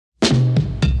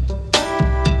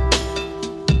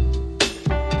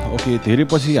Okay धेरै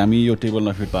पछि हामी यो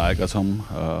टेबलमा फिर्ता आएका छौँ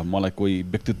मलाई कोही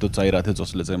व्यक्तित्व चाहिरहेको थियो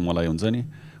जसले चाहिँ मलाई हुन्छ नि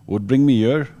वुड ब्रिङ मी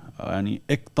हियर अनि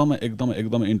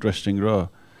एकदमै इन्ट्रेस्टिङ र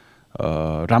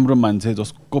राम्रो मान्छे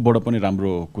जसकोबाट पनि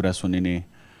राम्रो कुरा सुनिने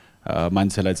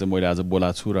मान्छेलाई चाहिँ मैले आज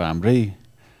बोलाएको छु र हाम्रै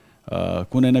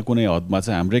कुनै न कुनै हदमा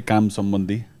चाहिँ हाम्रै काम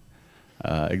सम्बन्धी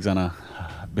एकजना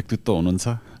व्यक्तित्व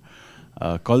हुनुहुन्छ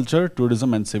culture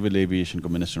tourism and civil एभिएसनको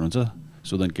minister हुनुहुन्छ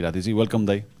सुदन किरातीजी वेलकम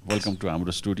दाई वेलकम टु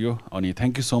हाम्रो स्टुडियो अनि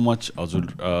थ्याङ्क यू सो मच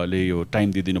हजुरले यो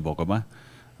टाइम दिइदिनु भएकोमा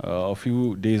a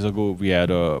few days ago we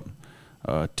had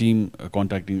a team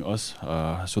contacting us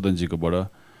सुदनजीकोबाट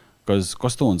because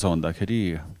कस्तो हुन्छ भन्दाखेरि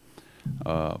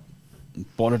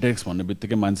पोलिटिक्स भन्ने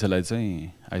बित्तिकै मान्छेलाई चाहिँ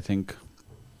आई थिङ्क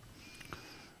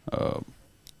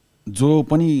जो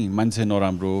पनि मान्छे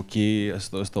नराम्रो के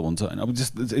यस्तो यस्तो हुन्छ होइन अब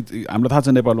हामीलाई थाहा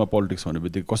छ नेपालमा पोलिटिक्स भन्ने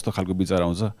बित्तिकै कस्तो खालको विचार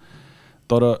आउँछ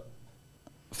तर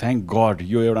थ्याङ्क गड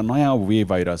यो एउटा नयाँ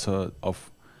वेभ आइरहेछ of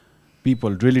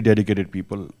people really dedicated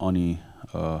people अनि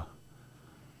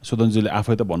सुदनजीले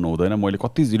आफै त भन्नु हुँदैन मैले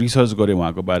कति रिसर्च गरेँ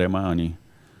उहाँको बारेमा अनि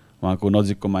उहाँको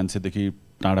नजिकको मान्छेदेखि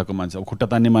टाढाको मान्छे अब खुट्टा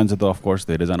तान्ने मान्छे त अफकोर्स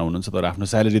धेरैजना हुनुहुन्छ तर आफ्नो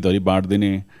स्यालेरी धरि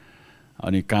बाँड्दिने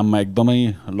अनि काममा एकदमै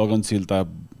लगनशीलता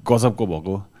गजबको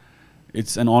भएको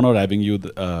it's an honour having you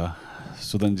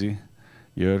सुदनजी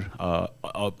here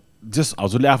just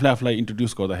हजुरले आफूलाई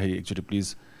इन्ट्रोड्युस गर्दाखेरि एकचोटि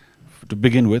प्लिज टु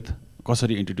बिगिन विथ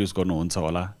कसरी इन्ट्रोड्युस गर्नुहुन्छ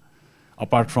होला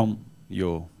अपार्ट फ्रम यो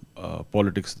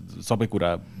पोलिटिक्स सबै कुरा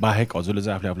बाहेक हजुरले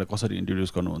चाहिँ आफूलाई कसरी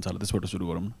इन्ट्रोड्युस गर्नुहुन्छ होला त्यसबाट सुरु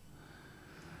गरौँ न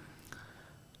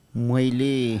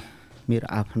मैले मेरो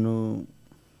आफ्नो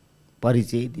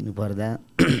परिचय दिनुपर्दा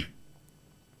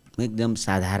एकदम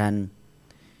साधारण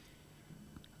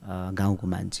गाउँको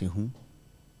मान्छे हुँ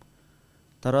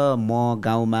तर म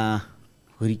गाउँमा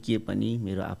हुर्किए पनि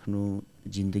मेरो आफ्नो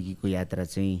जिन्दगीको यात्रा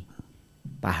चाहिँ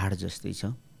पहाड जस्तै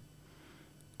छ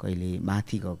कहिले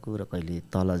माथि गएको र कहिले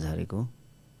तल झरेको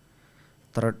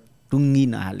तर टुङ्गी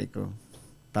नहालेको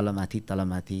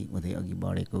तलमाथि हुँदै अघि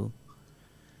बढेको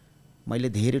मैले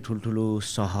धेरै ठुल्ठुलो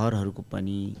सहरहरूको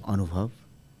पनि अनुभव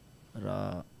र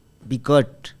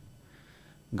विकट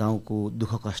गाउँको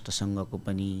दुःख कष्टसँगको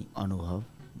पनि अनुभव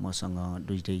मसँग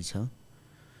दुइटै छ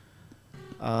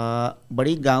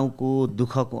बढी गाउँको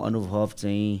दुःखको अनुभव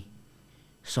चाहिँ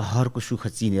सहरको सुख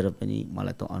चिनेर पनि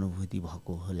मलाई त अनुभूति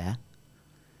भएको होला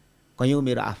कयौँ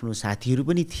मेरो आफ्नो साथीहरू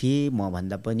पनि थिए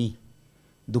मभन्दा पनि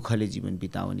दुःखले जीवन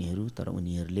बिताउनेहरू तर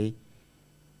उनीहरूले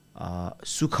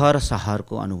सुख र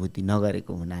सहरको अनुभूति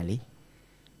नगरेको हुनाले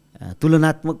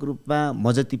तुलनात्मक रूपमा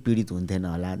म जति पीडित हुन्थेन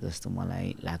होला जस्तो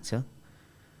मलाई लाग्छ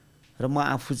र म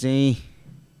आफू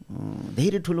चाहिँ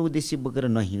धेरै ठुलो उद्देश्य बोकेर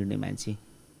नहिँड्ने मान्छे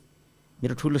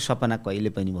मेरो ठुलो सपना कहिले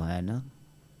पनि भएन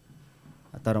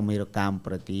तर मेरो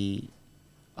कामप्रति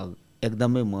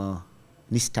एकदमै म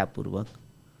निष्ठापूर्वक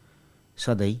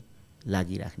सधैँ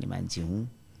लागिराख्ने मान्छे हुँ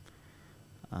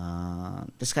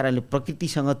त्यस कारणले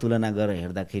प्रकृतिसँग तुलना गरेर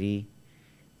हेर्दाखेरि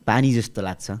पानी जस्तो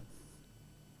लाग्छ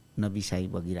नबिसाई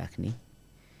बगिराख्ने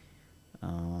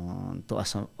त्यो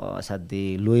असाध्यै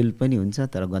लोयल पनि हुन्छ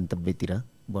तर गन्तव्यतिर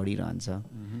बढिरहन्छ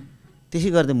त्यसै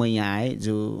गर्दै म यहाँ आएँ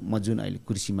म जुन अहिले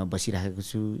कुर्सीमा बसिराखेको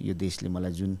छु यो देशले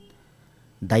मलाई जुन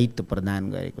दायित्व प्रदान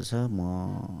गरेको छ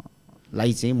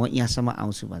मलाई चाहिँ म यहाँसम्म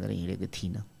आउँछु भनेर हिँडेको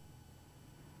थिइनँ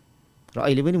र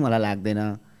अहिले पनि मलाई लाग्दैन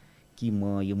कि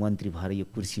म यो मन्त्री भएर यो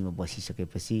कुर्सीमा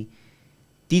बसिसकेपछि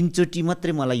 3 चोटि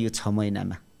मात्रै मलाई यो 6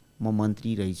 महिनामा म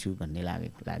मन्त्री रहेछु भन्ने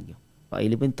लाग्यो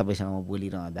अहिले पनि तपाईँसँग म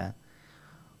बोलिरहँदा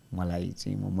मलाई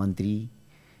चाहिँ म मन्त्री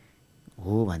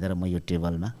हो भनेर म यो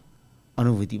टेबलमा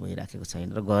अनुभूति भइराखेको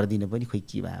छैन र गर्दिन पनि खोइ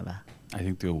के भए आई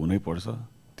थिङ्क त्यो हुनैपर्छ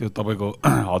त्यो तपाईँको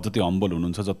जति हम्बल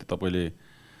हुनुहुन्छ जति तपाईँले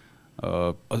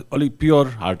अलिक प्योर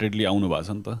हार्टेडली आउनु भएको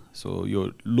छ नि त सो यो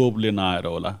लोभले नआएर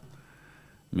होला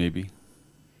मेबी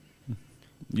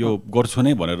यो गर्छु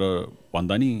नै भनेर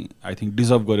भन्दा नि आई थिङ्क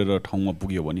डिजर्भ गरेर ठाउँमा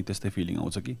पुग्यो भने त्यस्तै फिलिङ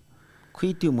आउँछ कि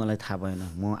खोइ त्यो मलाई थाहा भएन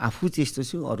म आफू त्यस्तो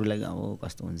छु अरूलाई अब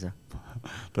कस्तो हुन्छ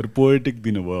तर पोएटिक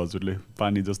दिनुभयो हजुरले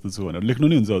पानी जस्तो छु भनेर लेख्नु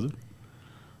नै हुन्छ हजुर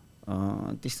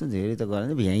त्यस्तो धेरै त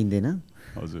गरेन भ्याइँदैन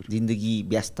हजुर जिन्दगी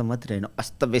व्यस्त मात्रै होइन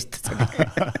अस्तव्यस्त छ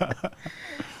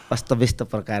अस्तव्यस्त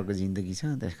प्रकारको जिन्दगी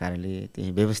छ त्यस कारणले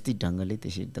त्यही व्यवस्थित ढङ्गले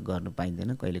त्यसरी त गर्न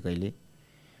पाइँदैन कहिले कहिले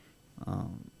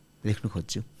लेख्नु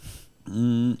खोज्छु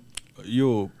यो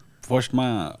फर्स्टमा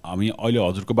हामी अहिले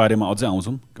हजुरको बारेमा अझै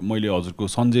आउँछौँ मैले हजुरको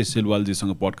सञ्जय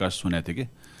सिलवालजीसँग पडकास्ट सुनेको थिएँ कि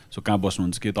सो कहाँ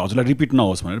बस्नुहुन्छ कि त हजुरलाई रिपिट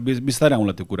नहोस् भनेर बिस्तारै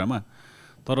आउँला त्यो कुरामा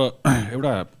तर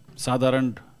एउटा साधारण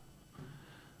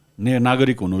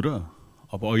नागरिक हुनु र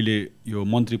अब अहिले यो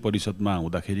मन्त्री परिषदमा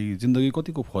हुँदाखेरि जिन्दगी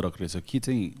कतिको फरक रहेछ के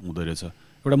चाहिँ हुँदो रहेछ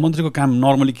एउटा मन्त्रीको काम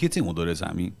नर्मली के चाहिँ हुँदो रहेछ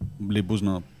हामीले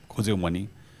बुझ्न खोज्यौँ भने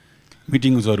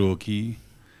मिटिङ्सहरू हो कि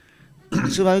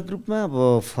स्वाभाविक रूपमा अब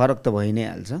फरक त भइ नै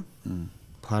हाल्छ,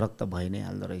 फरक त भइ नै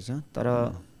हाल्दो रहेछ। तर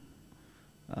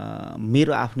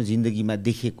मेरो आफ्नो जिन्दगीमा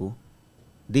देखेको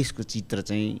देशको चित्र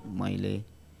चाहिँ मैले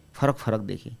फरक फरक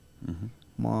देखेँ।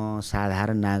 म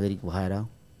साधारण नागरिक भएर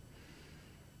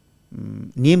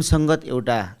नियमसङ्गत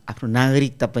एउटा आफ्नो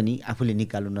नागरिकता पनि आफूले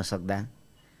निकाल्नु नसक्दा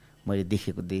मैले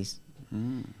देखेको देश,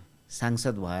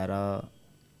 सांसद भएर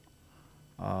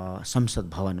संसद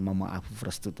भवनमा म आफू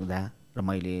प्रस्तुत हुँदा र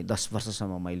मैले 10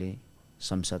 वर्षसम्म मैले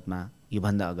संसदमा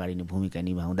योभन्दा अगाडि नै भूमिका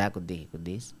निभाउँदाको देखेको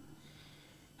देश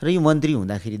र यो मन्त्री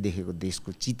हुँदाखेरि देखेको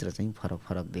देशको चित्र चाहिँ फरक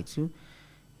फरक देख्छु।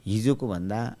 हिजोको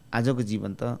भन्दा आजको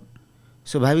जीवन त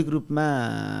स्वाभाविक रूपमा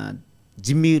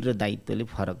जिम्मेवारी र दायित्वले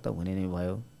फरक त हुने नै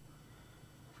भयो।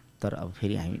 तर अब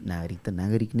फेरि हामी नागरिक त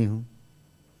नागरिक नै हौँ,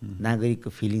 नागरिकको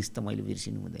फिलिङ्स त मैले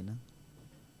बिर्सिनु हुँदैन।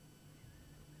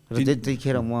 र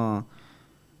त्यतिखेर म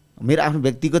मेरो आफ्नो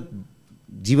व्यक्तिगत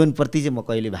जीवनप्रति चाहिँ म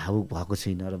कहिले भावुक भएको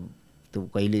छुइनँ र त्यो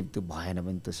कहिले त्यो भएन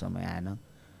पनि, त्यो समय आएन।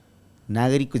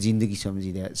 नागरिकको जिन्दगी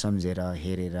सम्झेर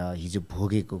हेरेर हिजो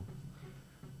भोगेको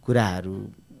कुराहरू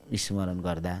स्मरण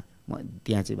गर्दा म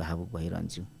त्यहाँ चाहिँ भावुक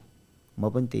भइरहन्छु। म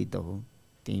पनि त्यही त हो,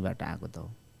 त्यहीँबाट आएको त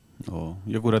हो।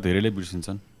 यो कुरा धेरैले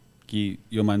बिर्सिन्छन् कि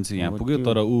यो मान्छे यहाँ पुग्यो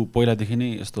तर ऊ पहिलादेखि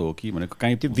नै यस्तो हो कि भनेको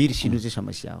काहीँ त्यो बिर्सिनु चाहिँ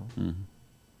समस्या हो।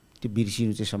 त्यो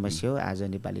बिर्सिनु चाहिँ समस्या हो। आज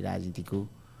नेपाली राजनीतिको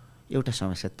एउटा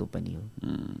समस्या त्यो पनि हो।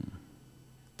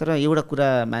 तर एउटा कुरा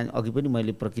अघि पनि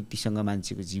मैले प्रकृतिसँग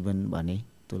मान्छेको जीवन भने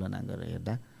तुलना गरेर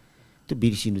हेर्दा त्यो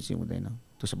बिर्सिनु चाहिँ हुँदैन।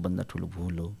 त्यो सबभन्दा ठुलो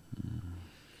भुल हो।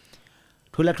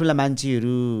 ठुला ठुला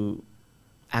मान्छेहरू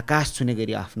आकाश छुने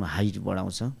गरी आफ्नो हाइट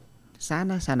बढाउँछ,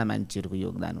 साना साना मान्छेहरूको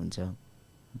योगदान हुन्छ।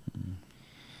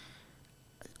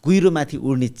 कुहिरोमाथि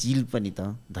उड्ने चिल पनि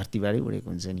त धरतीबाटै उडेको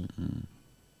हुन्छ नि।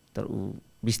 तर ऊ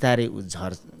बिस्तारै ऊ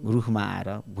रुखमा आएर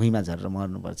भुइँमा झरेर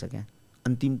मर्नुपर्छ क्या।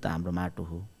 अन्तिम त हाम्रो माटो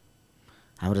हो,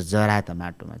 हाम्रो जरा त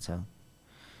माटोमा छ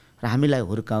र हामीलाई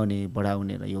हुर्काउने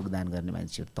बढाउने र योगदान गर्ने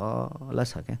मान्छेहरू तल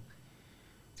छ क्या।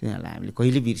 तिनीहरूलाई हामीले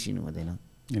कहिले बिर्सिनु हुँदैन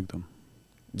एकदम।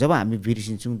 जब हामी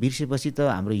बिर्सिन्छौँ, बिर्सेपछि त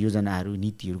हाम्रो योजनाहरू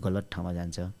नीतिहरू गलत ठाउँमा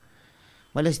जान्छ।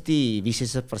 मैले अस्ति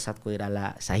विश्वेश्वर प्रसाद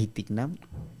कोइराला साहित्यिक नाम,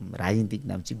 राजनीतिक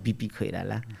नाम चाहिँ बिपी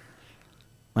कोइराला,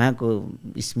 उहाँको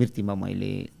स्मृतिमा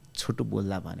मैले छोटो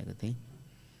बोल्दा भनेको थिएँ।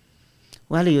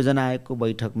 उहाँले योजना आयोगको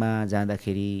बैठकमा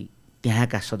जाँदाखेरि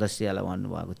त्यहाँका सदस्यलाई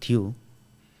भन्नुभएको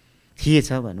थिएछ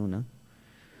भनौँ न,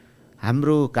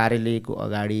 हाम्रो कार्यालयको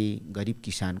अगाडि गरिब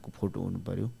किसानको फोटो हुनु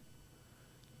पर्यो।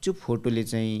 त्यो फोटोले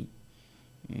चाहिँ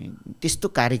त्यस्तो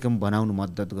कार्यक्रम बनाउनु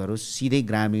मद्दत गरोस्, सिधै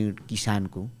ग्रामीण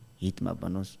किसानको हितमा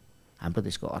बनोस्। हाम्रो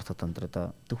देशको अर्थतन्त्र त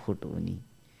त्यो फोटो हो नि।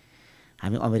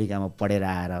 हामी अमेरिकामा पढेर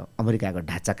आएर अमेरिकाको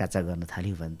ढाँचा काचा गर्न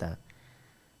थाल्यौँ भने त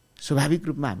स्वाभाविक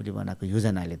रूपमा हामीले बनाएको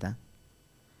योजनाले त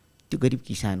त्यो गरिब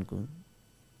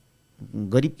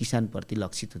किसानप्रति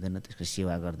लक्षित हुँदैन, त्यसको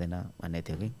सेवा गर्दैन भन्ने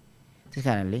थियो कि। त्यस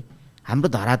कारणले हाम्रो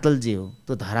धरातल जे हो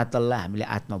त्यो धरातललाई हामीले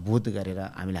आत्मबोध गरेर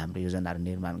हामीले हाम्रो योजनाहरू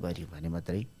निर्माण गऱ्यौँ भने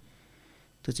मात्रै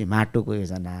त्यो चाहिँ माटोको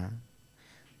योजना,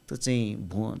 त्यो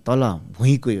चाहिँ तल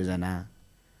भुइँको योजना,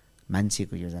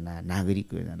 मान्छेको योजना,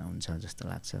 नागरिकको योजना हुन्छ जस्तो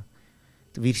लाग्छ।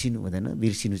 त्यो बिर्सिनु हुँदैन,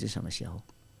 बिर्सिनु चाहिँ समस्या हो।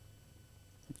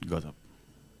 गजब,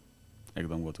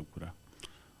 एकदम गजब कुरा।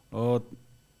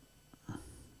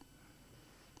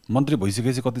 मन्त्री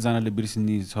भइसकेपछि कतिजनाले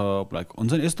बिर्सिने छ लाइक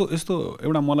हुन्छ नि यस्तो यस्तो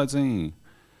एउटा मलाई चाहिँ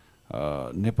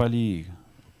नेपाली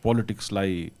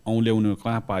पोलिटिक्सलाई औँल्याउनु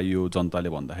कहाँ पाइयो जनताले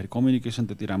भन्दाखेरि कम्युनिकेसन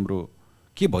त्यति राम्रो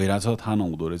के भइरहेछ थाहा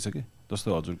नहुँदो रहेछ कि।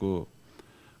 जस्तो हजुरको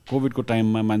कोभिडको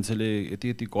टाइममा मान्छेले यति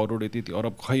यति करोड यति यति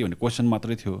अरब खै भन्ने क्वेसन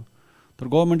मात्रै थियो, तर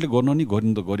गभर्मेन्टले गर्नु नि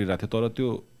गरिरहेको थियो, तर त्यो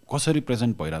कसरी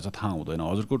प्रेजेन्ट भइरहेछ थाहा हुँदैन।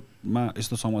 हजुरकोमा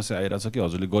यस्तो समस्या आइरहेछ कि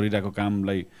हजुरले गरिरहेको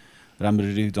कामलाई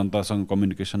राम्ररी जनतासँग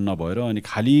कम्युनिकेसन नभएर अनि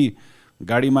खालि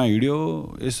गाडीमा हिँड्यो,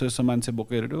 यसो यसो मान्छे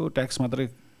बोकेर हिँड्यो, ट्याक्स मात्रै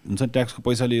हुन्छ, ट्याक्सको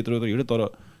पैसाले यत्रो यत्रो हिँड्यो तर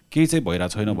केही चाहिँ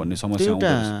भइरहेको छैन भन्ने समस्या आउँछ।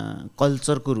 एउटा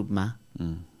कल्चरको रूपमा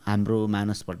हाम्रो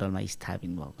मानसपटलमा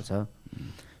स्थापित भएको छ।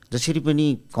 जसरी पनि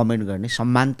कमेन्ट गर्ने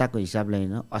समानताको हिसाबले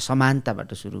होइन,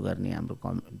 असमानताबाट सुरु गर्ने हाम्रो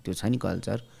त्यो छ नि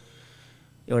कल्चर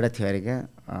एउटा थियो अरे क्या।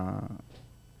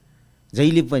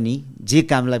 जहिले पनि जे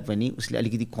कामलाई पनि उसले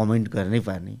अलिकति कमेन्ट गर्नै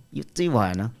पर्ने, यो चाहिँ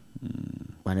भएन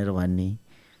भनेर भन्ने।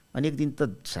 अनि एक दिन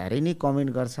त साह्रै नै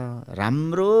कमेन्ट गर्छ,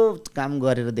 राम्रो काम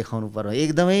गरेर देखाउनु पर्यो,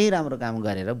 एकदमै राम्रो काम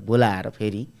गरेर बोलाएर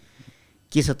फेरि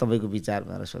के छ तपाईँको विचार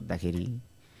भनेर सोद्धाखेरि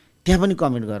त्यहाँ पनि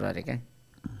कमेन्ट गर अरे क्या।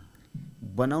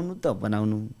 बनाउनु त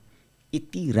बनाउनु,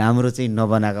 यति राम्रो चाहिँ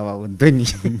नबनाएको भए हुन्थ्यो नि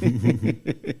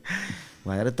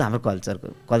भनेर त हाम्रो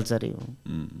कल्चरै हो।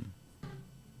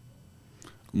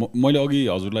 मैले अघि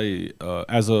हजुरलाई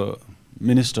एज अ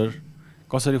मिनिस्टर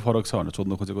कसरी फरक छ भनेर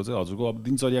सोध्नु खोजेको चाहिँ हजुरको अब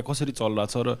दिनचर्या कसरी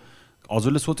चलिरहेछ र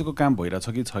हजुरले सोचेको काम भइरहेछ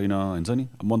कि छैन हुन्छ नि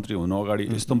मन्त्री हुनु अगाडि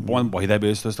यस्तो भइदा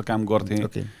भए यस्तो काम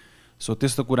गर्थेँ सो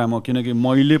त्यस्तो कुरामा किनकि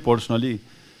मैले पर्सनली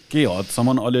केही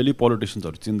हदसम्म अलिअलि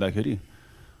पोलिटिसियन्सहरू चिन्दाखेरि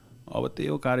अब त्यही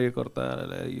हो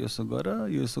कार्यकर्तालाई यसो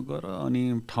गर अनि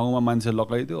ठाउँमा मान्छे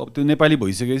लगाइदियो अब त्यो नेपाली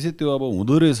भइसकेपछि त्यो अब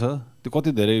हुँदो रहेछ त्यो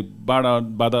कति धेरै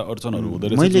बाधा अडचनहरू हुँदो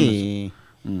रहेछ मैले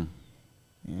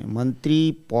मन्त्री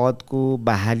पदको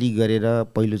बहाली गरेर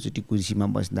पहिलोचोटि कुर्सीमा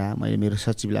बस्दा मैले मेरो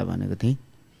सचिवलाई भनेको थिएँ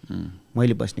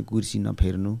मैले बस्ने कुर्सी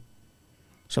नफेर्नु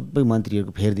सबै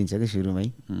मन्त्रीहरूको फेरिदिन्छ क्या सुरुमै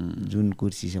जुन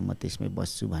कुर्सी छ म त्यसमै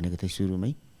बस्छु भनेको थिएँ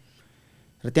सुरुमै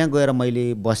र त्यहाँ गएर मैले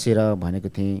बसेर भनेको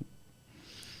थिएँ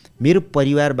मेरो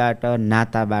परिवारबाट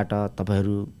नाताबाट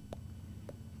तपाईँहरू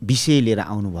विषय लिएर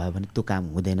आउनुभयो भने त्यो काम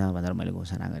हुँदैन भनेर मैले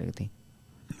घोषणा गरेको थिएँ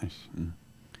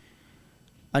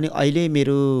अनि अहिले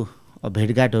मेरो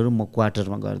भेटघाटहरू म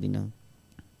क्वार्टरमा गर्दिनँ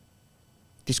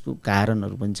त्यसको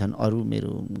कारणहरू पनि छन् अरू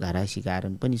मेरो घरायसी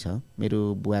कारण पनि छ मेरो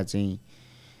बुवा चाहिँ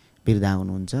वृद्ध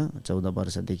हुनुहुन्छ 14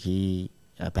 वर्षदेखि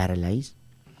प्यारालाइज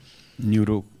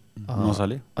न्युरो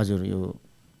नसाले हजुर यो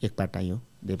एकपट्टा यो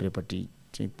देब्रेपट्टि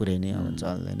चाहिँ पुरै नै अब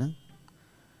चल्दैन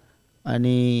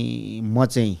अनि म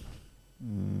चाहिँ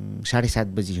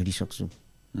 7:30 बजी हिँडिसक्छु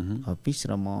अफिस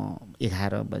र म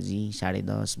 11 बजी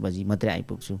 10:30 बजी मात्रै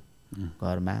आइपुग्छु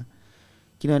घरमा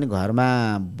किनभने घरमा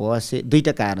बसे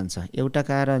दुईटा कारण छ एउटा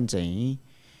कारण चाहिँ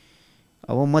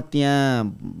अब म त्यहाँ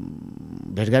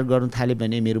भेटघाट गर्नु थालेँ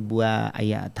भने मेरो बुवा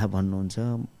आइया था भन्नुहुन्छ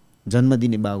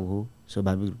जन्मदिने बाउ हो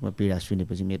स्वाभाविक रूपमा पीडा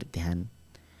सुनेपछि मेरो ध्यान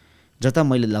जता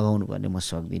मैले लगाउनु पर्ने म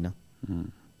सक्दिनँ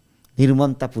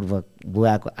निर्ममतापूर्वक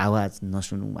बुवाको आवाज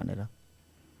नसुनौँ भनेर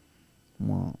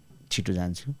म छिटो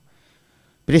जान्छु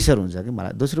प्रेसर हुन्छ कि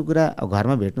मलाई दोस्रो कुरा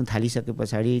घरमा भेट्नु थालिसके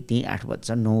पछाडि त्यहीँ 8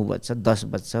 बज्छ 9 बज्छ 10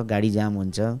 बज्छ गाडी जाम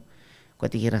हुन्छ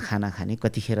कतिखेर खाना खाने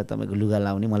कतिखेर तपाईँको लुगा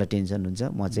लाउने मलाई टेन्सन हुन्छ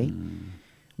म चाहिँ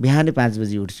बिहानै 5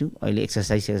 बजी उठ्छु अहिले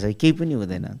एक्सर्साइज केही पनि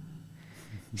हुँदैन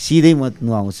सिधै म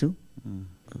नुहाउँछु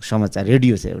समाचार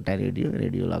रेडियो छ एउटा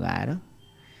रेडियो लगाएर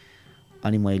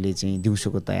अनि मैले चाहिँ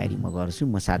दिउँसोको तयारी म गर्छु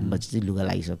म 7 बजी चाहिँ लुगा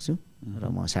लागिसक्छु र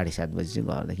म 7:30 बजी चाहिँ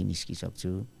घरदेखि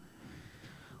निस्किसक्छु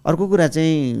अर्को कुरा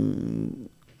चाहिँ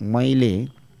मैले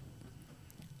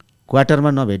क्वार्टरमा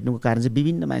नभेट्नुको कारण चाहिँ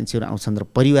विभिन्न मान्छेहरू आउँछन् र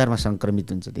परिवारमा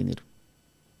सङ्क्रमित हुन्छ तिनीहरू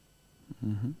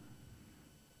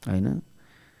होइन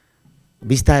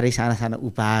बिस्तारै साना साना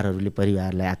उपहारहरूले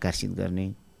परिवारलाई आकर्षित गर्ने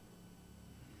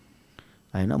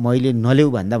होइन मैले नलेउ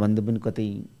भन्दा पनि कतै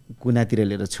कुनातिर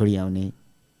लिएर छोडी आउने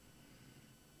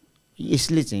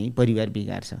यसले चाहिँ परिवार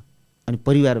बिगार्छ अनि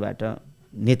परिवारबाट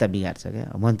नेता बिगार्छ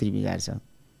क्या मन्त्री बिगार्छ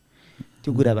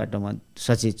त्यो कुराबाट म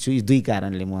सचेत छु यी दुई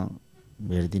कारणले म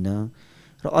भेट्दिनँ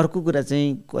र अर्को कुरा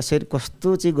चाहिँ कसरी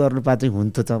कस्तो चाहिँ गर्नु पाए चाहिँ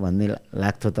हुन्थ्यो त भन्ने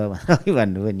लाग्थ्यो त भनेर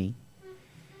भन्नुभयो नि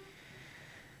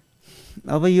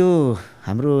अब यो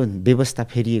हाम्रो व्यवस्था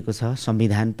फेरिएको छ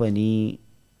संविधान पनि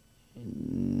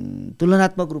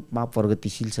तुलनात्मक रूपमा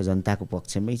प्रगतिशील छ जनताको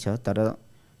पक्षमै छ तर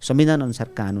संविधान अनुसार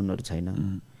कानुनहरू छैन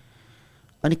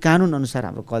अनि कानुन अनुसार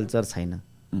हाम्रो कल्चर छैन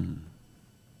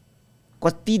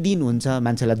कति दिन हुन्छ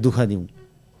मान्छेलाई दुःख दिउँ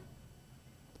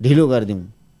ढिलो गरिदिउँ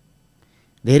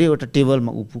धेरैवटा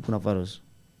टेबलमा पुग्न परोस्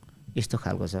यस्तो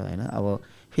खालको छ होइन अब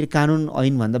फेरि कानुन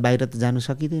ऐनभन्दा बाहिर त जानु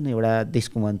सकिँदैन एउटा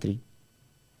देशको मन्त्री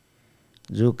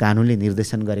जो कानुनले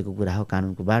निर्देशन गरेको कुरा हो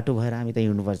कानुनको बाटो भएर हामी त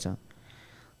हिँड्नुपर्छ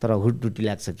तर हुटडुटी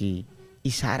लाग्छ कि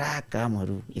यी सारा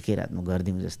कामहरू एकै रातमा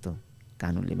गरिदिउँ जस्तो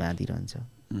कानुनले बाँधिरहन्छ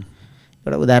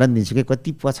एउटा उदाहरण दिन्छु कि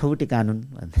कति पछौटे कानुन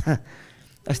भन्दा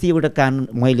अस्ति एउटा कानुन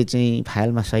मैले चाहिँ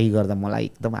फाइलमा सही गर्दा मलाई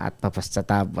एकदम आत्म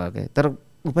पश्चाताप भयो क्या तर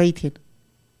उपाय थिएन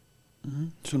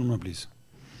सुन्नु न प्लिज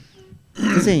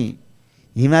त्यो चाहिँ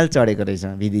हिमाल चढेको रहेछ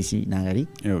विदेशी नागरिक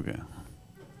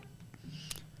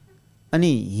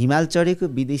अनि हिमाल चढेको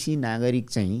विदेशी नागरिक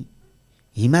चाहिँ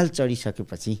हिमाल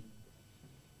चढिसकेपछि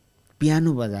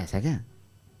पियानो बजाएछ क्या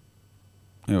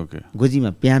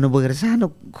गोजीमा पियानो बोकेर सानो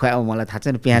खुवायो मलाई थाहा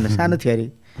छैन पियानो सानो थियो अरे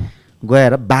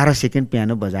गएर 12 सेकेन्ड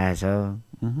पियानो बजाएछ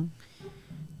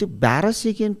त्यो 12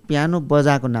 सेकेन्ड पियानो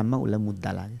बजाएको नाममा उसलाई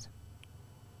मुद्दा लागेछ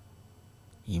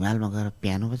हिमालमा गएर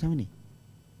पियानो बजाउने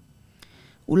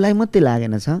उसलाई मात्रै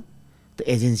लागेन छ त्यो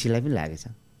एजेन्सीलाई पनि लागेछ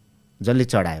जसले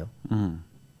चढायो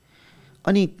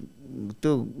अनि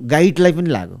त्यो गाइडलाई पनि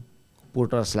लाग्यो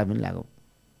पोर्टर्सलाई पनि लाग्यो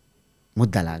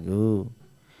मुद्दा लाग्यो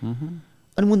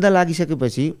अनि मुद्दा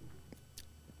लागिसकेपछि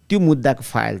त्यो मुद्दाको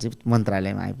फाइल चाहिँ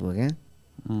मन्त्रालयमा आइपुग्यो क्या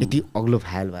यति अग्लो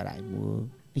फाइल भएर आइपुग्यो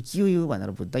के हो यो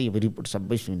भनेर बुझ्दा यो रिपोर्ट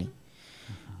सबै सुने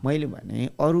मैले भने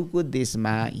अरूको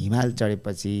देशमा हिमाल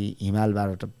चढेपछि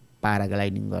हिमालबाट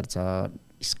प्याराग्लाइडिङ गर्छ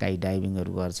स्काई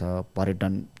डाइभिङहरू गर्छ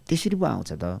पर्यटन त्यसरी पो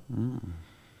आउँछ त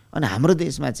अनि हाम्रो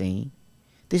देशमा चाहिँ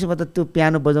त्यसो भए त त्यो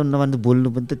पियानो बजाउनु नभन्दा बोल्नु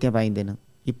पनि त त्यहाँ पाइँदैन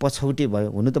यी पछौटे भयो।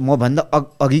 हुनु त मभन्दा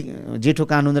अघि जेठो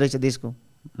कानुन रहेछ देशको,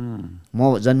 म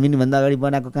जन्मिनुभन्दा अगाडि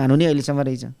बनाएको कानुनै अहिलेसम्म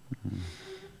रहेछ।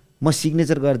 म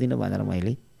सिग्नेचर गर्दिनँ भनेर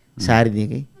मैले सारिदिएँ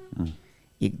कि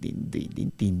 1 दिन 2 दिन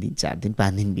 3 दिन 4 दिन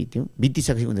 5 दिन बित्यो।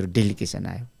 बितिसकेपछि उनीहरू डेलिगेसन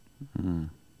आयो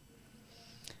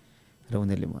र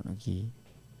उनीहरूले भन्यो कि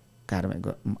कारबाही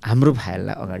हाम्रो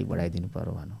फाइललाई अगाडि बढाइदिनु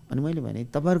पर्यो भनौँ। अनि मैले भने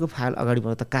तपाईँहरूको फाइल अगाडि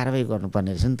बढाउ त कारबाही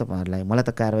गर्नुपर्ने रहेछ नि तपाईँहरूलाई, मलाई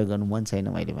त कारबाही गर्नु मन छैन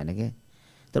मैले भने क्या।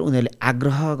 तर उनीहरूले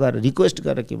आग्रह गरेर रिक्वेस्ट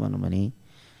गरेर के भनौँ भने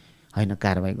होइन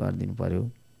कारबाही गरिदिनु पर्यो।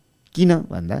 किन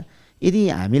भन्दा यदि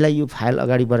हामीलाई यो फाइल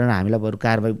अगाडि बढाउन हामीलाई बरु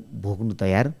कारबाही भोग्नु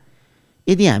तयार,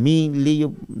 यदि हामीले यो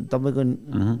तपाईँको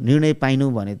निर्णय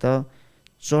पाइनौँ भने त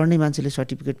चढ्ने मान्छेले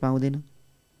सर्टिफिकेट पाउँदैन।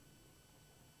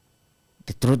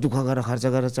 त्यत्रो दुःख गरेर खर्च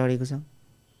गरेर चढेको छ।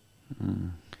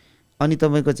 अनि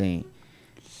तपाईँको चाहिँ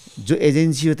जो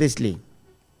एजेन्सी हो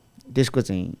त्यसको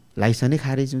चाहिँ लाइसेन्सै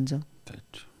खारेज हुन्छ।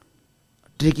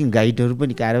 ट्रेकिङ गाइडहरू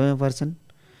पनि कारबाहीमा पर्छन्।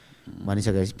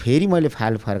 भनिसकेपछि फेरि मैले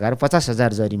फाइल फर्काएर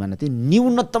 50,000 जरिमाना थिएँ,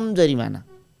 न्यूनतम जरिमाना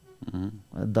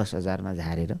 10,000मा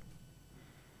झारेर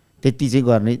त्यति चाहिँ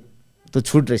गर्ने त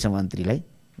छुट रहेछ मन्त्रीलाई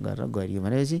गरेर गरियो।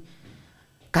 भनेपछि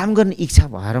काम गर्ने इच्छा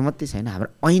भएर मात्रै छैन, हाम्रो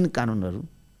ऐन कानुनहरू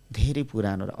धेरै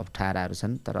पुरानो र अप्ठ्याराहरू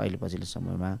छन्। तर अहिले पछिल्लो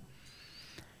समयमा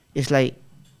यसलाई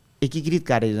एकीकृत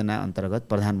कार्ययोजना अन्तर्गत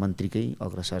प्रधानमन्त्रीकै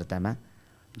अग्रसरतामा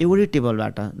एउटै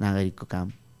टेबलबाट नागरिकको काम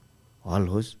हल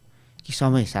होस् कि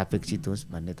समय सापेक्षित होस्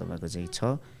भन्ने तपाईँको चाहिँ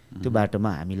छ। त्यो बाटोमा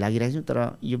हामी लागिरहेको छौँ। तर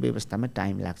यो व्यवस्थामा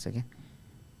टाइम लाग्छ क्या,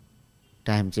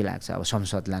 टाइम चाहिँ लाग्छ। अब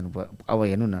संसद लानु पर्यो, अब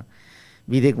हेर्नु न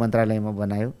विधेयक मन्त्रालयमा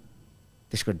बनायो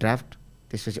त्यसको ड्राफ्ट,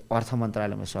 त्यसपछि अर्थ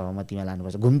मन्त्रालयमा सहमतिमा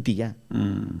लानुपर्छ, घुम्ती क्या।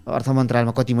 अर्थ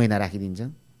मन्त्रालयमा कति महिना राखिदिन्छ,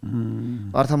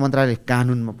 अर्थ मन्त्रालय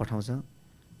कानुनमा पठाउँछ,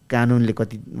 कानुनले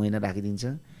कति महिना राखिदिन्छ,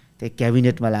 त्यही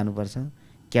क्याबिनेटमा लानुपर्छ,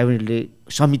 क्याबिनेटले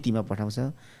समितिमा पठाउँछ,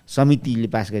 समितिले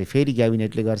पास गरे फेरि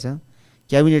क्याबिनेटले गर्छ,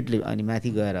 क्याबिनेटले अनि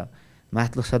माथि गएर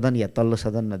माथिल्लो सदन या तल्लो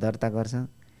सदनमा दर्ता गर्छ,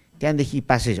 त्यहाँदेखि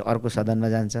पास भएपछि अर्को सदनमा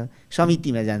जान्छ,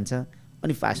 समितिमा जान्छ,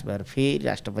 अनि पास भएर फेरि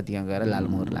राष्ट्रपतिमा गएर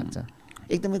लालमोहर लाग्छ।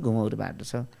 एकदमै घुमाउरो बाटो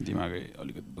छ। दिमागै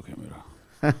अलिकति दुख्यो मेरो,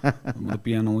 म त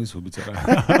पियानोमै छु बिचरा।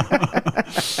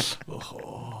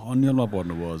 अन्यलमा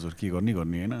पर्नुभयो हजुर, के गर्ने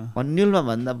होइन। अन्यलमा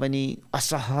भन्दा पनि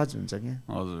असहज हुन्छ क्या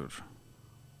हजुर।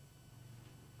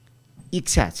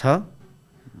 इच्छा छ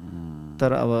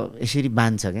तर अब यसरी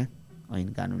बाँध्छ क्या ऐन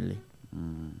कानुनले।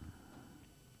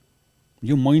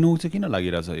 यो महिनौ चाहिँ किन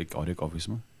लागिरहेछ हरेक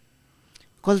अफिसमा?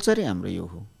 कल्चरै हाम्रो यो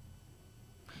हो।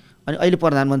 अनि अहिले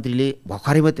प्रधानमन्त्रीले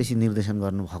भर्खरैमा त्यसरी निर्देशन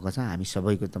गर्नुभएको छ। हामी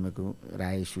सबैको तपाईँको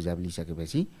राय सुझाव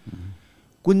लिइसकेपछि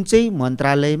कुन चाहिँ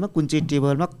मन्त्रालयमा कुन चाहिँ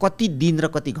टेबलमा कति दिन र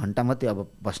कति घन्टा मात्रै अब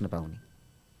बस्न पाउने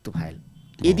त्यो फाइल,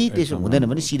 यदि त्यसो हुँदैन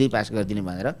भने सिधै पास गरिदिने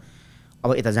भनेर अब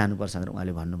यता जानुपर्छ भनेर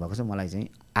उहाँले भन्नुभएको छ। मलाई चाहिँ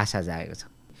आशा जागेको छ।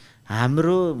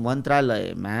 हाम्रो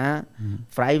मन्त्रालयमा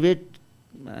प्राइभेट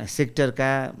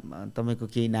सेक्टरका तपाईँको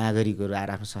केही नागरिकहरू आएर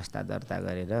आफ्नो संस्था दर्ता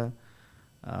गरेर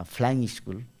फ्लाइङ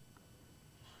स्कुल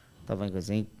तपाईँको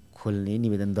चाहिँ खोल्ने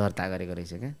निवेदन दर्ता गरेको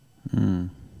रहेछ क्या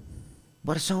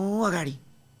वर्षौँ अगाडि।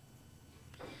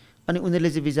 अनि उनीहरूले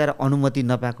चाहिँ बिचरा अनुमति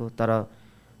नपाएको, तर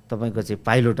तपाईँको चाहिँ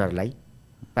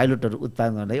पाइलोटहरू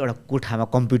उत्पादन गर्दै एउटा कोठामा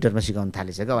कम्प्युटरमा सिकाउन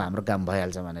थालिसक्यो, अब हाम्रो काम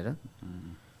भइहाल्छ भनेर।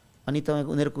 अनि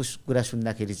तपाईँको उनीहरूको कुरा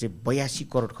सुन्दाखेरि चाहिँ 82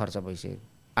 करोड खर्च भइसक्यो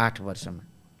 8 वर्षमा,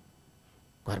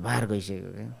 घरबार गइसक्यो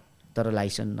क्या, तर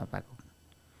लाइसेन्स नपाएको।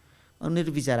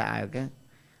 उनीहरू बिचरा आयो क्या,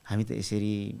 हामी त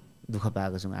यसरी दुःख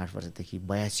पाएको छौँ 8 वर्षदेखि,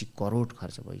 82 करोड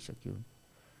खर्च भइसक्यो।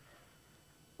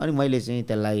 अनि मैले चाहिँ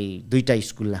त्यसलाई 2टा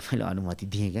स्कुललाई मैले अनुमति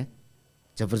दिएँ क्या,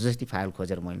 जबरजस्ती फाइल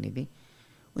खोजेर मैले दिएँ।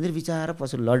 उनीहरू बिचरा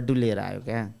पछि लड्डु लिएर आयो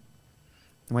क्या।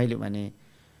 मैले भने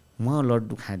म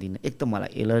लड्डु खाँदिनँ, एक त मलाई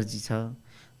एलर्जी छ,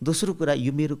 दोस्रो कुरा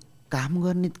यो मेरो काम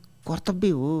गर्ने कर्तव्य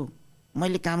हो,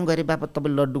 मैले काम गरे बापत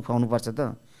तपाईँ लड्डु खुवाउनुपर्छ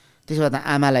त। त्यसो भए त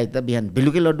आमालाई त बिहान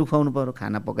बेलुकै लड्डु खुवाउनु पर्यो,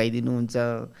 खाना पकाइदिनुहुन्छ,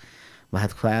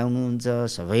 भात खुवाउनुहुन्छ,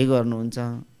 सबै गर्नुहुन्छ,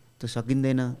 त्यो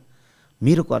सकिँदैन।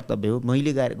 मेरो कर्तव्य हो,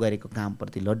 मैले गरेको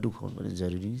कामप्रति लड्डु खुवाउनु पनि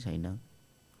जरुरी नै छैन।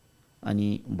 अनि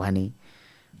भने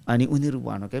अनि उनीहरू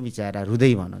भन क्या बिचरा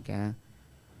रुँदै भन क्या,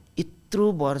 यत्रो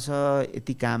वर्ष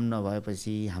यति काम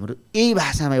नभएपछि हाम्रो यही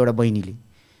भाषामा एउटा बहिनीले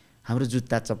हाम्रो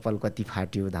जुत्ता चप्पल कति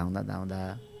फाट्यो धाउँदा धाउँदा,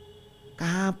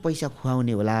 कहाँ पैसा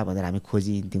खुवाउने होला भनेर हामी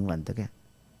खोजिहिँड्थ्यौँ भन्थ्यो क्या।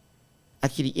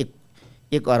 आखिर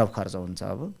 1 अरब खर्च हुन्छ,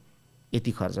 अब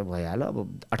यति खर्च भइहाल्यो, अब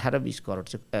 18-20 करोड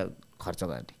चाहिँ खर्च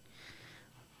गर्ने,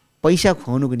 पैसा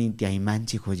खुवाउनुको निम्ति हामी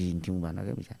मान्छे खोजिहिँड्थ्यौँ भन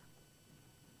क्या बिचरा।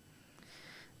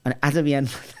 अनि आज बिहान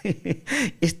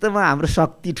यस्तोमा हाम्रो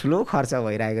शक्ति ठुलो खर्च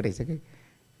भइरहेको रहेछ कि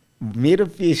मेरो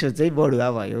पेसो चाहिँ बढुवा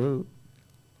भयो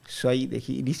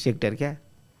 100देखि 19 सेक्टर क्या।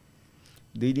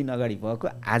 2 दिन अगाडि भएको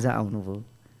आज आउनुभयो,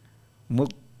 म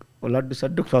लड्डु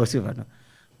सड्डु खुवाउँछु भन,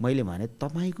 मैले भने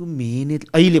तपाईँको मेहनत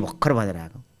अहिले भर्खर भनेर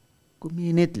आएको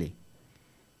मेहनतले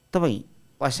तपाईँ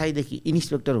असाईदेखि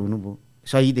इन्सपेक्टर हुनुभयो,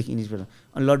 सहीदेखि इन्सपेक्टर,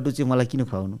 अनि लड्डु चाहिँ मलाई किन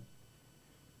खुवाउनु?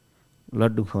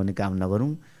 लड्डु खुवाउने काम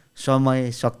नगरौँ,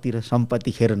 समय शक्ति र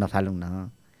सम्पत्ति खेर नफालौँ न।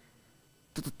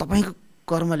 त्यो त तपाईँको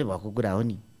कर्मले भएको कुरा हो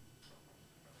नि।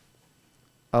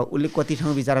 अब उसले कति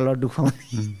ठाउँ बिचरा लड्डु खुवाउने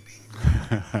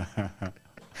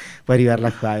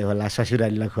परिवारलाई खुवायो होला,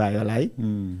 ससुरालीलाई खुवायो होला है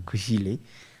खुसीले।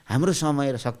 हाम्रो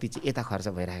समय र शक्ति चाहिँ यता खर्च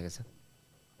भइरहेको छ।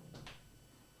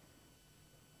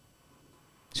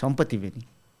 सम्पत्ति पनि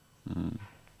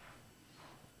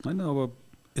होइन। अब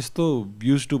यस्तो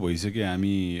युज टु भइसक्यो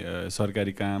हामी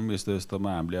सरकारी काम यस्तो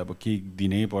यस्तोमा हामीले अब केही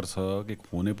दिनै पर्छ, के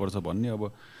खुवाउनै पर्छ भन्ने।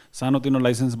 अब सानोतिनो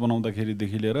लाइसेन्स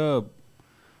बनाउँदाखेरिदेखि लिएर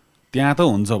त्यहाँ त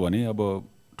हुन्छ भने अब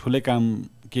ठुलै काम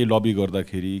के लबी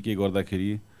गर्दाखेरि के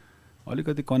गर्दाखेरि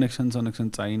अलिकति कनेक्सन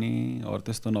चाहिने, अरू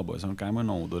त्यस्तो नभएसम्म कामै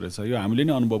नहुँदो रहेछ। यो हामीले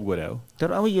नै अनुभव गरे हो।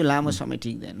 तर अब यो लामो समय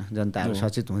ठिक्दैन, जनताहरू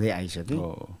सचेत हुँदै आइसक्यो।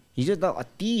 हिजो त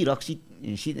अति रक्सी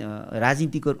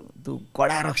राजनीतिको त्यो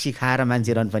कडा रक्सी खाएर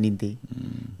मान्छे रन फनिन्थे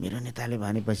मेरो नेताले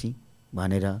भनेपछि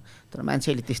भनेर। तर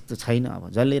मान्छेले त्यस्तो छैन।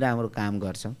 अब जसले राम्रो काम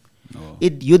गर्छ,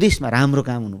 यो देशमा राम्रो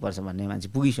काम हुनुपर्छ भन्ने मान्छे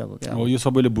पुगिसक्यो क्या। यो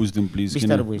सबैले बुझिदिउँ प्लिज,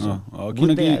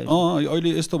 किनकि अहिले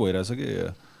यस्तो भइरहेछ कि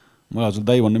मलाई हजुर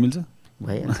दाइ भन्न मिल्छ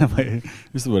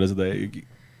यस्तो भइरहेछ दाइ।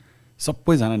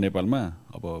 सबैजना नेपालमा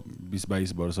अब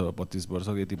 20-22 वर्ष 25 वर्ष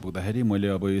यति पुग्दाखेरि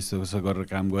मैले अब यस्तो यस्तो गरेर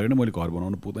काम गरेन, मैले घर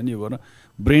बनाउनु पुग्दैन, यो गरेर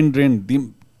ब्रेन ड्रेन दिम,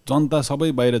 जनता सबै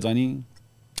बाहिर जाने,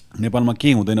 नेपालमा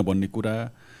केही हुँदैन भन्ने कुरा,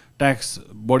 ट्याक्स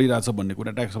बढिरहेछ भन्ने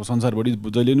कुरा, ट्याक्स अब संसारभरि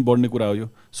जहिले पनि बढ्ने कुरा हो। यो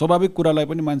स्वाभाविक कुरालाई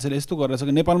पनि मान्छेले यस्तो गरिरहेछ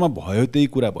कि नेपालमा भयो त्यही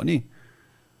कुरा पनि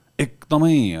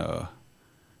एकदमै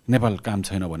नेपाल काम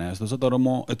छैन भने जस्तो छ। तर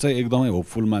म चाहिँ एकदमै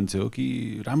होपफुल मान्छे हो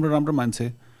कि राम्रो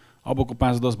मान्छे अबको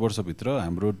 5-10 वर्षभित्र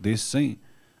हाम्रो देश चाहिँ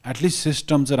एटलिस्ट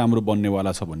सिस्टम चाहिँ राम्रो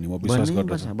बन्नेवाला छ भन्ने म विश्वास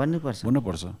गर्दछु।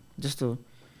 बन्नुपर्छ। जस्तो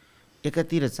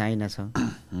एकातिर चाइना छ,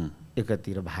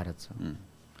 एकातिर भारत छ।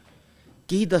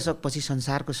 केही दशकपछि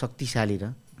संसारको शक्तिशाली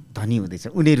र धनी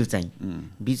हुँदैछ उनीहरू चाहिँ,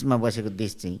 बिचमा बसेको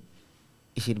देश चाहिँ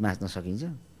यसरी बाँच्न सकिन्छ?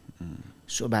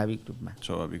 स्वाभाविक रूपमा,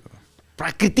 स्वाभाविक हो,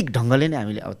 प्राकृतिक ढङ्गले नै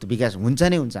हामीले अब त्यो विकास हुन्छ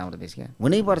नै हुन्छ हाम्रो देश। क्या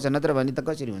हुनैपर्छ, नत्र भने त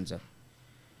कसरी हुन्छ?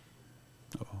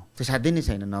 त्यो साध्य नै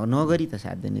छैन, नगरी त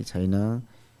साध्य नै छैन।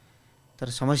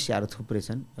 तर समस्याहरू थुप्रै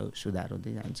छन्, सुधार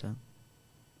हुँदै जान्छ,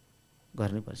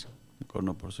 गर्नुपर्छ।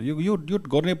 यो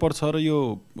गर्नैपर्छ। र यो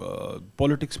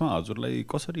पोलिटिक्समा हजुरलाई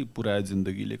कसरी पुऱ्यायो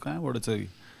जिन्दगीले? कहाँबाट चाहिँ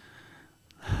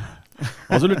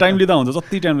हजुरले टाइम लिँदा हुन्छ,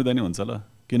 जति टाइम लिँदा नि हुन्छ ल,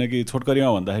 किनकि छोटकरीमा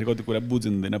भन्दाखेरि कति कुरा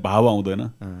बुझिँदैन, भाव आउँदैन।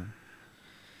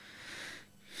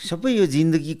 सबै यो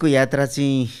जिन्दगीको यात्रा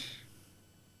चाहिँ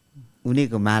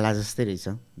उनेको माला जस्तै रहेछ,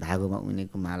 धागोमा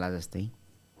उनेको माला जस्तै।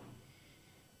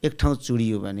 एक ठाउँ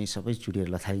चुडियो भने सबै चुडिएर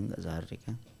लथालिङ्ग झर्ने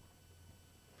क्या।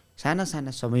 साना साना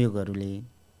संयोगहरूले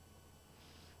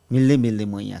मिल्दै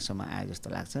म यहाँसम्म आए जस्तो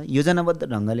लाग्छ। योजनाबद्ध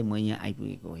ढङ्गले म यहाँ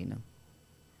आइपुगेको होइन,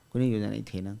 कुनै योजनै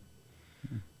थिएन।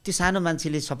 त्यो सानो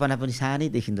मान्छेले सपना पनि सानै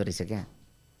देखिँदो रहेछ क्या,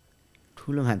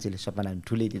 ठुलो मान्छेले सपना पनि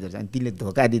ठुलै दिँदो रहेछ, अनि तिनले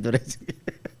धोका दिँदो रहेछ।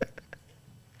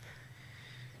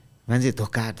 मान्छे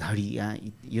धोकाधडी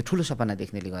यो ठुलो सपना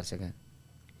देख्नेले गर्छ क्या।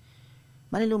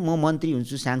 मानिलिउँ म मन्त्री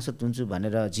हुन्छु, सांसद हुन्छु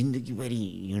भनेर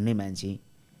जिन्दगीभरि हिँड्ने मान्छे,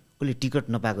 उसले टिकट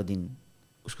नपाएको दिन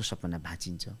उसको सपना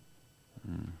भाँचिन्छ।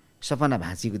 सपना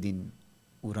भाँचेको दिन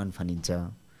ऊ रन फनिन्छ,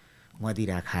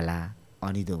 मदिरा खाला,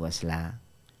 अनिदो बस्ला,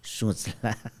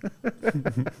 सोच्ला।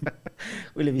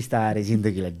 उसले बिस्तारै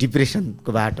जिन्दगीलाई डिप्रेसनको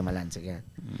बाटोमा लान्छ क्या।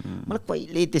 मलाई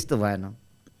कहिल्यै त्यस्तो भएन।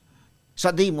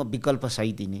 सधैँ म विकल्प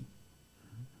सही दिने,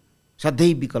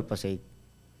 सधैँ विकल्प सही।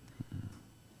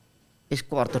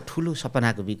 यसको अर्थ ठुलो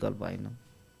सपनाको विकल्प होइन,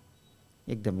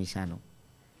 एकदमै सानो,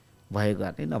 भयो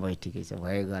गर्ने नभए ठिकै छ,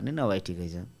 भयो गर्ने नभए ठिकै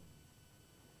छ।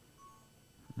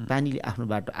 पानीले आफ्नो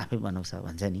बाटो आफै बनाउँछ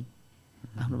भन्छ नि,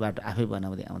 आफ्नो बाटो आफै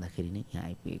बनाउँदै आउँदाखेरि नै यहाँ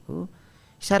आइपुगेको।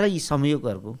 साह्रै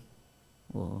संयोगहरूको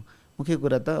हो। मुख्य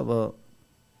कुरा त अब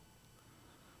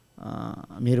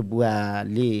मेरो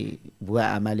बुवा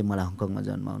आमाले मलाई हङकङमा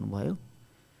जन्माउनु भयो।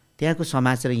 त्यहाँको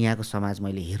समाज र यहाँको समाज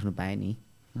मैले हेर्नु पाएँ नि।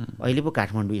 अहिले पो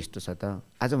काठमाडौँ यस्तो छ त,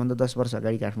 आजभन्दा 10 वर्ष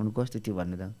अगाडि काठमाडौँ कस्तो थियो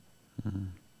भन्ने त।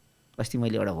 अस्ति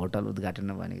मैले एउटा होटल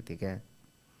उद्घाटनमा भनेको थिएँ क्या।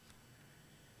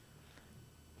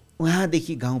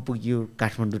 उहाँदेखि गाउँ पुग्यो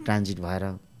काठमाडौँ ट्रान्जिट भएर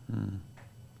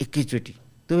एकैचोटि।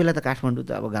 त्यो बेला त काठमाडौँ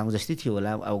त अब गाउँ जस्तै थियो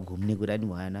होला, अब घुम्ने कुरा नि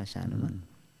भएन सानोमा।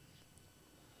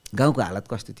 गाउँको हालत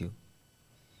कस्तो थियो?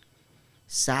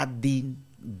 7 दिन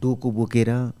डोको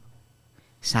बोकेर,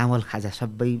 चामल खाजा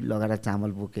सबै लगेर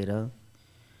चामल बोकेर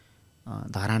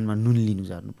धरानमा नुन लिनु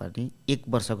झर्नुपर्ने, 1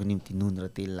 वर्षको निम्ति नुन र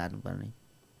तेल लानुपर्ने।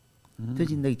 त्यो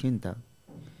जिन्दगी थियो नि त।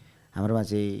 हाम्रोमा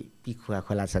चाहिँ पिखुवा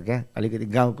खोला छ क्या, अलिकति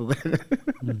गाउँको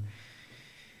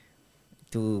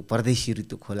त्यो परदेशीहरू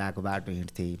त्यो खोलाको बाटो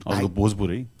हिँड्थे। भोजपुर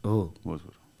है? हो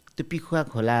भोजपुर। त्यो पिखुवा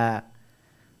खोला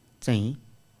चाहिँ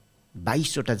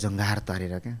 22वटा जङ्गार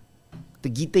तरेर क्या, त्यो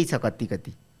गीतै छ कति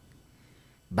कति,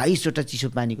 22वटा चिसो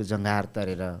पानीको जङ्गार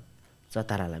तरेर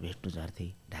चतारालाई भेट्नु झर्थे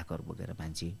ढाकर बोकेर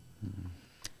मान्छे।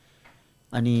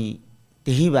 अनि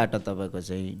त्यहीँबाट तपाईँको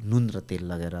चाहिँ नुन र तेल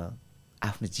लगेर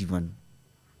आफ्नो जीवन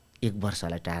 1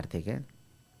 वर्षलाई टार्थे क्या।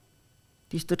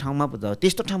 त्यस्तो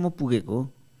ठाउँमा पुगेको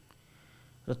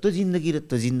र त्यो जिन्दगी र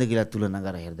त्यो जिन्दगीलाई तुलना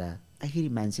गरेर हेर्दा आखिर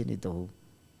मान्छे नै त हो,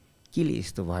 केले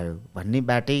यस्तो भयो भन्ने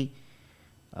बाटै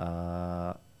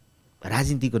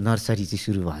राजनीतिको नर्सरी चाहिँ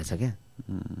सुरु भएछ क्या।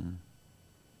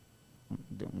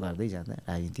 गर्दै जाँदा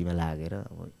राजनीतिमा लागेर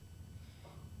अब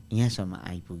यहाँसम्म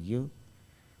आइपुग्यो।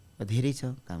 धेरै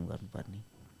छ काम गर्नुपर्ने।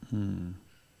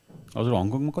 हजुर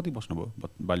हङकङमा कति बस्नुभयो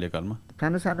बाल्यकालमा?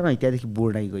 सानोमा त्यहाँदेखि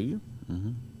बोर्डाई गइयो,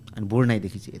 अनि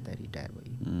बोर्डाईदेखि चाहिँ यता रिटायर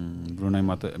भयो।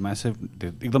 ब्रुनाईमा त म्यासिभ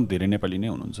एकदम धेरै नेपाली नै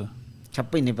हुनुहुन्छ।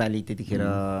 सबै नेपाली। त्यतिखेर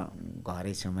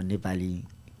घरैसम्म नेपाली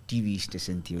टिभी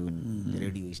स्टेसन थियो,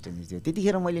 रेडियो स्टेसन थियो।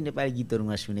 त्यतिखेर मैले नेपाली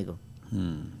गीतहरूमा सुनेको।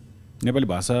 नेपाली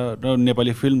भाषा र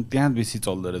नेपाली फिल्म त्यहाँ बेसी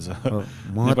चल्दो रहेछ।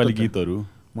 नेपाली गीतहरू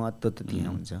महत्त्व त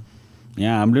त्यहाँ हुन्छ।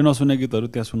 यहाँ हामीले नसुने गीतहरू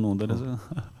त्यहाँ सुन्नु हुँदो रहेछ।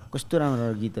 कस्तो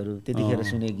राम्रो गीतहरू त्यतिखेर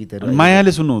सुनेको गीतहरू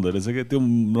मायाले सुन्नु हुँदो रहेछ क्या, त्यो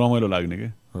रमाइलो लाग्ने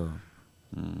क्या।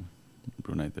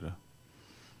 ब्रुनाईतिर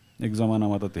एक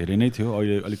जमानामा त धेरै नै थियो,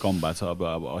 अहिले अलिक कम भएको छ। अब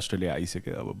अस्ट्रेलिया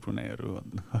आइसक्यो, अब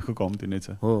ब्रुनाईहरू कम्ती नै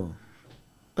छ। हो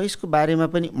यसको बारेमा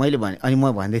पनि मैले भने, अनि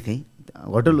म भन्दै थिएँ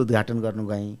होटल उद्घाटन गर्नु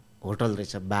गएँ। होटल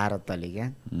रहेछ 12 तले क्या,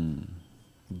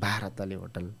 12 तले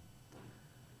होटल।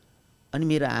 अनि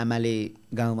मेरो आमाले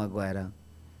गाउँमा गएर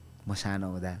म सानो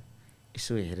हुँदा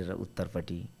यसो हेरेर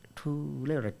उत्तरपट्टि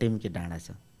ठुलो एउटा टेम्के डाँडा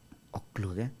छ, अग्लो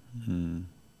क्या,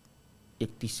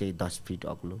 3110 फिट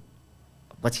अग्लो।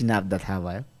 पछि नाप्दा थाहा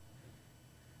भयो।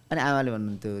 अनि आमाले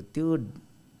भन्नुहुन्थ्यो त्यो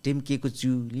टेम्केको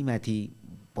चुलीमाथि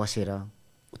बसेर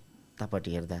उतापट्टि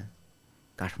हेर्दा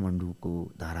काठमाडौँको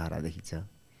धरहरा देखिन्छ।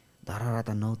 धरहरा त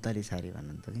 9 तले छ अरे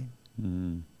भन्नुहुन्थ्यो कि।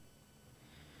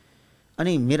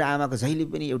 अनि मेरो आमाको जहिले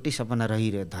पनि एउटै सपना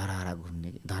रहिरह्यो, धरहरा घुम्ने,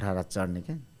 धरहरा चढ्ने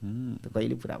क्या। त्यो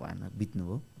कहिले पुरा भएन,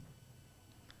 बित्नुभयो।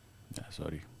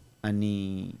 सरी। अनि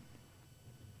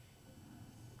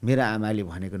मेरो आमाले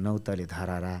भनेको 9 तले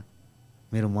धरहरा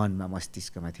मेरो मनमा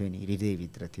मस्तिष्कमा थियो नि,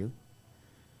 हृदयभित्र थियो।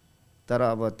 तर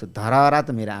अब त्यो धरहरा त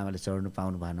मेरो आमाले चढ्नु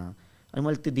पाउनु भएन। अनि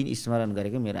मैले त्यो दिन स्मरण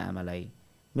गरेको मेरो आमालाई।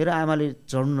 मेरो आमाले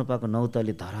चढ्नु नपाएको 9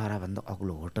 तले धरहराभन्दा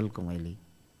अग्लो होटलको मैले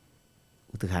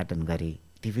उद्घाटन गरेँ,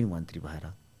 त्यो पनि मन्त्री भएर।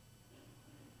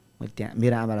 मैले त्यहाँ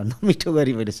मेरो आमालाई नमिठो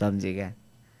गरी मैले सम्झेँ क्या।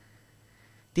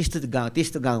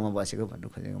 त्यस्तो गाउँमा बसेको भन्नु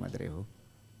खोजेको मात्रै हो।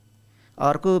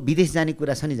 अर्को विदेश जाने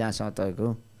कुरा छ नि जहाँसम्म तपाईँको,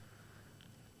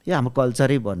 यो हाम्रो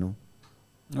कल्चरै भनौँ,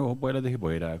 हो पहिलादेखि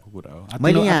भइरहेको कुरा हो।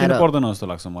 मैले यहाँ पर्दैन जस्तो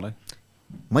लाग्छ मलाई।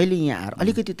 मैले यहाँ आएर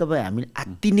अलिकति तपाईँ हामीले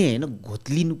आत्तिने होइन,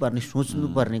 घोत्लिनुपर्ने,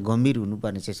 सोच्नुपर्ने, गम्भीर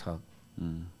हुनुपर्ने चाहिँ छ।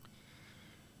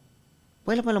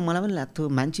 पहिला मलाई पनि लाग्थ्यो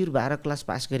मान्छेहरू 12 क्लास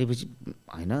पास गरेपछि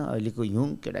होइन, अहिलेको यङ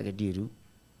केटाकेटीहरू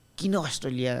किन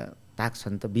अस्ट्रेलिया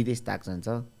ताक्छन् त, विदेश ताक्छन्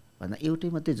त भन्दा एउटै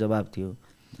मात्रै जवाब थियो,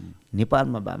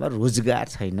 नेपालमा बाबा रोजगार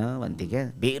छैन भन्थे क्या,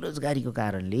 बेरोजगारीको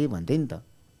कारणले भन्थे नि त।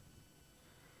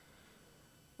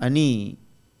 अनि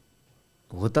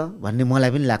हो त भन्ने मलाई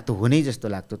पनि लाग्थ्यो, हो नै जस्तो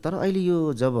लाग्थ्यो। तर अहिले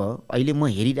यो जब अहिले म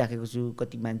हेरिराखेको छु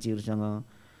कति मान्छेहरूसँग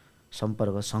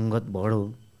सम्पर्क सङ्गत बढो,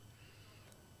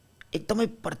 एकदमै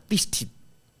प्रतिष्ठित,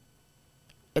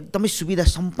 एकदमै सुविधा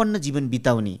सम्पन्न जीवन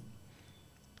बिताउने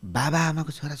बाबा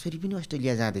आमाको छोराछोरी पनि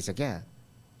अस्ट्रेलिया जाँदैछ क्या।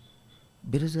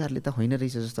 बेरोजगारले त होइन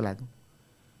रहेछ जस्तो लाग्यो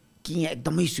कि यहाँ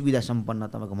एकदमै सुविधा सम्पन्न,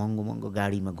 तपाईँको महँगो महँगो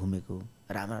गाडीमा घुमेको,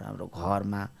 राम्रो राम्रो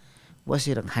घरमा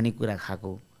बसेर खानेकुरा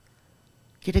खाएको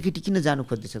केटाकेटी किन जानु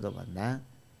खोज्दैछ त भन्दा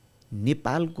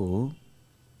नेपालको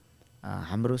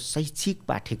हाम्रो शैक्षिक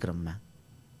पाठ्यक्रममा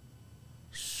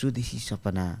स्वदेशी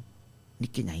सपना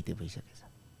निकै घाइते भइसकेछ।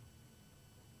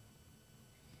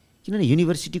 किनभने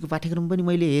युनिभर्सिटीको पाठ्यक्रम पनि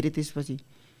मैले हेरेँ, त्यसपछि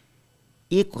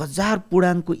 1000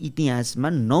 पूर्णाङ्कको इतिहासमा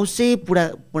 900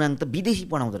 पूर्णाङ्क त विदेशी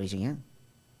पढाउँदो रहेछ। यहाँ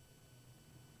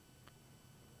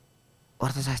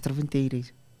अर्थशास्त्र पनि त्यही रहेछ।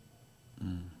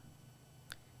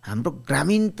 हाम्रो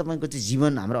ग्रामीण तपाईँको चाहिँ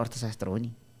जीवन हाम्रो अर्थशास्त्र हो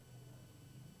नि।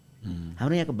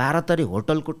 हाम्रो यहाँको 12 तरे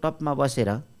होटलको टपमा बसेर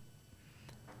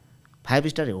 5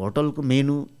 स्टार होटलको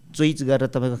मेनु चोइस गरेर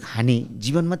तपाईँको खाने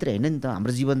जीवन मात्रै होइन नि त।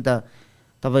 हाम्रो जीवन त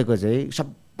तपाईँको चाहिँ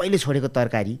सबैले छोडेको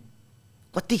तरकारी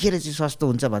कतिखेर चाहिँ सस्तो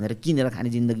हुन्छ भनेर किनेर खाने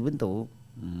जिन्दगी पनि त हो।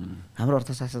 हाम्रो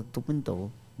अर्थशास्त्र त्यो पनि त हो।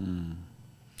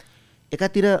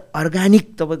 एकातिर अर्ग्यानिक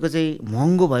तपाईँको चाहिँ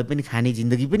महँगो भए पनि खाने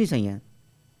जिन्दगी पनि छ यहाँ।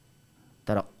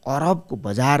 तर अरबको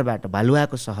बजारबाट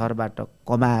बालुवाको सहरबाट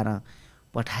कमाएर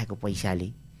पठाएको पैसाले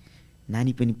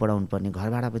नानी पनि पढाउनु पर्ने,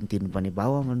 घरबाट पनि तिर्नुपर्ने,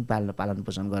 बाबुआमा पनि पालन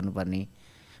पोषण गर्नुपर्ने,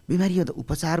 बिमारीको त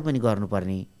उपचार पनि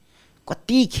गर्नुपर्ने,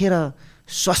 कतिखेर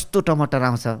सस्तो टमाटर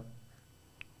आउँछ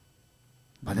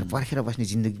भनेर पर्खेर बस्ने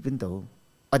जिन्दगी पनि त हो।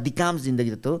 अधिकांश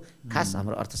जिन्दगी त हो, खास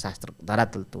हाम्रो अर्थशास्त्रको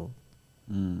धरातल त हो।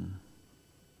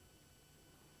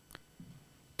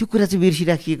 त्यो कुरा चाहिँ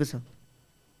बिर्सिराखिएको छ।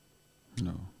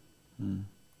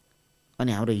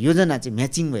 अनि हाम्रो योजना चाहिँ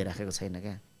म्याचिङ भइराखेको छैन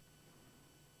क्या।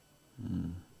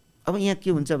 अब यहाँ के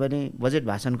हुन्छ भने बजेट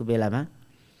भाषणको बेलामा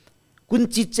कुन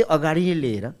चिज चाहिँ अगाडि नै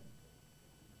लिएर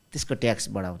त्यसको ट्याक्स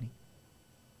बढाउने,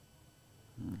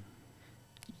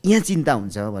 यहाँ चिन्ता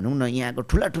हुन्छ भनौँ न। यहाँको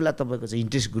ठुला ठुला तपाईँको चाहिँ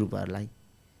इन्ट्रेस्ट ग्रुपहरूलाई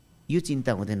यो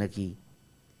चिन्ता हुँदैन कि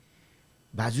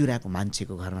बाजुराको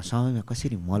मान्छेको घरमा समयमा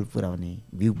कसरी मल पुर्याउने,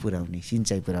 बिउ पुर्याउने,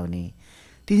 सिँचाइ पुर्याउने,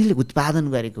 तिनीहरूले उत्पादन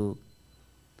गरेको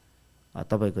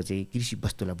तपाईँको चाहिँ कृषि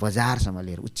वस्तुलाई बजारसम्म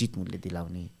लिएर उचित मूल्य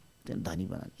दिलाउने, त्यो धनी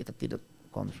बनाउने, यतातिर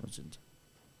कम सोच हुन्छ।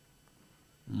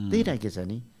 त्यही राखेको छ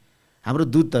नि। हाम्रो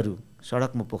दुधहरू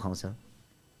सडकमा पोखाउँछ,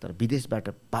 तर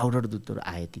विदेशबाट पाउडर दुधहरू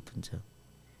आयातित हुन्छ।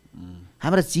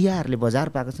 हाम्रा चियाहरूले बजार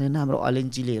पाएको छैन। हाम्रो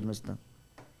अलैँचीले हेर्नुहोस् त,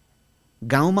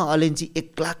 गाउँमा अलैँची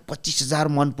 1,25,000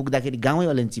 मन पुग्दाखेरि गाउँै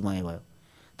अलैँचीमय भयो।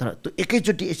 तर त्यो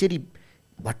एकैचोटि यसरी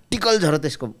भट्टिकल झरो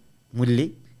त्यसको मूल्य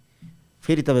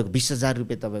फेरि तपाईँको 20,000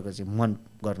 रुपियाँ तपाईँको चाहिँ मन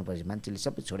गर्नुपर्छ। मान्छेले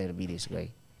सबै छोडेर विदेश गए।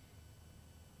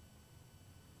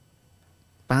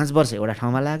 5 वर्ष एउटा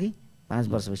ठाउँमा लागे, 5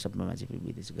 वर्षपछि सबै मान्छे फेरि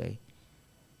विदेश गए।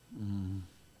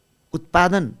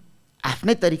 उत्पादन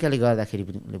आफ्नै तरिकाले गर्दाखेरि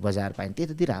पनि उसले बजार पाएन।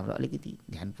 त्यतातिर हाम्रो अलिकति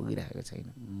ध्यान पुगिरहेको छैन।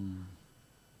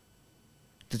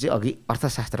 त्यो चाहिँ अघि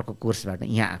अर्थशास्त्रको कोर्सबाट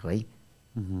यहाँ आएको है।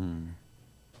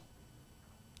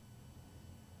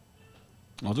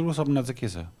 हजुरको सपना चाहिँ के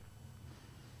छ?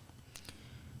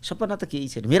 सपना त केही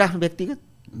छैन मेरो आफ्नो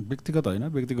व्यक्तिगत होइन,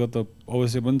 व्यक्तिगत त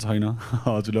अवश्य पनि छैन।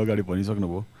 हजुरले अगाडि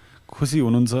भनिसक्नुभयो। खुसी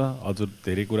हुनुहुन्छ, हजुर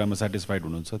धेरै कुरामा सेटिस्फाइड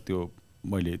हुनुहुन्छ, त्यो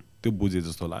मैले त्यो बुझेँ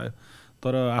जस्तो लाग्यो।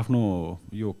 तर आफ्नो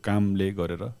यो कामले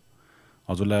गरेर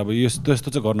हजुरलाई अब यस्तो यस्तो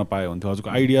चाहिँ गर्न पाए हुन्थ्यो, हजुरको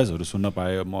आइडियाजहरू सुन्न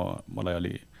पाए मलाई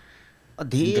अलि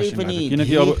धेरै पनि।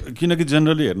 किनकि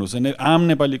जेनरली हेर्नुहोस् होइन, आम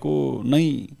नेपालीको नै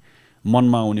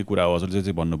मनमा आउने कुरा हो हजुरले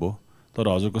चाहिँ भन्नुभयो। तर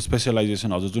हजुरको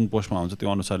स्पेसलाइजेसन हजुर जुन पोस्टमा हुन्छ त्यो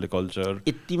अनुसारले कल्चर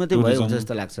यति मात्रै भयो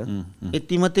जस्तो लाग्छ।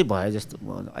 यति मात्रै भयो जस्तो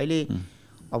अहिले।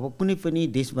 अब कुनै पनि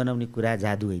देश बनाउने कुरा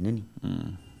जादु होइन नि।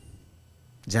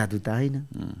 जादु त होइन,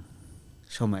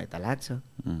 समय त लाग्छ।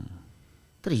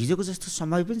 तर हिजोको जस्तो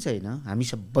समय पनि छैन। हामी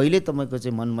सबैले तपाईँको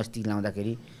चाहिँ मन मस्ती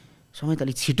लाउँदाखेरि समय त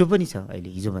अलिक छिटो पनि छ अहिले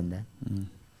हिजोभन्दा।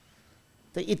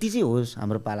 त यति चाहिँ होस्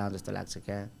हाम्रो पाला जस्तो लाग्छ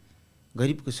क्या।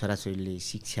 गरिबको छोराछोरीले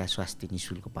शिक्षा स्वास्थ्य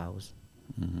निःशुल्क पाओस्।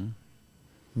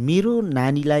 मेरो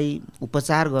नानीलाई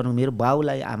उपचार गर्नु, मेरो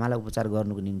बाउलाई आमालाई उपचार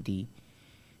गर्नुको निम्ति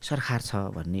सरकार छ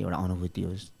भन्ने एउटा अनुभूति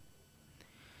होस्।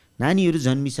 नानीहरू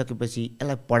जन्मिसकेपछि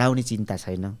यसलाई पढाउने चिन्ता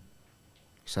छैन,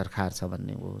 सरकार छ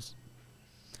भन्ने होस्।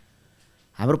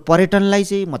 हाम्रो पर्यटनलाई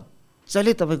चाहिँ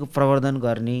मजाले तपाईँको प्रवर्धन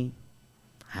गर्ने,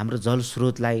 हाम्रो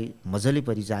जलस्रोतलाई मजाले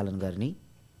परिचालन गर्ने,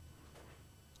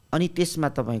 अनि त्यसमा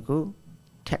तपाईँको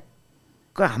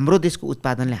ठ्याक्क हाम्रो देशको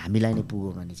उत्पादनले हामीलाई नै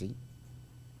पुग्यो भने चाहिँ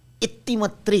यति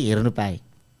मात्रै हेर्नु पाएँ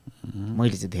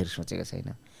मैले चाहिँ धेरै सोचेको छैन।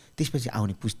 त्यसपछि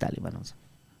आउने पुस्ताले बनाउँछ।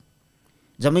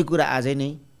 जम्मै कुरा आजै नै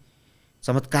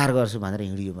चमत्कार गर्छु भनेर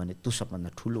हिँडियो भने त्यो सबभन्दा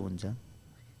ठुलो हुन्छ,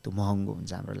 त्यो महँगो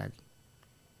हुन्छ हाम्रो लागि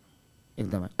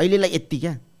एकदमै। अहिलेलाई यति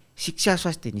क्या, शिक्षा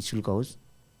स्वास्थ्य निःशुल्क होस्,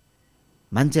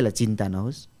 मान्छेलाई चिन्ता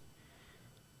नहोस्,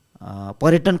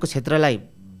 पर्यटनको क्षेत्रलाई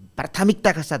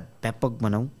प्राथमिकताका साथ व्यापक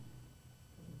बनाऊ।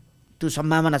 त्यो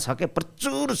सम्भावना छ क्या,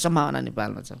 प्रचुर सम्भावना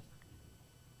नेपालमा छ।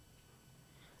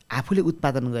 आफूले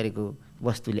उत्पादन गरेको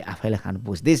वस्तुले आफैलाई खानु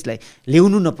पाओस्, देशलाई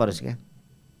ल्याउनु नपरोस् क्या।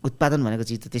 उत्पादन भनेको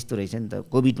चिज त त्यस्तो रहेछ नि त,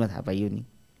 कोभिडमा थाहा पाइयो नि।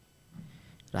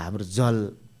 र हाम्रो जल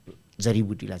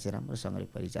जडीबुटीलाई चाहिँ राम्रोसँगले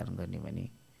परिचालन गर्ने भने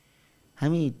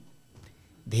हामी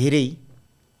धेरै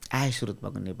आय स्रोत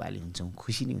भएको नेपाली हुन्छौँ,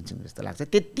 खुसी नै हुन्छौँ जस्तो लाग्छ।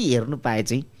 त्यति हेर्नु पाए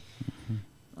चाहिँ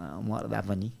मर्दा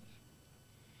पनि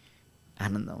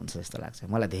आनन्द हुन्छ जस्तो लाग्छ।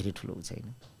 मलाई धेरै ठुलो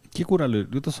छैन। के कुराले,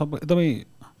 यो त सब एकदमै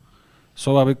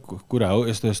स्वाभाविक कुरा हो।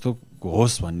 यस्तो यस्तो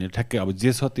होस् भन्ने ठ्याक्कै अब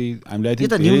जे छ त्यही हामीलाई त्यो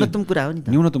त न्यूनतम कुरा हो नि त।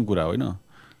 न्यूनतम कुरा होइन।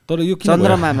 तर यो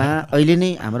चन्द्रमामा अहिले नै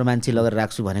हाम्रो मान्छे लगेर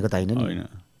राख्छु भनेको त होइन नि,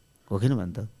 हो किन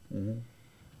भन् त।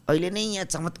 अहिले नै यहाँ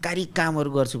चमत्कारी कामहरू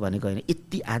गर्छु भनेको होइन,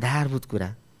 यति आधारभूत कुरा।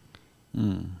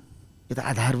 यो त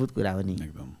आधारभूत कुरा हो नि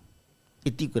एकदम।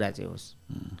 यति कुरा चाहिँ होस्।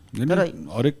 तर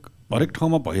हरेक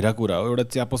ठाउँमा भइरहेको कुरा हो। एउटा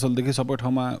चिया पसलदेखि सबै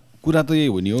ठाउँमा कुरा त यही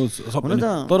हो नि हो सबै।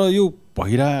 तर यो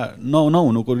भइरा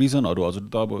नहुनुको रिजनहरू हजुर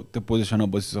त अब त्यो पोजिसनमा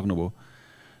बसिसक्नुभयो,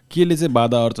 केले चाहिँ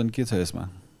बाधा अर्चन के छ यसमा?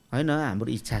 होइन,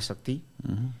 हाम्रो इच्छा शक्ति,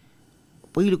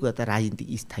 पहिलो कुरा त राजनीतिक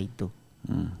स्थायित्व।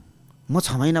 म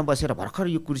 6 महिना बसेर भर्खर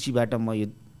यो कुर्सीबाट म यो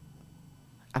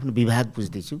आफ्नो विभाग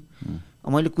बुझ्दैछु,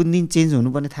 मैले कुन दिन चेन्ज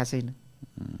हुनुपर्ने थाहा छैन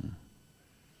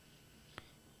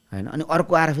होइन। अनि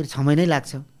अर्को आएर फेरि 6 महिनै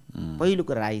लाग्छ। पहिलो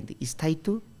कुरा राजनीतिक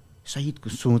स्थायित्व, सहितको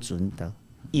सोच हो नि त,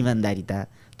 इमान्दारिता,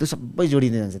 त्यो सबै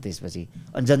जोडिँदै जान्छ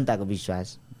त्यसपछि। अनि जनताको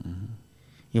विश्वास,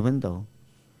 यो पनि त हो।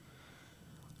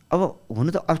 अब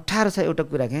हुनु त अप्ठ्यारो छ एउटा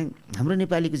कुरा क्या, हाम्रो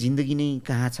नेपालीको जिन्दगी नै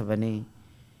कहाँ छ भने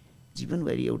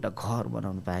जीवनभरि एउटा घर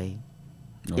बनाउनु पाए,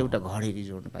 एउटा घडेरी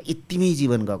जोड्नु पाए, यतिमै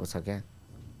जीवन गएको छ क्या।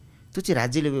 त्यो चाहिँ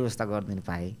राज्यले व्यवस्था गरिदिनु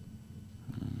पाए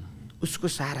उसको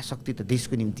सारा शक्ति त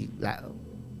देशको निम्ति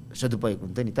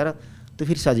सदुपयोग हुन्छ नि। तर त्यो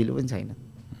फेरि सजिलो पनि छैन,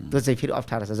 त्यो चाहिँ फेरि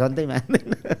अप्ठ्यारो छ, जनतै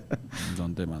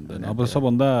मान्दैन। अब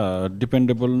सबभन्दा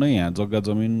डिपेन्डेबल नै यहाँ जग्गा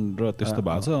जमिन र त्यस्तो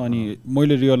भएको छ। अनि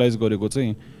मैले रियलाइज गरेको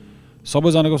चाहिँ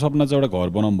सबैजनाको सपना चाहिँ एउटा घर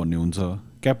बनाऊँ भन्ने हुन्छ,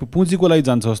 पुँजीको लागि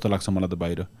जान्छ जस्तो लाग्छ मलाई त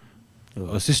बाहिर।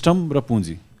 सिस्टम र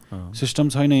पुँजी, सिस्टम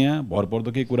छैन यहाँ,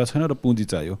 भरपर्दो केही कुरा छैन र पुँजी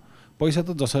चाहियो। पैसा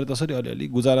त जसरी तसरी अलिअलि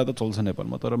गुजारा त चल्छ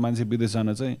नेपालमा, तर मान्छे विदेश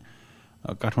जान चाहिँ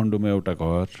काठमाडौँमा एउटा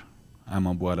घर,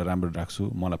 आमा बुवालाई राम्रो राख्छु,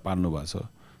 मलाई पाल्नु भएको छ,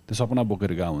 त्यो सपना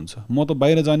बोकेर गएको हुन्छ। म त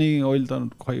बाहिर जाने अहिले त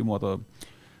खै म त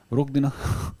रोक्दिनँ,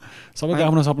 सबैको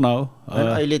आफ्नो सपना हो।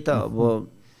 अहिले त अब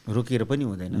रोकेर पनि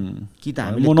हुँदैन कि त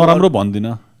म नराम्रो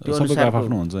भन्दिनँ, सबैको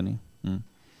आफ्नो हुन्छ नि।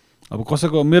 अब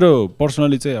कसैको, मेरो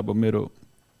पर्सनली चाहिँ अब मेरो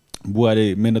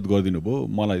बुवाले मेहनत गरिदिनु भयो,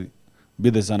 मलाई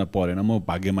विदेश जान परेन, म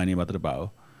भाग्यमानी मात्र भयो।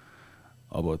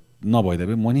 अब नभइदिए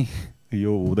पनि म नि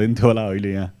यो हुँदैन थियो होला अहिले,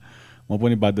 यहाँ म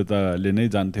पनि बाध्यताले नै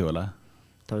जान्थेँ होला।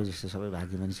 तपाईँ जस्तो सबै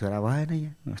भाग्यमानी छोरा भएन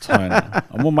यहाँ छैन।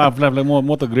 म आफूलाई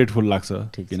म त ग्रेटफुल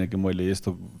लाग्छ, किनकि मैले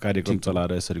यस्तो कार्यक्रम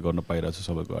चलाएर यसरी गर्न पाइरहेको छु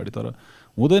सबैको अगाडि। तर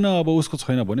हुँदैन, अब उसको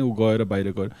छैन भने ऊ गएर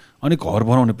बाहिर गएर, अनि घर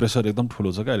बनाउने प्रेसर एकदम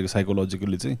ठुलो छ क्या अहिले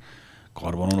साइकोलोजिकली चाहिँ।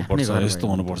 घर बनाउनु पर्छ, यस्तो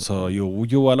हुनुपर्छ,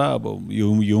 योवाला अब यो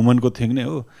ह्युमनको थिङ नै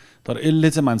हो। तर यसले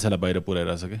चाहिँ मान्छेलाई बाहिर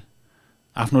पुऱ्याइरहेछ क्या।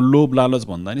 आफ्नो लोभ लालच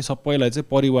भन्दा नि सबैलाई चाहिँ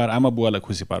परिवार, आमा बुवालाई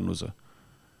खुसी पार्नु छ,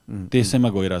 त्यसैमा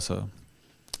गइरहेछ।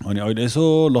 अनि अहिले यसो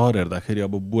लहर हेर्दाखेरि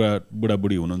अब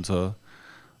बुढाबुढी हुनुहुन्छ,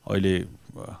 अहिले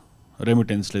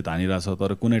रेमिटेन्सले धानिरहेछ,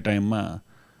 तर कुनै टाइममा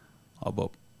अब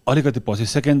अलिकति पछि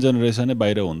सेकेन्ड जेनेरेसनै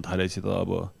बाहिर हुन थालेपछि त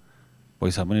अब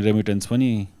पैसा पनि रेमिटेन्स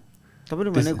पनि।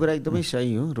 तपाईँले भनेको कुरा एकदमै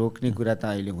सही हो, रोक्ने कुरा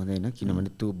त अहिले हुँदैन,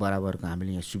 किनभने त्यो बराबरको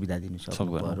हामीले यहाँ सुविधा दिनु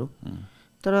सक्नु।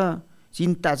 तर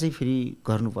चिन्ता चाहिँ फेरि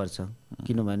गर्नुपर्छ,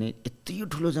 किनभने यति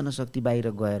ठुलो जनशक्ति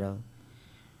बाहिर गएर,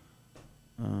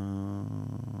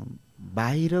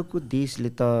 बाहिरको देशले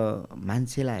त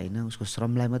मान्छेलाई होइन उसको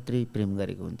श्रमलाई मात्रै प्रेम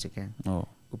गरेको हुन्छ क्या।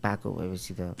 ऊ पाएको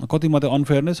भएपछि त कति मात्रै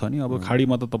अनफेयर नै छ नि। अब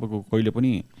खाडीमा त तपाईँको कहिले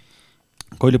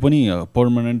पनि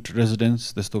पर्मानेन्ट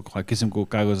रेजिडेन्स त्यस्तो किसिमको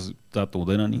कागजात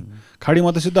हुँदैन नि।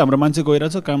 खाडीमा त सिधै हाम्रो मान्छे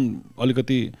गइरहेछ, काम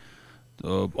अलिकति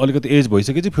एज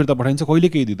भइसकेपछि फिर्ता पठाइन्छ, कहिले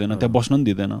केही दिँदैन, त्यहाँ बस्न पनि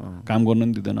दिँदैन, काम गर्न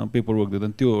पनि दिँदैन, पेपर वर्क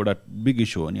दिँदैन। त्यो एउटा बिग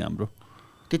इस्यु हो नि हाम्रो।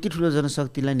 त्यति ठुलो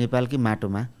जनशक्तिलाई नेपालकै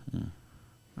माटोमा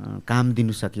काम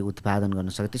दिनु सक्यो, उत्पादन गर्न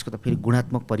सक्यो, त्यसको त फेरि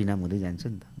गुणात्मक परिणाम हुँदै जान्छ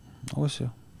नि त। अवश्य।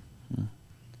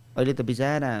 अहिले त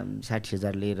बिचारा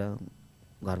 60,000 लिएर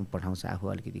घरमा पठाउँछ आफू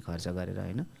अलिकति खर्च गरेर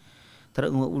होइन, तर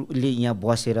उसले यहाँ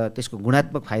बसेर त्यसको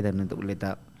गुणात्मक फाइदा हुनु त उसले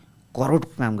त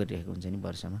करोडको काम गरिरहेको हुन्छ नि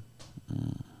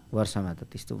वर्षमा त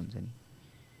त्यस्तो हुन्छ नि।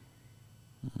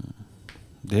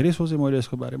 धेरै सोचेँ मैले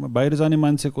यसको बारेमा। बाहिर जाने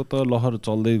मान्छेको त लहर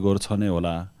चल्दै गर्छ नै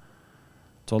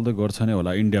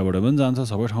होला, इन्डियाबाट पनि जान्छ,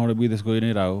 सबै ठाउँबाट विदेश गइ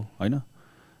नै रह्यो होइन।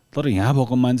 तर यहाँ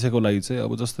भएको मान्छेको लागि चाहिँ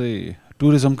अब जस्तै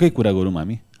टुरिज्मकै कुरा गरौँ,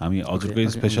 हामी हजुरकै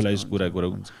स्पेसलाइज कुरा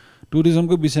गरौँ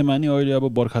टुरिज्मको विषयमा नि। अहिले अब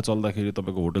बर्खा चल्दाखेरि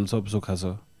तपाईँको होटल सब सुक्खा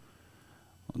छ,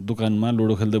 दोकानमा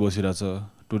लुडो खेल्दै बसिरहेछ,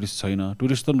 टुरिस्ट छैन।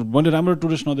 टुरिस्ट त मैले राम्रो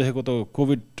टुरिस्ट नदेखेको त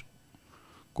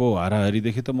कोभिडको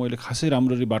हाराहारीदेखि त मैले खासै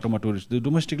राम्ररी बाटोमा टुरिस्ट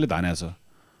डोमेस्टिकले धानेको छ।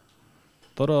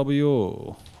 तर अब यो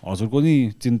हजुरको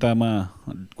नि चिन्तामा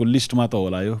को लिस्टमा त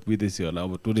होला यो विदेशीहरूलाई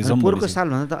अब टुरिज्म। पोहोरको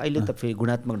सालभन्दा त अहिले त फेरि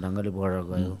गुणात्मक ढङ्गले बढेर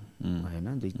गयो होइन।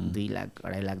 2 लाख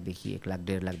 2.5 लाखदेखि 1 लाख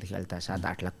 1.5 लाखदेखि अहिले त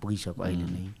 7-8 लाख पुगिसक्यो अहिले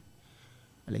नै,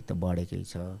 अलिक त बढेकै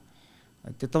छ।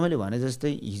 त्यो तपाईँले भने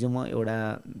जस्तै हिजो म एउटा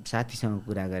साथीसँग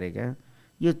कुरा गरेँ क्या,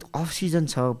 यो अफ सिजन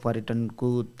छ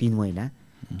पर्यटनको 3 महिना,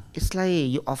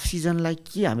 यसलाई यो अफ सिजनलाई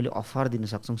के हामीले अफर दिन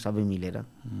सक्छौँ सबै मिलेर,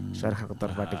 सरकारको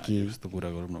तर्फबाट के यस्तो कुरा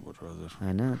गरौँ न हजुर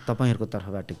होइन, तपाईँहरूको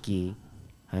तर्फबाट के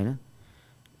होइन,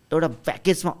 एउटा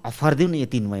प्याकेजमा अफर दिउँ न यो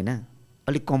 3 महिना,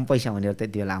 अलिक कम पैसा भनेर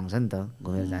त्यति बेला आउँछ नि त,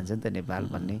 घुमेर जान्छ नि त नेपाल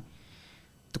भन्ने।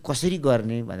 त्यो कसरी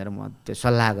गर्ने भनेर म त्यो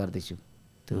सल्लाह गर्दैछु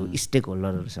त्यो स्टेक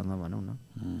होल्डरहरूसँग भनौँ न,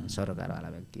 सरकारवाला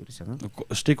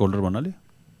व्यक्तिहरूसँग। स्टेक होल्डर भन्नाले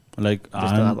लाइक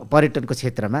अब पर्यटनको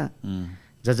क्षेत्रमा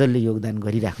जसले योगदान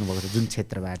गरिराख्नु भएको छ जुन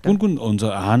क्षेत्रबाट, कुन हुन्छ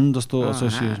हान जस्तो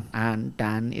एसोसिएसन, हान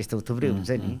टान यस्तो थुप्रै हुन्छ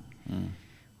नि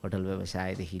होटल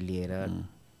व्यवसायदेखि लिएर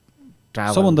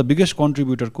ट्राभल। सबभन्दा बिगेस्ट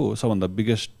कन्ट्रिब्युटर को हो? सबभन्दा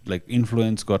बिगेस्ट लाइक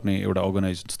इन्फ्लुएन्स गर्ने एउटा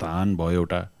अर्गनाइजेसन स्थान भयो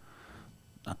एउटा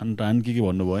स्थान के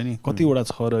भन्नुभयो नि, कतिवटा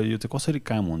छ र यो चाहिँ कसरी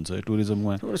काम हुन्छ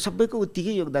टुरिज्ममा? सबैको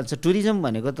उत्तिकै योगदान छ। टुरिज्म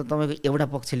भनेको त तपाईँको एउटा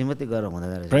पक्षले मात्रै गरेर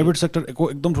हुँदैन, प्राइभेट सेक्टरको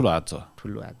एकदम ठुलो हात छ।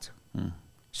 ठुलो हात छ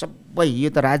सबै। यो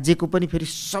त राज्यको पनि फेरि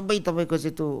सबै तपाईँको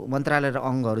चाहिँ त्यो मन्त्रालय र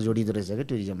अङ्गहरू जोडिँदो रहेछ क्या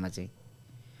टुरिज्ममा चाहिँ।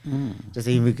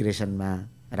 जस्तै इमिग्रेसनमा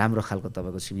राम्रो खालको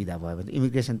तपाईँको सुविधा भयो भने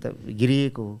इमिग्रेसन त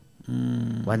गिरिएको हो,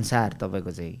 भन्सार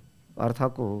तपाईँको चाहिँ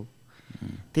अर्थको हो,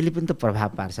 त्यसले पनि त प्रभाव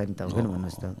पार्छ नि त, हो कि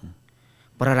भन्नुहोस् त।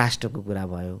 परराष्ट्रको कुरा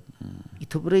भयो, यी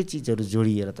थुप्रै चिजहरू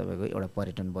जोडिएर तपाईँको एउटा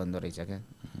पर्यटन बन्दो रहेछ क्या।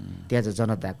 त्यहाँ चाहिँ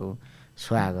जनताको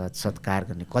स्वागत सत्कार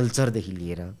गर्ने कल्चरदेखि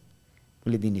लिएर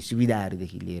उसले दिने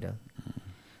सुविधाहरूदेखि लिएर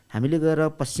हामीले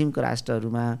गएर पश्चिमको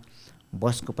राष्ट्रहरूमा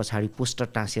बसको पछाडि पोस्टर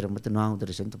टाँसेर मात्रै नआउँदो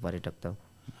रहेछ नि त पर्यटक त।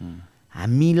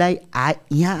 हामीलाई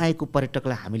यहाँ आएको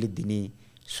पर्यटकलाई हामीले दिने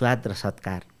स्वाद र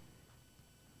सत्कार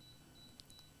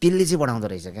त्यसले चाहिँ बढाउँदो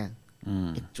रहेछ क्या।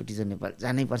 एकचोटि चाहिँ नेपाल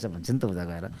जानै पर्छ भन्छ नि त उता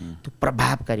गएर, त्यो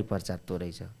प्रभावकारी प्रचार त्यो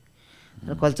रहेछ।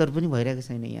 र कल्चर पनि भइरहेको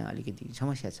छैन यहाँ, अलिकति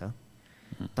समस्या छ,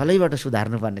 तलैबाट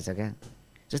सुधार्नु पर्ने छ क्या।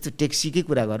 जस्तो ट्याक्सीकै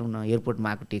कुरा गरौँ न, एयरपोर्टमा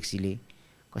आएको ट्याक्सीले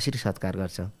कसरी सत्कार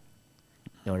गर्छ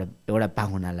एउटा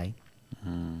पाहुनालाई,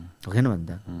 हो कि भन्छ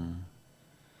त।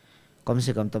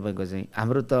 कमसेकम तपाईँको चाहिँ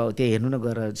हाम्रो त त्यहाँ हेर्नु न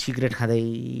गएर सिगरेट खाँदै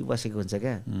बसेको हुन्छ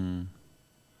क्या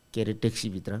के अरे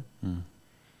ट्याक्सीभित्र,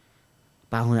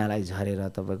 पाहुनालाई झरेर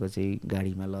तपाईँको चाहिँ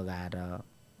गाडीमा लगाएर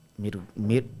मेरो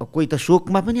कोही त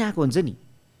शोकमा पनि आएको हुन्छ नि,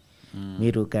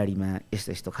 मेरो गाडीमा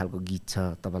यस्तो यस्तो खालको गीत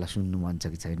छ तपाईँलाई सुन्नु मन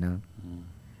छ कि छैन,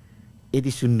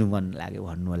 यदि सुन्नु मन लाग्यो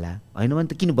भन्नु होला, होइन भने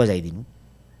त किन बजाइदिनु,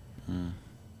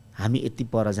 हामी यति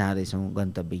पर जाँदैछौँ,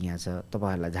 गन्तव्य यहाँ छ,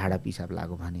 तपाईँहरूलाई झाडा पिसाब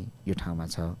लाग्यो भने यो ठाउँमा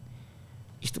छ।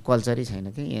 यस्तो कल्चरै छैन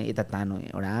कि यहाँ यता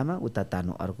तानो एउटा आमा उता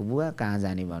तानो अर्को बुवा, कहाँ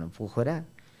जाने भनौँ पोखरा,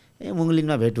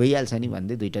 मुङ्लिनमा भेट भइहाल्छ नि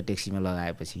भन्दै दुईवटा ट्याक्सीमा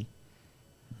लगाएपछि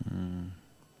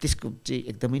त्यसको चाहिँ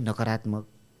एकदमै नकारात्मक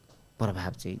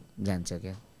प्रभाव चाहिँ जान्छ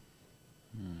क्या।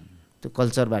 त्यो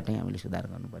कल्चरबाटै हामीले सुधार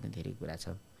गर्नुपर्ने धेरै कुरा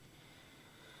छ।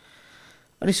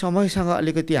 अनि समयसँग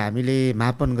अलिकति हामीले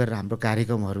मापन गरेर हाम्रो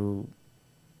कार्यक्रमहरू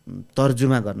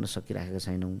तर्जुमा गर्न सकिरहेका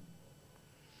छैनौँ।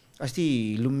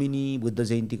 अस्ति लुम्बिनी बुद्ध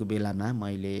जयन्तीको बेलामा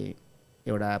मैले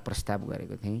एउटा प्रस्ताव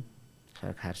गरेको थिएँ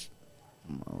सरकार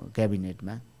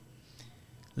क्याबिनेटमा,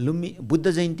 बुद्ध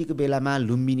जयन्तीको बेलामा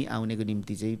लुम्बिनी आउनेको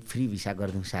निम्ति चाहिँ फ्री भिसा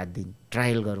गरिदिउँ 7 दिन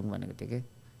ट्रायल गरौँ भनेको थिएँ क्या।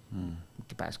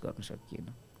 त्यो पास गर्न सकिएन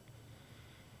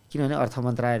किनभने अर्थ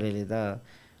मन्त्रालयले त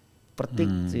प्रत्येक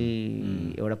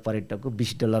चाहिँ एउटा पर्यटकको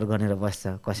 $20 गनेर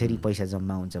बस्छ, कसरी पैसा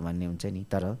जम्मा हुन्छ भन्ने हुन्छ नि।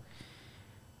 तर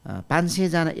 500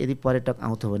 जना यदि पर्यटक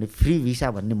आउँथ्यो भने फ्री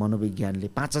भिसा भन्ने मनोविज्ञानले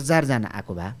 5000 जना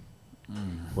आएको भए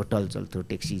होटल चल्थ्यो,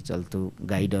 ट्याक्सी चल्थ्यो,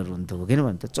 गाइडर हुन्थ्यो, हो किन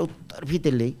भन्छ चौतर्फी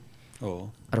त्यसले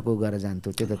अर्को गएर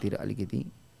जान्थ्यो। त्यतातिर अलिकति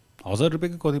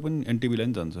 ₹1000 कति पनि एनटिभीलाई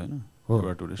नि जान्छ होइन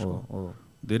एउटा टुरिस्टको।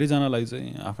 धेरैजनालाई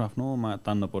चाहिँ आफ्नो आफ्नोमा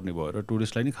तान्न पर्ने भएर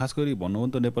टुरिस्टलाई नि खास गरी भन्नु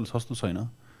भने त नेपाल सस्तो छैन,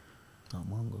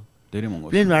 महँगो, धेरै महँगो।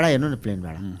 प्लेन भाडा हेर्नु न, प्लेन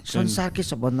भाडा संसारकै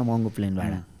सबभन्दा महँगो प्लेन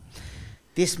भाडा।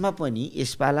 त्यसमा पनि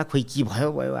यसपाला खोइ के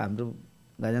भयो हाम्रो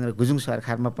गजेन्द्र गुजुङ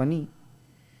सरकारमा पनि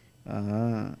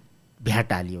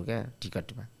भ्याट हालियो क्या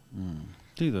टिकटमा।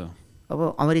 त्यही त अब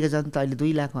अमेरिका जानु त अहिले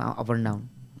 2 लाख अप एन्ड डाउन,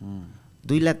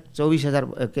 2,24,000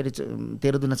 के अरे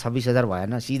 13 दुना 26,000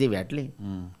 भएन सिधै भ्याटले।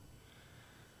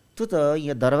 त्यो त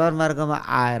यहाँ दरबार मार्गमा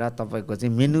आएर तपाईँको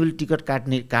चाहिँ मेनुअल टिकट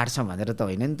काट्छ भनेर त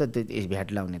होइन नि त त्यो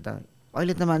भ्याट लाउने त।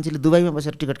 अहिले त मान्छेले दुबईमा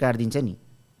बसेर टिकट काटिदिन्छ नि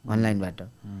अनलाइनबाट,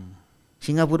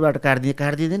 सिङ्गापुरबाट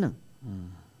काटिदिँदैन,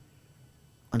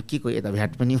 अनि के को यता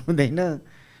भ्याट पनि हुँदैन।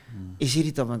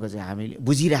 यसरी तपाईँको चाहिँ हामीले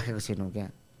बुझिराखेको छैनौँ क्या।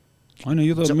 होइन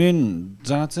यो त मेन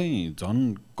जहाँ चाहिँ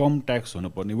झन् कम ट्याक्स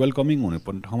हुनुपर्ने वेलकमिङ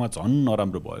हुनुपर्ने ठाउँमा झन्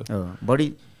नराम्रो भयो।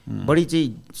 बढी चाहिँ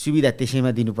सुविधा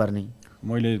त्यसैमा दिनुपर्ने।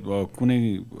 मैले कुनै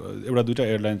एउटा दुईवटा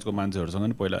एयरलाइन्सको मान्छेहरूसँग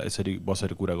नि पहिला यसरी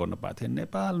बसेर कुरा गर्न पाएको थिएँ।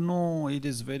 Nepal no it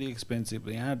is very expensive,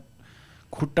 यहाँ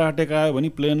खुट्टा टेकायो भने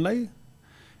प्लेनलाई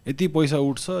यति पैसा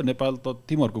उठ्छ, नेपाल त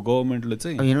तिमीहरूको गभर्मेन्टले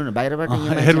चाहिँ हेर्नु न बाहिरबाट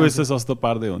एयरवेज चाहिँ सस्तो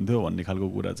पार्दै हुन्थ्यो भन्ने खालको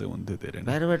कुरा चाहिँ हुन्थ्यो। धेरै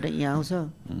बाहिरबाट यहाँ आउँछ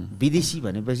विदेशी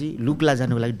भनेपछि लुक्ला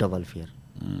जानुको लागि डबल फेयर,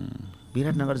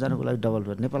 विराटनगर जानुको लागि डबल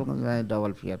फेयर, नेपालको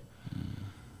डबल फेयर,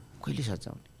 कहिले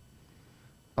सच्याउने।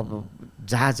 अब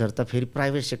जहाजहरू त फेरि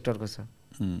प्राइभेट सेक्टरको छ।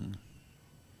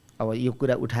 अब यो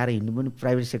कुरा उठाएर हिँड्नु पनि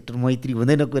प्राइभेट सेक्टर मैत्री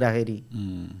हुँदैन कुरा फेरि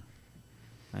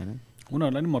होइन।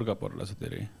 उनीहरूलाई नि मर्का पर्ला छ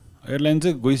धेरै। एयरलाइन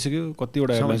चाहिँ गइसक्यो,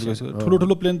 कतिवटा एयरलाइन्स गइसक्यो, ठुलो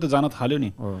ठुलो प्लेन त जान थाल्यो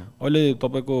नि। अहिले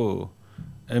तपाईँको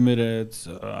एमिरेट्स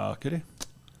के अरे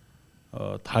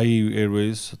थाई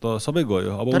एयरवेज त सबै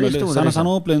गयो। अब उनीहरूले सानो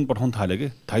सानो प्लेन पठाउन थाल्यो कि,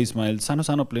 थाई स्माइल सानो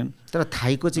सानो प्लेन। तर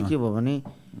थाईको चाहिँ के भयो भने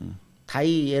थाई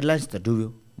एयरलाइन्स त डुब्यो,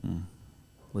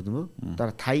 बुझ्नुभयो। तर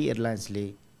थाई एयरलाइन्सले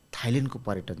थाइल्यान्डको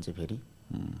पर्यटन चाहिँ फेरि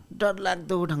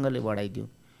डरलाग्दो ढङ्गले बढाइदियो।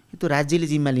 त्यो राज्यले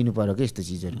जिम्मा लिनु पऱ्यो क्या यस्तो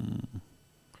चिजहरू,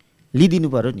 लिइदिनु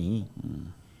पऱ्यो नि।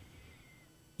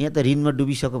 यहाँ त ऋणमा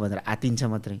डुबिसक्यो भनेर आतिन्छ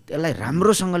मात्रै। त्यसलाई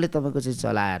राम्रोसँगले तपाईँको चाहिँ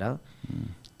चलाएर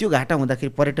त्यो घाटा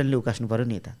हुँदाखेरि पर्यटनले उकास्नु पऱ्यो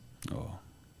नि। यता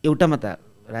एउटामा त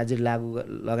राज्यले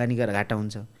लगानी गरेर घाटा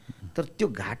हुन्छ, तर त्यो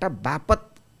घाटा बापत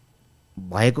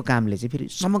भएको कामले चाहिँ फेरि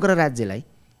समग्र राज्यलाई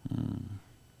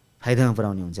फाइदामा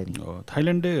पुर्याउने हुन्छ नि।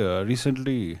 थाइल्यान्डले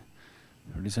रिसेन्टली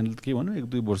के भन्नु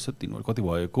 1-2 वर्ष 3 वर्ष कति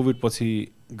भयो, कोभिड पछि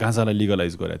गाँजालाई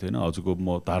लिगलाइज गरेको थियो होइन। हजुरको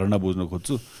म धारणा बुझ्न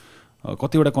खोज्छु,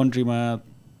 कतिवटा कन्ट्रीमा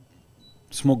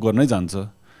स्मोक गर्नै जान्छ।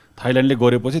 थाइल्यान्डले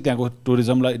गरेपछि त्यहाँको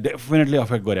टुरिज्मलाई डेफिनेटली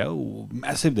अफेक्ट गरे हो,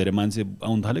 म्यासिभ धेरै मान्छे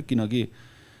आउनु थाल्यो, किनकि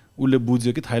उसले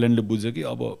बुझ्यो कि थाइल्यान्डले बुझ्यो कि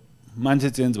अब मान्छे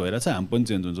चेन्ज भइरहेछ, हामी पनि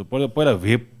चेन्ज हुन्छ। पहिला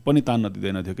भेप पनि तान्न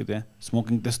दिँदैन थियो कि त्यहाँ,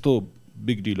 स्मोकिङ त्यस्तो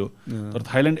बिग डिल हो। तर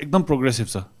थाइल्यान्ड एकदम प्रोग्रेसिभ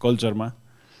छ कल्चरमा,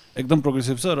 एकदम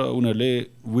प्रोग्रेसिभ छ, र उनीहरूले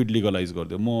विड लिगलाइज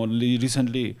गरिदियो। म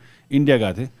रिसेन्टली इन्डिया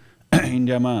गएको थिएँ,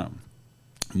 इन्डियामा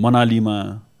मनालीमा,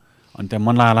 अनि त्यहाँ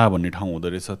मनाला भन्ने ठाउँ हुँदो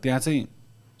रहेछ, त्यहाँ चाहिँ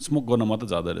स्मोक गर्न मात्र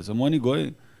जाँदो रहेछ। म नि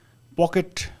गएँ,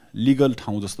 पकेट लिगल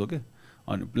ठाउँ जस्तो के,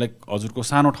 अनि लाइक हजुरको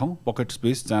सानो ठाउँ पकेट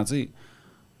स्पेस जहाँ चाहिँ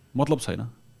मतलब छैन,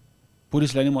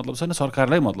 पुलिसलाई नि मतलब छैन,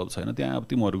 सरकारलाई मतलब छैन, त्यहाँ अब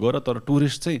तिमीहरू गर। तर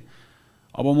टुरिस्ट चाहिँ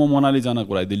अब म मनाली जानको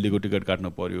लागि दिल्लीको टिकट काट्नु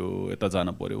पऱ्यो, यता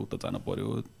जानु पऱ्यो, उता जानु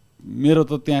पऱ्यो, मेरो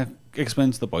त त्यहाँ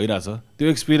एक्सपेन्स त भइरहेछ। त्यो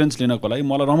एक्सपिरियन्स लिनको लागि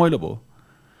मलाई रमाइलो भयो।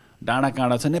 डाँडा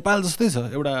काँडा छ, नेपाल जस्तै छ,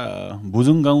 एउटा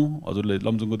भुजुङ गाउँ, हजुरले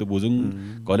लमजुङको त्यो भुजुङ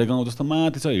घले गाउँ जस्तो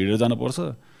माथि छ, हिँडेर जानुपर्छ,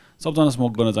 सबजना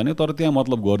स्मोक गर्न जाने, तर त्यहाँ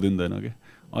मतलब गरिदिँदैन कि।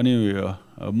 अनि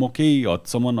म केही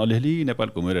हदसम्म अलिअलि नेपाल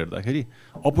घुमेर हेर्दाखेरि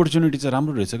अपर्च्युनिटी चाहिँ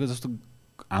राम्रो रहेछ क्या। जस्तो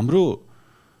हाम्रो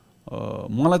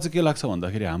मलाई चाहिँ के लाग्छ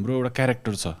भन्दाखेरि हाम्रो एउटा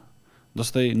क्यारेक्टर छ।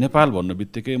 जस्तै नेपाल भन्ने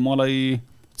बित्तिकै मलाई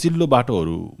चिल्लो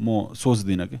बाटोहरू म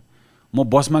सोच्दिनँ कि, म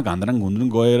बसमा घान्द्राङ घुन्द्रुङ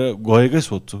गएकै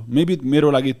सोध्छु। मेबी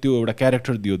मेरो लागि त्यो एउटा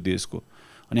क्यारेक्टर दियो देशको।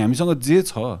 अनि हामीसँग जे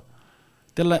छ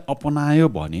त्यसलाई अपनायो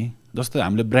भने, जस्तै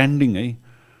हामीले ब्रान्डिङ है,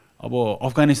 अब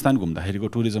अफगानिस्तान घुम्दाखेरिको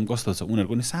टुरिज्म कस्तो छ,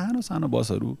 उनीहरूको नि सानो सानो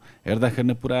बसहरू हेर्दाखेरि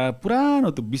नै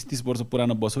पुरानो त्यो 20-30 वर्ष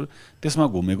पुरानो बसहरू, त्यसमा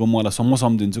घुमेको मलाई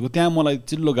सम्झिन्छु कि त्यहाँ मलाई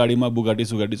चिल्लो गाडीमा बुगाटी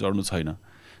सुगाटी चढ्नु छैन।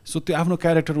 सो त्यो आफ्नो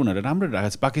क्यारेक्टर उनीहरूले राम्रै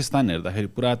राखेको छ। पाकिस्तान हेर्दाखेरि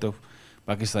पुरा त्यो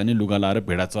पाकिस्तानी लुगा लाएर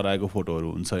भेडा चराएको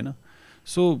फोटोहरू हुन्छ होइन।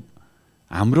 सो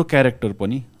हाम्रो क्यारेक्टर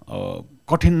पनि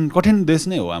कठिन देश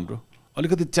नै हो हाम्रो,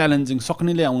 अलिकति च्यालेन्जिङ,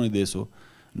 सक्नेले आउने देश हो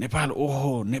नेपाल।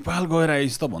 ओहो नेपाल गएर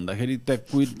आइस् त भन्दाखेरि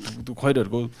त्यहाँ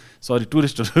खैरहरूको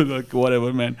टुरिस्टहरू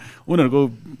वरेभर म्यान, उनीहरूको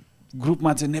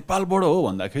ग्रुपमा चाहिँ नेपालबाट हो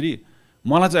भन्दाखेरि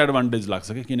मलाई चाहिँ एडभान्टेज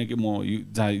लाग्छ कि, किनकि म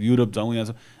जहाँ युरोप जाउँ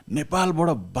यहाँ नेपालबाट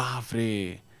बाफ्रे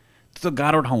त्यो त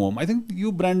गाह्रो ठाउँ हो। आई थिङ्क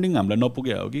यो ब्रान्डिङ हामीलाई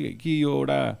नपुगे हो कि यो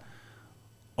एउटा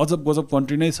अजब गजब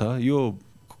कन्ट्री नै छ, यो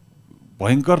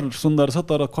भयङ्कर सुन्दर छ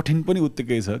तर कठिन पनि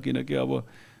उत्तिकै छ। किनकि अब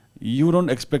यु डोन्ट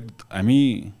एक्सपेक्ट, हामी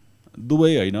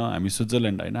दुबई होइन, हामी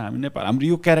स्विजरल्यान्ड होइन, हामी नेपाल, हाम्रो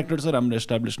यो क्यारेक्टर चाहिँ राम्रो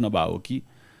एस्टाब्लिस नभए हो कि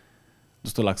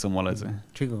जस्तो लाग्छ मलाई चाहिँ।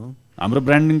 ठिक हो, हाम्रो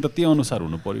ब्रान्डिङ त त्यही अनुसार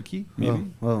हुनु पऱ्यो कि।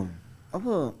 अब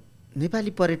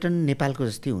नेपाली पर्यटन नेपालको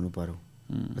जस्तै हुनु पऱ्यो,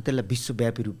 त्यसलाई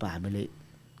विश्वव्यापी रूपमा हामीले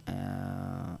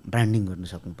ब्रान्डिङ गर्न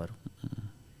सक्नु पऱ्यो।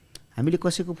 हामीले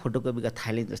कसैको फोटोकपीका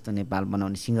थाइल्यान्ड जस्तो नेपाल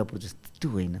बनाउने, सिङ्गापुर जस्तो त्यो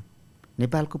होइन।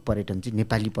 नेपालको पर्यटन चाहिँ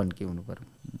नेपालीपन के हुनु पऱ्यो।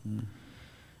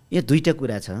 यहाँ दुईवटा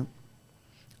कुरा छ।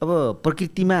 अब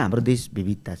प्रकृतिमा हाम्रो देश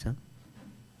विविधता छ,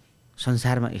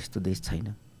 संसारमा यस्तो देश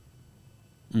छैन।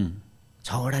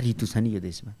 6वटा ऋतु छ नि यो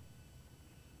देशमा।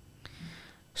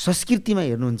 संस्कृतिमा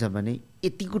हेर्नुहुन्छ भने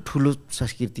यतिको ठुलो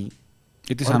संस्कृति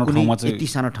यति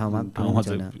सानो ठाउँमा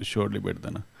स्योरली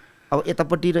भेट्दैन। अब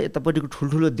यतापट्टि र यतापट्टिको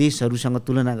ठुल्ठुलो देशहरूसँग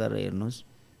तुलना गरेर हेर्नुहोस्,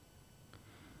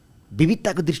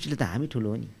 विविधताको दृष्टिले त हामी ठुलो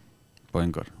हो नि,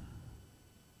 भयङ्कर।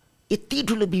 यति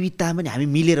ठुलो विविधतामा पनि हामी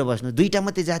मिलेर बस्नु। दुईवटा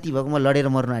मात्रै जाति भएकोमा लडेर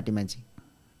मर्नु आँटे मान्छे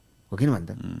हो किन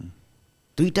भन्दा,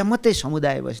 दुईवटा मात्रै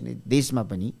समुदाय बस्ने देशमा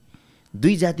पनि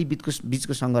दुई जाति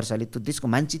बिचको सङ्घर्षले त्यो देशको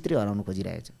मानचित्रै हराउनु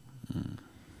खोजिरहेछ।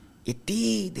 यति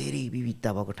धेरै विविधता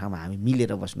भएको ठाउँमा हामी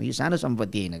मिलेर बस्नु, यो सानो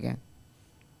सम्पत्ति होइन क्या।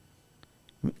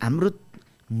 हाम्रो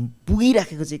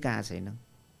पुगिराखेको चाहिँ कहाँ छैन।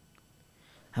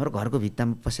 हाम्रो घरको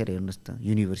भित्तामा पसेर हेर्नुहोस् त,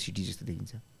 युनिभर्सिटी जस्तो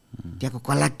देखिन्छ। त्यहाँको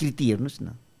कलाकृति हेर्नुहोस् न,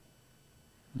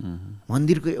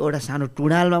 मन्दिरको एउटा सानो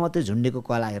टुँडालमा मात्रै झुन्डेको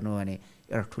कला हेर्नु भने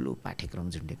एउटा ठुलो पाठ्यक्रम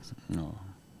झुन्डेको छ।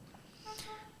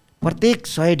 प्रत्येक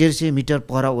 100-150 मिटर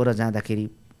पर ओर जाँदाखेरि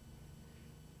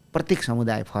प्रत्येक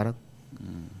समुदाय फरक,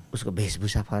 उसको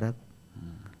वेशभूषा फरक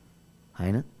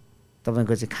होइन,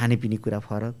 तपाईँको चाहिँ खानेपिने कुरा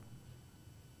फरक,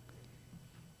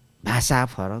 भाषा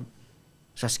फरक,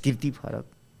 संस्कृति फरक।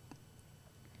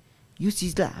 यो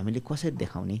चिजलाई हामीले कसरी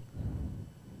देखाउने?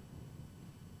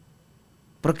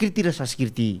 प्रकृति र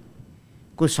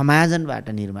संस्कृतिको समायोजनबाट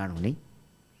निर्माण हुने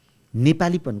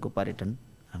नेपालीपनको पर्यटन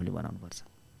हामीले बनाउनुपर्छ।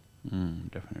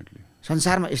 डेफिनेटली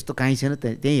संसारमा यस्तो काहीँ छैन,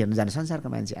 त्यही हेर्नु जाने संसारका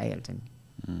मान्छे आइहाल्छ नि।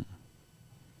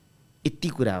 यति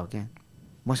कुरा हो क्या।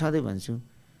 म सधैँ भन्छु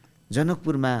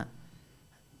जनकपुरमा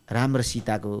राम र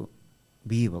सीताको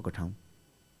बिहे भएको ठाउँ,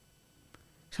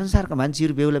 संसारका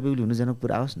मान्छेहरू बेहुला बेहुली हुनु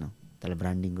जनकपुर आओस् न, त्यसलाई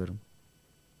ब्रान्डिङ गरौँ,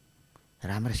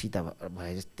 राम र सीता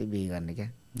भए जस्तै बिहे गर्ने क्या।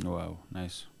 Wow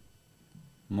nice.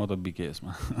 म त बिके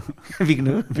यसमा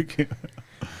बिक्नु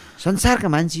संसारका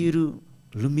मान्छेहरू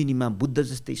लुम्बिनीमा बुद्ध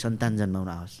जस्तै सन्तान जन्माउन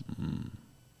आओस्।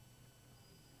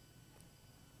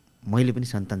 मैले पनि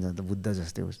सन्तान जन्म बुद्ध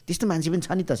जस्तै होस्, त्यस्तो मान्छे पनि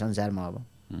छ नि त संसारमा। अब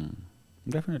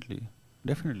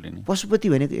डेफिनेटली नि। पशुपति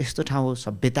भनेको यस्तो ठाउँ हो,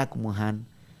 सभ्यताको मुहान,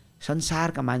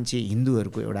 संसारका मान्छे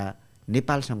हिन्दूहरूको एउटा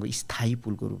नेपालसँग स्थायी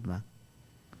पुलको रूपमा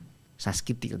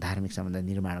सांस्कृतिक र धार्मिक सम्बन्ध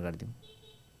निर्माण गरिदिउँ।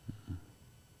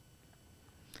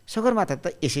 सगरमाथा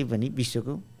त यसै पनि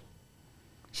विश्वको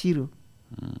शिर हो,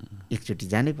 एकचोटि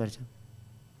जानै पर्छ।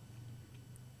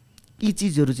 यी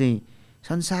चिजहरू चाहिँ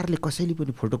संसारले कसैले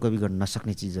पनि फोटोकपी गर्न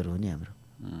नसक्ने चिजहरू हो नि हाम्रो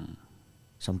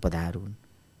सम्पदाहरू हुन्।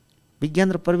 विज्ञान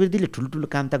र प्रविधिले ठुल्ठुलो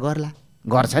काम त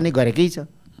गर्छ नै, गरेकै छ।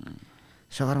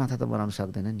 सगरमाथा त बनाउन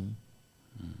सक्दैन नि,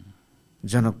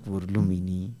 जनकपुर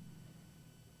लुम्बिनी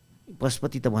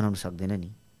पशुपति त बनाउन सक्दैन नि,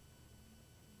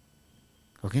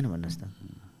 हो किन भन्नुहोस् त।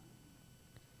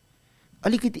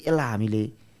 अलिकति यसलाई हामीले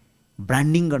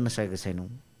ब्रान्डिङ गर्न सकेका छैनौँ,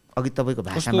 अघि तपाईँको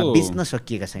भाषामा बेच्न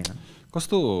सकिएका छैनन्।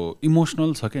 कस्तो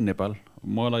इमोसनल छ क्या नेपाल।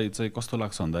 मलाई चाहिँ कस्तो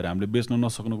लाग्छ भन्दाखेरि हामीले बेच्न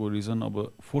नसक्नुको रिजन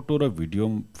अब फोटो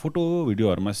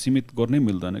भिडियोहरूमा सीमित गर्नै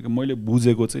मिल्दैन कि। मैले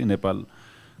बुझेको चाहिँ नेपाल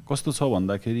कस्तो छ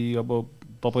भन्दाखेरि अब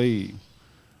तपाईँ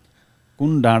कुन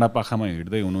डाँडा पाखामा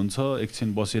हिँड्दै हुनुहुन्छ, एकछिन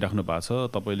बसिराख्नु भएको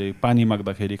छ, तपाईँले पानी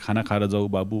माग्दाखेरि खाना खाएर जाऊ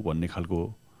बाबु भन्ने खालको हो।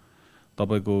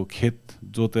 तपाईँको खेत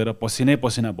जोतेर पसिनै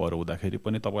पसिना भएर हुँदाखेरि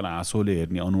पनि तपाईँलाई हाँसोले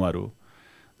हेर्ने अनुहार हो।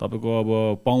 तपाईँको अब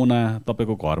पाहुना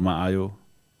तपाईँको घरमा आयो,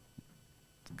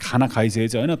 खाना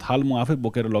खाइसकेपछि होइन थाल म आफै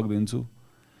बोकेर लगिदिन्छु,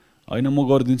 होइन म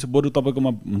गरिदिन्छु, बरु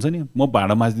तपाईँकोमा हुन्छ नि म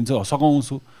भाँडा माझिदिन्छु,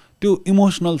 सघाउँछु, त्यो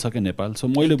इमोसनल छ क्या नेपाल। सो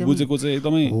मैले बुझेको चाहिँ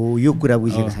एकदमै यो कुरा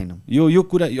बुझेको छैन। यो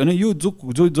कुरा होइन, यो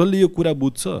जसले यो कुरा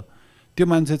बुझ्छ त्यो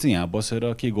मान्छे चाहिँ यहाँ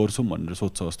बसेर के गर्छौँ भनेर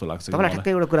सोध्छ जस्तो लाग्छ। तपाईँलाई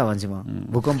ठ्याक्कै एउटा कुरा भन्छु म,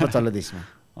 भूकम्प चल्लो देशमा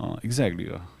एक्ज्याक्टली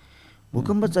हो,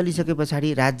 भूकम्प चलिसके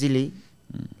पछाडि राज्यले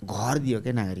घर दियो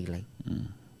क्या नागरिकलाई,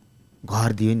 घर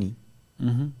दियो नि।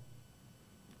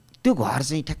 त्यो घर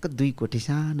चाहिँ ठ्याक्क 2 कोठे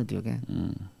सानो थियो क्या,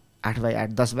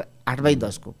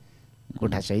 8x8 को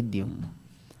कोठा सहित दियो।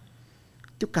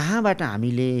 त्यो कहाँबाट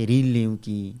हामीले ऋण लियौँ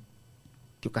कि,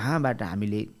 त्यो कहाँबाट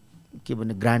हामीले के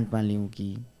भन्ने ग्रान्टमा लियौँ कि,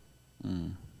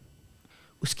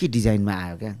 उसकै डिजाइनमा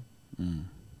आयो क्या।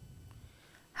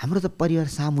 हाम्रो त परिवार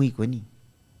सामूहिक हो नि।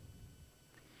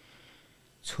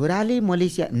 छोराले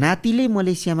मलेसिया, नातिले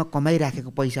मलेसियामा कमाइराखेको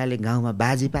पैसाले गाउँमा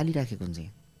बाजे पालिराखेको हुन्छ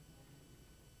यहाँ,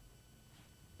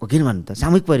 हो किन भन्नु त।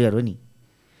 सामूहिक परिवार हो नि।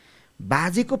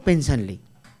 बाजेको पेन्सनले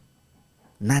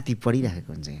नाति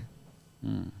पढिराखेको हुन्छ यहाँ,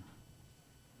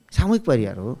 सामूहिक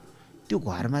परिवार हो। त्यो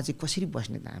घरमा चाहिँ कसरी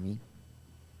बस्ने त हामी।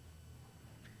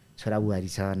 छोरा बुहारी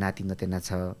छ, नाति नतेना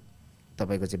छ,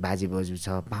 तपाईँको चाहिँ बाजे बोजू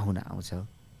छ, पाहुना आउँछ।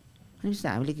 अनि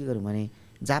हामीले के गर्यौँ भने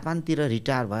जापानतिर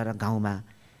रिटायर भएर गाउँमा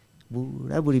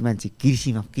बुढाबुढी मान्छे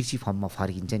कृषि फर्ममा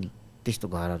फर्किन्छ नि, त्यस्तो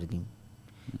घरहरू दिउँ।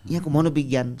 यहाँको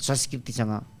मनोविज्ञान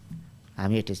संस्कृतिसँग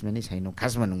हामी एट्याचमेन्ट नै छैनौँ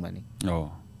खास भनौँ भने।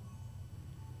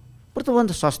 प्रथम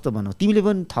त सस्तो बनाऊ, तिमीले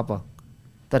पनि थप,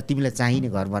 तर तिमीलाई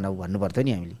चाहिने घर बनाऊ भन्नुपर्थ्यो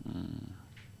नि हामीले।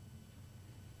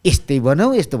 यस्तै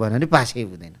बनाऊ, यस्तो बनाऊ भने पासै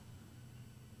हुँदैन।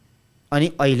 अनि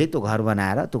अहिले त्यो घर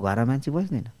बनाएर त्यो घरमा मान्छे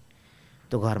बस्दैन,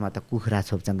 त्यो घरमा त कुखुरा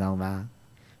छोप्छ, गाउँमा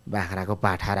बाख्राको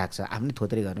पाठा राख्छ, आफ्नै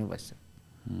थोत्रे घरमै बस्छ।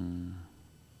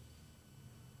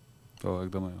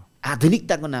 एकदमै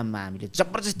आधुनिकताको नाममा हामीले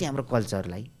जबरजस्ती हाम्रो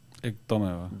कल्चरलाई एकदमै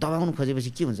दबाउनु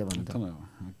खोजेपछि के हुन्छ भन्नु त।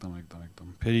 एकदम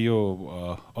फेरि यो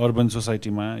अर्बन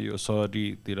सोसाइटीमा, यो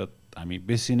सहरीतिर हामी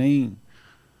बेसी नै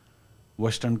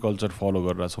वेस्टर्न कल्चर फलो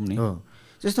गरेर छौँ नि।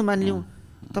 जस्तो मानिलिउँ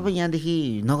तपाईँ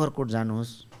यहाँदेखि नगरकोट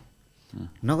जानुहोस्,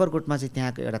 नगरकोटमा चाहिँ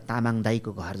त्यहाँको एउटा तामाङ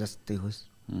दाईको घर जस्तै होस्,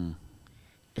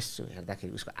 यसो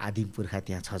हेर्दाखेरि उसको आदिम पुर्खा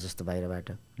त्यहाँ छ जस्तो बाहिरबाट,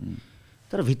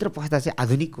 तर भित्र पस्दा चाहिँ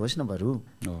आधुनिक होस् न। बरु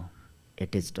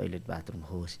एटेच टोइलेट बाथरुम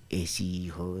होस्, एसी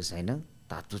होस्, होइन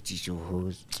तातो चिसो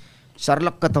होस्,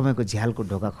 सर्लक्क तपाईँको झ्यालको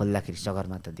ढोका खोल्दाखेरि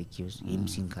सगरमाथा देखियोस्, हिम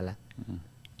श्रृङ्खला।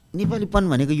 नेपालीपन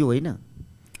भनेको यो होइन।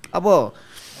 अब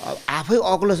आफै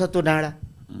अग्लो छ त्यो डाँडा,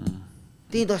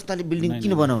 त्यही 10 तले बिल्डिङ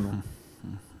किन बनाउनु?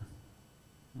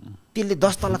 त्यसले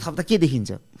 10 तला थप्दा के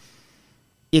देखिन्छ?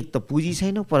 एक त पुँजी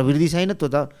छैन, प्रवृत्ति छैन,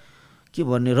 त्यो त के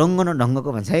भन्ने रङ्ग न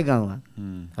ढङ्गको भन्छ है गाउँमा,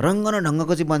 रङ्ग न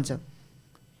ढङ्गको चाहिँ बन्छ।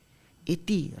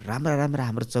 यति राम्रा राम्रा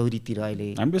हाम्रो चौरीतिर अहिले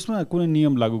हामी यसमा कुनै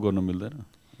नियम लागू गर्न मिल्दैन।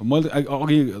 मैले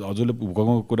अघि हजुरले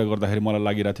भूकम्पको कुरा गर्दाखेरि मलाई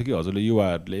लागिरहेको थियो कि हजुरले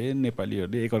युवाहरूले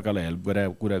नेपालीहरूले एकअर्कालाई हेल्प गरेर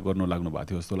कुरा गर्नु लाग्नु भएको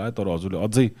थियो जस्तो लाग्यो। तर हजुरले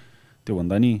अझै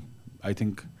त्योभन्दा नि आई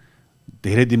थिङ्क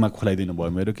धेरै दिमाग खुलाइदिनु भयो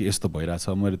मेरो कि यस्तो भइरहेछ।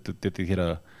 मैले त्यतिखेर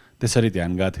त्यसरी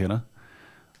ध्यान गएको थिएन।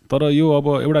 तर यो अब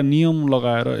एउटा नियम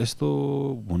लगाएर यस्तो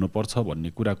हुनुपर्छ भन्ने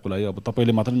कुराको लागि अब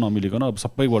तपाईँले मात्रै नमिलिकन अब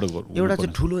सबैबाट एउटा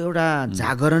चाहिँ ठुलो एउटा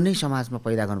जागरणै समाजमा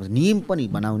पैदा गर्नुपर्छ। नियम पनि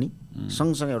बनाउने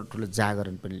सँगसँगै एउटा ठुलो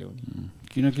जागरण पनि ल्याउने।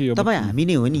 किनकि तपाईँ हामी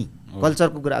नै हो नि।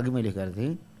 कल्चरको कुरा अघि मैले गरेको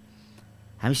थिएँ।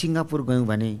 हामी सिङ्गापुर गयौँ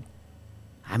भने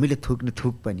हामीले थुक्ने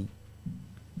थुक पनि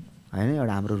होइन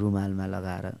एउटा हाम्रो रुमालमा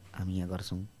लगाएर हामी यहाँ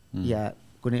गर्छौँ या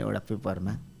कुनै एउटा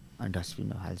पेपरमा अनि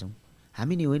डस्टबिनमा हाल्छौँ।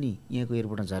 हामी नै हो नि यहाँको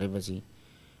एयरपोर्टमा झरेपछि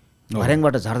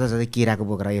भर्याङबाट झर्दा झर्दै केराको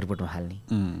बोक्रा एयरपोर्टमा हाल्ने।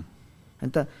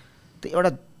 अन्त त्यो एउटा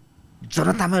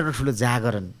जनतामा एउटा ठुलो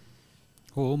जागरण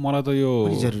हो। मलाई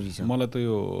जरुरी छ। मलाई त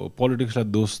यो पोलिटिक्सलाई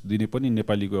दोष दिने पनि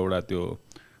नेपालीको एउटा त्यो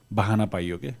बहाना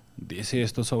पाइयो के देशै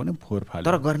यस्तो छ भने फोहोर फाल्यो।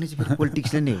 तर गर्ने चाहिँ फेरि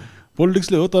पोलिटिक्सले नै हो।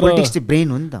 पोलिटिक्सले हो। तर पोलिटिक्स चाहिँ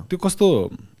ब्रेन हो नि त। त्यो कस्तो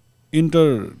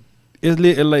यसले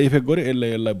यसलाई इफेक्ट गर्यो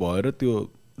यसलाई भएर त्यो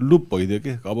लुप भइदियो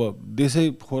कि अब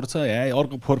देशै फोहोर छ या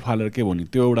अर्को फोहोर फालेर के भन्ने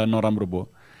त्यो एउटा नराम्रो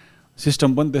भयो।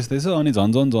 सिस्टम पनि त्यस्तै छ अनि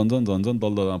झन्झन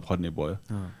दलदलमा फर्ने भयो।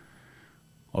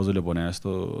 हजुरले भने जस्तो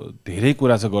धेरै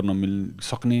कुरा चाहिँ गर्न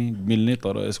सक्ने मिल्ने।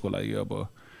 तर यसको लागि अब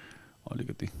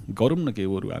अलिकति गरौँ न केही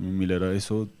बरु हामी मिलेर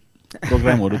यसो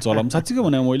प्रोग्रामहरू चलाऊँ। साँच्चीकै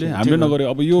भने मैले हामीले नगरे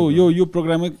अब यो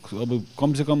प्रोग्रामै अब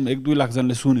कमसेकम 1-2 लाख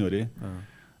जनाले सुन्यो अरे।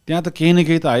 त्यहाँ त केही न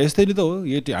केही त यस्तै नि त हो।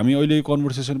 हामी अहिले यो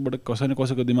कन्भर्सेसनबाट कसै न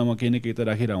कसैको दिमागमा केही न केही त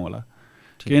राखिरहँ होला।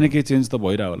 केही न केही चेन्ज त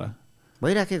भइरह होला।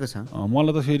 भइराखेको छ।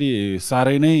 मलाई त फेरि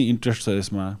साह्रै नै इन्ट्रेस्ट छ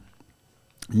यसमा।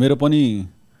 मैले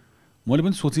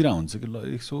पनि सोचिरहेको हुन्छु कि ल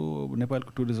यसो नेपालको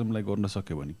टुरिज्मलाई गर्न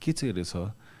सक्यो भने के चाहिँ रहेछ।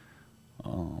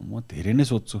 म धेरै नै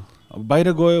सोध्छु। अब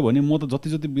बाहिर गयो भने म त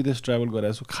जति विदेश ट्राभल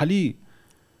गरेको छु खालि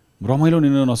रमाइलो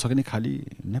लिन नसक्ने खालि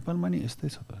नेपालमा नि यस्तै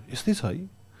छ त यस्तै छ है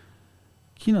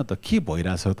किन त के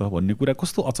भइरहेछ त भन्ने कुरा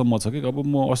कस्तो अचम्म छ कि। अब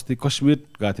म अस्ति कश्मीर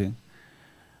गएको थिएँ।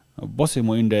 बसेँ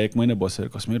म इन्डिया 1 महिना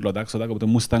बसेर कश्मीर लद्दाख अब त्यो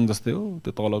मुस्ताङ जस्तै हो।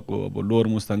 त्यो तलको अब लोवर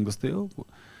मुस्ताङ जस्तै हो।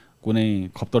 कुनै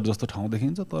खप्तर जस्तो ठाउँ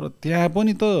देखिन्छ। तर त्यहाँ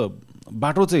पनि त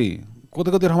बाटो चाहिँ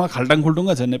कति ठाउँमा खाल्टाङ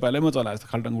खुल्टुङ्गै छ। नेपालैमा चला जस्तो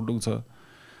खाल्टाङ खुल्टुङ छ।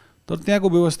 तर त्यहाँको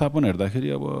व्यवस्थापन हेर्दाखेरि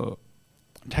अब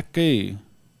ठ्याक्कै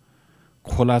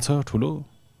खोला छ ठुलो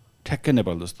ठ्याक्कै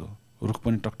नेपाल जस्तो। रुख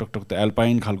पनि टक त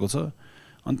एल्पाइन खालको छ।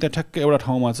 अनि त्यहाँ ठ्याक्कै एउटा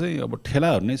ठाउँमा चाहिँ अब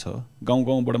ठेलाहरू नै छ।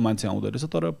 गाउँबाट मान्छे आउँदो रहेछ।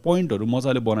 तर पोइन्टहरू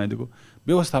मजाले बनाइदिएको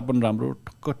व्यवस्थापन राम्रो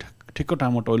ठिक्क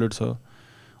ठाउँमा टोइलेट छ।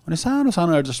 अनि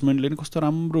सानो एडजस्टमेन्टले नि कस्तो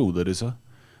राम्रो हुँदो रहेछ।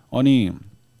 अनि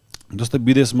जस्तै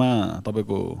विदेशमा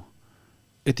तपाईँको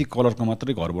यति कलरको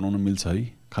मात्रै घर बनाउन मिल्छ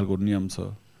है खालको नियम छ।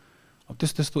 अब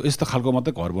यस्तो खालको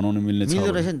मात्रै घर बनाउन मिल्ने छ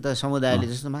मिल्दो रहेछ नि त। समुदायले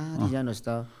जस्तो माथि जानुहोस्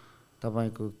त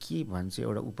तपाईँको के भन्छ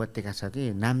एउटा उपत्यका छ कि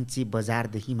नाम्ची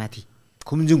बजारदेखि माथि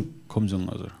खुम्जुङ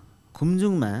हजुर।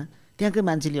 खुम्जुङमा त्यहाँकै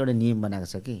मान्छेले एउटा नियम बनाएको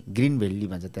छ कि ग्रिन भेल्ली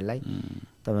भन्छ त्यसलाई।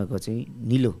 तपाईँको चाहिँ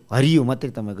निलो हरियो मात्रै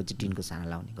तपाईँको चाहिँ टिनको साना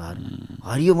लाउने घर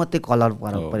हरियो मात्रै कलर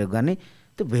प्रयोग गर्ने।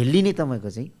 त्यो भेल्ली नै तपाईँको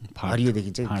चाहिँ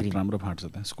हरियोदेखि चाहिँ ग्रिन राम्रो फाट्छ।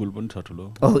 त्यहाँ स्कुल पनि छ ठुलो।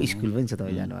 स्कुल पनि छ।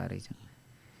 तपाईँ जानुभएको रहेछ।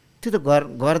 त्यो त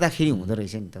गर्दाखेरि हुँदो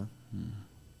रहेछ नि त।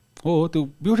 हो त्यो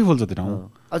ब्युटिफुल छ त्यो ठाउँ।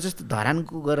 अझ जस्तो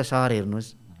धरानको गएर सहर हेर्नुहोस्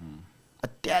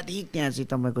अत्याधिक त्यहाँ चाहिँ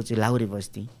तपाईँको चाहिँ लाहुरे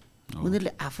बस्ती।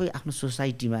 उनीहरूले आफै आफ्नो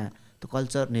सोसाइटीमा त्यो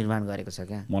कल्चर निर्माण गरेको छ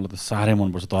क्या। मलाई त साह्रै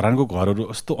मनपर्छ। धरानको घरहरू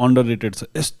यस्तो अन्डर रेटेड छ।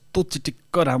 यस्तो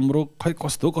चिटिक्क राम्रो खै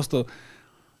कस्तो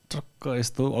टक्क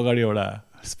यस्तो अगाडि एउटा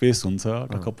स्पेस हुन्छ।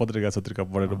 टक्क पत्रिका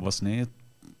पढेर बस्ने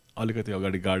अलिकति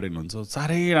अगाडि गार्डन हुन्छ।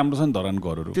 साह्रै राम्रो छ नि धरानको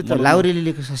घरहरू। त्यो त लाहुरेले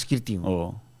लिएको संस्कृति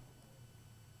हो।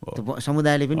 त्यो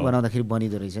समुदायले पनि बनाउँदाखेरि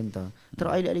बनिँदो रहेछ नि त। तर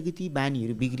अहिले अलिकति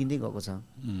बानीहरू बिग्रिँदै गएको छ।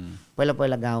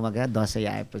 पहिला गाउँमा क्या दसैँ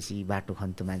आएपछि बाटो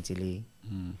खन्थ्यो मान्छेले।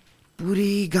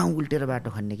 पुरै गाउँ उल्टेर बाटो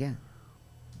खन्ने क्या।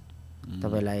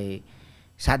 तपाईँलाई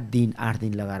 7 दिन 8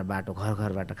 दिन लगाएर बाटो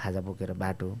घरबाट खाजा बोकेर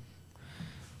बाटो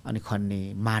अनि खन्ने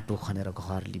माटो खनेर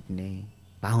घर लिप्ने।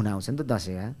 पाहुना आउँछ नि त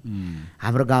दसैँमा।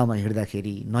 हाम्रो गाउँमा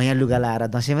हिँड्दाखेरि नयाँ लुगा लाएर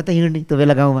दसैँमा त हिँड्ने त्यो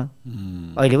बेला गाउँमा।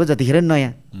 अहिले पो जतिखेर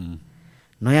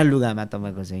नयाँ लुगामा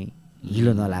तपाईँको चाहिँ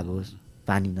हिलो नलागोस्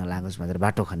पानी नलागोस् भनेर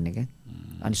बाटो खन्ने क्या।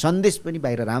 अनि सन्देश पनि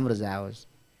बाहिर राम्रो जाओस्।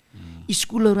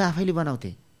 स्कुलहरू आफैले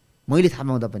बनाउँथे मैले थाहा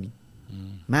पाउँदा पनि।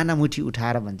 माना मुठी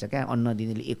उठाएर भन्छ क्या। अन्न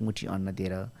दिनेले 1 मुठी अन्न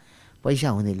दिएर पैसा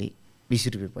हुनेले 20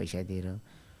 रुपियाँ पैसा दिएर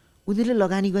उनीहरूले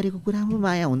लगानी गरेको कुरा राम्रो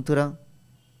माया हुन्थ्यो र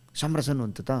संरक्षण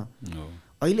हुन्थ्यो त।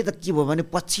 अहिले त के भयो भने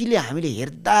पछिले हामीले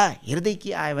हेर्दै के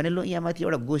आयो भने लो यहाँ माथि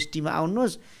एउटा गोष्ठीमा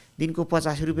आउनुहोस् दिनको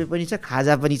 50 रुपियाँ पनि छ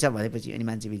खाजा पनि छ भनेपछि अनि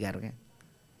मान्छे बिगार क्या।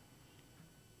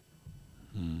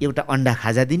 एउटा अन्डा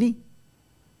खाजा दिने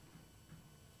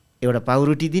एउटा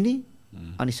पाउरोटी दिने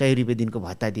अनि 100 रुपियाँ दिनको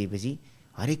भत्ता दिएपछि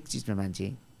हरेक चिजमा मान्छे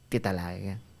त्यता लाग्यो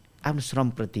क्या, आफ्नो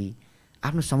श्रमप्रति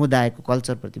आफ्नो समुदायको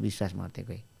कल्चरप्रति विश्वास मर्दै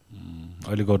गए।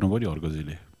 अहिले गर्नु पर्यो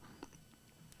हर्कजीले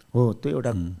हो, त्यो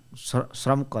एउटा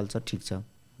श्रम कल्चर ठिक छ,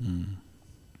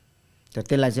 तर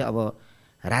त्यसलाई चाहिँ अब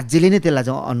राज्यले नै त्यसलाई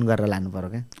चाहिँ अन गरेर लानु पर्यो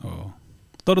क्या।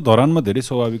 तर धरानमा धेरै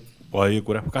स्वाभाविक भयो यो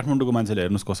कुरा, काठमाडौँको मान्छेले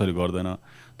हेर्नुहोस् कसरी गर्दैन,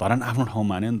 धरान आफ्नो ठाउँ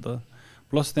मान्यो नि त।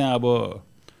 प्लस त्यहाँ अब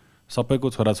सबैको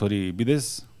छोराछोरी विदेश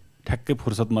ठ्याक्कै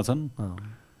फुर्सदमा छन्,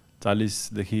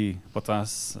 40देखि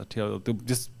 50 त्यो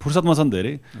जस फुर्सदमा छन्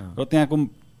धेरै, र त्यहाँको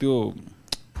त्यो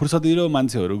फुर्सदिलो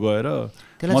मान्छेहरू गएर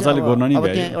मजाले गर्न नि अब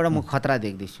त्यहाँ एउटा म खतरा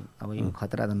देख्दैछु। अब यो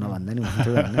खतरा त नभन्दा नि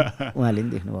हुन्थ्यो होइन, उहाँले पनि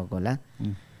देख्नुभएको होला।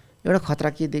 एउटा खतरा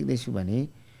के देख्दैछु भने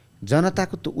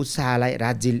जनताको त्यो उत्साहलाई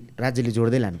राज्यले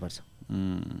जोड्दै लानुपर्छ।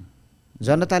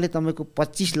 जनताले तपाईँको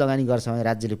 25 लगानी गर्छ भने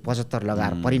राज्यले 75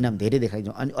 लगाएर परिणाम धेरै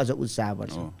देखाइदिन्छ, अनि अझ उत्साह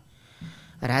बढ्छ।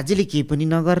 राज्यले केही पनि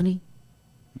नगर्ने,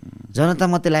 जनता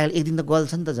मात्रै लाग्यो एक दिन त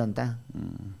गल्छ नि त जनता।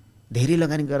 धेरै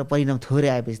लगानी गरेर परिणाम थोरै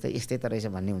आएपछि त यस्तै त रहेछ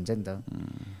भन्ने हुन्छ नि त।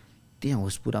 त्यहाँ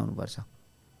होस पुऱ्याउनुपर्छ।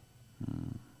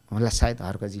 मलाई सायद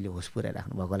हर्कजीले होस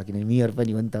पुऱ्याइराख्नु भएको होला, किनभने मेयर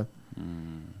पनि हो नि त।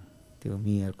 त्यो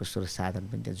मेयरको स्रोत साधन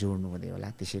पनि त्यहाँ जोड्नु हुँदै होला,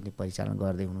 त्यसरी नै परिचालन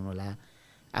गर्दै हुनु होला।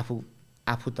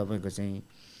 आफू तपाईँको चाहिँ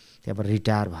त्यहाँबाट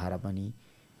रिटायर भएर पनि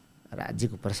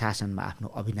राज्यको प्रशासनमा आफ्नो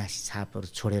अविनाशी छापहरू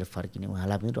छोडेर फर्किने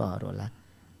उहाँलाई पनि रहर होला।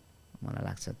 मलाई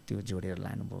लाग्छ त्यो जोडेर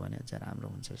लानुभयो भने अझ राम्रो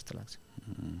हुन्छ जस्तो लाग्छ।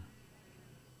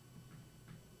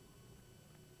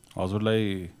 हजुरलाई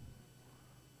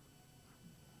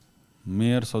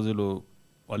मेयर सजिलो,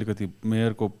 अलिकति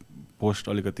मेयरको पोस्ट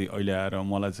अलिकति अहिले आएर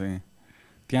मलाई चाहिँ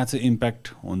त्यहाँ चाहिँ इम्प्याक्ट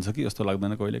हुन्छ कि जस्तो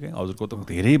लाग्दैन कहिलेकाहीँ? हजुरको त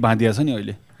धेरै बाँधिया छ नि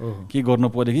अहिले, के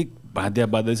गर्नु पऱ्यो कि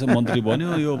बाँध्दैछ, मन्त्री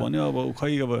बन्यो यो भन्यो, अब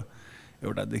खै अब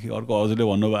एउटादेखि अर्को हजुरले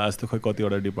भन्नुभयो जस्तो खै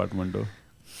कतिवटा डिपार्टमेन्ट हो।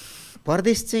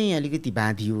 प्रदेश चाहिँ अलिकति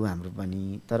बाँधियो हाम्रो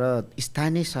पनि, तर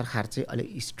स्थानीय सरकार चाहिँ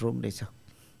अलिक स्ट्रङ रहेछ।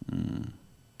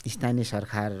 स्थानीय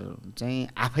सरकार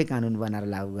चाहिँ आफै कानुन बनाएर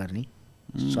लागू गर्ने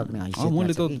सक्ने हैसियत।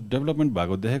 मैले त डेभलपमेन्ट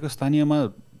भएको देखेको स्थानीयमा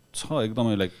छ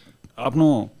एकदमै, लाइक आफ्नो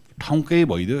ठाउँकै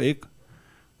भइदियो, एक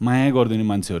माया गरिदिने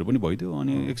मान्छेहरू पनि भइदियो,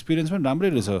 अनि एक्सपिरियन्स पनि राम्रै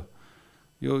रहेछ।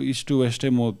 यो इस्ट टु वेस्टै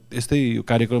म यस्तै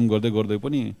कार्यक्रम गर्दै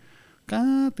पनि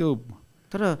कहाँ त्यो,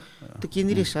 तर त्यो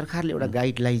केन्द्रीय सरकारले एउटा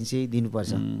गाइडलाइन चाहिँ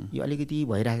दिनुपर्छ। यो अलिकति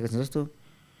भइरहेको छ जस्तो।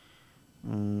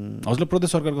 हजुरलाई प्रदेश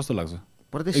सरकार कस्तो लाग्छ?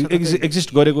 प्रदेश एक्जिस्ट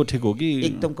गरेको ठिक हो कि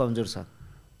एकदम कमजोर छ?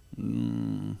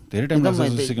 धेरै टाइम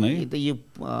लाग्छ सिक्न है। यो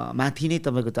माथि नै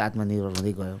तपाईँको त आत्मनिर्भर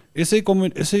हुँदै गयो। यसै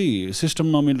सिस्टम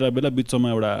नमिलेर बेला बिचमा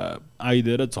एउटा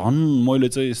आइदिएर झन् मैले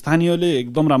चाहिँ स्थानीयले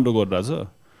एकदम राम्रो गरिरहेछ।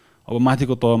 अब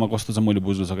माथिको तहमा कस्तो छ मैले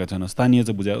बुझ्नु सकेको छैन, स्थानीय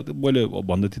चाहिँ बुझाएको त्यो मैले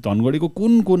भन्दै थिएँ। धनगढीको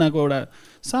कुन कुनाको एउटा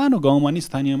सानो गाउँमा नि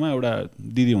स्थानीयमा एउटा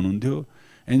दिदी हुनुहुन्थ्यो,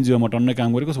 एनजिओमा टन्नै काम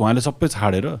गरेको, उहाँले सबै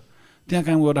छाडेर त्यहाँ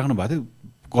काम गरिराख्नु भएको थियो।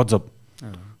 गजब,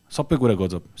 सबै कुरा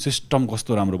गजब, सिस्टम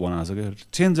कस्तो राम्रो बनाएको छ क्या,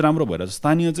 चेन्ज राम्रो भइरहेछ।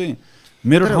 स्थानीय चाहिँ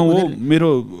मेरो ठाउँ हो, मेरो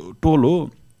टोल हो,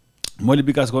 मैले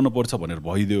विकास गर्नुपर्छ भनेर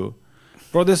भइदियो।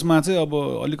 प्रदेशमा चाहिँ अब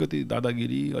अलिकति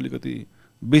दादागिरी, अलिकति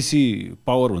बेसी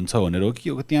पावर हुन्छ भनेर हो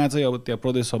कि त्यहाँ चाहिँ अब त्यहाँ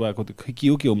प्रदेश सभाको के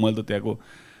हो मैले त त्यहाँको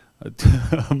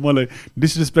मलाई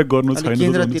डिसरेस्पेक्ट गर्नु छैन।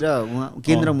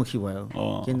 केन्द्रमुखी भयो,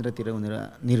 केन्द्रतिर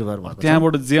उनीहरू निर्भर भयो,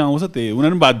 त्यहाँबाट जे आउँछ त्यही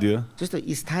उनीहरू पनि बाध्य। जस्तो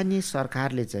स्थानीय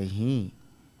सरकारले चाहिँ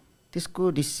त्यसको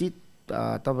निश्चित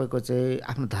तपाईँको चाहिँ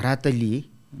आफ्नो धरातली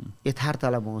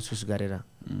यथार्थलाई महसुस गरेर,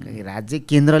 राज्य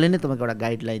केन्द्रले नै तपाईँको एउटा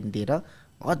गाइडलाइन दिएर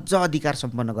अझ अधिकार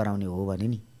सम्पन्न गराउने हो भने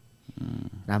नि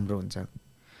राम्रो हुन्छ।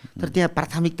 तर त्यहाँ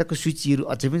प्राथमिकताको सूचीहरू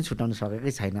अझै पनि छुटाउन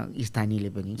सकेकै छैन स्थानीयले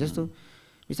पनि। जस्तो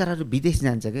बिचराहरू विदेश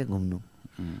जान्छ क्या घुम्नु,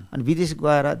 अनि विदेश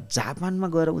गएर जापानमा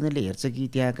गएर उनीहरूले हेर्छ कि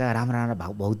त्यहाँका राम्रा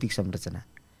भौतिक संरचना,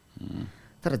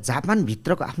 तर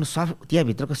जापानभित्रको आफ्नो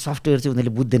त्यहाँभित्रको सफ्टवेयर चाहिँ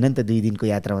उनीहरूले बुझ्दैन नि त। 2 दिनको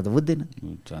यात्रामा त बुझ्दैन।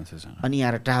 अनि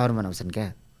यहाँ टावर बनाउँछन् क्या,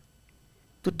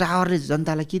 त्यो टावरले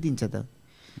जनतालाई के दिन्छ त?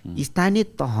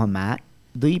 स्थानीय तहमा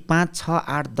 2, 5, 6,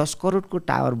 8, 10 करोडको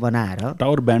टावर बनाएर,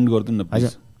 टावर ब्यान्ड गर्दैन,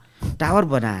 टावर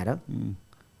बनाएर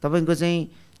तपाईँको चाहिँ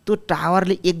त्यो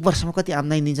टावरले 1 वर्षमा कति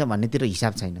आम्दानी दिन्छ भन्नेतिर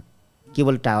हिसाब छैन।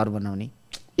 केवल टावर बनाउने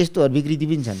यस्तोहरू विकृति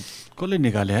पनि छन्। कसले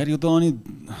निकाले यार यो त? अनि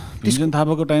भिजन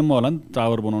थापाको टाइममा होला नि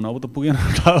टावर बनाउनु, अब त पुगेन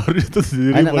टावर।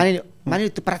 माने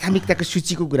त्यो प्राथमिकताको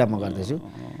सूचीको कुरा म गर्दैछु।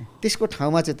 त्यसको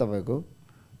ठाउँमा चाहिँ तपाईँको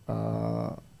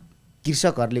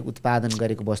कृषकहरूले उत्पादन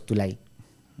गरेको वस्तुलाई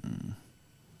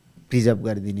प्रिजर्भ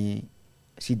गरिदिने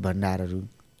शीत भण्डारहरू,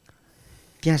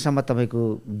 त्यहाँसम्म तपाईँको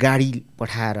गाडी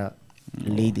पठाएर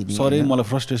ल्याइदिने। सरी मलाई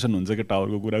फ्रस्ट्रेसन हुन्छ कि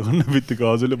टावरको कुरा गर्न बित्तिकै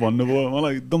हजुरले भन्नुभयो,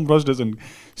 मलाई एकदम फ्रस्ट्रेसन,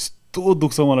 यस्तो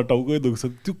दुख्छ मलाई, टाउकै दुख्छ।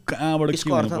 त्यो कहाँबाट के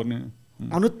गर्नुपर्ने?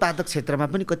 अनुत्पादक क्षेत्रमा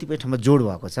पनि कतिपय ठाउँमा जोड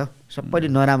भएको छ, सबैले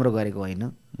नराम्रो गरेको होइन।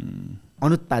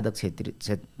 अनुत्पादक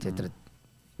क्षेत्र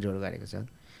जोड गरेको छ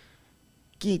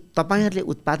कि तपाईँहरूले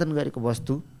उत्पादन गरेको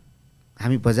वस्तु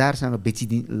हामी बजारसँग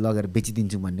लगेर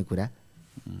बेचिदिन्छौँ भन्ने कुरा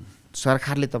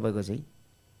सरकारले तपाईँको चाहिँ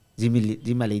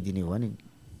जिम्मा ल्याइदिने हो भने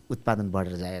उत्पादन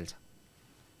बढेर जाइहाल्छ।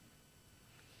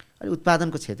 अनि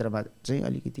उत्पादनको क्षेत्रमा चाहिँ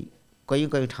अलिकति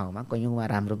कयौँ ठाउँमा कयौँमा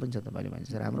राम्रो पनि छ, तपाईँले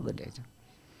भन्छ राम्रो गरिरहेको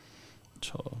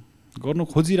छ, गर्नु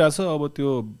खोजिरहेछ। अब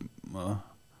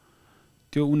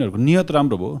त्यो उनीहरूको नियत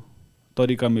राम्रो भयो,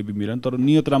 तरिका मेबी मिलेन, तर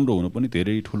नियत राम्रो हुनु पनि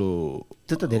धेरै ठुलो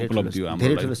उपलब्धि हो,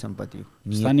 धेरै ठुलो सम्पत्ति हो।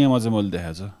 स्थानीयमा चाहिँ मैले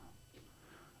देखाएको छ।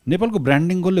 नेपालको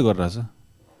ब्रान्डिङ कसले गरिरहेछ?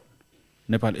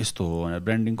 नेपाल यस्तो हो भनेर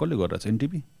ब्रान्डिङ कसले गरिरहेछ?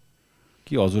 एनटिभी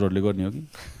कि हजुरहरूले गर्ने हो कि?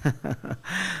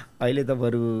 अहिले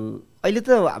त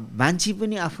मान्छे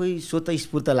पनि आफै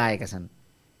स्वतस्फूर्त लागेका छन्।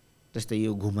 जस्तै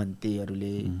यो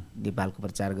घुमन्तेहरूले नेपालको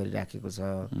प्रचार गरिराखेको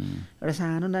छ। एउटा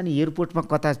सानो नानी एयरपोर्टमा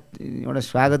कता एउटा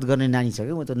स्वागत गर्ने नानी छ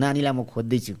क्या, म त नानीलाई म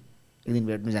खोज्दैछु, एक दिन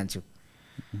भेट्नु जान्छु।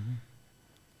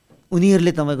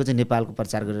 उनीहरूले तपाईँको चाहिँ नेपालको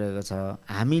प्रचार गरिरहेको छ।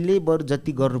 हामीले बरु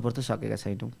जति गर्नुपर्छ सकेका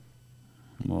छैनौँ।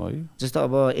 जस्तो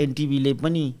अब एनटिभीले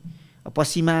पनि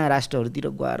पश्चिमा राष्ट्रहरूतिर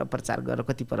गएर प्रचार गरेर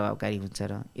कति प्रभावकारी हुन्छ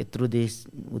र। यत्रो देश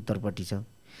उत्तरपट्टि छ,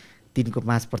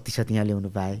 3.5% यहाँ ल्याउनु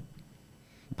पाए,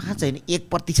 5 होइन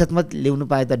 1% ल्याउनु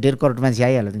पाए त 1.5 करोड मान्छे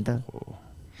आइहाल्यो नि त।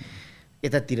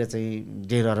 यतातिर चाहिँ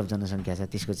 1.5 अरब जनसङ्ख्या छ,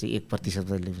 त्यसको चाहिँ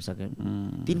 1% ल्याउनु सक्यो,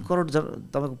 3 करोड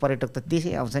तपाईँको पर्यटक त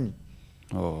त्यसै आउँछ नि।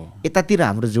 यतातिर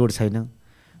हाम्रो जोड छैन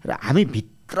र हामी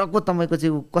भित्रको तपाईँको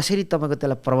चाहिँ कसरी तपाईँको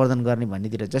त्यसलाई प्रवर्धन गर्ने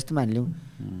भन्नेतिर। जस्तो मानिलिउँ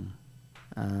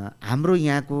हाम्रो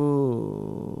यहाँको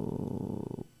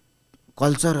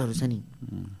कल्चरहरू छ नि,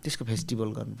 त्यसको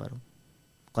फेस्टिभल गर्नु पर्यो,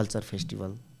 कल्चर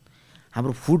फेस्टिभल।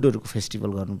 हाम्रो फुडहरूको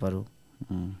फेस्टिभल गर्नु पर्यो।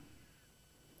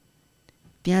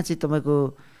 त्यहाँ चाहिँ तपाईँको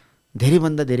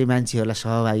धेरैभन्दा धेरै मान्छेहरूलाई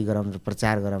सहभागी गराउने,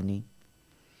 प्रचार गराउने,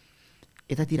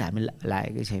 यतातिर हामी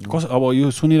लागेकै छैन। अब यो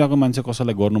सुनिरहेको मान्छे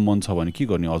कसैलाई गर्नु मन छ भने के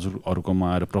गर्ने? हजुरहरूकोमा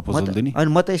आएर प्रपोजल दिने? अनि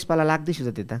म त यसपाला लाग्दैछु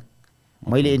त त्यता।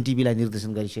 मैले एनटिभीलाई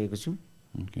निर्देशन गरिसकेको छु।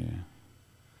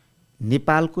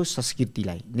 नेपालको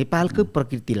संस्कृतिलाई, नेपालको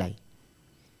प्रकृतिलाई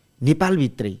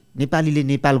नेपालभित्रै नेपालीले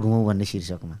नेपाल घुमाउँ भन्ने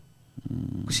शीर्षकमा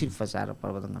कसरी प्रचार र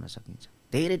प्रवर्धन गर्न सकिन्छ।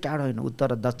 धेरै टाढो होइन,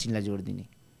 उत्तर र दक्षिणलाई जोडिदिने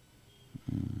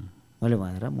मैले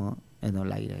भनेर म एकदम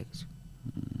लागिरहेको छु।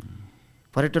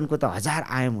 पर्यटनको त 1000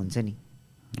 आयाम हुन्छ नि।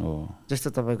 जस्तो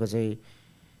तपाईँको चाहिँ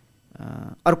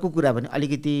अर्को कुरा पनि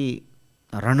अलिकति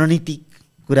रणनीतिक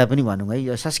कुरा पनि भनौँ है।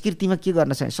 यो संस्कृतिमा के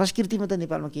गर्न सक्छ? संस्कृतिमा त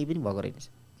नेपालमा केही पनि भएको रहेनछ।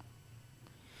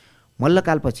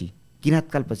 मल्लकालपछि,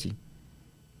 किराँतकालपछि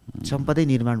सम्पदै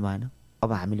निर्माण भएन।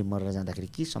 अब हामीले मरेर जाँदाखेरि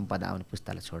के सम्पदा आउने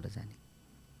पुस्तालाई छोडेर जाने?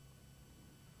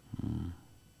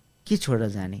 के छोडेर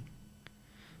जाने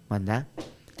भन्दा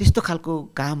त्यस्तो खालको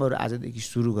कामहरू आजदेखि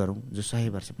सुरु गरौँ जो 100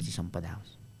 वर्षपछि सम्पदा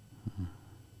आओस्।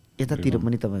 यतातिर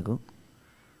पनि तपाईँको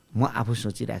म आफू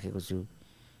सोचिराखेको छु।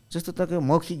 जस्तो तपाईँको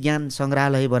मौखिक ज्ञान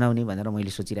सङ्ग्रहालय बनाउने भनेर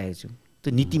मैले सोचिरहेको छु। त्यो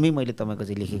नीतिमै मैले तपाईँको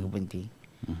चाहिँ लेखेको पनि थिएँ।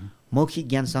 मौखिक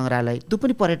ज्ञान सङ्ग्रहालय त्यो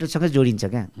पनि पर्यटनसँगै जोडिन्छ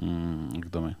क्या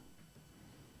एकदमै।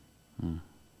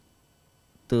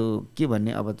 त्यो के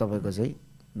भन्ने अब तपाईँको चाहिँ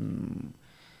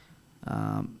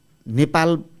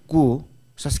नेपालको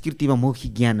संस्कृतिमा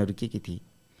मौखिक ज्ञानहरू के थिए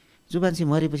जो मान्छे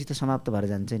मरेपछि त समाप्त भएर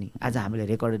जान्छ नि। आज हामीले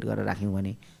रेकर्डेड गरेर राख्यौँ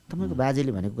भने तपाईँको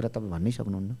बाजेले भनेको कुरा तपाईँ भन्नै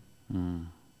सक्नुहुन्न,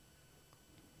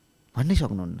 भन्नै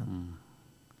सक्नुहुन्न।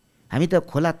 हामी त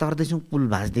खोला तर्दैछौँ, पुल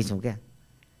भाँच्दैछौँ क्या,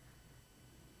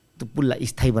 त्यो पुललाई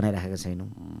स्थायी बनाइराखेका छैनौँ।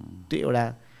 त्यो एउटा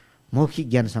मौखिक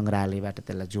ज्ञान सङ्ग्रहालयबाट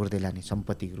त्यसलाई जोड्दै लाने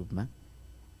सम्पत्तिको रूपमा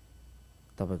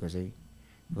तपाईँको चाहिँ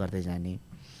गर्दै जाने।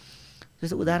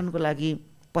 जस्तो उदाहरणको लागि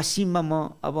पश्चिममा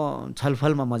म अब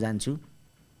छलफलमा म जान्छु।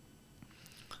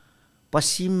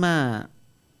 पश्चिममा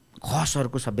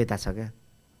खसहरूको सभ्यता छ क्या।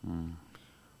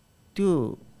 त्यो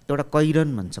एउटा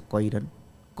कैरन भन्छ,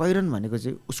 कैरन भनेको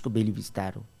चाहिँ उसको बेली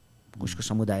विस्तार हो, उसको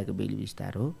समुदायको बेली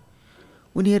विस्तार हो।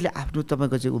 उनीहरूले आफ्नो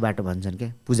तपाईँको चाहिँ उबाट भन्छन्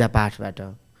क्या, पूजापाठबाट,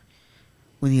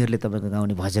 उनीहरूले तपाईँको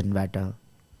गाउने भजनबाट,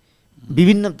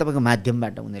 विभिन्न तपाईँको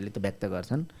माध्यमबाट उनीहरूले त व्यक्त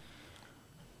गर्छन्।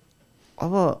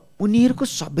 अब उनीहरूको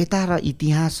सभ्यता र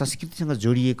इतिहास संस्कृतिसँग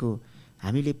जोडिएको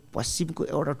हामीले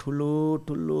पश्चिमको एउटा ठुलो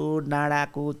ठुलो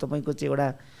डाँडाको तपाईँको चाहिँ एउटा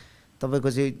तपाईँको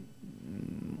चाहिँ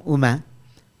उमा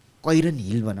कैरन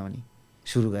हिल बनाउने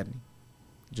सुरु गर्ने,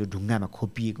 जो ढुङ्गामा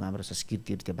खोपिएको हाम्रो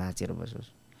संस्कृतिहरू त्यो बाँचेर बसोस्,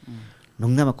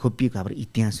 ढुङ्गामा खोपिएको हाम्रो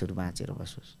इतिहासहरू बाँचेर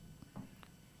बसोस्।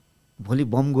 भोलि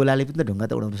बम गोलाले पनि त ढुङ्गा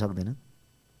त उडाउनु सक्दैन।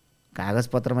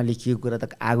 कागज पत्रमा लेखिएको कुरा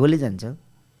त आगोले जान्छ,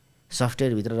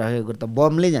 सफ्टवेयरभित्र राखेको कुरा त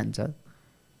बमले जान्छ,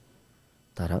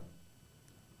 तर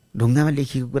ढुङ्गामा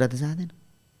लेखिएको कुरा त जाँदैन।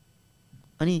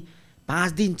 अनि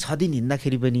 5 दिन 6 दिन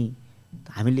हिँड्दाखेरि पनि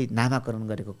हामीले नामाकरण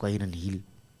गरेको कैरन हिल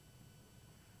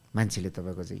मान्छेले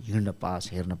तपाईँको चाहिँ हिँड्न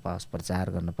पाओस्, हेर्न पाओस्, प्रचार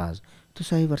गर्न पाओस्, त्यो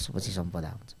 100 वर्षपछि सम्पदा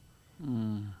हुन्छ।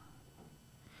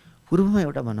 पूर्वमा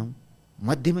एउटा भनौँ,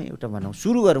 मध्यमा एउटा भनौँ,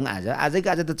 सुरु गरौँ। आजैको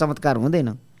आज त चमत्कार हुँदैन,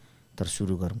 तर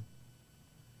सुरु गरौँ।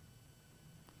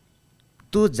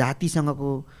 त्यो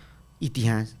जातिसँगको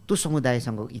इतिहास, त्यो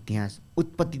समुदायसँगको इतिहास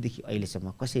उत्पत्तिदेखि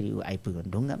अहिलेसम्म कसरी ऊ आइपुग्यो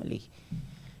ढुङ्गामा लेखी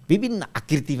विभिन्न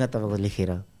आकृतिमा तपाईँको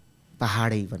लेखेर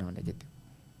पहाडै बनाउने के त्यो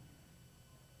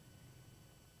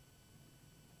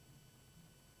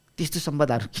त्यस्तो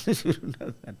सम्पदाहरू किन सुरु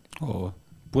नगर्ने? हो,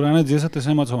 पुरानो जे छ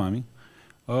त्यसैमा छौँ हामी।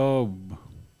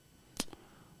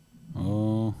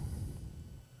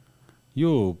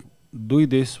 यो 2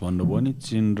 देश भन्नुभयो नि,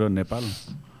 चीन र नेपाल।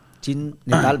 चीन,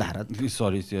 नेपाल, भारत।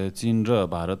 सरी, चीन र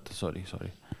भारत, सरी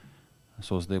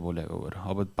सोच्दै बोलेको भएर।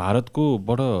 अब भारतको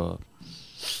बाट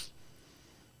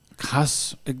खास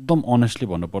एकदम अनेस्टली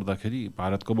भन्नुपर्दाखेरि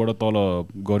भारतकोबाट तल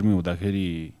गर्मी हुँदाखेरि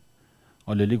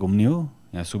अलिअलि घुम्ने हो।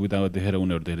 यहाँ सुविधा देखेर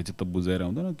उनीहरू धेरै चित्त बुझाएर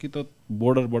आउँदैन कि त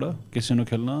बोर्डरबाट केसिनो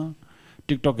खेल्न,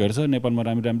 टिकटक हेर्छ, नेपालमा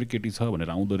राम्री राम्री केटी छ भनेर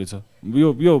आउँदो रहेछ।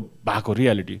 यो भएको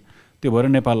रियालिटी त्यो भएर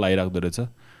नेपाल आइराख्दो रहेछ।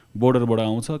 बोर्डरबाट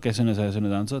आउँछ, केसिनो सेसिनो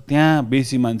जान्छ, त्यहाँ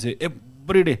बेसी मान्छे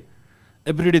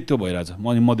एभ्रिडे त्यो भइरहेछ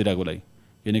मदिराको लागि।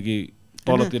 किनकि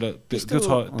तलतिर त्यो छ,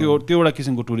 त्यो एउटा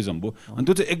किसिमको टुरिज्म भयो। अनि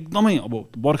त्यो चाहिँ एकदमै अब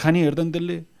बर्खा नि हेर्दैन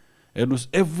त्यसले, हेर्नुहोस्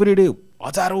एभ्रिडे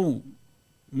हजारौँ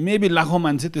मेबी लाखौँ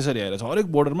मान्छे त्यसरी आइरहेछ।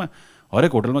 हरेक बोर्डरमा,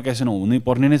 हरेक होटलमा क्यासिनो हुनै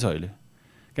पर्ने नै छ अहिले।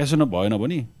 क्यासिनो भएन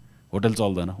भने होटल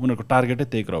चल्दैन, उनीहरूको टार्गेटै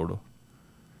त्यही क्राउड हो।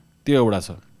 त्यो एउटा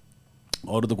छ।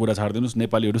 अरू त कुरा छाडिदिनुहोस्,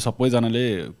 नेपालीहरू सबैजनाले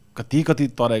कति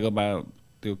तराईकोमा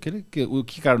त्यो के अरे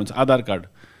के कार्ड हुन्छ, आधार कार्ड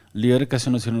लिएर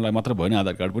क्यासिनो छिर्नुलाई मात्र भएन,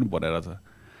 आधार कार्ड पनि बनाएर छ।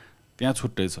 त्यहाँ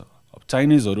छुट्टै छ। अब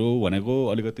चाइनिजहरू भनेको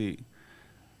अलिकति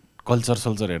कल्चर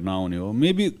हेर्न आउने हो।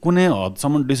 मेबी कुनै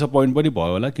हदसम्म डिसपोइन्ट पनि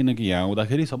भयो होला, किनकि यहाँ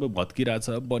आउँदाखेरि सबै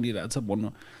भत्किरहेछ, बनिरहेछ भन्नु।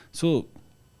 सो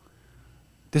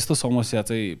त्यस्तो समस्या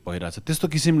चाहिँ भइरहेछ, त्यस्तो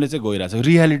किसिमले चाहिँ गइरहेछ।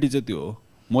 रियालिटी चाहिँ त्यो हो।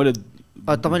 मैले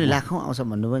तपाईँले लाखौँ आउँछ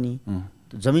भन्नुभयो नि,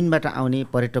 जमिनबाट आउने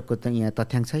पर्यटकको त यहाँ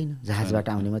तथ्याङ्क छैन, जहाजबाट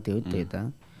आउने मात्रै हो। त्यही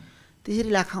त त्यसरी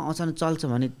लाखौँ आउँछन् चल्छ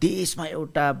भने देशमा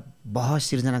एउटा बहस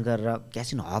सिर्जना गरेर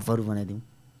क्यासिनो हबहरू बनाइदिउँ,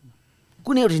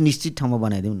 कुनै एउटा निश्चित ठाउँमा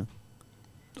बनाइदिउँ न।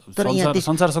 तर यहाँ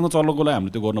संसारसँग चल्नको लागि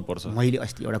हामीले त्यो गर्नुपर्छ। मैले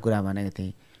अस्ति एउटा कुरा भनेको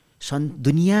थिएँ,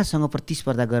 दुनियाँसँग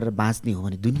प्रतिस्पर्धा गरेर बाँच्ने हो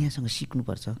भने दुनियाँसँग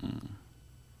सिक्नुपर्छ।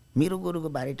 मेरो गोरुको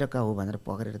 12 टका हो भनेर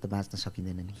पक्रेर त बाँच्न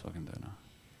सकिँदैन नि, सकिँदैन।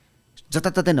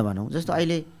 जताततै नभनौँ। जस्तो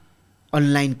अहिले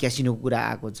अनलाइन क्यासिनोको कुरा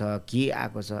आएको छ, के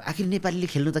आएको छ, आखिर नेपालीले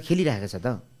खेल्नु त खेलिरहेको छ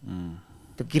त।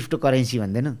 त्यो क्रिप्टो करेन्सी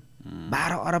भन्दैन,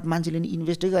 12 अरब मान्छेले नि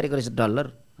इन्भेस्टै गरेको रहेछ डलर।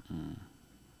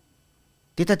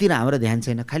 त्यतातिर हाम्रो ध्यान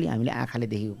छैन, खालि हामीले आँखाले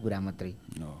देखेको कुरा मात्रै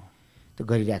त्यो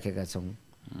गरिराखेका छौँ।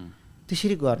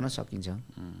 त्यसरी गर्न सकिन्छ,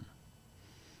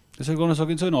 त्यसरी गर्न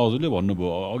सकिन्छ नि। हजुरले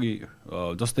भन्नुभयो अघि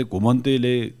जस्तै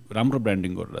घुमन्तेले राम्रो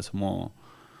ब्रान्डिङ गरिरहेछ। म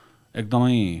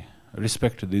एकदमै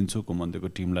रिस्पेक्ट दिन्छु घुमन्तेको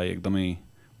टिमलाई। एकदमै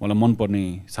मलाई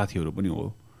मनपर्ने साथीहरू पनि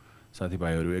हो,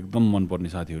 साथीभाइहरू एकदम मनपर्ने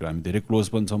साथीहरू। हामी धेरै क्लोज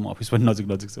पनि छौँ, अफिस पनि नजिक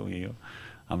छौँ, यही हो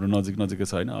हाम्रो नजिकै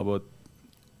छ होइन। अब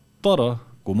तर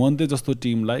घुमन्ते जस्तो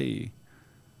टिमलाई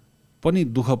पनि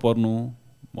दुःख पर्नु,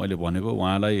 मैले भनेको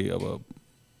उहाँलाई अब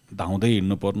धाउँदै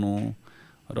हिँड्नु पर्नु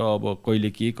र अब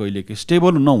कहिले के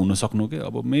स्टेबल नहुन सक्नु के।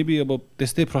 अब मेबी अब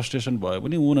त्यस्तै फ्रस्ट्रेसन भयो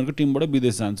भने उनीहरूको टिमबाट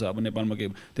विदेश जान्छ। अब नेपालमा के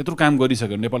त्यत्रो काम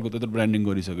गरिसकेर, नेपालको त्यत्रो ब्रान्डिङ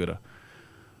गरिसकेर,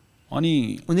 अनि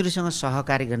उनीहरूसँग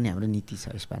सहकारी गर्ने हाम्रो नीति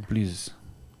छ यसपालि।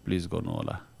 प्लिज गर्नु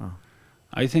होला।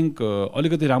 आई थिङ्क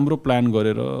अलिकति राम्रो प्लान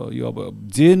गरेर यो अब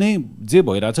जे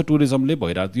भइरहेछ टुरिज्मले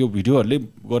भइरहेछ, यो भिडियोहरूले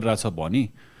गरिरहेछ भने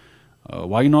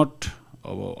वाइ नट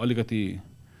अब अलिकति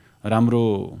राम्रो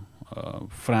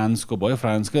फ्रान्सको भयो,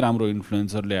 फ्रान्सकै राम्रो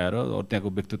इन्फ्लुएन्सर ल्याएर त्यहाँको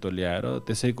व्यक्तित्व ल्याएर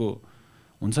त्यसैको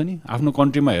हुन्छ नि, आफ्नो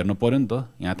कन्ट्रीमा हेर्नु पऱ्यो नि त।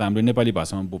 यहाँ त हामीले नेपाली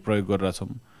भाषामा प्रयोग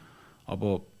गरिरहेछौँ। अब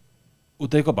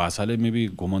उतैको भाषाले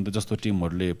मेबी घुमन्ते जस्तो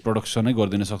टिमहरूले प्रडक्सनै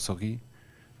गरिदिन सक्छ कि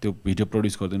त्यो भिडियो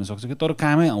प्रड्युस गरिदिन सक्छ कि, तर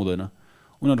कामै आउँदैन।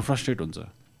 उनीहरू फ्रस्ट्रेट हुन्छ।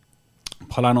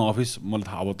 फलानु अफिस, मलाई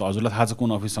थाहा, अब त हजुरलाई थाहा छ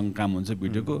कुन अफिससँग काम हुन्छ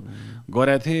भिडियोको,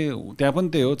 गरेको थिएँ त्यहाँ पनि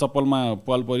त्यही हो, चप्पलमा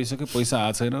पाल परिसक्यो, पैसा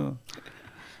आएको छैन,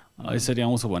 यसरी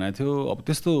आउँछ भनेको थियो। अब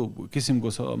त्यस्तो किसिमको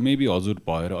छ। मेबी हजुर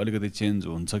भएर अलिकति चेन्ज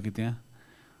हुन्छ कि त्यहाँ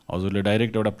हजुरले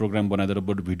डाइरेक्ट एउटा प्रोग्राम बनाइदिएर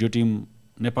बट भिडियो टिम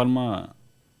नेपालमा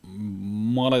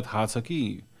मलाई थाहा छ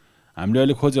कि हामीले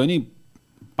अहिले खोज्यो भने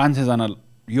 500 जना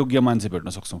योग्य मान्छे भेट्न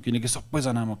सक्छौँ, किनकि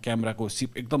सबैजनामा क्यामेराको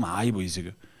सिप एकदम हाई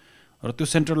भइसक्यो। र त्यो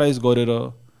सेन्ट्रलाइज गरेर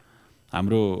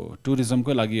हाम्रो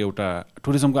टुरिज्मकै लागि एउटा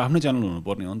टुरिज्मको आफ्नै च्यानल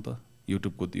हुनुपर्ने हो नि त।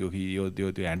 युट्युबको त्यो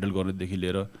ह्यान्डल गर्नेदेखि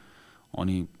लिएर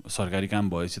अनि सरकारी काम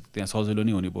भएपछि त त्यहाँ सजिलो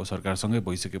नै हुने भयो। सरकारसँगै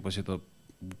भइसकेपछि त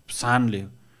शानले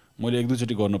मैले 1-2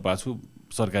 चोटि गर्न पाएको छु,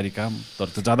 सरकारी काम तर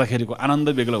त्यो जाँदाखेरिको आनन्द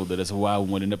बेग्ला हुँदो रहेछ वा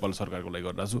मैले नेपाल सरकारको लागि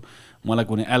गरिरहेको छु मलाई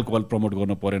कुनै एल्कोहल प्रमोट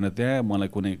गर्नु परेन त्यहाँ मलाई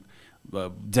कुनै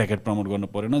ज्याकेट प्रमोट गर्नु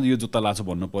परेन यो जुत्ता लाछु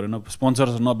भन्नु परेन स्पोन्सर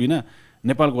नबिना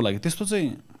नेपालको लागि त्यस्तो चाहिँ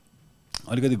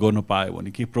अलिकति गर्नु पायो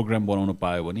भने के प्रोग्राम बनाउनु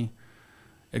पायो भने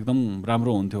एकदम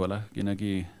राम्रो हुन्थ्यो होला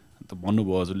किनकि त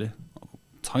भन्नुभयो हजुरले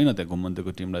छैन त्यहाँ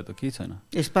घुमन्तेको टिमलाई त केही छैन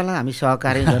यसपालि हामी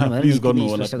सहकारी प्लिज गर्नु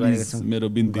होला मेरो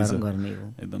बिन्ती छ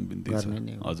एकदम बिन्ती छ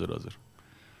हजुर हजुर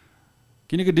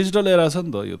किनकि डिजिटल एरा छ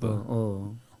नि त यो त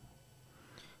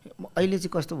अहिले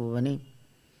चाहिँ कस्तो भयो भने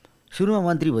सुरुमा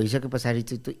मन्त्री भइसके पछाडि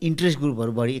चाहिँ त्यो इन्ट्रेस्ट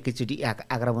ग्रुपहरू बढी एकैचोटि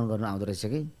आक्रमण गर्नु आउँदो रहेछ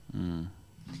कि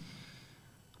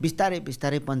बिस्तारै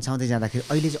बिस्तारै पन्छाउँदै जाँदाखेरि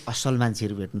अहिले चाहिँ असल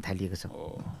मान्छेहरू भेट्न थालिएको छ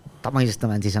तपाईँ जस्तो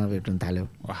मान्छेसँग भेट्नु थाल्यो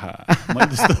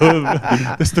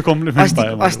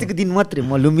अस्तिको दिन मात्रै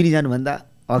म लुम्बिनी जानुभन्दा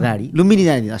अगाडि लुम्बिनी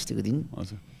जाने दिन अस्तिको दिन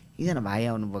एकजना भाइ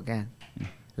आउनुभयो क्या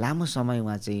लामो समय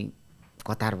उहाँ चाहिँ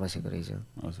कतार बसेको रहेछ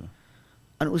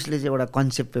अनि उसले चाहिँ एउटा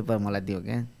कन्सेप्ट पेपर मलाई दियो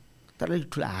क्या तर अलिक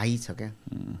ठुलो हाई छ क्या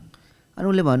अनि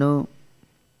उसले भन्यो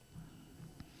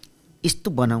यस्तो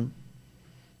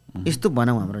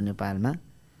बनाऊ हाम्रो नेपालमा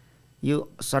यो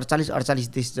 47-48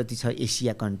 देश जति छ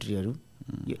एसिया कन्ट्रीहरू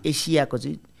यो एसियाको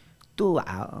चाहिँ त्यो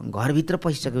घरभित्र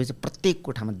पसिसकेपछि प्रत्येक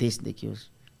कोठामा देश देखियोस्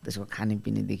त्यसको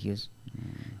खानेपिने देखियोस्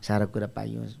सारा कुरा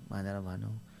पाइयोस् भनेर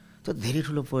भनौँ त्यो धेरै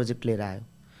ठुलो प्रोजेक्ट लिएर आयो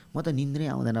म त निन्द्रै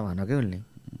आउँदैन भन क्या उसले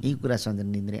यही कुरा सम्झेर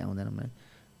निन्द्रै आउँदैन भने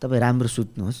तपाईँ राम्रो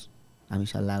सुत्नुहोस् हामी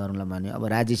सल्लाह गरौँला भन्यो अब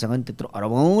राज्यसँग नि त्यत्रो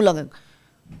अरबौँ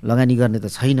लगानी गर्ने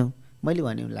त छैन मैले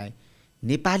भने उसलाई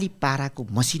नेपाली पाराको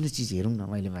मसिनो चिज हेरौँ न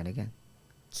मैले भने क्या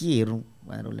के हेरौँ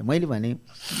भनेर उसले मैले भने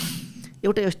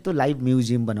एउटा यस्तो लाइभ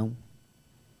म्युजियम बनाऊ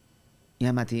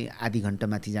यहाँ माथि आधी घन्टा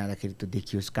माथि जाँदाखेरि त्यो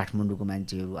देखियोस् काठमाडौँको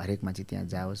मान्छेहरू हरेक मान्छे त्यहाँ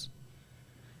जाओस्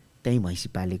त्यहीँ भैँसी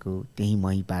पालेको त्यहीँ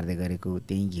मही पार्दै गरेको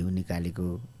त्यहीँ घिउ निकालेको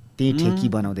त्यहीँ ठेकी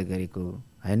बनाउँदै गरेको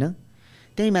होइन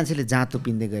त्यहीँ मान्छेले जाँतो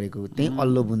पिन्दै गरेको त्यहीँ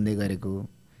अल्लो बुन्दै गरेको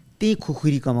त्यहीँ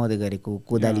खुखुरी कमाउँदै गरेको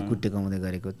कोदाली कुट्टे कमाउँदै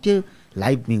गरेको त्यो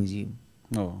लाइभ म्युजियम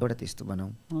एउटा त्यस्तो बनाऊ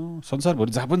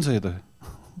संसारभरि जहाँ पनि छ यो त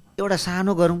एउटा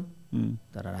सानो गरौँ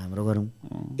तर राम्रो गरौँ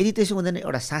यदि त्यसो हुँदैन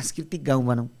एउटा सांस्कृतिक गाउँ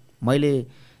बनाऊ मैले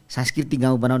सांस्कृतिक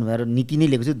गाउँ बनाउनु भएर नीति नै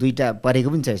लिएको छु दुईवटा परेको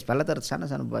पनि छ यसपालि तर सानो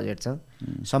सानो बजेट छ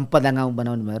सम्पदा गाउँ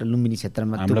बनाउनु भएर लुम्बिनी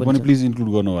क्षेत्रमा हामीलाई पनि प्लिज इन्क्लुड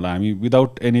गर्नु होला हामी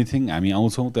विदाउट एनिथिङ हामी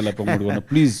आउँछौँ त्यसलाई प्रमोट गर्न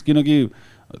प्लिज किनकि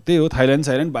त्यही हो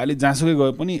थाइल्यान्ड बाली जहाँसुकै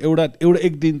गए पनि एउटा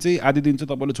एक दिन चाहिँ आधी दिन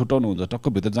चाहिँ तपाईँले छुट्याउनुहुन्छ टक्क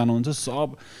भित्र जानुहुन्छ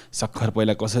सब सक्खर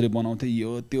पहिला कसरी बनाउँथे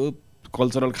यो त्यो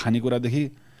कल्चरल खानेकुरादेखि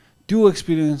त्यो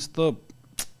एक्सपिरियन्स त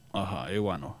ए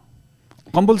वान हो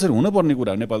कम्पलसरी हुनुपर्ने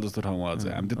कुरा नेपाल जस्तो ठाउँमा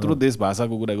चाहिँ हामी त्यत्रो देश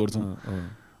भाषाको कुरा गर्छौँ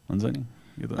हुन्छ नि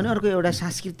अनि अर्को एउटा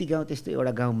सांस्कृतिक गाउँ त्यस्तो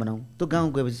एउटा गाउँ बनाऊ त्यो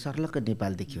गाउँ गएपछि सर्लक्क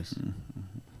नेपाल देखियोस्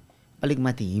अलिक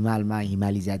माथि हिमालमा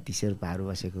हिमाली जाति शेर्पाहरू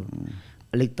बसेको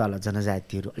अलिक तल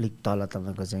जनजातिहरू अलिक तल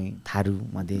तपाईँको चाहिँ थारू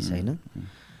मधेस होइन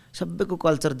सबैको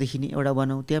कल्चर देखिने एउटा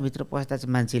बनाऊ त्यहाँभित्र पस्दा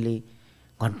चाहिँ मान्छेले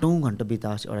घन्टौँ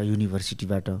बिताओस् एउटा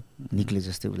युनिभर्सिटीबाट निक्ले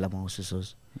जस्तै उसलाई महसुस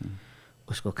होस्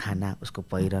उसको खाना उसको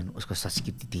पहिरन उसको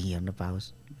संस्कृति त्यहीँ हेर्न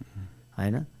पाओस्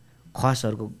होइन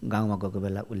खसहरूको गाउँमा गएको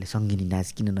बेला उसले सङ्गिनी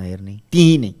नाच किन नहेर्ने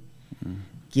त्यहीँ नै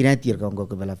किराँतीहरूको गाउँ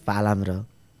गएको बेला पालाम र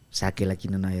साकेला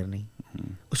किन नहेर्ने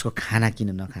उसको खाना किन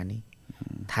नखाने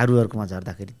थारूहरूकोमा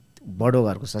झर्दाखेरि बडो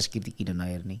घरको संस्कृति किन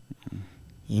नहेर्ने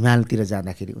हिमालतिर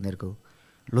जाँदाखेरि उनीहरूको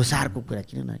लोसारको कुरा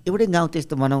किन नहेर्ने एउटै गाउँ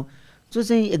त्यस्तो बनाऊ जो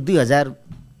चाहिँ 1-2 हजार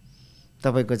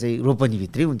तपाईँको चाहिँ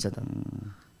रोपनीभित्रै हुन्छ त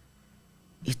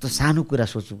यस्तो सानो कुरा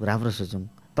सोचौँ राम्रो सोचौँ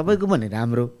तपाईँको भने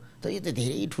राम्रो तर यो त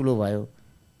धेरै ठुलो भयो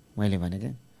मैले भने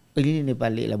क्या अहिले नै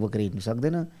नेपालले यसलाई बोकेर हिँड्नु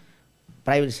सक्दैन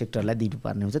प्राइभेट सेक्टरलाई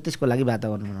दिनुपर्ने हुन्छ त्यसको लागि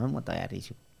वातावरण बनाउन म तयारै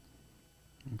छु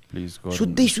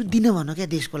सुत्दिनँ भन क्या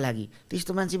देशको लागि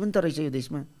त्यस्तो मान्छे पनि त रहेछ यो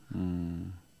देशमा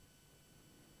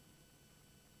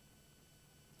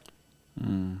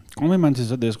कमै मान्छे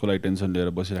छ देशको लागि टेन्सन लिएर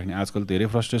बसिराख्ने आजकल धेरै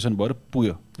फ्रस्ट्रेसन भएर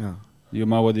पुग्यो यो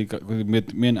माओवादीका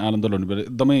मेन आन्दोलन बेला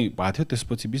एकदमै भएको थियो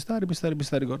त्यसपछि बिस्तारै बिस्तारै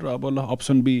बिस्तारै गरेर अब ल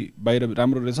अप्सन बी बाहिर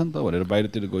राम्रो रहेछ नि त भनेर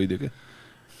बाहिरतिर गइदियो क्या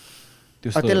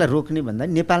त्यसलाई रोक्ने भन्दा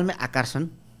नेपालमै आकर्षण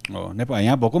नेपाल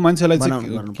यहाँ भएको मान्छेलाई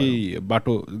चाहिँ केही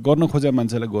बाटो गर्न खोजेको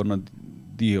मान्छेलाई गर्न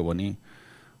दियो भने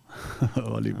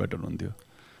अलिक बेटर हुन्थ्यो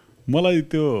मलाई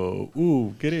त्यो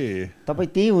के अरे तपाईँ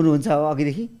त्यही हुनुहुन्छ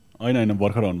अघिदेखि होइन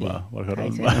भर्खर आउनुभयो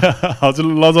हजुर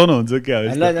लजाउनु हुन्छ क्या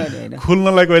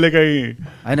खुल्नलाई कहिले काहीँ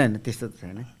होइन त्यस्तो त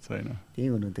छैन त्यही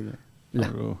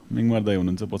हुनुहुन्थ्यो मिङमार दाई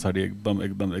हुनुहुन्छ पछाडि एकदम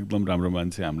एकदम एकदम राम्रो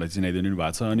मान्छे हामीलाई चिनाइदिनु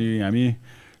भएको छ अनि हामी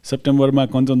सेप्टेम्बरमा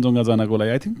कञ्चनजङ्घा जानको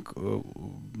लागि आई थिङ्क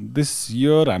दिस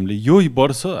इयर हामीले यो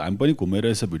वर्ष हामी पनि घुमेर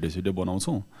यसो भिडियो सिडियो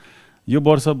बनाउँछौँ यो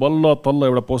वर्ष बल्ल तल्ल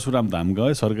एउटा परशुराम धाम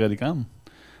गयो सरकारी काम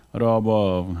र अब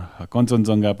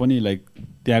कञ्चनजङ्घा पनि लाइक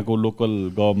त्यहाँको लोकल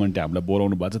गभर्मेन्टले हामीलाई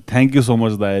बोलाउनु भएको छ थ्याङ्क यू सो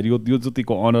मच दायर यो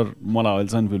जतिको अनर मलाई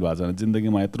अहिलेसम्म फिल भएको छैन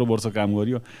जिन्दगीमा यत्रो वर्ष काम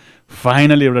गरियो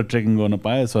फाइनली एउटा ट्रेकिङ गर्न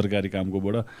पाएँ सरकारी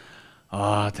कामकोबाट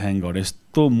थ्याङ्क गड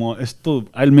यस्तो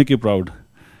I will make you proud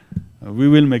we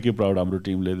will make you proud हाम्रो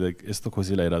टिमले लाइक यस्तो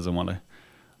खुसी लागिरहेछ मलाई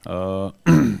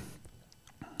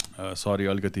सरी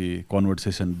अलिकति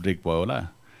कन्भर्सेसन ब्रेक भयो होला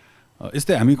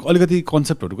यस्तै हामी अलिकति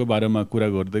कन्सेप्टहरूको बारेमा कुरा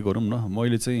गर्दै गरौँ न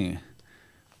मैले चाहिँ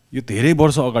यो धेरै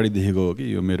वर्ष अगाडि देखेको हो कि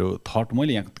यो मेरो थट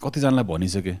मैले यहाँ कतिजनालाई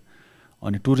भनिसकेँ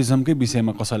अनि टुरिज्मकै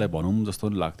विषयमा कसैलाई भनौँ जस्तो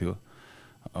पनि लाग्थ्यो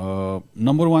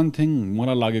नम्बर वान थिङ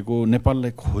मलाई लागेको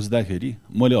नेपाललाई खोज्दाखेरि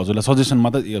मैले हजुरलाई सजेसन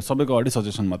मात्र सबैको अगाडि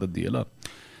सजेसन मात्र दिएँ ल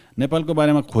नेपालको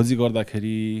बारेमा खोजी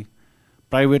गर्दाखेरि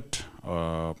प्राइभेट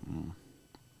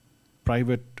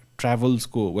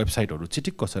ट्राभल्सको वेबसाइटहरू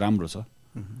चिटिक्क छ राम्रो छ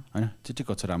हैन चिटिक्क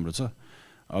छ राम्रो छ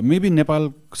मेबी नेपाल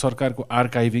सरकारको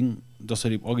आर्काइभिङ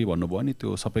जसरी अघि भन्नुभयो नि त्यो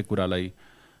सबै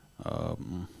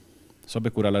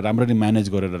कुरालाई राम्ररी म्यानेज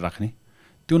गरेर राख्ने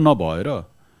त्यो नभएर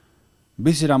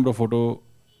बेसी राम्रो फोटो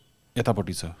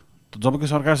यतापट्टि छ जबकि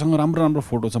सरकारसँग राम्रो राम्रो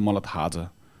फोटो छ मलाई थाहा छ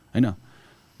हैन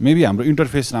मेबी हाम्रो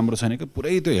इन्टरफेस राम्रो छैन कि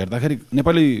पुरै त्यो हेर्दाखेरि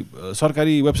नेपाली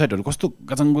सरकारी वेबसाइटहरू कस्तो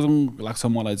गजङ गजङ लाग्छ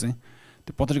मलाई चाहिँ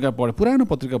त्यो पत्रिका पढे पुरानो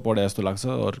पत्रिका पढे जस्तो लाग्छ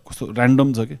अरू कस्तो ऱ्यान्डम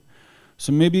छ कि so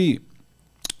maybe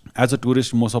as a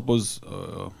tourist म सपोज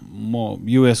म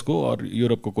युएसको अरू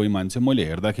युरोपको कोही मान्छे मैले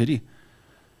हेर्दाखेरि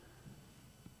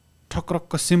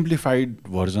ठक्रक्क सिम्प्लिफाइड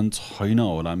भर्जन छैन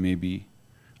होला मेबी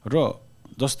र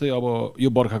जस्तै अब यो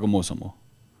बर्खाको मौसम हो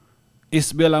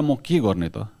यस बेला म के गर्ने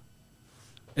त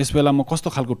यस बेला म कस्तो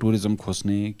खालको टुरिज्म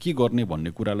खोज्ने के गर्ने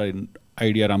भन्ने कुरालाई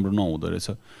आइडिया राम्रो नहुँदो रहेछ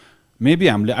मेबी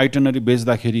हामीले आइटनरी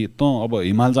बेच्दाखेरि त अब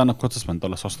हिमाल जान खोज्छस् भने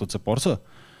तँलाई सस्तो चाहिँ पर्छ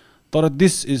तर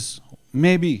दिस इज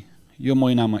मेबी यो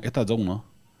महिनामा यता जाउँ न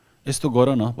यस्तो गर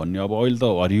न भन्ने अब अहिले त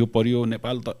हरियो परियो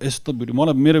नेपाल त यस्तो ब्युटी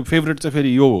मलाई मेरो फेभरेट चाहिँ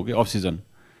फेरि यो हो कि अफ सिजन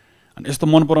अनि यस्तो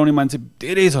मन पराउने मान्छे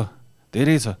धेरै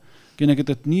छ किनकि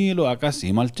त्यो निलो आकाश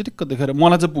हिमाल चिटिक्क देखेर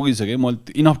मलाई चाहिँ पुगिसकेँ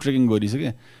मैले इनफ ट्रेकिङ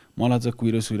गरिसकेँ मलाई चाहिँ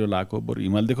कुहिरो सुहिरो लगाएको बरु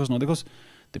हिमाल देखोस् नदेखोस्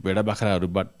त्यो भेडा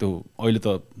बाख्राहरूबाट त्यो अहिले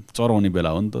त चराउने बेला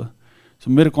हो नि त सो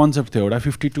मेरो कन्सेप्ट थियो एउटा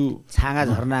 52 छाँगा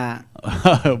झर्ना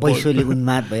पैसोले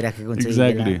उन्माद भइराखेको हुन्छ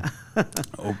एक्ज्याक्टली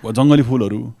जङ्गली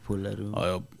फुलहरू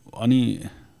अनि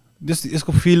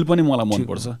यसको फिल पनि मलाई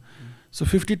मनपर्छ सो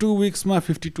 52 विक्समा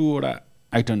 52 वटा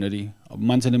आइटनरी अब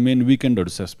मान्छेले मेन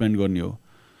विकेन्डहरू स्पेन्ड गर्ने हो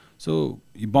सो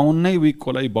 52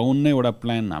 विकको लागि 52 वटा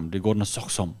प्लान हामीले गर्न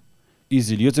सक्छौँ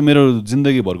इजिली यो चाहिँ मेरो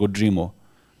जिन्दगीभरको ड्रिम हो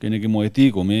किनकि म यति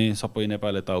घुमेँ सबै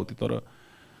नेपाल यताउति तर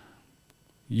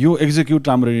यो एक्जिक्युट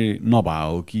राम्ररी नभए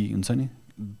हो कि हुन्छ नि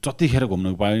जतिखेर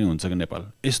घुम्नु पाए नि हुन्छ कि नेपाल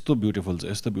यस्तो ब्युटिफुल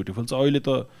छ अहिले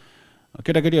त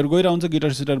केटाकेटीहरू गइरहेको हुन्छ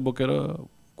गिटार सिटार बोकेर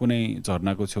कुनै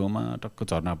झर्नाको छेउमा टक्क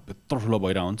झर्ना यत्रो ठुलो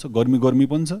भइरहेको हुन्छ गर्मी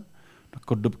पनि छ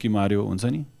टक्क डुब्की मार्यो हुन्छ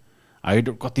नि हाइट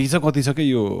कति छ कि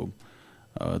यो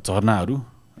झर्नाहरू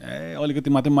अलिकति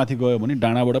माथि गयो भने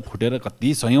डाँडाबाट फुटेर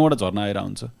कति सयौँवटा झर्ना आएर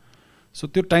हुन्छ सो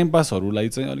त्यो टाइम पासहरूलाई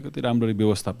चाहिँ अलिकति राम्ररी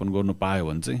व्यवस्थापन गर्नु पायो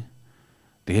भने चाहिँ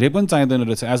धेरै पनि चाहिँदैन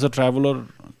रहेछ एज अ ट्राभलर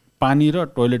पानी र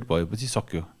टोइलेट भएपछि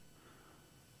सक्यो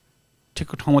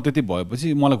ठिकको ठाउँमा त्यति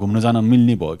भएपछि मलाई घुम्न जान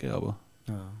मिल्ने भयो क्या अब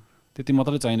त्यति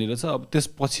मात्रै चाहिने रहेछ अब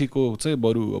त्यसपछिको चाहिँ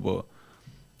बरु अब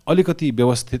अलिकति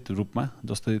व्यवस्थित रूपमा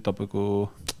जस्तै तपाईँको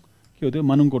के हो त्यो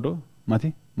मानुङकोट हो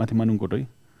माथि मानुङकोट है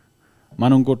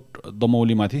मानुङकोट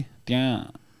दमौली माथि त्यहाँ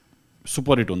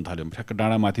सुपर हिट हुन थाल्यो ठ्याक्क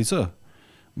डाँडा माथि छ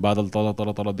बादल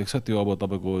तल देख्छ त्यो अब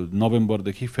तपाईँको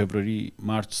नोभेम्बरदेखि फेब्रुअरी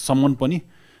मार्चसम्म पनि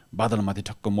बादलमाथि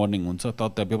ठक्क मर्निङ हुन्छ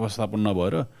त्यहाँ व्यवस्थापन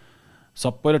नभएर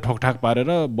सबैले ठकठाक पारेर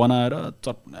बनाएर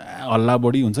हल्ला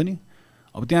बढी हुन्छ नि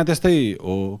अब त्यहाँ त्यस्तै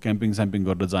हो क्याम्पिङ स्याम्पिङ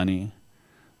गरेर जाने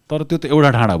तर त्यो त एउटा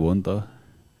डाँडा भयो नि त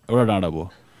एउटा डाँडा भयो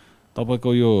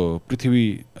तपाईँको यो पृथ्वी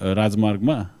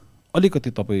राजमार्गमा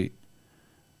अलिकति तपाईँ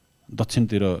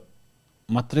दक्षिणतिर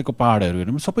मात्रैको पहाडहरू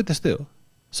हेर्नु सबै त्यस्तै हो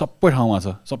सबै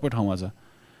ठाउँमा छ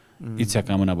इच्छा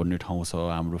कामना भन्ने ठाउँ छ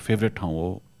हाम्रो फेभरेट ठाउँ हो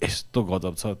यस्तो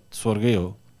गजब छ स्वर्गै हो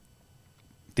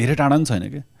धेरै टाढा पनि छैन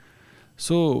कि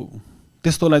सो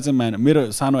त्यस्तोलाई चाहिँ मेरो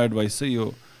सानो एडभाइस चाहिँ यो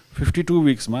 52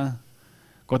 विक्समा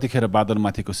कतिखेर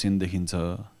बादलमाथिको सिन देखिन्छ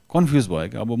कन्फ्युज भयो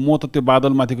क्या अब म त त्यो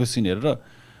बादलमाथिको सिन हेरेर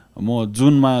म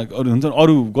जुनमा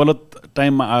अरू गलत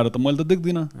टाइममा आएर त मैले त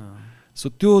देख्दिनँ सो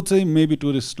त्यो चाहिँ मेबी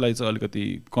टुरिस्टलाई चाहिँ अलिकति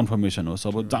कन्फर्मेसन हो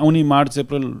अब आउने मार्च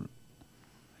अप्रिल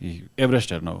एभरेस्ट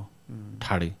हेर्न हो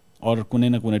ठाडै अरू कुनै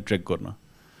न कुनै ट्रेक गर्न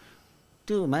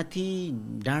त्यो माथि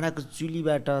डाँडाको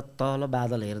चुलीबाट तल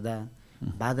बादल हेर्दा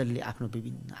बादलले आफ्नो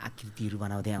विभिन्न आकृतिहरू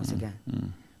बनाउँदै आउँछ क्या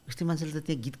यस्तै मान्छेले त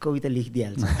त्यहाँ गीत कविता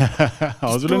लेखिदिइहाल्छ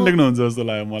हजुरले लेख्नुहुन्छ जस्तो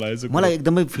लाग्यो मलाई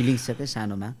एकदमै फिलिङ्स छ क्या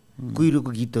सानोमा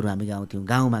कुहिरोको गीतहरू हामी गाउँथ्यौँ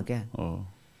गाउँमा क्या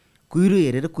कुहिरो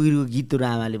हेरेर कुहिरोको गीतहरू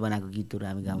आमाले बनाएको गीतहरू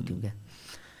हामी गाउँथ्यौँ क्या।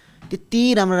 त्यति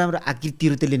राम्रो राम्रो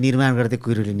आकृतिहरू त्यसले निर्माण गर्दै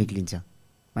कुहिरोले निक्लिन्छ,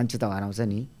 मान्छे त हराउँछ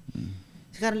नि।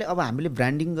 त्यस कारणले अब हामीले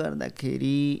ब्रान्डिङ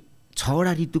गर्दाखेरि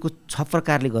 6वटा ऋतुको 6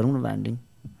 प्रकारले गरौँ न ब्रान्डिङ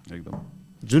एकदम।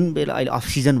 जुन बेला अहिले अफ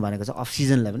सिजन भनेको छ, अफ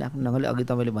सिजनलाई पनि आफ्नो ढङ्गले अघि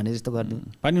तपाईँले भने जस्तो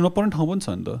गरिदिउँ। पानी नपर्ने ठाउँ पनि छ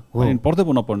नि त, पानी पर्दै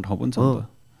नपर्ने ठाउँ पनि छ नि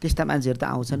त। त्यस्ता मान्छेहरू त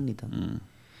आउँछन् नि त,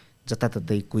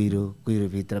 जताततै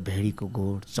कुहिरोभित्र भेडीको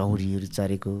गोठ, चौरीहरू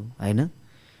चरेको होइन,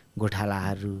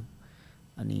 गोठालाहरू,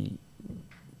 अनि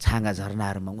छाँगा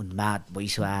झरनाहरूमा उन्माद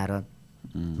भैँसो आएर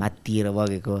मात्तिएर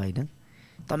बगेको होइन,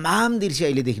 तमाम दृश्य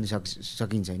अहिले देख्न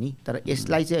सकिन्छ नि। तर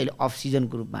यसलाई चाहिँ अहिले अफ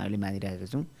सिजनको रूपमा हामीले मानिरहेका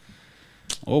छौँ।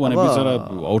 हो भने बिचरा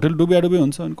होटल डुबिया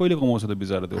हुन्छ अनि कहिले कमाउँछ त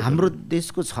बिचरा त्यो। हाम्रो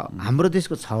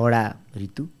देशको 6वटा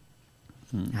ऋतु,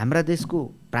 हाम्रा देशको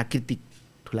प्राकृतिक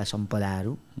ठुला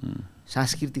सम्पदाहरू,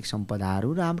 सांस्कृतिक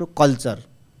सम्पदाहरू र हाम्रो कल्चर,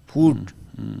 फुड,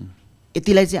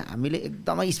 यतिलाई चाहिँ हामीले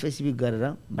एकदमै स्पेसिफिक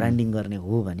गरेर ब्रान्डिङ गर्ने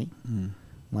हो भने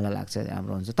मलाई लाग्छ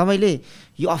राम्रो हुन्छ। तपाईँले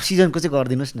यो अफ सिजनको चाहिँ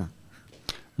गरिदिनुहोस् न।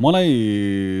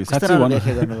 मलाई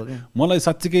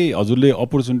साँच्चीकै हजुरले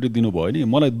अपर्च्युनिटी दिनुभयो नि,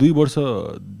 मलाई 2 वर्ष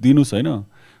दिनुहोस् होइन।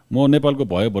 म नेपालको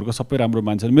भएभरको सबै राम्रो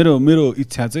मान्छे, मेरो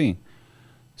इच्छा चाहिँ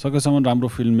सकेसम्म राम्रो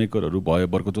फिल्म मेकरहरू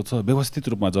भएभरको जो छ व्यवस्थित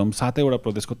रूपमा जाउँ। 7वटा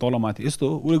प्रदेशको तलमाथि यस्तो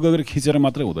उसले गएर खिचेर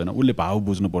मात्रै हुँदैन, उसले भाव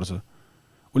बुझ्नुपर्छ।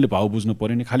 उसले भाव बुझ्नु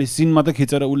पऱ्यो नि, खालि सिन मात्रै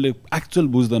खिचेर उसले एक्चुअल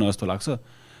बुझ्दैन जस्तो लाग्छ।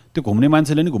 त्यो घुम्ने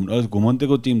मान्छेले नि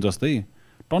घुमन्तेको टिम जस्तै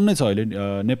टन्नै छ अहिले।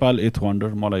 नेपाल 8th वन्डर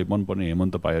मलाई मनपर्ने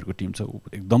हेमन्त पायरको टिम छ,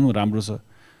 एकदम राम्रो छ।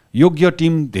 योग्य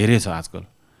टिम धेरै छ आजकल,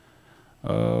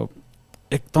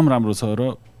 एकदम राम्रो छ।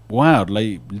 र उहाँहरूलाई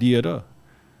लिएर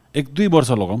 1-2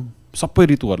 वर्ष लगाऊँ, सबै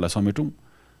ऋतुहरूलाई समेटौँ।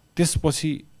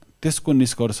 त्यसपछि त्यसको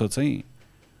निष्कर्ष चाहिँ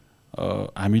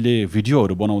हामीले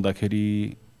भिडियोहरू बनाउँदाखेरि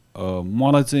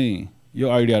मलाई चाहिँ यो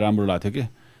आइडिया राम्रो लाग्थ्यो कि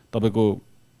तपाईँको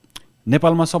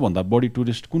नेपालमा सबभन्दा बढी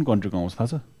टुरिस्ट कुन कन्ट्रीको आउँछ थाहा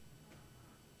छ?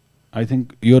 आई थिङ्क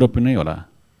युरोप नै होला।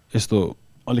 यस्तो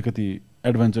अलिकति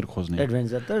एडभेन्चर खोज्ने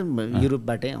एडभेन्चर त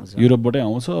युरोपबाटै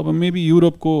आउँछ। अब मेबी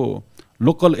युरोपको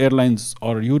लोकल एयरलाइन्स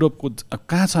अर युरोपको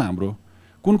कहाँ छ हाम्रो,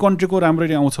 कुन कन्ट्रीको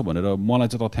राम्ररी आउँछ भनेर मलाई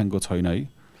चाहिँ तथ्याङ्क छैन है।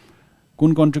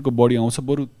 कुन कन्ट्रीको बढी आउँछ,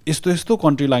 बरु यस्तो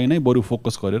कन्ट्रीलाई नै बरु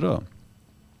फोकस गरेर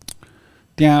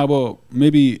त्यहाँ अब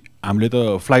मेबी हामीले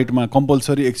त फ्लाइटमा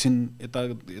कम्पलसरी एकछिन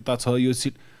यता छ यो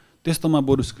सिट, त्यस्तोमा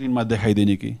बरु स्क्रिनमा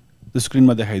देखाइदिने कि, त्यो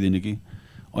स्क्रिनमा देखाइदिने कि।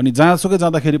 अनि जहाँसुकै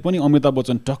जाँदाखेरि पनि अमिताभ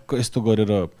बच्चन टक्क यस्तो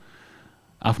गरेर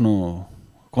आफ्नो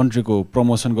कन्ट्रीको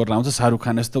प्रमोसन गरेर आउँछ, शाहरुख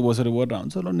खान यस्तो बसेर गरेर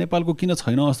आउँछ। ल नेपालको किन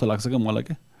छैन जस्तो लाग्छ क्या मलाई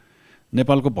क्या।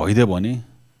 नेपालको भइदियो भने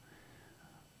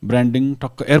ब्रान्डिङ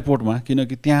टक्क एयरपोर्टमा,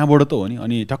 किनकि त्यहाँबाट त हो नि।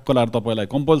 अनि टक्क लाएर तपाईँलाई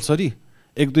कम्पलसरी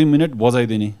 1-2 मिनट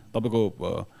बजाइदिने। तपाईँको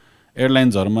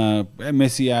एयरलाइन्सहरूमा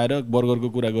मेसी आएर बर्गरको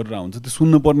कुरा गरेर हुन्छ, त्यो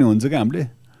सुन्नुपर्ने हुन्छ क्या हामीले।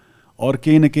 अरू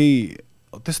केही न केही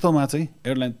त्यस्तोमा चाहिँ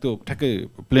एयरलाइन त्यो ठ्याक्कै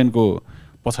प्लेनको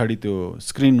पछाडि त्यो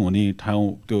स्क्रिन हुने ठाउँ,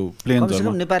 त्यो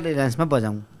प्लेन्सहरूमा नेपाल एयरलाइन्समा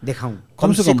बजाउँ देखाउँ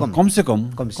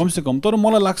कमसे कम। तर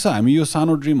मलाई लाग्छ हामी यो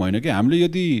सानो ड्रिम होइन कि हामीले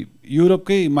यदि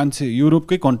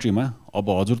युरोपकै कन्ट्रीमा, अब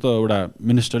हजुर त एउटा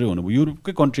मिनिस्टरै हुनुभयो,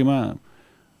 युरोपकै कन्ट्रीमा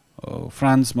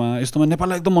फ्रान्समा यस्तोमा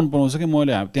नेपाललाई एकदम मन पराउँछ कि।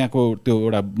 मैले त्यहाँको त्यो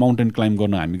एउटा माउन्टेन क्लाइम्ब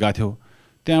गर्न हामी गएको थियौँ,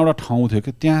 त्यहाँ एउटा ठाउँ थियो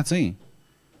कि त्यहाँ चाहिँ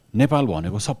नेपाल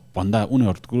भनेको सबभन्दा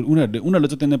उनीहरूले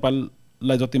चाहिँ त्यो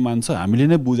नेपाललाई जति मान्छ हामीले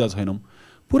नै बुझा छैनौँ।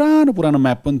 पुरानो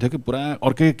म्याप पनि थियो कि, पुरा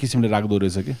अर्कै किसिमले राख्दो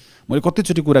रहेछ कि। मैले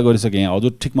कतिचोटि कुरा गरिसकेँ यहाँ,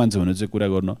 हजुर ठिक मान्छे भने चाहिँ कुरा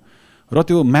गर्न। र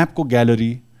त्यो म्यापको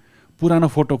ग्यालरी, पुरानो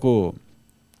फोटोको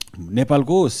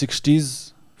नेपालको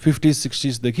 60s 50s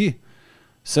 60s देखि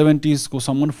 70s को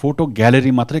सम्म फोटो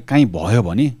ग्यालेरी मात्रै कहीँ भयो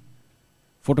भने,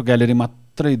 फोटो ग्यालेरी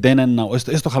मात्रै देन एन्ड नाउ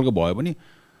यस्तो खालको भयो भने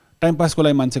टाइम पासको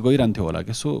लागि मान्छे गइरहन्थ्यो होला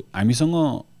कि। सो हामीसँग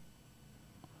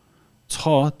छ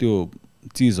त्यो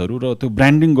चिजहरू, र त्यो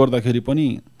ब्रान्डिङ गर्दाखेरि पनि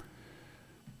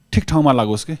ठिक ठाउँमा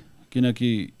लागोस् कि। किनकि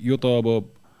यो त अब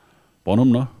भनौँ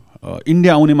न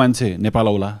इन्डिया आउने मान्छे नेपाल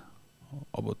आउला।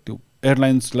 अब त्यो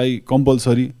एयरलाइन्सलाई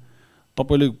कम्पलसरी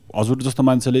तपाईँले हजुर जस्तो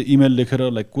मान्छेले इमेल लेखेर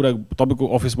लाइक कुरा तपाईँको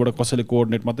अफिसबाट कसैले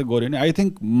कोअर्डिनेट मात्रै गऱ्यो भने आई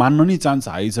थिङ्क मान्न नि चान्स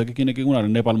हाई छ कि, किनकि उनीहरू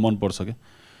नेपाल मनपर्छ कि।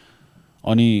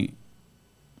 अनि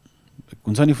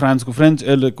हुन्छ नि फ्रेन्च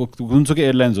जुनसुकै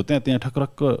एयरलाइन्स हो त्यहाँ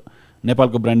ठक्रक्क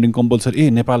नेपालको ब्रान्डिङ कम्पलसरी,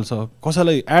 नेपाल छ।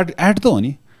 कसैलाई एड त हो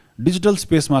नि, डिजिटल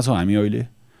स्पेसमा छौँ हामी अहिले,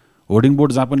 होर्डिङ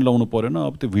बोर्ड जहाँ पनि लाउनु परेन,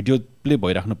 अब त्यो भिडियो प्ले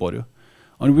भइराख्नु पऱ्यो।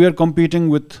 अनि वी आर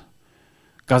कम्पिटिङ विथ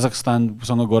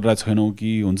काजाखस्तानसँग गरिरहेको छैनौँ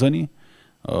कि, हुन्छ नि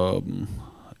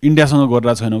इन्डियासँग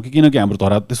गरिरहेको छैनौँ कि, किनकि हाम्रो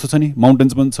धरा त्यस्तो छ नि,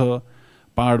 माउन्टेन्स पनि छ,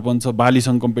 पहाड पनि छ।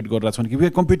 बालीसँग कम्पिट गरिरहेको छौँ कि वी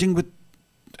आर कम्पिटिङ विथ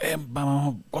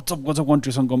गजब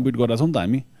कन्ट्रीसँग कम्पिट गरिरहेको छौँ नि त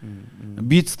हामी।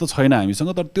 बिच त छैन हामीसँग,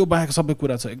 तर त्यो बाहेक सबै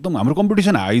कुरा छ। एकदम हाम्रो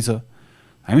कम्पिटिसन हाई छ,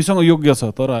 हामीसँग योग्य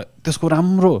छ। तर त्यसको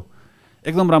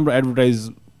एकदम राम्रो एडभर्टाइज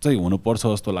चाहिँ हुनुपर्छ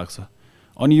जस्तो लाग्छ।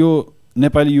 अनि यो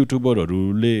नेपाली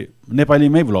युट्युबरहरूले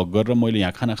नेपालीमै भ्लग गरेर मैले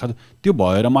यहाँ खाना खाँदा त्यो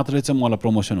भएर मात्रै चाहिँ मलाई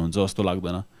प्रमोसन हुन्छ जस्तो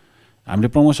लाग्दैन। हामीले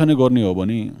प्रमोसनै गर्ने हो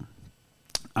भने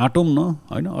आँटौँ न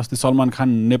होइन। अस्ति सलमान खान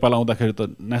नेपाल आउँदाखेरि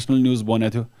त नेसनल न्युज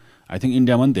बनेको थियो। आई थिङ्क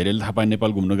इन्डियामा पनि धेरैले थाहा पाए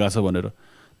नेपाल घुम्नु गएको छ भनेर।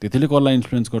 त्यतिले कसलाई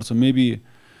इन्फ्लुएन्स गर्छ। मेबी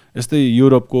यस्तै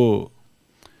युरोपको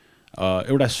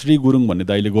एउटा श्री गुरुङ भन्ने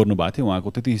दाइले गर्नुभएको थियो। उहाँको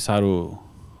त्यति साह्रो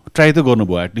ट्राई त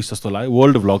गर्नुभयो एटलिस्ट जस्तो लाग्यो।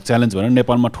 वर्ल्ड भ्लग च्यालेन्ज भनेर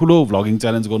नेपालमा ठुलो भ्लगिङ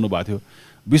च्यालेन्ज गर्नुभएको थियो।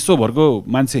 विश्वभरको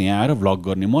मान्छे यहाँ आएर भ्लग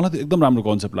गर्ने। मलाई त एकदम राम्रो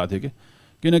कन्सेप्ट लाग्थ्यो कि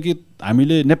किनकि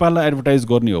हामीले नेपाललाई एडभर्टाइज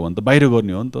गर्ने हो भने त बाहिर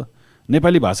गर्ने हो नि त।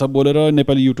 नेपाली भाषा बोलेर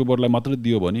नेपाली युट्युबरलाई मात्रै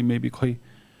दियो भने मेबी खै।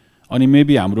 अनि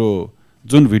मेबी हाम्रो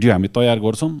जुन भिडियो हामी तयार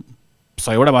गर्छौँ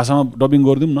 100वटा भाषामा डबिङ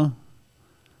गरिदिउँ न।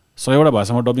 100वटा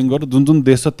भाषामा डबिङ गरेर जुन जुन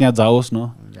देश छ त्यहाँ जाओस्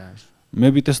न।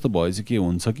 मेबी त्यस्तो भए चाहिँ के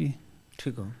हुन्छ कि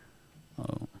ठिक हो।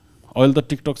 अहिले त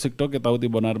टिकटक सिकटक यताउति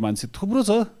बनाएर मान्छे थुप्रो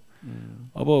छ।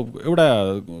 अब एउटा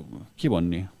के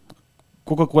भन्ने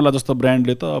कोका कोला जस्तो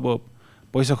ब्रान्डले त अब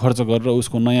पैसा खर्च गरेर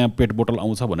उसको नयाँ पेट बोतल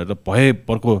आउँछ भनेर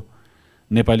भएभरको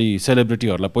नेपाली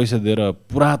सेलिब्रिटीहरूलाई पैसा दिएर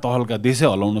पुरा तहलका देशै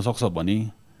हल्लाउन सक्छ भने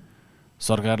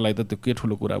सरकारलाई त त्यो के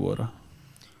ठुलो कुरा भयो र।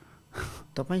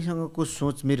 तपाईँसँगको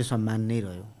सोच मेरो सम्मान नै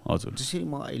रह्यो। हजुर। जसरी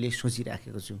म अहिले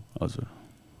सोचिराखेको छु। हजुर।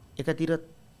 एकातिर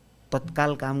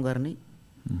तत्काल काम गर्ने,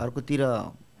 अर्कोतिर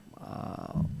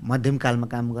मध्यमकालमा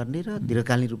काम गर्ने र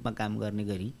दीर्घकालीन रूपमा काम गर्ने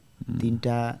गरी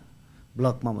तीनटा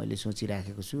ब्लकमा मैले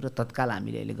सोचिराखेको छु। र तत्काल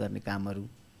हामीले अहिले गर्ने कामहरू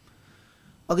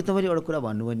अघि तपाईँले एउटा कुरा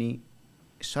भन्नुभयो नि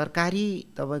सरकारी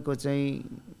तपाईँको चाहिँ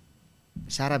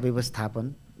सारा व्यवस्थापन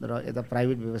र यता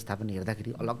प्राइभेट व्यवस्थापन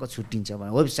हेर्दाखेरि अलग्ग छुट्टिन्छ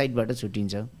भने वेबसाइटबाट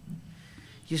छुट्टिन्छ।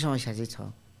 यो समस्या चाहिँ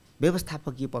छ।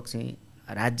 व्यवस्थापकीय पक्ष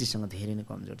राज्यसँग धेरै नै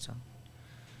कमजोर छ।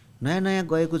 नयाँ नयाँ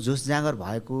गएको जोस जाँगर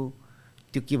भएको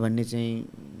त्यो के भन्ने चाहिँ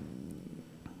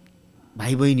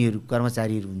भाइ बहिनीहरू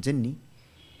कर्मचारीहरू हुन्छन् नि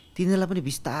तिनीहरूलाई पनि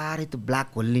बिस्तारै त्यो ब्ल्याक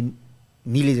होलले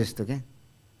निले जस्तो क्या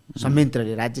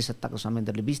संयन्त्रले राज्य सत्ताको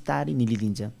संयन्त्रले बिस्तारै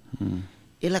निलिदिन्छ।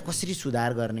 यसलाई कसरी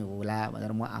सुधार गर्ने होला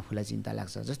भनेर म आफूलाई चिन्ता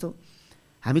लाग्छ। जस्तो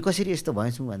हामी कसरी यस्तो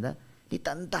भएछौँ भन्दा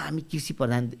नितान्त हामी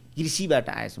कृषिबाट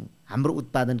आएछौँ। हाम्रो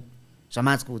उत्पादन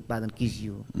समाजको उत्पादन कृषि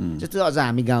हो। जस्तो अझ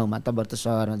हामी गाउँमा तपाईँहरू त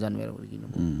सहरमा जन्मेर हुर्किनु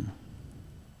भयो।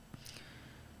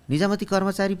 निजामती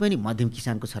कर्मचारी पनि मध्यम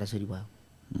किसानको छोराछोरी भयो।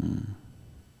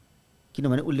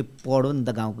 किनभने उसले पढ्यो नि त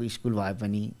गाउँको स्कुल भए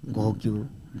पनि घोक्यो।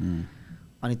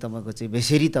 अनि तपाईँको चाहिँ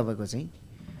बेसरी तपाईँको चाहिँ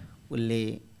उसले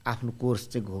आफ्नो कोर्स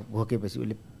चाहिँ घोकेपछि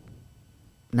उसले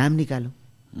नाम निकाल्यो।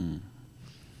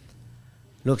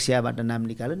 लोकसेवाबाट नाम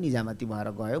निकाल्यो, निजामती भएर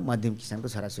गयो। मध्यम किसानको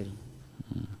छोराछोरी।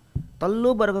 तल्लो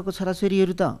वर्गको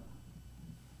छोराछोरीहरू त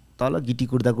तल गिटी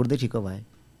कुर्दा कुर्दै ठिक भए।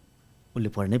 उसले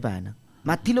पढ्नै पाएन।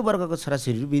 माथिल्लो वर्गको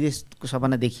छोराछोरीहरू विदेशको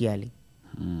सपना देखिहाले।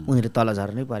 उनीहरू तल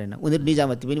झर्नै परेन। उनीहरू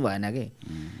निजामती पनि भएन के।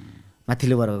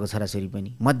 माथिल्लो वर्गको छोराछोरी पनि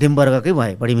मध्यम वर्गकै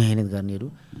भए बढी मेहनत गर्नेहरू।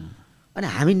 अनि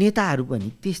हामी नेताहरू पनि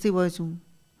त्यस्तै भएछौँ।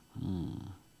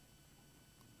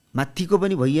 माथिको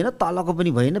पनि भइएन, तलको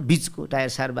पनि भएन, बिचको टायर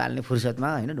सार बाल्ने फुर्सदमा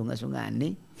होइन ढुङ्गासुङ्गा हान्ने,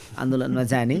 आन्दोलनमा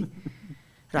जाने।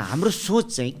 र हाम्रो सोच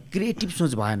चाहिँ क्रिएटिभ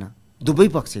सोच भएन दुवै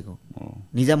पक्षको।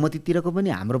 निजामतीतिरको पनि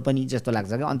हाम्रो पनि जस्तो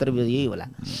लाग्छ क्या अन्तर्विरोध यही होला।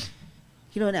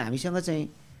 किनभने हामीसँग चाहिँ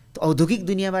औद्योगिक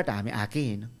दुनियाँबाट हामी आएकै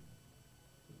होइन,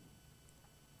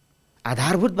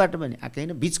 आधारभूतबाट पनि आएकै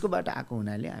होइन, बिचकोबाट आएको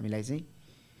हुनाले हामीलाई चाहिँ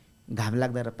घाम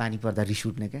लाग्दा र पानी पर्दा रिस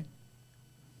उठ्ने क्या।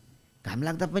 घाम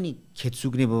लाग्दा पनि खेत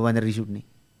सुक्ने भयो भनेर रिस उठ्ने,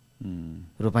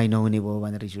 रोपाइँ नहुने भयो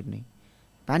भनेर रिस उठ्ने,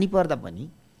 पानी पर्दा पनि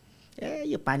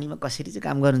यो पानीमा कसरी चाहिँ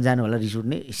काम गर्न जानु होला रिस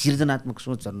उठ्ने, सृजनात्मक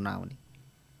सोचहरू नआउने।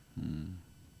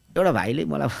 एउटा भाइले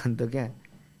मलाई भन्थ्यो क्या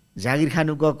जागिर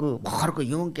खानु गएको भर्खरको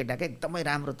यङ केटा क्या एकदमै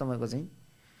राम्रो तपाईँको चाहिँ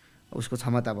उसको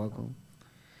क्षमता भएको।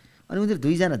 अनि उनीहरू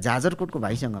दुईजना जाजरकोटको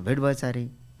भाइसँग भेट भएछ अरे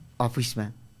अफिसमा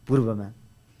पूर्वमा।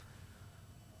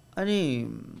 अनि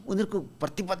उनीहरूको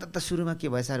प्रतिबद्धता सुरुमा के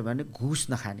भएछ अरे भने घुस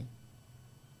नखाने,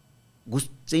 घुस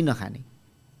चाहिँ नखाने,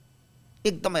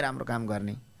 एकदमै राम्रो काम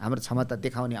गर्ने, हाम्रो क्षमता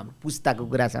देखाउने, हाम्रो पुस्ताको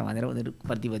कुरा छ भनेर उनीहरू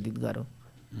प्रतिबद्धित गरो।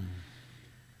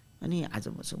 अनि आज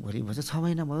बस्छ भोलि बस्छ 6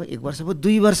 महिना भयो, 1 वर्ष भयो,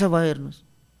 2 वर्ष भयो, हेर्नुहोस्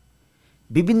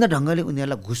विभिन्न ढङ्गले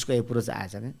उनीहरूलाई घुसको एप्रोच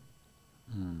आएछ क्या।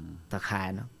 त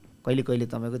खाएन, कहिले कहिले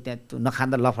तपाईँको त्यहाँ त्यो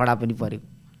नखाँदा लफडा पनि पऱ्यो।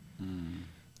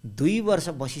 2 वर्ष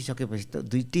बसिसकेपछि त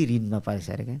 2टी ऋणमा पाएछ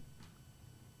अरे क्या।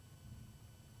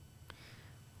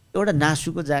 एउटा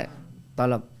नासुको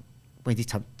तलब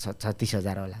 35-36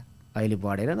 हजार होला, अहिले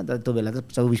बढेर न त त्यो बेला त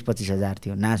 24-25 हजार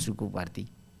थियो नासुको भर्ती।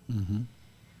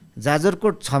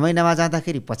 जाजरकोट 6 महिनामा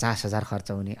जाँदाखेरि 50 हजार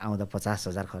खर्च हुने, आउँदा 50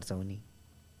 हजार खर्च हुने।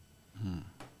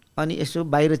 अनि यसो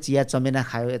बाहिर चिया चमेना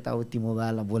खायो, यताउति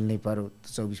मोबाइलमा बोल्नै पर्यो,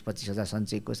 24-25 हजार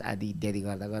सञ्चय कोष आदि इत्यादि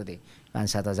गर्दा गर्दै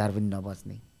 5-7 हजार पनि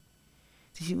नबच्ने।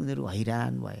 त्यसै उनीहरू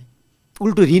हैरान भए,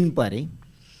 उल्टो ऋण परे।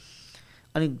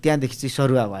 अनि त्यहाँदेखि चाहिँ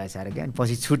सरुवा भएछ अरे क्या। अनि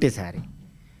पछि छुटेछ अरे।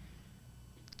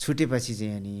 छुटेपछि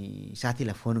चाहिँ अनि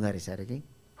साथीलाई फोन गरेछ अरे कि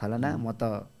फलाना म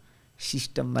त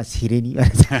सिस्टममा छिरेँ नि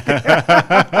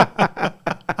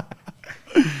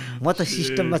म त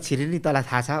सिस्टममा छिरेँ नि, तँलाई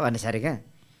थाहा छ भनेछ अरे क्या।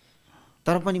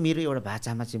 तर पनि मेरो एउटा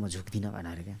भाषामा चाहिँ म झुक्दिनँ भने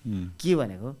अरे क्या। के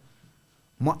भनेको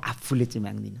म आफूले चाहिँ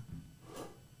माग्दिनँ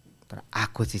तर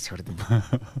आएको चाहिँ छोड्दिनँ।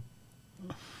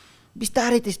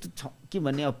 बिस्तारै त्यस्तो छ के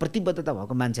भन्ने, अब प्रतिबद्धता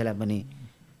भएको मान्छेलाई पनि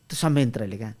त्यो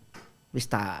संयन्त्रले क्या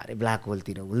बिस्तारै ब्ल्याक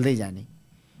होलतिर हुल्दै जाने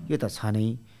यो त छ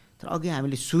नै। तर अघि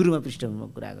हामीले सुरुमा पृष्ठभूमिमा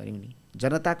कुरा गऱ्यौँ नि,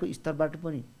 जनताको स्तरबाट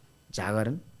पनि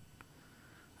जागरण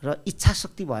र इच्छा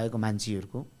शक्ति भएको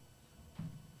मान्छेहरूको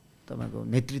तपाईँको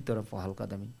नेतृत्व र पहल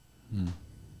कदमी।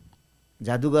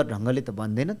 जादुगर ढङ्गले त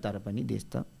बन्दैन तर पनि देश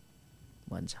त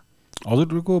बन्छ।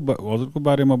 हजुरको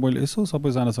बारेमा मैले यसो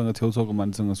सबैजनासँग छेउछाउको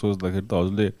मान्छेसँग सोच्दाखेरि त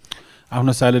हजुरले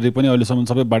आफ्नो स्यालेरी पनि अहिलेसम्म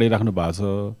सबै बाँडिराख्नु भएको छ,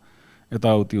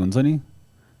 यताउति हुन्छ नि।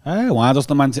 उहाँ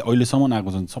जस्तो मान्छे अहिलेसम्म आएको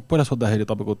छन्, सबैलाई सोद्धाखेरि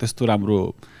तपाईँको त्यस्तो राम्रो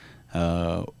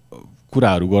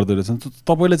कुराहरू गर्दो रहेछन्।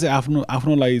 तपाईँले चाहिँ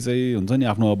आफ्नो लागि चाहिँ हुन्छ नि,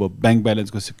 आफ्नो अब ब्याङ्क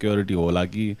ब्यालेन्सको सिक्योरिटी होला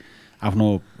कि आफ्नो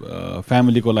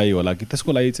फ्यामिलीको लागि होला कि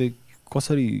त्यसको लागि चाहिँ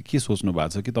कसरी के सोच्नु भएको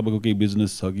छ कि तपाईँको केही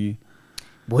बिजनेस छ कि?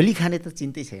 भोलि खाने त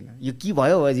चिन्तै छैन, यो के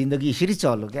भयो जिन्दगी यसरी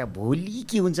चल्यो क्या, भोलि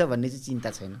के हुन्छ भन्ने चाहिँ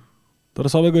चिन्ता छैन। तर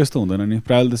सबैको यस्तो हुँदैन नि,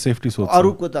 प्रायः त सेफ्टी सोच।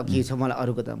 अरूको त के छ मलाई,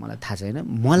 अरूको त मलाई थाहा छैन।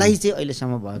 मलाई चाहिँ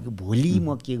अहिलेसम्म भयो कि भोलि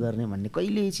म के गर्ने भन्ने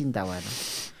कहिल्यै चिन्ता भएन।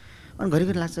 अनि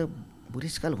घरिघरि लाग्छ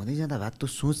बुढेसकाल हुँदै जाँदा भए त्यो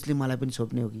सोचले मलाई पनि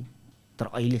छोप्ने हो कि, तर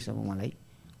अहिलेसम्म मलाई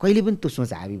कहिले पनि त्यो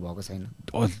सोच हाबी भएको छैन।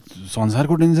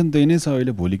 संसारको टेन्सन त्यही नै छ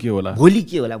अहिले, भोलि के होला, भोलि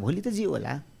के होला, भोलि त जे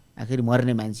होला, आखिर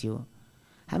मर्ने मान्छे हो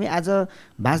हामी। आज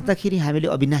बाँच्दाखेरि हामीले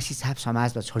अविनाशी छाप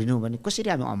समाजमा छोडिनौँ भने कसरी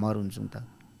हामी अमर हुन्छौँ त?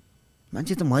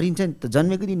 मान्छे त मरिन्छ नि त,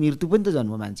 जन्मेको दिन मृत्यु पनि त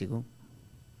जन्म मान्छेको।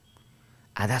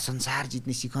 आधा संसार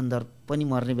जित्ने सिकन्दर पनि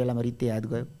मर्ने बेलामा रित्ते याद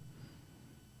गयो।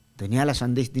 दुनियाँलाई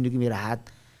सन्देश दिनु कि मेरो हात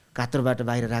कात्रोबाट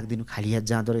बाहिर राखिदिनु, खाली हात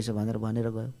जाँदो रहेछ भनेर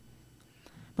गयो।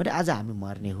 भने आज हामी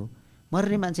मर्ने हो,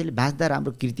 मर्ने मान्छेले बाँच्दा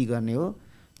राम्रो कृति गर्ने हो,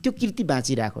 त्यो कृति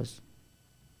बाँचिराखोस्।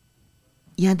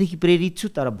 यहाँदेखि प्रेरित छु,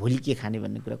 तर भोलि के खाने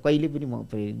भन्ने कुरा कहिले पनि म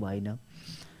प्रेरित भएन।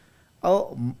 अब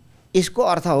यसको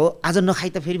अर्थ हो आज नखाइ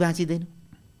त फेरि बाँचिँदैन,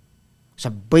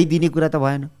 सबै दिने कुरा त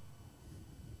भएन।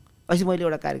 अहिले मैले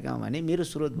एउटा कार्यक्रममा भने मेरो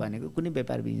स्रोत भनेको कुनै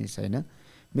व्यापार बिजनेस छैन।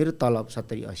 मेरो तलब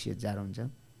 70-80 हजार हुन्छ।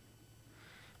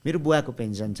 मेरो बुवाको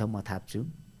पेन्सन छ, म थाप्छु,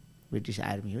 ब्रिटिस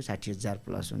आर्मी हो, 60 हजार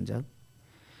प्लस हुन्छ।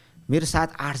 मेरो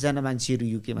 7-8 जना मान्छेहरू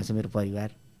युकेमा छ, मेरो परिवार,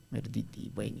 मेरो दिदी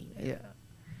बहिनी।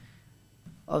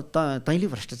 अब तैँले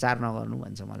भ्रष्टाचार नगर्नु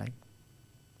भन्छ मलाई।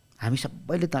 हामी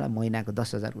सबैले तँलाई महिनाको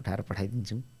 10 हजार उठाएर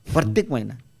पठाइदिन्छौँ प्रत्येक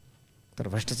महिना, तर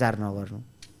भ्रष्टाचार नगर्नु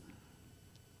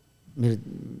मेरो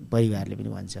परिवारले पनि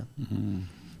भन्छ।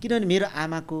 किनभने मेरो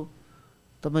आमाको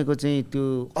तपाईँको चाहिँ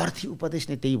त्यो अर्थी उपदेश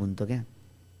नै त्यही हुन्थ्यो क्या।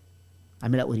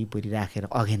 हामीलाई वरिपरि राखेर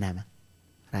अघेनामा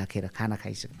राखेर खाना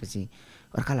खाइसकेपछि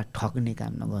अर्कालाई ठग्ने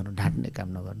काम नगर्नु, ढाँट्ने काम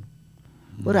नगर्नु,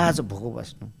 बरु आज भोको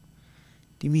बस्नु,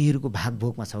 तिमीहरूको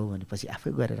भागभोगमा छौ भनेपछि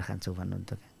आफै गरेर खान्छौ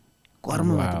भन्नुहुन्थ्यो क्या।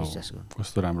 कर्ममा विश्वास गर्नु।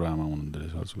 कस्तो राम्रो आमा हुनुहुँदो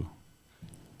रहेछ हजुरको।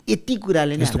 यति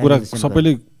कुराले नै यस्तो कुरा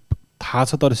सबैले थाहा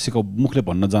छ तर मुखले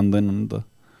भन्न जान्दैनन् नि त।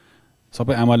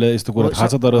 सबै आमाले यस्तो कुरा थाहा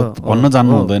छ तर भन्न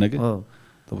जान्नु हुँदैन कि।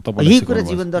 यही कुरा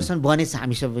जीवन दर्शन बनेछ,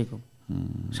 हामी सबैको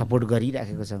सपोर्ट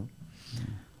गरिराखेको छौँ।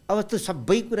 अब त्यो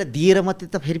सबै कुरा दिएर मात्रै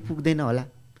त फेरि पुग्दैन होला।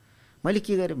 मैले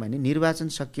के गरेँ भने निर्वाचन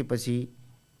सकिएपछि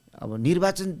अब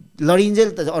निर्वाचन लडिन्जेल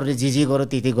त अरूले जे गर्यो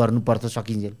त्यही गर्नु पर्थ्यो,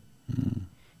 सकिन्जेल।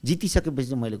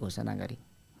 जितिसकेपछि मैले घोषणा गरेँ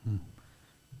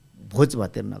भोज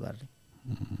भतेर नगर्ने।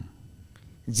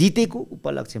 जितेको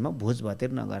उपलक्ष्यमा भोज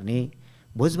भतेर नगर्ने।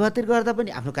 भोज भतेर गर्दा पनि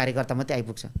आफ्नो कार्यकर्ता मात्रै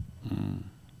आइपुग्छ,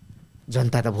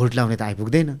 जनता त भोट लाउने त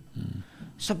आइपुग्दैन।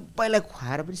 सबैलाई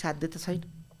खुवाएर पनि साध्य त छैन।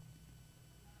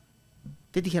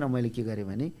 त्यतिखेर मैले के गरेँ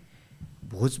भने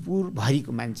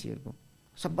भोजपुरभरिको मान्छेहरूको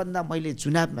सबभन्दा मैले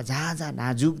चुनावमा जहाँ जहाँ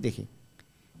नाजुक देखेँ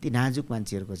ती नाजुक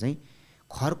मान्छेहरूको चाहिँ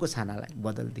खरको छानालाई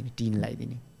बदलिदिने, टिन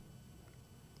लगाइदिने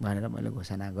भनेर मैले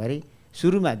घोषणा गरेँ।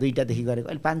 सुरुमा 2टादेखि गरेको,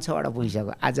 अहिले 5-6वटा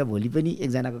पुगिसक्यो। आज भोलि पनि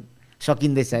एकजनाको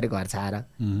सकिँदैछ अरे घर छाएर,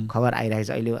 खबर आइरहेको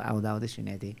छ। अहिले आउँदा आउँदै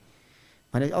सुनेको थिएँ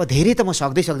भने अब धेरै त म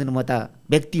सक्दिनँ, म त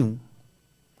व्यक्ति हुँ।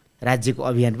 राज्यको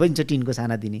अभियान पनि छ टिनको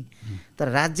छाना दिने,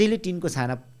 तर राज्यले टिनको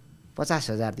छाना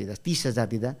 50,000 दिँदा 30,000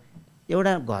 दिँदा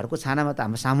एउटा घरको छानामा त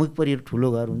हाम्रो सामूहिक परिवार ठुलो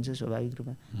घर हुन्छ स्वाभाविक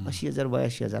रूपमा 80,000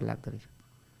 82,000 लाग्दो रहेछ।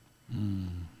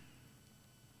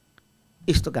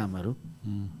 यस्तो कामहरू।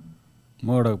 म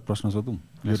एउटा प्रश्न सोधौँ,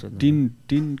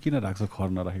 टिन किन राख्छ खर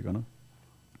नराखिकन?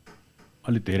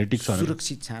 अलिक धेरै टिक्छ।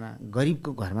 सुरक्षित छाना,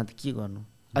 गरिबको घरमा त के गर्नु।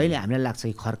 अहिले हामीलाई लाग्छ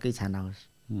कि खरकै छाना होस्।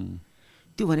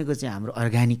 त्यो भनेको चाहिँ हाम्रो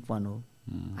अर्ग्यानिकपन हो,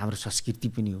 हाम्रो संस्कृति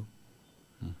पनि हो।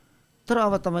 तर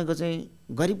अब तपाईँको चाहिँ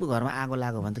गरिबको घरमा आगो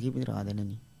लाग्यो भने त केही पनि रहँदैन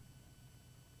नि।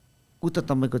 ऊ त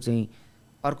तपाईँको चाहिँ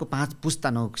अर्को 5 पुस्ता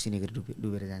नउक्सिने गरी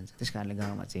डुबेर जान्छ। त्यस कारणले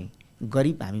गाउँमा चाहिँ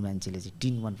गरिब हामी मान्छेले चाहिँ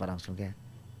टिन मन पराउँछौँ क्या।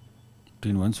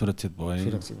 टिन भन सुरक्षित भयो।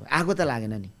 सुरक्षित भयो। आगो त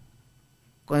लागेन नि,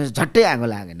 झट्टै आगो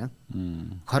लागेन,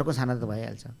 खरको छाना त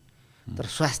भइहाल्छ। तर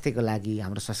स्वास्थ्यको लागि,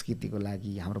 हाम्रो संस्कृतिको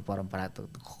लागि, हाम्रो परम्परा त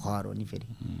खर हो नि फेरि।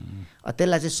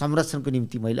 त्यसलाई चाहिँ संरक्षणको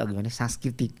निम्ति मैले अघि भने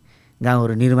सांस्कृतिक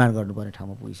गाउँहरू निर्माण गर्नुपर्ने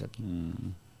ठाउँमा पुगिसक्यो।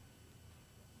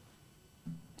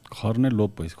 खर नै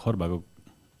लोप भइसक्यो। खर भएको,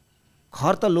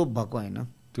 खर त लोप भएको होइन,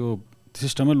 त्यो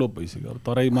सिस्टमै लोप भइसक्यो। अब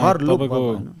तराईमा तपाईँको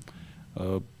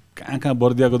कहाँ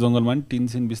बर्दियाको जङ्गलमा नि टिन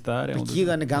सिन बिस्तारै आउँछ। के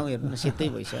गर्ने, गाउँ हेर्नु सेतै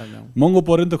भइसक्यो गाउँ। महँगो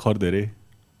पऱ्यो नि त खर धेरै,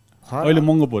 अहिले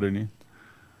महँगो पऱ्यो नि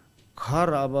खर।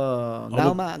 अब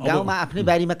गाउँमा आफ्नै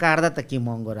बारीमा काट्दा त के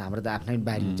महँगो र, हाम्रो त आफ्नै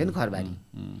बारी हुन्छ नि खरबारी।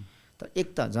 तर एक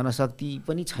त जनशक्ति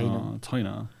पनि छैन।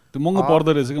 त्यो महँगो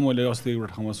पर्दो रहेछ कि। मैले अस्ति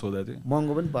एउटा ठाउँमा सोधेको थिएँ,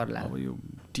 महँगो पनि पर्ला। अब यो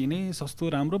टिनै सस्तो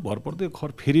राम्रो भर पर्दै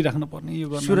खर फेरि राख्नु पर्ने, यो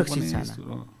गर्नु सुरक्षित छैन।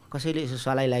 कसैले यसो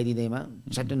सलाई लगाइदिँदैमा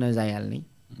झट्टै नजाइहाल्ने,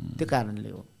 त्यो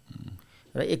कारणले हो।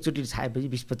 र एकचोटि छाएपछि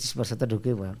 20-25 वर्ष त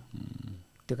ढुक्कै भयो,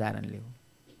 त्यो कारणले हो।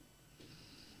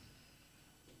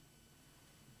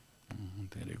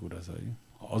 धेरै कुरा छ है।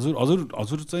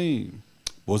 हजुर चाहिँ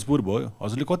भोजपुर भयो,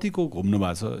 हजुरले कतिको घुम्नु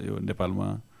भएको छ यो नेपालमा?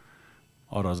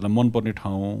 अरू हजुरलाई मनपर्ने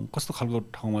ठाउँ कस्तो खालको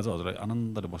ठाउँमा चाहिँ हजुरलाई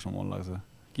आनन्दले बस्न मन लाग्छ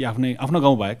कि आफ्नो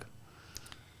गाउँ बाहेक?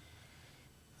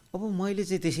 अब मैले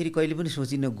चाहिँ त्यसरी कहिले पनि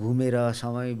सोचिनँ घुमेर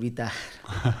समय बिताएर,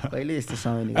 कहिले यस्तो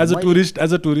समय एज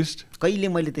अ टुरिस्ट कहिले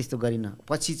मैले त्यस्तो गरिनँ।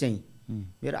 पछि चाहिँ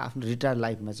मेरो आफ्नो रिटायर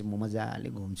लाइफमा चाहिँ म मजाले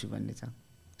घुम्छु भन्ने छ,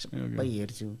 सबै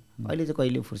हेर्छु। अहिले चाहिँ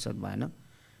कहिले फुर्सद भएन।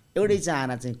 एउटै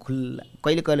चाहना चाहिँ खुल्ला,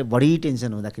 कहिले कहिले बढी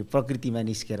टेन्सन हुँदाखेरि प्रकृतिमा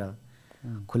निस्केर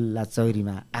खुल्ला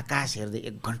चौरीमा आकाश हेर्दै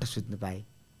 1 घन्टा सुत्नु पाएँ।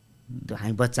 त्यो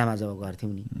हामी बच्चामा जब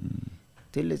गर्थ्यौँ नि,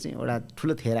 त्यसले चाहिँ एउटा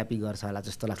ठुलो थेरापी गर्छ होला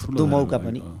जस्तो लाग्छ। त्यो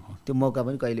मौका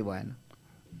पनि कहिले भएन।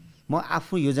 म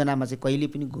आफ्नो योजनामा चाहिँ कहिले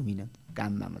पनि घुमिनँ,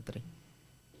 काममा मात्रै।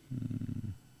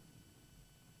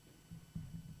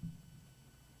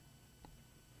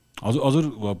 हजुर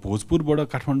भोजपुरबाट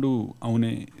काठमाडौँ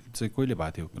आउने चाहिँ कहिले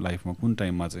भएको थियो लाइफमा, कुन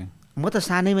टाइममा चाहिँ? म त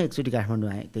सानैमा एकचोटि काठमाडौँ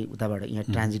आएँ, त्यही उताबाट यहाँ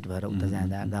ट्रान्जिट भएर उता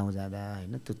जाँदा, गाउँ जाँदा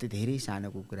होइन। त्यो चाहिँ धेरै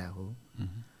सानोको कुरा हो।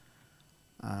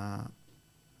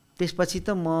 त्यसपछि त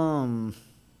म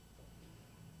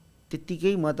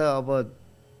त्यत्तिकै, म त अब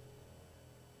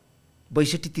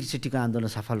 62-63 को आन्दोलन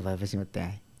सफल भएपछि म त्यहाँ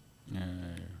आएँ।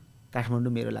 काठमाडौँ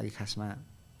मेरो लागि खासमा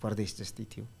परदेश जस्तै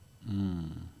थियो।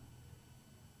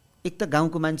 एक त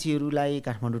गाउँको मान्छेहरूलाई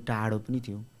काठमाडौँ टाढो पनि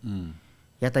थियो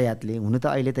यातायातले। हुन त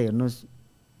अहिले त हेर्नुहोस्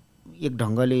एक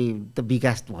ढङ्गले त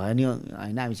विकास भयो नि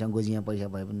होइन, हामीसँग गोजिया पैसा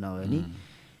भए पनि नभए नि।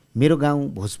 मेरो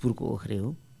गाउँ भोजपुरको ओखरे हो।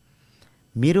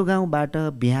 मेरो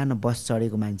गाउँबाट बिहान बस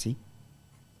चढेको मान्छे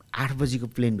 8 बजीको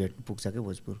प्लेन भेट्नु पुग्छ क्या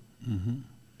भोजपुर।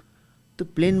 त्यो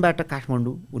प्लेनबाट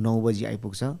काठमाडौँ ऊ 9 बजी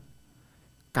आइपुग्छ।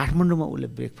 काठमाडौँमा उसले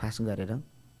ब्रेकफास्ट गरेर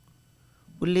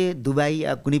उसले दुबई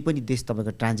या कुनै पनि देश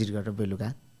तपाईँको ट्रान्जिट गरेर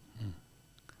बेलुका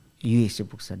युएसए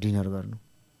पुग्छ डिनर गर्नु।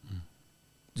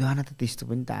 जहाना त त्यस्तो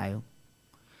पनि त आयो।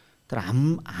 तर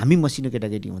हामी मसिनो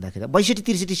केटाकेटी हुँदाखेरि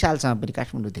 62-63 सालसम्म पनि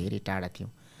काठमाडौँ धेरै टाढा थियो,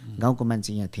 गाउँको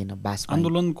मान्छे यहाँ थिएन। बास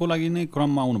आन्दोलनको लागि नै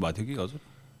क्रममा आउनु भएको थियो कि हजुर?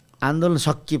 आन्दोलन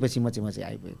सकिएपछि म चाहिँ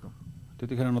आइपुगेको।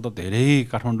 त्यतिखेर न त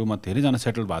धेरै काठमाडौँमा धेरैजना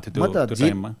सेटल भएको थियो त्यो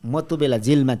टाइममा। म त्यो बेला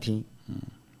जेलमा थिएँ,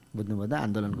 बुझ्नुभयो त?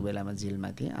 आन्दोलनको बेलामा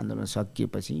जेलमा थिएँ। आन्दोलन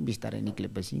सकिएपछि बिस्तारै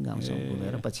निक्लेपछि गाउँसँग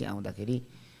घुमेर पछि आउँदाखेरि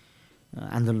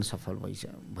आन्दोलन सफल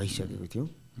भइसकेको थियो।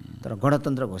 तर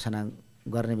गणतन्त्र घोषणा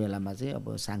गर्ने बेलामा चाहिँ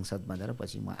अब सांसद बनेर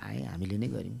पछि म आएँ। हामीले नै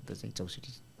गऱ्यौँ त्यो चाहिँ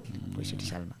 64-65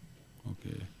 सालमा। ओके।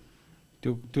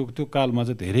 त्यो कालमा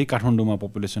चाहिँ धेरै काठमाडौँमा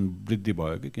पपुलेसन वृद्धि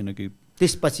भयो कि? किनकि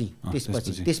त्यसपछि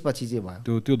चाहिँ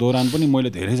भयो। त्यो दौरान पनि मैले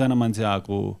धेरैजना मान्छे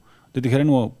आएको त्यतिखेर नि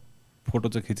म फोटो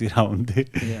चाहिँ खिचेर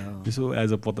आउँथेँ, यसो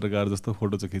एज अ पत्रकार जस्तो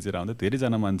फोटो चाहिँ खिचेर आउँथेँ।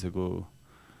 धेरैजना मान्छेको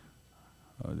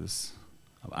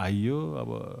अब आइयो, अब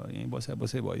यहीँ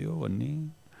बसे भयो भन्ने,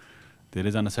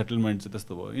 धेरैजना सेटलमेन्ट चाहिँ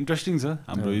त्यस्तो भयो। इन्ट्रेस्टिङ छ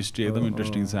हाम्रो हिस्ट्री, एकदम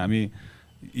इन्ट्रेस्टिङ छ। हामी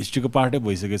हिस्ट्रीको पार्टै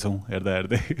भइसकेछौँ हेर्दा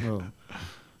हेर्दै।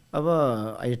 अब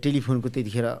अहिले टेलिफोनको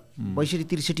त्यतिखेर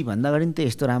 62-63 भन्दा अगाडि नि त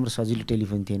यस्तो राम्रो सजिलो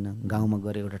टेलिफोन थिएन। गाउँमा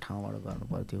गएर एउटा ठाउँबाट गर्नु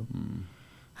पर्थ्यो।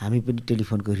 हामी पनि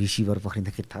टेलिफोनको रिसिभर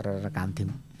पक्रिँदाखेरि थरर काम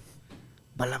थियौँ।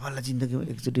 बल्ल जिन्दगीमा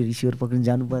एकचोटि रिसिभर पक्रिन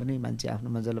जानुपर्ने, मान्छे आफ्नो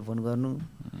मजाले फोन गर्नु।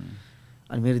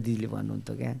 अनि मेरो दिदीले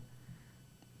भन्नुहुन्थ्यो क्या,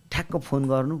 ठ्याक्क फोन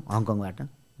गर्नु हङकङबाट,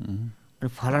 अनि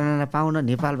फलाना पाउन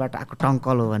नेपालबाट आएको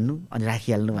टङ्कल हो भन्नु, अनि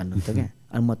राखिहाल्नु भन्नुहुन्थ्यो क्या।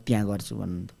 अनि म त्यहाँ गर्छु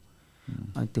भन्नुहुन्थ्यो।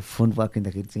 अनि त्यो फोन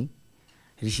पक्रिँदाखेरि चाहिँ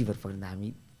रिसिभर पक्रिँदा हामी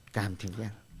काम थियौँ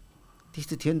क्या।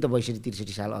 त्यस्तो थियो नि त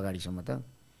 62-63 साल अगाडिसम्म त।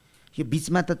 यो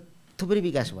बिचमा त थुप्रै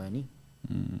विकास भयो नि,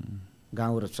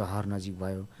 गाउँ र सहर नजिक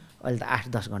भयो। अहिले त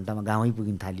 8-10 घन्टामा गाउँै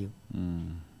पुगिन थाल्यो,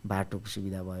 बाटोको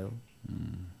सुविधा भयो।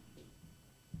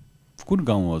 कुन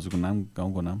गाउँ हो हजुरको नाम,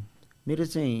 गाउँको नाम? मेरो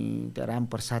चाहिँ त्यो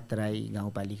रामप्रसाद राई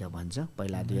गाउँपालिका भन्छ।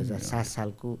 पहिला 2007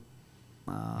 सालको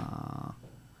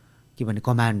के भने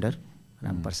कमान्डर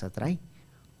रामप्रसाद राई,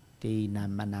 त्यही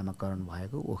नाममा नामाकरण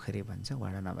भएको ओखरे भन्छ,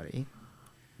 वडा नम्बर 1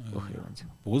 ओखरे भन्छ।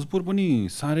 भोजपुर पनि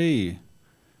साह्रै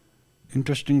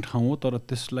इन्ट्रेस्टिङ ठाउँ हो, तर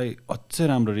त्यसलाई अझै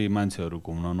राम्ररी मान्छेहरू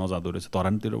घुम्न नजाँदो रहेछ।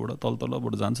 धरानतिरबाट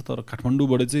तलबाट जान्छ, तर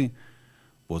काठमाडौँबाट चाहिँ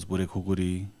भोजपुरे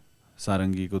खुकुरी,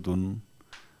 सारङ्गीको धुन,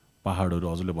 पहाडहरू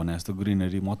हजुरले भने जस्तो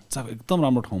ग्रिनरी, मजाको एकदम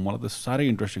राम्रो ठाउँ। मलाई त साह्रै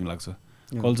इन्ट्रेस्टिङ लाग्छ,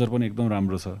 कल्चर पनि एकदम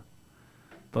राम्रो छ।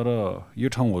 तर यो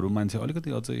ठाउँहरू मान्छे अलिकति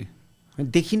अझै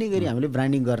देखिने गरी हामीले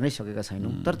ब्रान्डिङ गर्नै सकेका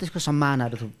छैनौँ, तर त्यसको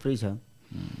सम्भावनाहरू थुप्रै छ।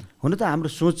 हुन त हाम्रो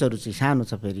सोचहरू चाहिँ सानो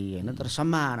छ फेरि होइन, तर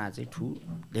सम्भावना चाहिँ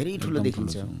धेरै ठुलो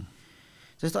देखिन्छ।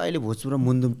 जस्तो अहिले भोजपुरमा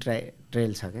मुन्दुम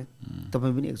ट्रेल छ क्या,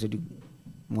 तपाईँ पनि एकचोटि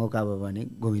मौका भयो भने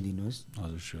घुमिदिनुहोस्।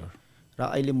 हजुर स्योर। र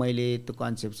अहिले मैले त्यो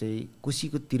कन्सेप्ट चाहिँ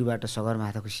कोसीको तिरबाट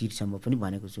सगरमाथाको शिरसम्म पनि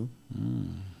भनेको छु।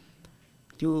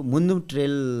 त्यो मुन्दुम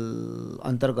ट्रेल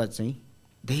अन्तर्गत चाहिँ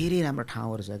धेरै राम्रो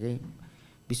ठाउँहरू छ कि,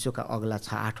 विश्वका अग्ला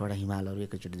 6-8वटा हिमालहरू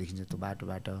एकैचोटि देखिन्छ त्यो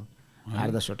बाटोबाट।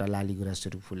 8-10वटा लाली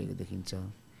गुराँसहरू फुलेको देखिन्छ।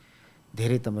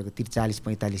 धेरै तपाईँको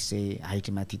 43-45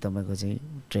 हाइटमाथि तपाईँको चाहिँ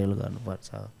ट्रेल गर्नुपर्छ।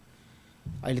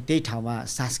 अहिले त्यही ठाउँमा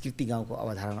सांस्कृतिक गाउँको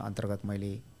अवधारणा अन्तर्गत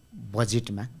मैले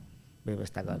बजेटमा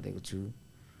व्यवस्था गरिदिएको छु।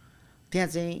 त्यहाँ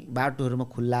चाहिँ बाटोहरूमा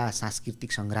खुल्ला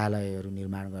सांस्कृतिक सङ्ग्रहालयहरू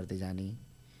निर्माण गर्दै जाने,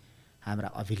 हाम्रा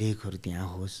अभिलेखहरू त्यहाँ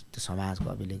होस्, त्यो समाजको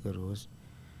अभिलेखहरू होस्।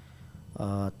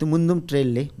 त्यो मुन्दुम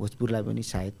ट्रेलले भोजपुरलाई पनि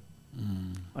सायद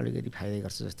अलिकति फाइदा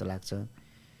गर्छ जस्तो लाग्छ।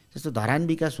 जस्तो धरान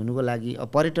विकास हुनुको लागि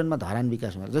पर्यटनमा धरान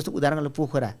विकास हुनु, जस्तो उदाहरणको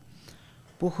लागि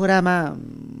पोखरामा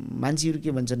मान्छेहरू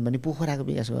के भन्छन् भने पोखराको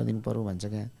विकास गरिदिनु पर्यो भन्छ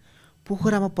क्या।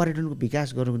 पोखरामा पर्यटनको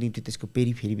विकास गर्नुको निम्ति त्यसको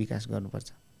पेरिफेरी विकास गर्नुपर्छ।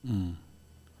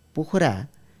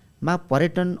 पोखरामा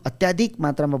पर्यटन अत्याधिक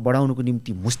मात्रामा बढाउनुको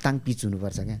निम्ति मुस्ताङ पिच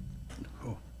हुनुपर्छ क्या।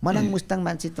 मनाङ मुस्ताङ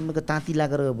मान्छे तपाईँको ताँती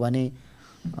लागेर भने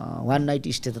 1 नाइट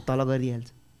स्टे त तल गरिहाल्छ,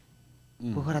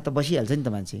 पोखरा त बसिहाल्छ नि त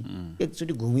मान्छे।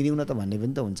 एकचोटि घुमिदिउँ न त भन्ने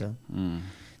पनि त हुन्छ।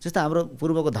 जस्तो हाम्रो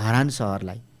पूर्वको धरान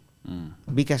सहरलाई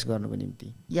विकास गर्नुको निम्ति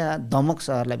या दमक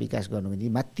सहरलाई विकास गर्नुको निम्ति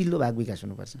माथिल्लो भाग विकास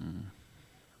हुनुपर्छ।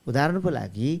 उदाहरणको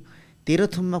लागि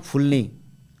तेह्रथुममा फुल्ने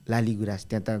लाली गुराँस,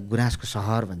 त्यहाँ त गुराँसको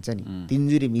सहर भन्छ नि,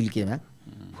 तिनजुरे मिल्केमा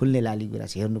फुल्ने लाली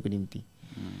गुराँस हेर्नुको निम्ति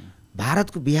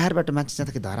भारतको बिहारबाट मान्छे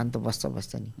जाँदाखेरि धरान त बस्छ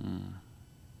नि,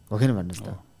 हो कि भन्नुहोस् त।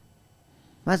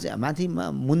 माथि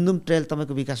मुन्दुम ट्रेल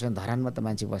तपाईँको विकास भयो धरानमा त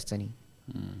मान्छे बस्छ नि,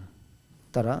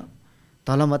 तर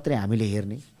तल मात्रै हामीले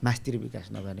हेर्ने, मास्तिर विकास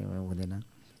नगर्ने हुँदैन।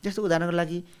 जस्तो उदाहरणको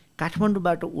लागि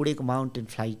काठमाडौँबाट उडेको माउन्टेन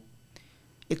फ्लाइट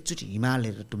एकचोटि हिमाल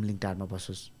हेरेर टुम्लिङ टारमा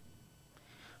बसोस्,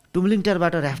 टुम्लिङ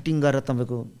टारबाट ऱ्याफ्टिङ गरेर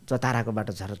तपाईँको चताराको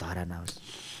बाटो झरेर धरान आओस्।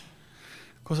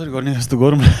 कसरी गर्ने जस्तो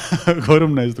गरौँ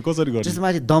न यस्तो कसरी गर्ने? जस्तो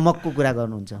माथि दमकको कुरा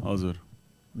गर्नुहुन्छ, हजुर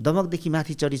दमकदेखि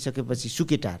माथि चढिसकेपछि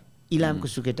सुकेटार, इलामको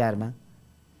सुकेटारमा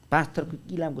 5 थरको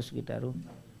इलामको सुकेटार हो।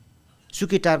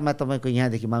 सुकेटारमा तपाईँको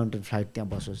यहाँदेखि माउन्टेन फ्लाइट त्यहाँ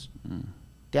बसोस्,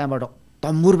 त्यहाँबाट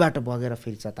तम्बुरबाट बगेर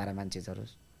फेरि चतारा मान्छे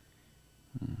झरोस्।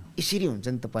 यसरी हुन्छ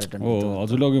नि त पर्यटन।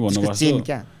 हजुरले अघि भन्नुभएको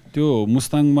क्या त्यो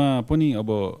मुस्ताङमा पनि अब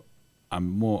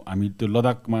हामी त्यो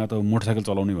लद्दाखमा त मोटरसाइकल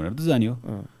चलाउने भनेर त जाने हो,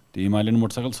 त्यो हिमालयन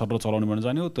मोटरसाइकल सर चलाउने भनेर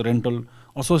जाने हो। त्यो रेन्टल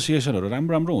एसोसिएसनहरू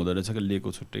राम्रो हुँदो रहेछ कि,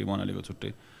 लिएको छुट्टै मनालीको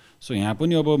छुट्टै। सो यहाँ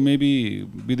पनि अब मेबी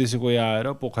विदेशी कोही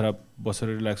आएर पोखरा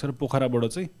बसेर रिल्याक्स गरेर पोखराबाट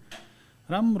चाहिँ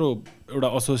राम्रो एउटा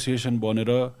एसोसिएसन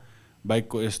बनेर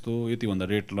बाइकको यस्तो यतिभन्दा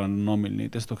रेट नमिल्ने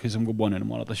त्यस्तो किसिमको बन्यो भने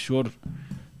मलाई त स्योर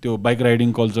त्यो बाइक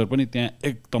राइडिङ कल्चर पनि त्यहाँ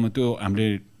एकदमै त्यो हामीले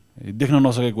देख्न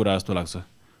नसकेको कुरा जस्तो लाग्छ।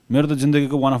 मेरो त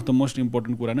जिन्दगीको one of the most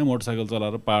important कुरा नै मोटरसाइकल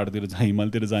चलाएर पाहाडतिर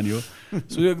हिमालतिर जाने हो।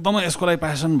 सो यो एकदमै यसको लागि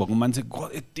प्यासन भएको मान्छे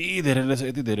यति धेरै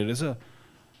रहेछ।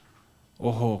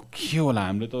 ओहो के होला,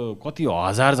 हामीले त कति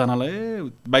हजारजनालाई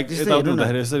बाइक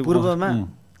पूर्वमा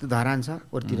धरान छ,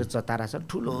 ओरतिर चतारा छ,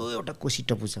 ठुलो एउटा कोसी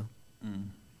टपु छ,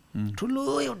 ठुलो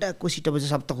एउटा कोसी टपु छ,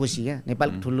 सप्तकोशी क्या,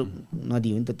 नेपालको ठुलो नदी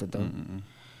हो नि त त्यो त।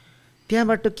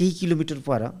 त्यहाँबाट केही किलोमिटर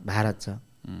पर भारत छ,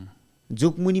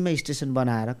 जोगमुनीमा स्टेसन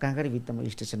बनाएर, काँक्रे भित्तामा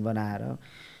स्टेसन बनाएर,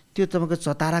 त्यो तपाईँको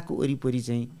चताराको वरिपरि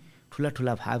चाहिँ ठुला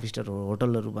 5 स्टार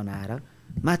होटलहरू बनाएर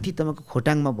माथि तपाईँको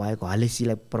खोटाङमा भएको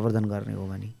हलेसीलाई प्रवर्धन गर्ने हो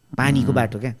भने पानीको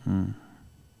बाटो क्या,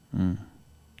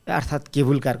 अर्थात्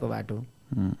केबुल कारको बाटो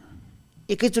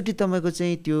एकैचोटि तपाईँको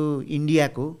चाहिँ त्यो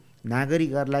इन्डियाको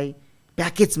नागरिकहरूलाई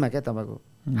प्याकेजमा क्या तपाईँको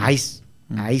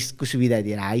हाइसको सुविधा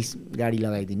दिएर हाइस गाडी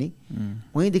लगाइदिने,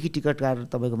 वहीँदेखि टिकट काटेर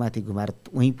तपाईँको माथि घुमाएर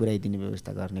वहीँ पुर्याइदिने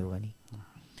व्यवस्था गर्ने हो भने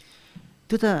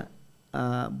त्यो त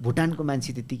भुटानको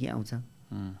मान्छे त्यत्तिकै आउँछ,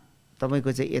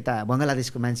 तपाईँको चाहिँ यता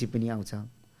बङ्गलादेशको मान्छे पनि आउँछ,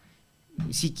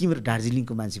 सिक्किम र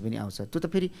दार्जिलिङको मान्छे पनि आउँछ। त्यो त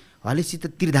फेरि हलेसित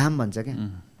त्रिधाम भन्छ क्या,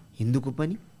 हिन्दूको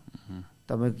पनि,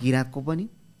 तपाईँको किराँतको पनि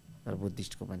र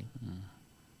बुद्धिस्टको पनि।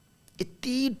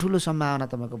 यति ठुलो सम्भावना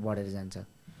तपाईँको बढेर जान्छ।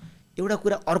 एउटा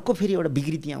कुरा अर्को फेरि एउटा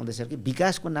विकृति आउँदैछ कि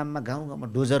विकासको नाममा गाउँ गाउँमा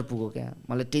डोजर पुग्यो क्या।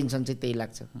 मलाई टेन्सन चाहिँ त्यही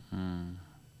लाग्छ।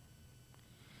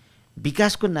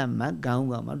 विकासको नाममा गाउँ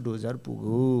गाउँमा डोजर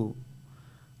पुग्यो।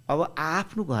 अब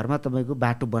आफ्नो घरमा तपाईँको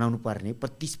बाटो बनाउनु पर्ने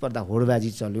प्रतिस्पर्धा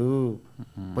होडबाजी चल्यो,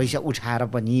 पैसा उठाएर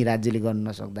पनि राज्यले गर्न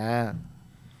नसक्दा।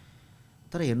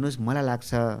 तर हेर्नुहोस्, मलाई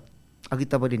लाग्छ अघि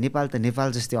तपाईँले नेपाल त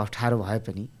नेपाल जस्तै अप्ठ्यारो भए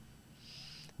पनि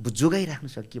जोगाइराख्नु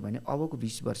सकियो भने अबको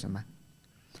 20 वर्षमा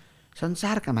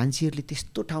संसारका मान्छेहरूले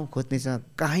त्यस्तो ठाउँ खोज्नेछ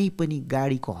कहीँ पनि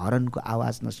गाडीको हर्नको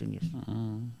आवाज नसुनियोस्।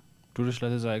 टुरिस्टलाई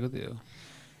चाहिँ चाहिएको त्यही हो।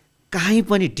 कहीँ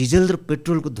पनि डिजल र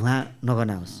पेट्रोलको धुवाँ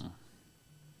नगनाओस्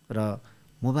र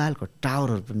मोबाइलको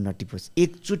टावरहरू पनि नटिपोस्।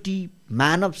 एकचोटि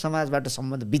मानव समाजबाट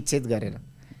सम्बन्ध विच्छेद गरेर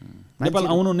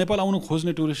नेपाल आउनु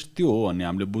खोज्ने टुरिस्ट त्यो हो भन्ने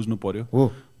हामीले बुझ्नु पर्यो।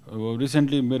 हो,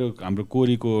 रिसेन्टली हाम्रो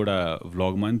कोरीको एउटा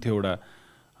भ्लगमा पनि थियो, एउटा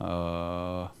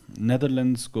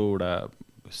नेदरल्यान्ड्सको एउटा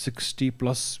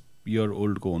 60+ इयर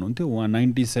ओल्डको हुनुहुन्थ्यो। उहाँ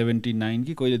 1979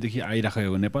 कि कहिलेदेखि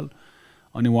आइराखेको नेपाल।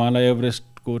 अनि उहाँलाई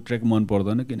एभरेस्टको ट्रेक मन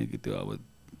पर्दैन किनकि त्यो अब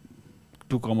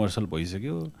टु कमर्सियल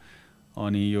भइसक्यो।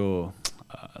 अनि यो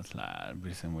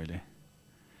बिर्सेँ मैले,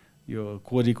 यो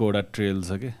कोरीको एउटा ट्रेल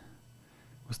छ कि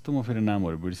कस्तो, म फेरि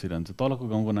नामहरू बिर्सिरहन्छु। तलको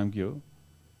गाउँको नाम के हो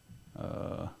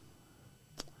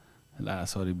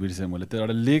सरी बिर्सेँ मैले। त्यो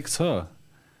एउटा लेक छ,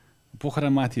 पोखरा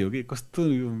माथि हो कि कस्तो,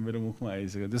 यो मेरो मुखमा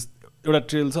आइसक्यो। त्यस एउटा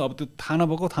ट्रेल छ। अब त्यो थाहा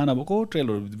नभएको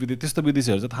ट्रेलहरू त्यस्तो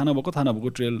विदेशीहरू चाहिँ थाहा नभएको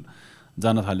ट्रेल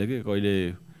जान थाल्यो कि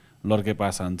कहिले लड्के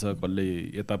पास हान्छ,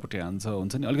 कहिले यतापट्टि हान्छ,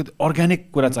 हुन्छ नि। अलिकति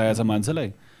अर्ग्यानिक कुरा चाहिएको छ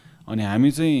मान्छेलाई। अनि हामी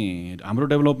चाहिँ हाम्रो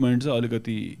डेभलपमेन्ट चाहिँ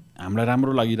अलिकति हामीलाई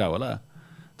राम्रो लागिरहेको होला,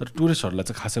 तर टुरिस्टहरूलाई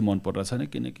चाहिँ खासै मन परिरहेको छैन।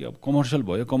 किनकि अब कमर्सियल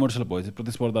भएपछि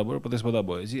प्रतिस्पर्धा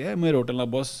भएपछि मेरो होटलमा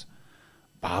बस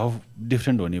भाव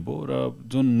डिफ्रेन्ट हुने भयो। र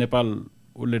जुन नेपाल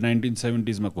उसले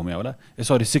 1970s घुम्यो होला,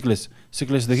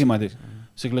 सिक्लेसदेखि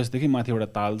माथि एउटा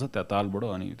ताल छ, त्यहाँ तालबाट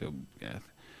अनि त्यो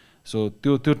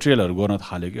ट्रेलहरू गर्न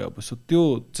थाल्यो कि अब। सो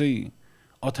त्यो चाहिँ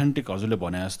अथेन्टिक हजुरले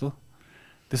भने जस्तो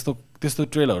त्यस्तो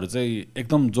ट्रेलहरू चाहिँ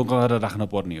एकदम जोगाएर राख्न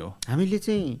पर्ने हो। हामीले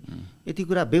चाहिँ यति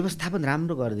कुरा व्यवस्थापन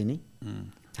राम्रो गरिदिने,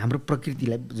 हाम्रो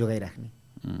प्रकृतिलाई जोगाइराख्ने।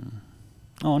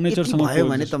 नेचरसँग भयो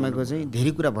भने तपाईँको चाहिँ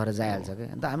धेरै कुरा भएर जाइहाल्छ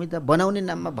क्या। अन्त हामी त बनाउने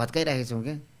नाममा भत्काइराखेको छौँ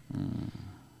क्या।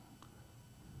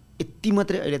 यति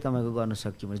मात्रै अहिले तपाईँको गर्न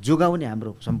सकियो भने जोगाउने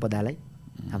हाम्रो सम्पदालाई,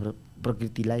 हाम्रो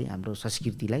प्रकृतिलाई, हाम्रो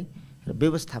संस्कृतिलाई र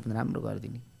व्यवस्थापन राम्रो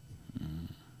गरिदिने।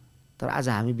 तर आज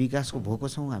हामी विकासको भोको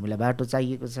छौँ, हामीलाई बाटो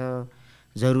चाहिएको छ,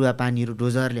 जरुवा पानीहरू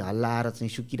डोजरले हल्लाएर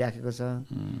चाहिँ सुकिराखेको छ,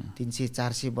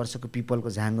 300-400 वर्षको पिपलको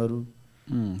झाङहरू।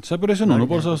 सेपरेसन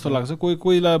हुनुपर्छ जस्तो लाग्छ।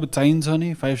 कोहीलाई अब चाहिन्छ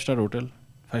नि 5 स्टार होटल।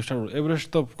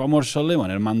 एभरेस्ट त कमर्सियलै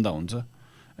भनेर मान्दा हुन्छ।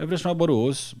 एभरेस्टमा बरु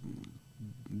होस्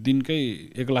दिनकै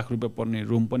 1 लाख रुपियाँ पर्ने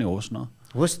रुम पनि होस् न,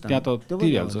 त्यहाँ त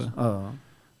तिरिहाल्छ।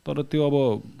 तर त्यो अब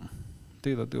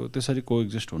त्यही त त्यो त्यसरी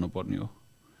कोएक्जिस्ट हुनुपर्ने हो।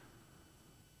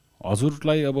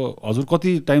 हजुरलाई अब हजुर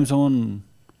कति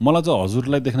टाइमसम्म, मलाई चाहिँ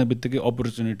हजुरलाई देख्ने बित्तिकै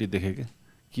अपर्च्युनिटी देखेँ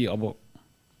कि अब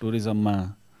टुरिज्ममा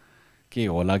के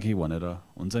होला कि भनेर,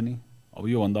 हुन्छ नि। अब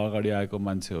योभन्दा अगाडि आएको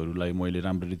मान्छेहरूलाई मैले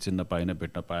राम्ररी चिन्न पाइनँ,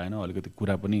 भेट्न पाएन, अलिकति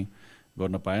कुरा पनि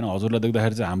गर्न पाएन। हजुरलाई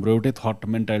देख्दाखेरि चाहिँ हाम्रो एउटै थट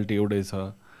मेन्टालिटी एउटै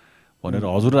छ भनेर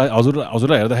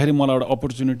हजुरलाई हेर्दाखेरि मलाई एउटा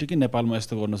अपर्च्युनिटी कि नेपालमा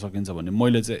यस्तो गर्न सकिन्छ भन्ने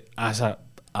मैले चाहिँ आशा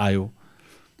आयो।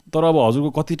 तर अब हजुरको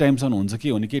कति टाइमसम्म हुन्छ, के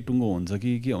हुने, के टुङ्गो हुन्छ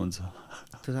कि के हुन्छ,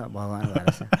 त्यो त भगवान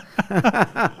भरोसा।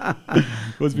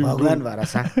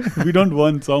 We don't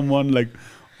want someone like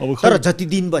अब तर जति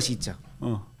दिन बसिन्छ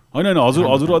होइन हजुर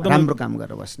राम्रो काम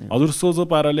गरेर बस्ने। हजुर सोझो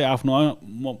पाराले आफ्नो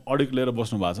अडिक लिएर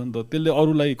बस्नु भएको छ नि त, त्यसले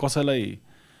अरूलाई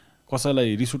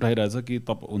कसैलाई रिस उठाइरहेछ कि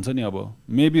हुन्छ नि। अब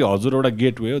मेबी हजुर एउटा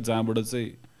गेटवे हो जहाँबाट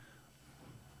चाहिँ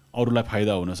अरूलाई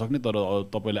फाइदा हुन सक्ने, तर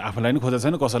तपाईँले आफूलाई नि खोजेको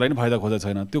छैन, कसैलाई नि फाइदा खोजेको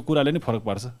छैन। त्यो कुराले नै फरक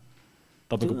पार्छ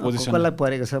तपाईँको पोजिसन। कसलाई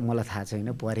परेको छ मलाई थाहा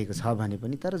छैन, परेको छ भने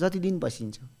पनि, तर जति दिन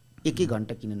बसिन्छ 1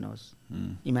 घन्टा किन नहोस्,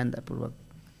 इमान्दारपूर्वक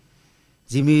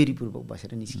जिम्मेवारीपूर्वक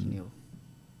बसेर निस्किने हो।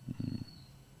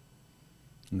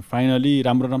 फाइनली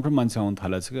राम्रो मान्छे आउनु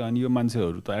थालेको छ कि। अनि यो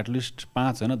मान्छेहरू त एटलिस्ट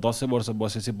 5 होइन 10 वर्ष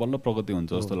बसेपछि बल्ल प्रगति हुन्छ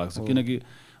जस्तो लाग्छ। किनकि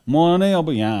म नै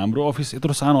अब यहाँ हाम्रो अफिस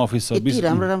यत्रो सानो अफिस छ,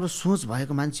 राम्रो सोच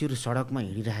भएको मान्छेहरू सडकमा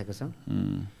हिँडिरहेको छ,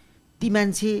 ती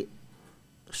मान्छे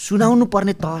सुनाउनु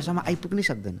पर्ने तहसम्म आइपुग्नै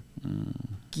सक्दैन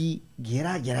कि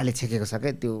घेराले छेकेको छ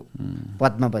क्या त्यो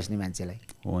पदमा बस्ने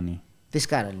मान्छेलाई हो नि। त्यस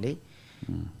कारणले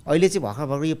अहिले चाहिँ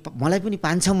भर्खर यो मलाई पनि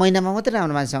 5-6 महिनामा मात्रै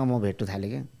राम्रो मान्छेसँग म भेट्नु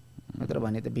थालेँ क्या। नत्र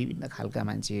भने त विभिन्न खालका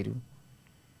मान्छेहरू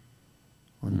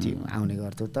हुन्थ्यो आउने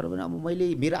गर्थ्यो। तर पनि अब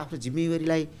मैले मेरो आफ्नो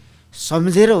जिम्मेवारीलाई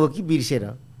सम्झेर हो कि बिर्सेर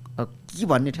के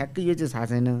भन्ने ठ्याक्कै यो चाहिँ थाहा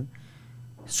छैन।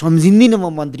 सम्झिँदिनँ म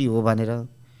मन्त्री हो भनेर,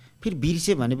 फेरि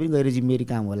बिर्सेँ भने पनि गैर जिम्मेवारी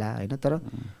काम होला होइन। तर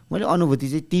मैले अनुभूति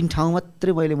चाहिँ 3 ठाउँ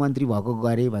मात्रै मैले मन्त्री भएको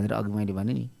गरेँ भनेर अघि मैले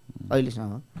भने नि,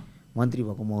 अहिलेसम्म मन्त्री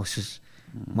भएको महसुस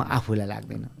म आफूलाई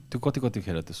लाग्दैन। त्यो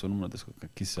कतिखेर त्यो सुनौँ न त्यसको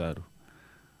किस्साहरू।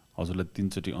 हजुरलाई 3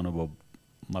 चोटि अनुभव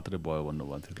मात्रै भयो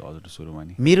भन्नुभएको थियो त हजुर सुरुमा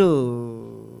नि। मेरो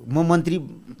म मन्त्री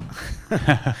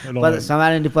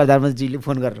सम्माननीय प्रधानमन्त्रीले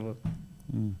फोन गर्नुभयो,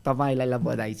 तपाईँलाई ल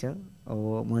बधाई छ अब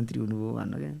मन्त्री हुनुभयो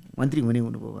भन्नु क्या, मन्त्री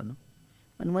हुनुभयो भन्नु।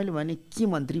 अनि मैले भने के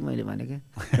मन्त्री, मैले भने क्या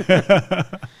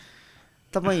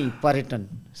तपाईँ पर्यटन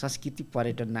संस्कृति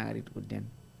पर्यटन नागरिक उड्डयन।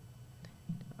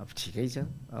 अब ठिकै छ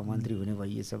अब मन्त्री हुने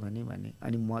भइएछ भने।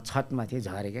 अनि म छतमा थिएँ,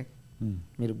 झरेँ क्या,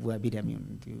 मेरो बुवा बिरामी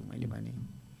हुनुहुन्थ्यो। मैले भने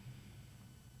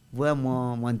बुवा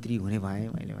म मन्त्री हुने भएँ,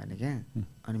 मैले भने क्या।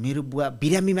 अनि मेरो बुवा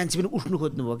बिरामी मान्छे पनि उठ्नु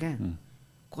खोज्नुभयो क्या,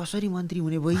 कसरी मन्त्री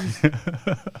हुने भइ,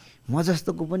 म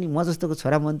जस्तोको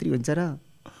छोरा मन्त्री हुन्छ र,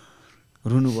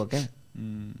 रुनुभयो क्या।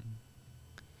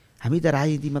 हामी त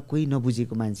राजनीतिमा कोही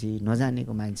नबुझेको मान्छे,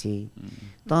 नजानेको मान्छे,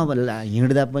 त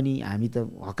हिँड्दा पनि हामी त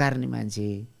हकार्ने मान्छे,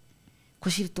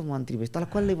 कसरी त मन्त्री भएछ, तँलाई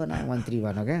कसले बनायो मन्त्री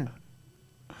भन क्या।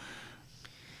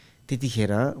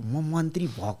 त्यतिखेर म मन्त्री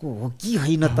भएको हो कि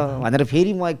होइन त भनेर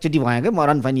फेरि म एकचोटि भएँ क्या,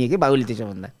 मरण पनि कि बाबुले त्यसो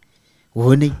भन्दा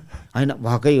हो नै होइन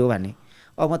भएकै हो भने।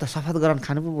 अब म त शपथ ग्रहण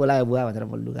खानु पो बोलायो बुवा भनेर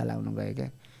म लुगा लाउन गएँ क्या।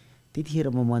 त्यतिखेर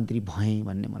म मन्त्री भएँ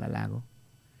भन्ने मलाई लाग्यो।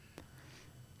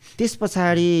 त्यस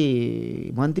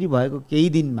पछाडि मन्त्री भएको केही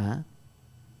दिनमा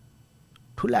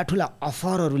ठुला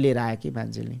अफरहरू लिएर आयो कि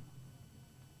मान्छेले,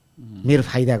 मेरो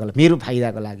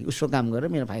फाइदाको लागि, उसको काम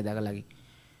गरेर मेरो फाइदाको लागि।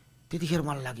 त्यतिखेर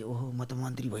मलाई लाग्यो ओहो म त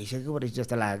मन्त्री भइसकेको रहेछ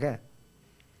जस्तो लाग्यो क्या।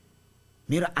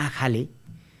 मेरो आँखाले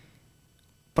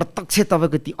प्रत्यक्ष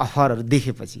तपाईँको ती अफरहरू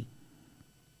देखेपछि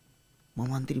म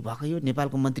मन्त्री भएको, यो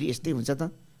नेपालको मन्त्री यस्तै हुन्छ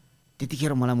त,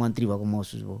 त्यतिखेर मलाई मन्त्री भएको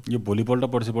महसुस भयो। यो भोलिपल्ट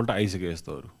पर्सिपल्ट आइसक्यो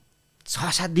यस्तोहरू,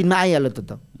 6-7 दिनमा आइहाल्यो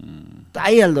त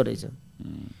आइहाल्दो रहेछ।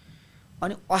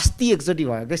 अनि अस्ति एकचोटि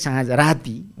भयो क्या साँझ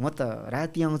राति, म त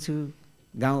राति आउँछु,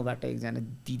 गाउँबाट एकजना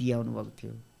दिदी आउनुभएको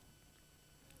थियो,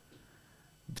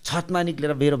 छतमा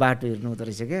निक्लेर मेरो बाटो हेर्नु हुँदो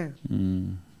रहेछ क्या।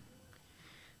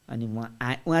 अनि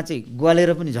उहाँ चाहिँ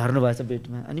गलेर पनि झर्नु भएछ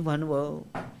बेडमा। अनि भन्नुभयो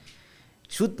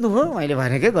सुत्नु हो, मैले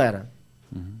भने क्या गएर,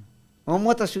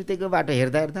 म त सुतेको बाटो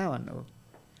हेर्दा भन्नुभयो।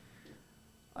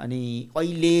 अनि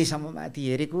अहिलेसम्म माथि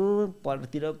हेरेको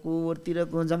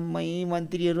पल्लोतिरको जम्मै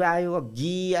मन्त्रीहरू आयो,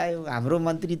 अघि आयो, हाम्रो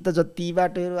मन्त्री त जति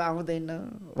बाटोहरू आउँदैन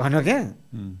भन क्या।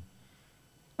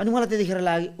 अनि मलाई त्यतिखेर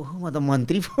लाग्यो ओहो म त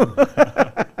मन्त्री पो।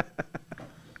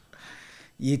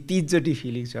 यो 3 चोटि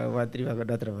फिलिङ छ मन्त्री भएको,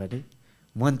 नत्र भने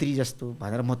मन्त्री जस्तो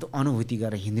भनेर म त अनुभूति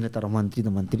गरेर हिँड्दिनँ। तर मन्त्री त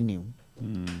मन्त्री नै हो,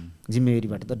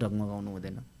 जिम्मेवारीबाट त डगमगाउनु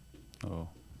हुँदैन।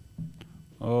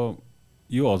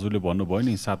 यो हजुरले भन्नुभयो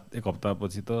नि 1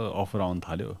 हप्तापछि त अफर आउनु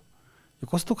थाल्यो, यो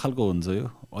कस्तो खालको हुन्छ यो?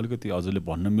 अलिकति हजुरले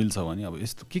भन्न मिल्छ भने अब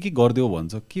यस्तो के गरिदियो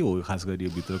भन्छ, के हो खास गरी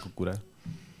यो भित्रको कुरा?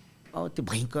 अब त्यो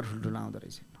भयङ्कर ठुल्ठुलो आउँदो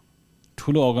रहेछ,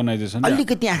 ठुलो अर्गनाइजेसन,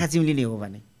 अलिकति आँखा चिम्लिने हो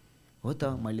भने हो त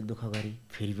मैले दुःख गरेँ,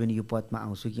 फेरि पनि यो पदमा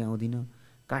आउँछु कि आउँदिनँ।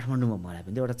 काठमाडौँमा मलाई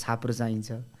पनि एउटा छाप्रो चाहिन्छ,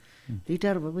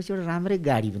 रिटायर भएपछि एउटा राम्रै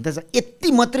गाडी पनि त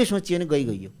यति मात्रै सोचियो भने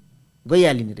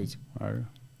गइहालिने रहेछ।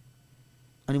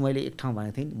 अनि मैले एक ठाउँ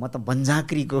भनेको थिएँ नि, म त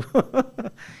बनझाँक्रीको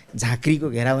झाँक्रीको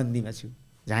घेराबन्दीमा छु।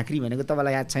 झाँक्री भनेको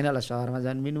तपाईँलाई याद छैन होला, सहरमा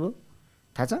जन्मिनु भयो,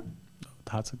 थाहा छ?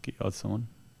 थाहा छ कि अझसम्म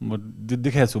म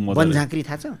देखाएको छु। बनझाँक्री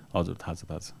थाहा छ? हजुर थाहा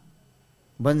छ।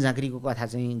 बनझाँक्रीको कथा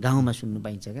चाहिँ गाउँमा सुन्नु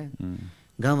पाइन्छ क्या।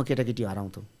 गाउँमा केटाकेटी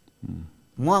हराउँथ्यो,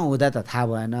 म हुँदा त थाहा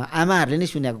भएन, आमाहरूले नै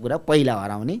सुनेको कुरा पहिला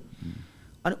हराउने।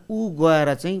 अनि ऊ गएर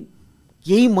चाहिँ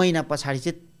केही महिना पछाडि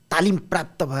चाहिँ तालिम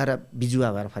प्राप्त भएर बिजुवा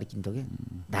भएर फर्किन्थ्यो क्या,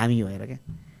 धामी भएर क्या।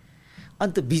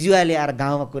 अनि त्यो बिजुवाले आएर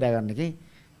गाउँमा कुरा गर्ने कि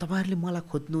तपाईँहरूले मलाई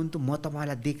खोज्नुहुन्थ्यो, म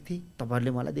तपाईँलाई देख्थेँ,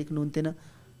 तपाईँहरूले मलाई देख्नुहुन्थेन,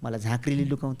 मलाई झाँक्रीले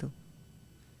लुकाउँथ्यो,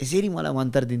 यसरी मलाई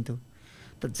मन्तर दिन्थ्यो।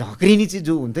 त झक्रिनी चाहिँ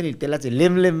जो हुन्थ्यो नि त्यसलाई चाहिँ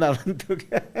लेमलेममा भन्थ्यो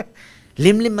क्या।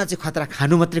 लेमलेममा चाहिँ खतरा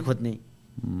खानु मात्रै खोज्ने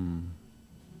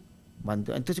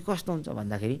भन्थ्यो। अनि त्यो चाहिँ कस्तो हुन्छ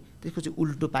भन्दाखेरि त्यसको चाहिँ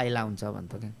उल्टो पाइला हुन्छ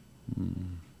भन्थ्यो क्या।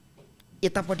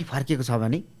 यतापट्टि फर्केको छ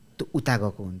भने त्यो उता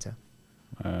गएको हुन्छ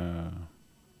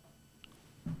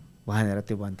भनेर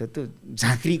त्यो भन्थ्यो। त्यो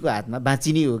झाँक्रीको हातमा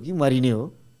बाँचिने हो कि मरिने हो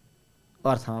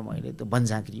अर्थमा मैले त्यो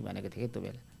बनझाँक्री भनेको थिएँ त्यो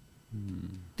बेला।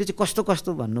 त्यो चाहिँ कस्तो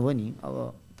भन्नुभयो नि। अब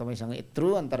तपाईँसँग यत्रो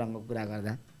अन्तरङ्ग कुरा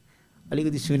गर्दा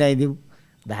अलिकति सुनाइदिउँ,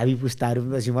 भावी पुस्ताहरू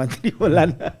पनि पछि मन्त्री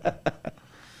होलान्।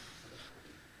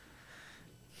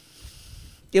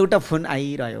 एउटा फोन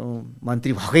आइरह्यो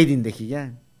मन्त्री भएकै दिनदेखि क्या।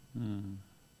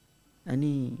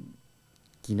 अनि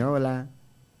किन होला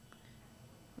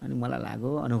अनि मलाई लाग्यो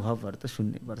अनुभवहरू त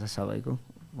सुन्नैपर्छ सबैको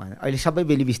अहिले सबै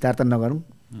बेली विस्तार त नगरौँ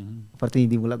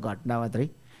प्रतिनिधिमूलक घटना मात्रै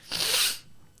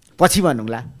पछि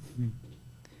भनौँला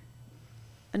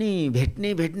अनि भेट्ने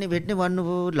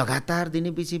भन्नुभयो लगातार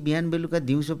दिनेपछि बिहान बेलुका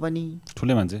दिउँसो पनि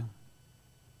ठुलै मान्छे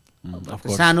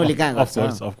सानोले कहाँ गर्छ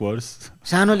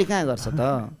सानोले कहाँ गर्छ त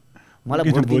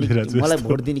मलाई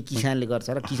भोट दिने किसानले गर्छ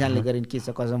र किसानले गरेर के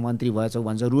छ कसो मन्त्री भएछौ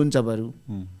भन्छ रुन्छ बरु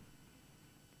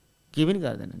केही पनि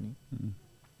गर्दैन नि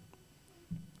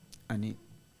अनि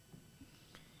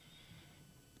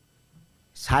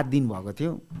 7 दिन भएको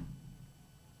थियो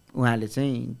उहाँले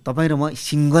चाहिँ तपाईँ र म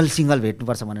सिङ्गल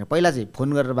भेट्नुपर्छ भनेर पहिला चाहिँ फोन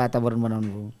गरेर वातावरण बनाउनु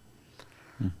भयो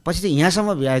पछि चाहिँ यहाँसम्म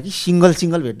भ्यायो कि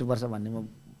सिङ्गल भेट्नुपर्छ भन्ने म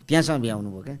त्यहाँसम्म भ्याउनु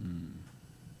भयो क्या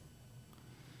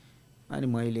अनि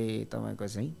मैले तपाईँको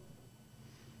चाहिँ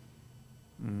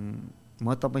म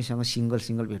तपाईँसँग सिङ्गल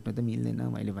भेट्नु त मिल्दैन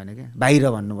मैले भने क्या बाहिर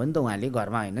भन्नुभयो नि त उहाँले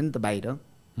घरमा होइन नि त बाहिर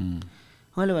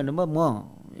मैले भन्नुभयो म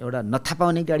एउटा नथा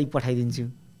पाउने गाडी पठाइदिन्छु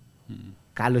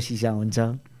कालो सिसा हुन्छ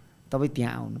तपाईँ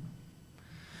त्यहाँ आउनु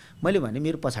मैले भने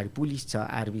मेरो पछाडि पुलिस छ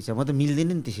आर्मी छ म त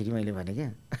मिल्दैन नि त्यसरी मैले भने क्या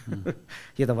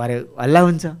यो त भरे हल्ला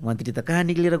हुन्छ मन्त्री त कहाँ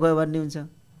निक्लेर गयो भन्ने हुन्छ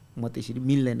म त्यसरी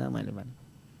मिल्दैन मैले भने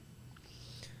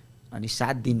अनि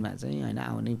 7 दिनमा चाहिँ होइन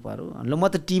आउनै पर्यो ल म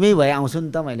त टिमै भए आउँछु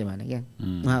नि त मैले भने क्या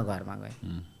उहाँ घरमा गएँ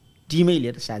टिमै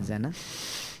लिएर 7 जना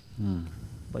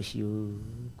बस्यो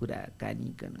कुराकानी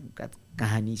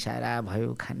कहानी सारा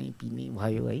भयो खाने पिने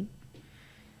भयो है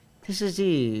त्यसपछि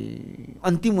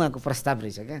अन्तिम उहाँको प्रस्ताव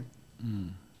रहेछ क्या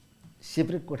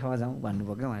सेपरेट कोठामा जाउँ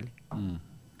भन्नुभयो क्या उहाँले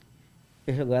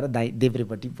यसो गएर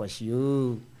देब्रेपट्टि बसियो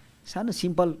सानो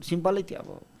सिम्पलै थियो अब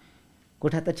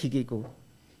कोठा त ठिकैको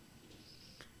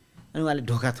अनि उहाँले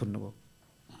ढोका थुन्नुभयो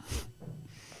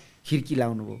खिड्की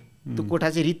लाउनु भयो त्यो कोठा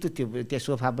चाहिँ रित्तो थियो त्यहाँ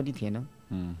सोफा पनि थिएन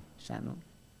सानो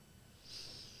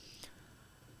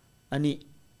अनि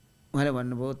उहाँले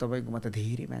भन्नुभयो तपाईँकोमा त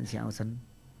धेरै मान्छे आउँछन्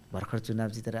भर्खर चुनाव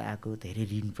जितेर आएको धेरै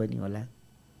ऋण पनि होला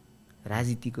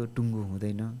राजनीतिको टुङ्गो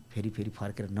हुँदैन फेरि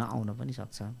फर्केर नआउन पनि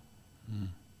सक्छ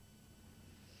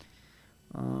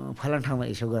फलान ठाउँमा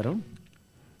यसो गरौँ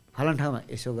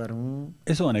यसो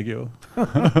भने के हो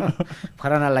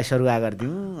फलानालाई सरुवा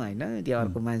गरिदिउँ होइन त्यो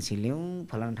अर्को मान्छे ल्याउँ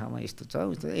फलाना ठाउँमा यस्तो छ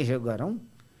उस्तो यसो गरौँ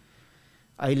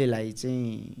अहिलेलाई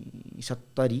चाहिँ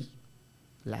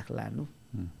 70 लाख लानु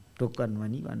टोकन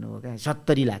मनी भन्नुभयो क्या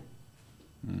 70 लाख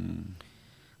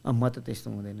म त त्यस्तो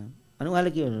हुँदैन अनि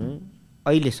उहाँले के भन्नु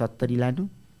अहिले 70 लानु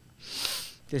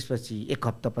त्यसपछि 1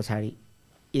 हप्ता पछाडि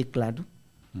 1 लानु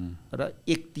र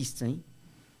 31 चाहिँ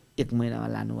 1 महिनामा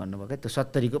लानु भन्नुभयो क्या त्यो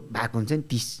 70 को भाग हुन्छ नि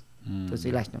 30 त्यो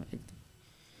चाहिँ लास्टमा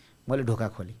मैले ढोका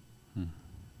खोलेँ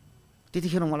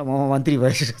त्यतिखेर मलाई मन्त्री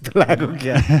भएछ जस्तो लाग्यो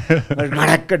क्या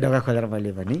ढडक्क ढोका खोलेर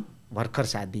मैले भने भर्खर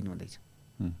 7 दिन हुँदैछ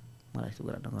मलाई यस्तो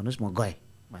कुरा नगर्नुहोस् म गएँ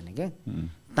भने क्या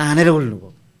तानेर बोल्नुभयो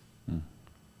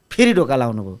फेरि ढोका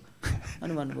लाउनु भयो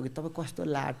अनि भन्नुभयो कि तपाईँ कस्तो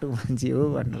लाटो मान्छे हो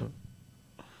भन्नुभयो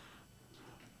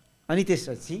अनि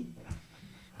त्यसपछि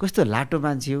कस्तो लाटो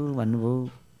मान्छे हो भन्नुभयो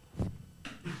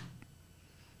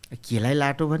केलाई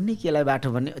लाटो भन्ने केलाई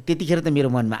बाटो भन्ने त्यतिखेर त मेरो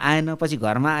मनमा आएन पछि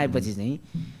घरमा आएपछि चाहिँ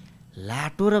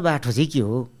लाटो र बाटो चाहिँ के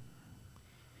हो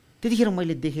त्यतिखेर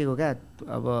मैले देखेको क्या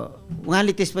अब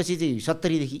उहाँले त्यसपछि चाहिँ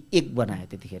 70 देखि 1 बनायो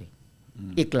त्यतिखेर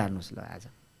 1 लानुहोस् ल आज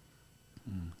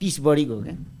 30 बढी गयो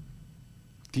क्या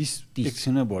 30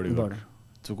 एकछिनमा बढ्यो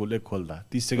चुकोले खोल्दा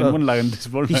 30 सेकेन्ड पनि लाग्यो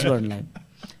 30 बढ्न लाग्यो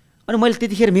अनि मैले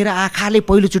त्यतिखेर मेरो आँखाले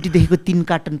पहिलोचोटि देखेको 3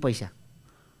 कार्टन पैसा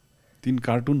 3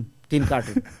 कार्टुन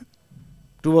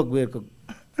टुबकवेयरको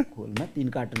खोलमा 3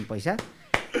 कार्टन पैसा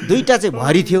 2टा चाहिँ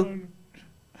भरि थियो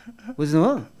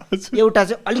बुझ्नुभयो एउटा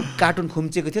चाहिँ अलिक कार्टुन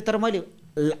खुम्चेको थियो तर मैले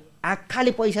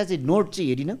आँखाले पैसा चाहिँ नोट चाहिँ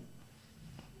हेरिनँ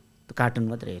त्यो कार्टुन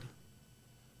मात्रै हेरेँ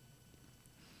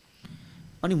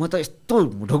अनि म त यस्तो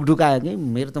ढुकढुकायो कि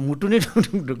मेरो त मुटु नै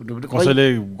ढुकढुक कसैले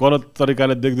गलत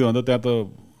तरिकाले देख्दियो भने त त्यहाँ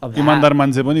त इमानदार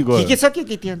मान्छे पनि गयो के छ के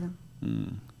त्यहाँ त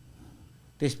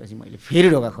त्यसपछि मैले फेरि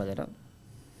ढोका खोलेर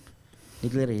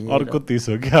निक्लेर अर्को 30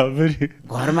 हो क्या फेरि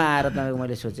घरमा आएर तपाईँको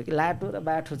मैले सोचेँ कि लाटो र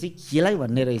बाटो चाहिँ केलाई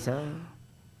भन्ने रहेछ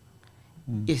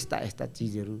यस्ता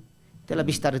चिजहरू त्यसलाई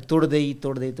बिस्तारै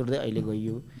तोड्दै अहिले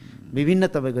गइयो विभिन्न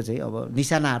तपाईँको चाहिँ अब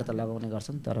निशानाहरू त लगाउने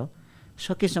गर्छन् तर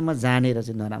सकेसम्म जानेर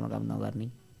चाहिँ नराम्रो काम नगर्ने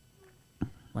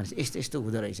भनेपछि यस्तो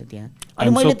हुँदो रहेछ त्यहाँ अनि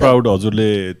मैले प्राउड हजुरले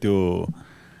त्यो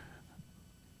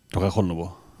ढोका खोल्नु भयो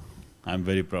आइ एम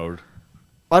भेरी प्राउड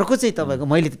अर्को चाहिँ तपाईँको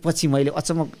मैले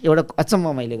अचम्म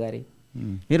मैले गरेँ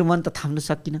मेरो मन त थाम्न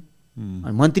सकिनँ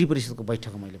अनि मन्त्री परिषदको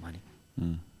बैठकमा मैले भने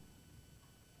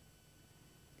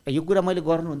यो कुरा मैले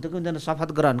गर्नुहुन्थ्यो कि हुँदैन शपथ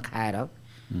ग्रहण खाएर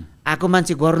आएको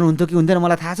मान्छे गर्नुहुन्थ्यो कि हुँदैन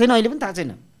मलाई थाहा छैन अहिले पनि थाहा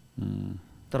छैन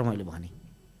तर मैले भने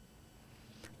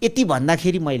यति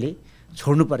भन्दाखेरि मैले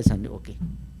छोड्नु परेछ भने ओके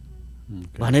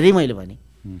भनेरै मैले भने।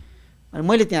 अनि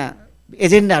मैले त्यहाँ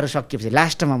एजेन्डाहरू सकिएपछि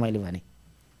लास्टमा मैले भने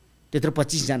त्यत्रो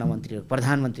 25 जना मन्त्रीहरू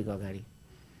प्रधानमन्त्रीको अगाडि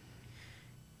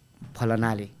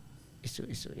फलनाले यसो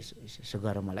यसो यसो यसो यसो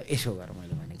गर मलाई यसो गर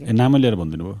मैले भने कि नाम लिएर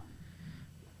भनिदिनु भयो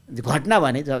घटना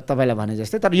भने तपाईँलाई भने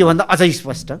जस्तै तर योभन्दा अझै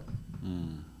स्पष्ट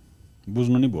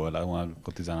बुझ्नु नि भयो होला उहाँ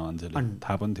कतिजना मान्छेले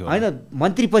थाहा पनि थियो होइन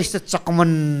मन्त्री परिषद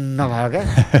चकमन्न भयो क्या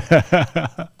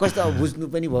कस्तो अब बुझ्नु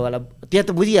पनि भयो होला त्यहाँ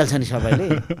त बुझिहाल्छ नि सबैले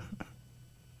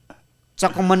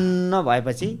चकमन्न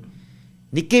भएपछि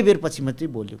निकै बेर पछि मात्रै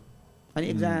बोल्यो अनि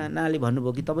एकजनाले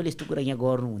भन्नुभयो कि तपाईँले यस्तो कुरा यहाँ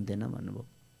गर्नु हुन्थेन भन्नुभयो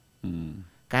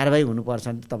कारबाही हुनुपर्छ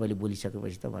नि तपाईँले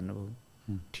बोलिसकेपछि त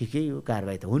भन्नुभयो ठिकै हो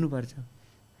कारबाही त हुनुपर्छ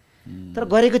तर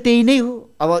गरेको त्यही नै हो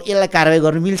अब यसलाई कारबाही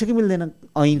गर्नु मिल्छ कि मिल्दैन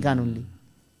ऐन कानुनले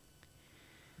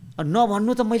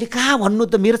नभन्नु त मैले कहाँ भन्नु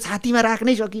त मेरो छातीमा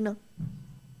राख्नै सकिनँ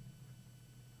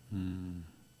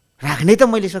राख्नै त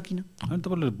मैले सकिनँ अनि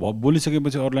तपाईँले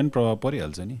बोलिसकेपछि अरूलाई पनि प्रभाव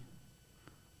परिहाल्छ नि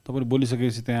तपाईँले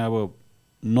बोलिसकेपछि त्यहाँ अब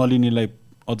नलिनेलाई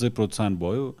अझै प्रोत्साहन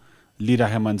भयो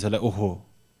लिइराखे मान्छेलाई ओहो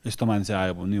यस्तो मान्छे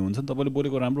आयो भने हुन्छ नि तपाईँले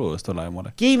बोलेको राम्रो हो जस्तो लाग्यो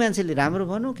मलाई केही मान्छेले राम्रो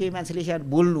भन्नु केही मान्छेले सायद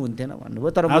बोल्नु हुन्थेन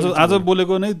भन्नुभयो तर आज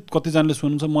बोलेको नै कतिजनाले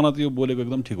सुन्छ मलाई त यो बोलेको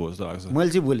एकदम ठिक हो जस्तो लाग्छ मैले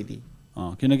चाहिँ बोलिदिएँ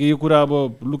किनकि यो कुरा अब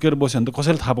लुकेर बस्यो भने त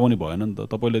कसैले थाहा पाउने भएन नि त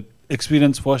तपाईँले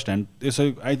एक्सपिरियन्स फर्स्ट ह्यान्ड यसरी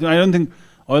आई डोन्ट थिङ्क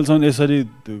अहिलेसम्म यसरी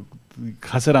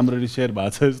खासै राम्ररी सेयर भएको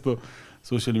छ यस्तो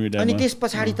सोसियल मिडिया अनि त्यस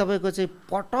पछाडि तपाईँको चाहिँ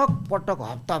पटक पटक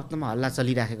हप्ता हप्तामा हल्ला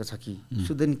चलिराखेको छ कि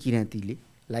सुदन किराँतीले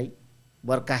लाई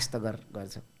बर्खास्त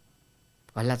गर्छ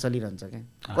हल्ला चलिरहन्छ क्या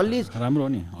कसले राम्रो हो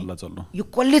नि हल्ला चल्नु यो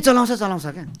कसले चलाउँछ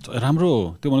क्या राम्रो हो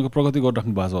त्यो भनेको प्रगति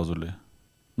गरिराख्नु भएको छ हजुरले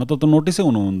न त नोटिसै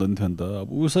हुनु हुँदैन थियो नि त अब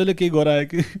उसैले केही गरायो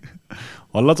कि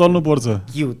हल्ला चल्नुपर्छ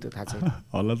के हो त्यो थाहा छैन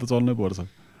हल्ला त चल्नै पर्छ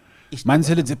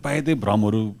मान्छेले जे पाए त्यही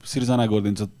भ्रमहरू सिर्जना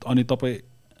गरिदिन्छ अनि तपाईँ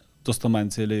जस्तो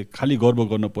मान्छेले खालि गर्व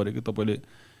गर्नु पऱ्यो कि तपाईँले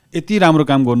यति राम्रो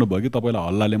काम गर्नुभयो कि तपाईँलाई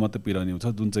हल्लाले मात्रै पिराउने हुन्छ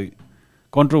जुन चाहिँ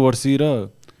कन्ट्रोभर्सी र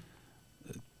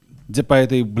जे पाए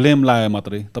त्यही ब्लेम लाग्यो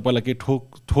मात्रै तपाईँलाई केही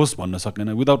ठोस भन्न सकेन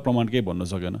विदाउट प्रमाण केही भन्न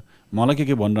सकेन मलाई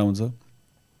के भनेर हुन्छ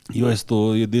यो यस्तो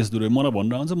हो यो देशद्रोही मलाई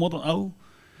भनेर हुन्छ म त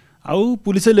आऊ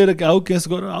पुलिसै लिएर आऊ केस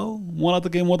गर आऊ मलाई त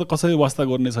केही म त कसै वास्ता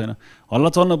गर्ने छैन हल्ला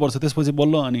चल्नु पर्छ त्यसपछि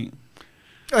बल्ल अनि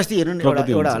अस्ति हेर्नु न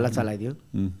एउटा हल्ला चलाइदियो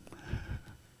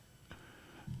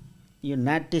यो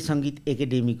नाट्य सङ्गीत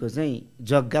एकाडेमीको चाहिँ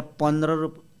जग्गा 15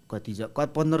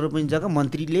 रुपियाँ जग्गा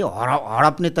मन्त्रीले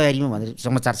हडप्ने तयारीमा भनेर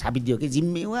समाचार छापिदियो कि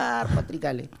जिम्मेवार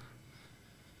पत्रिकाले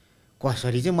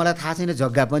कसरी चाहिँ मलाई थाहा छैन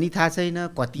जग्गा पनि थाहा छैन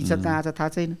कति छ कहाँ छ थाहा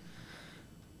छैन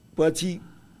पछि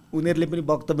उनीहरूले पनि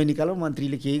वक्तव्य निकाल्यो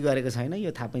मन्त्रीले केही गरेको छैन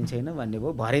यो थाहा पनि छैन भन्ने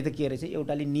भयो भरे त के रहेछ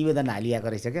एउटाले निवेदन हालिआएको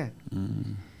रहेछ क्या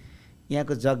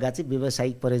यहाँको जग्गा चाहिँ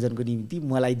व्यावसायिक प्रयोजनको निम्ति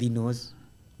मलाई दिनुहोस्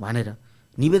भनेर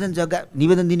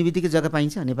निवेदन दिने बित्तिकै जग्गा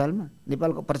पाइन्छ नेपालमा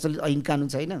नेपालको प्रचलित ऐन कानुन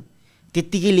छैन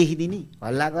त्यत्तिकै लेखिदिने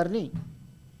हल्ला गर्ने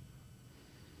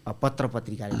पत्र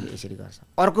पत्रिकाले यसरी गर्छ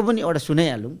अर्को पनि एउटा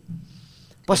सुनाइहालौँ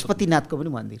पशुपतिनाथको पनि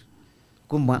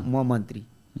मन्दिरको म मन्त्री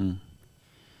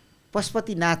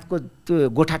पशुपतिनाथको त्यो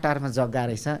गोठाटारमा जग्गा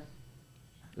रहेछ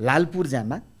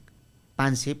लालपुर्जामा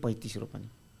 535 रुपियाँ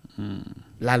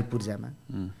लालपुर्जामा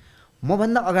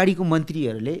मभन्दा अगाडिको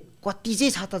मन्त्रीहरूले कति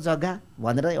चाहिँ छ त जग्गा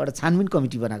भनेर एउटा छानबिन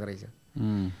कमिटी बनाएको रहेछ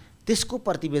त्यसको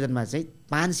प्रतिवेदनमा चाहिँ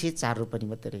 504 रुपियाँ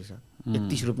मात्रै रहेछ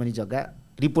 31 रुपियाँ जग्गा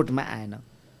रिपोर्टमा आएन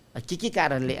के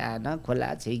कारणले आएन खोला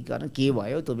छेक गर्न के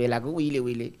भयो त्यो बेलाको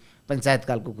उहिले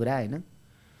पञ्चायतकालको कुरा होइन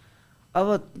अब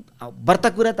व्रत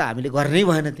कुरा त हामीले गर्नै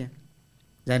भएन त्यहाँ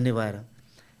जान्ने भएर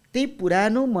त्यही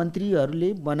पुरानो मन्त्रीहरूले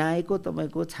बनाएको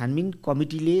तपाईँको छानबिन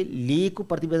कमिटीले लिएको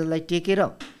प्रतिवेदनलाई टेकेर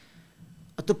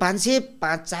त्यो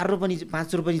 504 रुपियाँ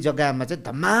 5 रुपियाँ जग्गामा चाहिँ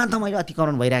धमाधम अहिले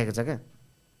अतिक्रमण भइरहेको छ क्या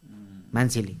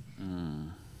मान्छेले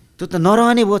त्यो त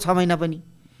नरहने भयो 6 महिना पनि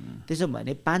त्यसो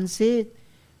भने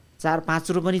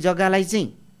 504-5 रुपियाँ जग्गालाई चाहिँ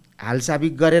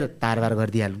हालसाबिक गरेर तारबार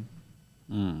गरिदिइहालौँ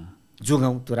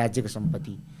जोगाउँ त्यो राज्यको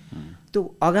सम्पत्ति त्यो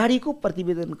अगाडिको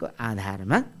प्रतिवेदनको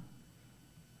आधारमा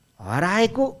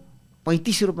हराएको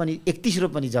 35 रुपियाँ 31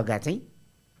 रुपियाँ जग्गा चाहिँ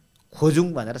खोजौँ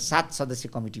भनेर 7 सदस्य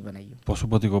कमिटी बनाइयो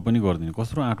पशुपतिको पनि गरिदिने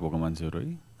कस्तो आँट भएको मान्छेहरू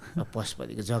है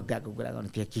पशुपतिको जग्गाको कुरा गर्नु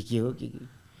त्यहाँ के हो के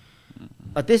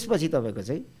त्यसपछि तपाईँको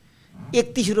चाहिँ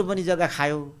 31 रुपियाँ जग्गा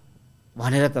खायो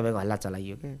भनेर तपाईँको हल्ला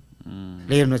चलाइयो क्या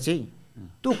हेर्नु चाहिँ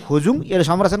त्यो खोजौँ यसलाई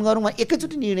संरक्षण गरौँ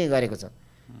एकैचोटि निर्णय गरेको छ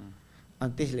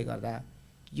अनि त्यसले गर्दा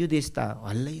यो देश त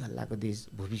हल्लाको देश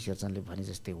भूपी शेरचनले भने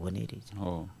जस्तै हो नै रहेछ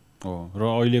र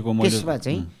अहिलेको त्यसमा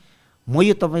चाहिँ म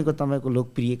यो तपाईँको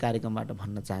लोकप्रिय कार्यक्रमबाट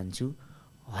भन्न चाहन्छु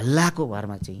हल्लाको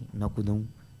भरमा चाहिँ नकुदौँ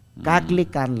कागले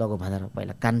कान लगो भनेर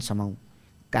पहिला कान समाउँ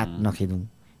काग नखेदौँ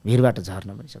भिरबाट झर्न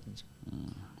पनि सकिन्छ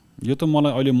यो त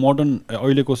मलाई अहिले मोडर्न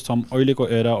अहिलेको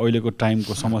एरा अहिलेको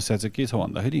टाइमको समस्या चाहिँ के छ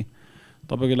भन्दाखेरि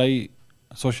तपाईँको लागि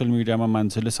सोसियल मिडियामा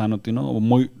मान्छेले सानोतिनो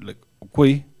अब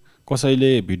कोही कसैले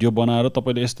भिडियो बनाएर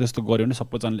तपाईँले यस्तो यस्तो गऱ्यो भने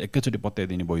सबैजनाले एकैचोटि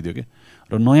पत्याइदिने भइदियो कि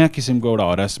र नयाँ किसिमको एउटा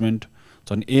हरासमेन्ट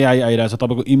झन् एआई आइरहेछ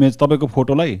तपाईँको इमेज तपाईँको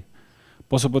फोटोलाई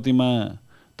पशुपतिमा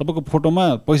तपाईँको फोटोमा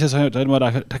पैसा छैनमा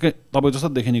राखेर ठ्याक्कै तपाईँ जस्तो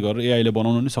देखिने गरेर एआईले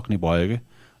बनाउनु नि सक्ने भयो कि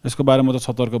यसको बारेमा त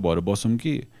सतर्क भएर बसौँ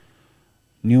कि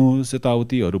न्युज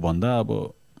यताउतिहरू भन्दा अब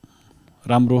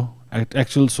राम्रो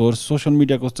एक्चुअल सोर्स सोसियल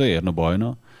मिडियाको चाहिँ हेर्नु भएन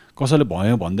कसैले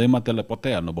भयो भन्दैमा त्यसलाई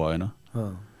पत्याइहाल्नु भएन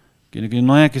किनकि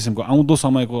नयाँ किसिमको आउँदो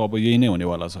समयको अब यही नै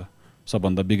हुनेवाला छ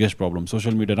सबभन्दा बिगेस्ट प्रब्लम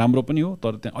सोसियल मिडिया राम्रो पनि हो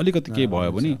तर त्यहाँ अलिकति केही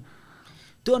भयो भने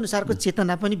त्यो अनुसारको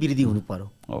चेतना पनि वृद्धि हुनु पर्यो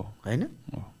होइन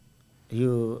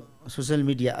यो सोसियल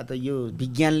मिडिया अथवा यो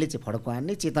विज्ञानले चाहिँ फड्को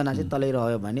हान्ने चेतना चाहिँ तलै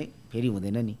रह्यो भने फेरि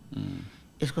हुँदैन नि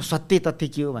यसको सत्य तथ्य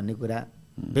के हो भन्ने कुरा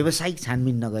व्यावसायिक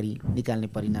छानबिन नगरी निकाल्ने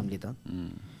परिणामले त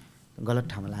गलत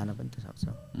ठाउँमा लान पनि त सक्छ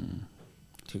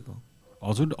ठिक हो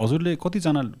हजुरले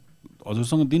कतिजना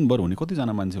हजुरसँग दिनभर हुने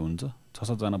कतिजना मान्छे हुन्छ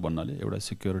 6-7 जना भन्नाले एउटा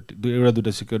सिक्योरिटी एउटा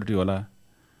दुईटा सिक्योरिटी होला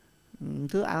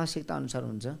त्यो आवश्यकता अनुसार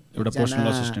हुन्छ एउटा पर्सनल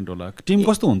असिस्टेन्ट होला टिम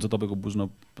कस्तो हुन्छ तपाईँको बुझ्न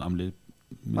हामीले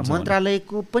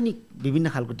मन्त्रालयको पनि विभिन्न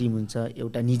खालको टिम हुन्छ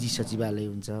एउटा निजी सचिवालय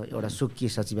हुन्छ एउटा स्वकीय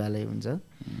सचिवालय हुन्छ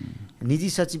निजी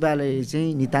सचिवालय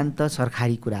चाहिँ नितान्त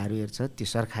सरकारी कुराहरू हेर्छ त्यो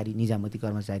सरकारी निजामती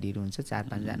कर्मचारीहरू हुन्छ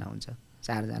 4-5 जना हुन्छ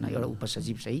 4 जना एउटा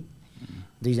उपसचिव सहित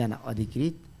 2 जना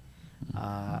अधिकृत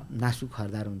नासु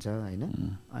खरदार हुन्छ होइन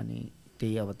अनि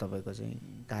त्यही अब तपाईँको चाहिँ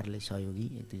कार्यालय सहयोगी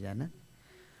 1-2 जना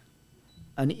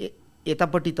अनि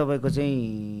यतापट्टि तपाईँको चाहिँ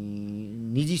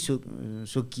निजी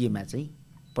स्वकीयमा चाहिँ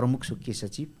प्रमुख स्वकीय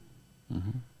सचिव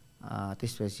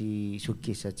त्यसपछि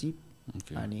स्वकीय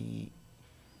सचिव अनि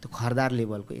त्यो खरदार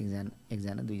लेभलको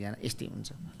एकजना 2 जना यस्तै हुन्छ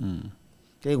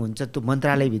त्यही हुन्छ त्यो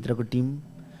मन्त्रालयभित्रको टिम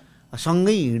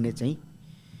सँगै हिँड्ने चाहिँ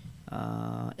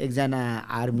एकजना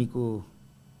आर्मीको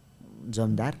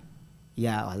जमदार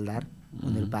या हलदार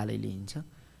उनीहरू पालैले हिँड्छ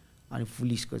अनि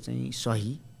पुलिसको चाहिँ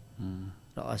सही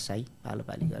र असाई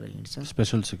पालोपाली गरेर हिँड्छ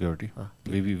स्पेसल सिक्युरिटी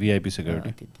भिआइपी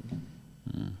सिक्युरिटी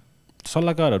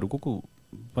सल्लाहकारहरू को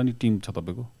पनि टिम छ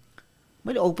तपाईँको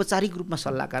मैले औपचारिक रूपमा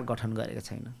सल्लाहकार गठन गरेको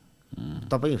छैन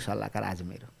तपाईँ सल्लाहकार आज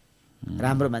मेरो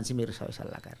राम्रो मान्छे मेरो सबै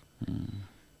सल्लाहकार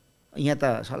यहाँ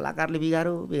त सल्लाहकारले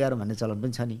बिगारो भन्ने चलन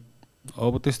पनि छ नि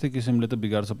अब त्यस्तै किसिमले त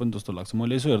बिगार्छ पनि जस्तो लाग्छ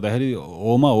मैले यसो हेर्दाखेरि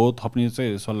होमा हो थप्ने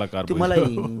चाहिँ सल्लाहकार त्यो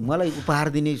मलाई उपहार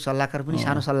दिने सल्लाहकार पनि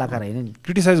सानो सल्लाहकार होइन नि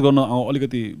क्रिटिसाइज गर्न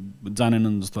अलिकति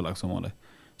जानेनन् जस्तो लाग्छ मलाई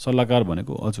सल्लाहकार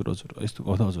भनेको हजुर यस्तो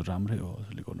गर्दा हजुर राम्रै हो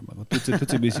हजुरले गर्नुभएको त्यो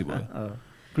चाहिँ बेसी भयो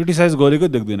क्रिटिसाइज गरेको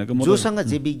देख्दैन कि जोसँग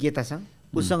जे विज्ञता छ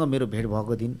उसँग मेरो भेट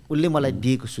भएको दिन उसले मलाई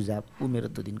दिएको सुझाव ऊ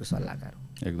मेरो त्यो दिनको सल्लाहकार हो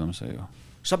एकदम सही हो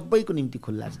सबैको निम्ति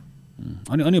खुल्ला छ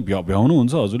अनि भ्याउनु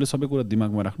हुन्छ हजुरले सबै कुरा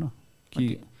दिमागमा राख्न कि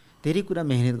धेरै कुरा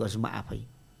मेहनत गर्छु म आफै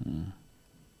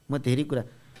म धेरै कुरा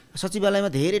सचिवालयमा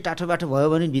धेरै टाठो बाठो भयो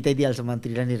भने बिताइदिइहाल्छ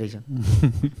मन्त्रीलाई नै रहेछ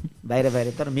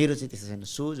बाहिर तर मेरो चाहिँ त्यस्तो छैन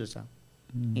सोझो छ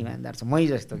इमान्दार छ मै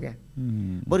जस्तो क्या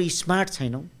बरु स्मार्ट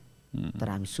छैनौँ तर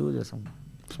हामी सोझो छौँ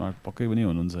स्मार्ट पक्कै पनि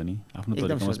हुनुहुन्छ नि आफ्नो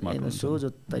तरिकामा स्मार्ट एकदम सोझो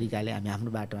तरिकाले हामी आफ्नो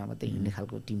बाटोमा मात्रै हिँड्ने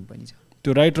खालको टिम पनि छ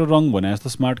त्यो राइट र रङ भने जस्तो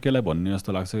स्मार्ट केलाई भन्ने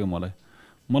जस्तो लाग्छ कि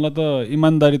मलाई त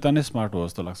इमान्दारिता नै स्मार्ट हो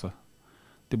जस्तो लाग्छ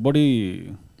त्यो बढी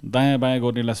दायाँ बायाँ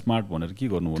गर्नेलाई स्मार्ट भनेर के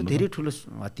गर्नु भन्नु धेरै ठुलो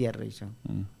हतियार रहेछ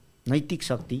नैतिक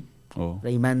शक्ति र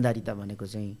इमान्दारिता भनेको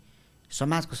चाहिँ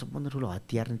समाजको सबभन्दा ठुलो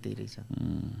हतियार नै त्यही रहेछ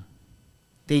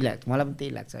त्यही लाग्छ मलाई पनि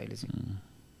त्यही लाग्छ अहिले चाहिँ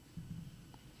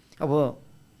अब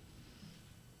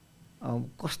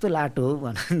कस्तो लाटो हो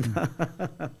भन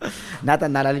नाता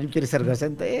नालाले पनि प्रेसर गर्छ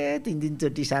नि त 3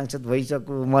 चोटि सांसद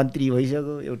भइसक्यो मन्त्री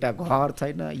भइसक्यो एउटा घर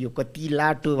छैन यो कति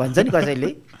लाटो भन्छ नि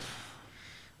कसैले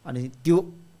अनि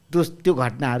त्यो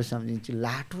घटनाहरू सम्झिन्छु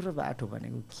लाटो र बाठो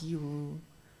भनेको के हो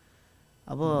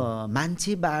अब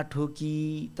मान्छे बाठो कि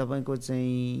तपाईँको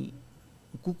चाहिँ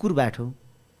कुकुर बाठो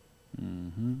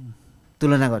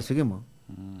तुलना गर्छु कि म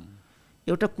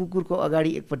एउटा कुकुरको अगाडि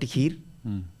एकपट्टि खिर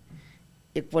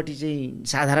एकपट्टि चाहिँ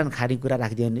साधारण खानेकुरा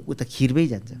राखिदियो भने ऊ त खिरमै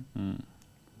जान्छ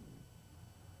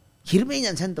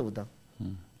नि त ऊ त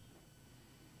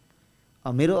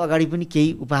मेरो अगाडि पनि केही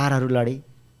उपहारहरू लडे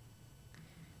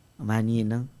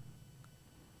मानिएन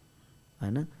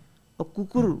होइन अब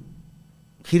कुकुर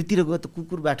खिरतिर गयो त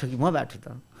कुकुर बाठो कि म बाठो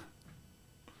त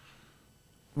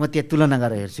म त्यहाँ तुलना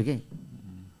गरेर हेर्छु कि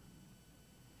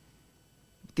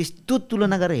त्यस्तो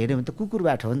तुलना गरेर हेऱ्यो भने त कुकुर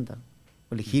बाठो हो नि त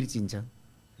उसले खिर चिन्छ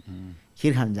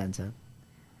खिर खान जान्छ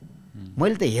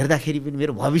मैले त हेर्दाखेरि पनि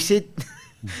मेरो भविष्य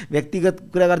व्यक्तिगत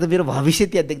कुरा गर्दा मेरो भविष्य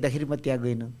त्यहाँ देख्दाखेरि म त्यहाँ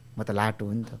गइनँ म त लाटो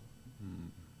हो नि त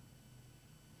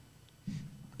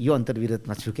यो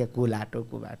अन्तर्विरोधमा छु क्या को लाटो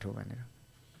को बाठो भनेर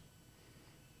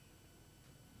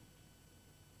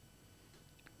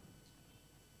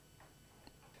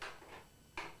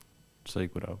सही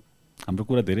कुरा हो हाम्रो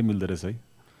कुरा धेरै मिल्दो रहेछ है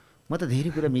म त धेरै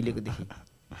कुरा मिलेको देखेँ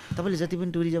तपाईँले जति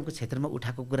पनि टुरिज्मको क्षेत्रमा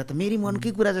उठाएको कुरा त मेरै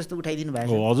मनकै कुरा जस्तो उठाइदिनु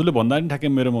भएको हो हजुरले भन्दा नि ठ्याक्कै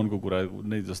मेरो मनको कुरा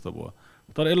नै जस्तो भयो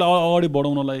तर यसलाई अगाडि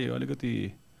बढाउनलाई अलिकति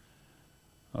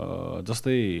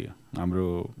जस्तै हाम्रो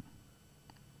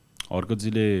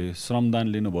हर्कतजीले श्रमदान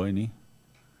लिनुभयो नि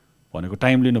भनेको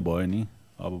टाइम लिनुभयो नि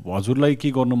अब हजुरलाई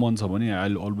के गर्नु मन छ भने I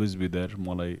will always be there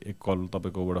मलाई एक कल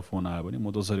तपाईँकोबाट फोन आयो भने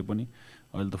म जसरी पनि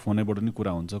अहिले त फोनैबाट नि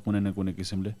कुरा हुन्छ कुनै न कुनै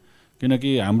किसिमले किनकि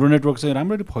हाम्रो नेटवर्क चाहिँ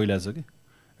राम्ररी फैलाएको छ कि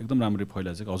एकदम राम्ररी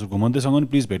फैलाएको छ कि हजुर घुमन्तेसँग पनि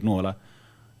प्लिज भेट्नु होला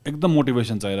एकदम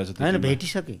मोटिभेसन चाहिरहेको छ होइन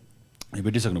भेटिसकेँ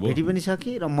भेटिसक्नुभयो भेटि पनि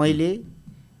सकेँ र मैले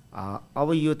अब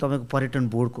यो तपाईँको पर्यटन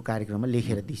बोर्डको कार्यक्रममा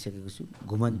लेखेर दिइसकेको छु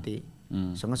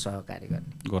घुमन्तेसँग सहकार्य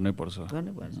गर्नै पर्छ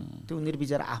त्यो उनीहरू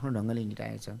बिचरा आफ्नो ढङ्गले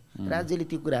हिँडिरहेको छ राज्यले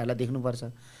त्यो कुराहरूलाई देख्नुपर्छ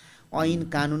ऐन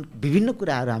कानुन विभिन्न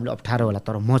कुराहरू हामीले अप्ठ्यारो होला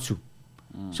तर म छु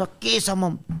सकेसम्म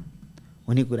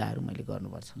हुने कुराहरू मैले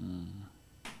गर्नुपर्छ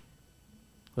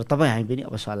र तपाईँ हामी पनि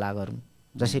अब सल्लाह गरौँ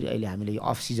जसरी अहिले हामीले यो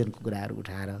अफ सिजनको कुराहरू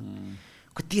उठाएर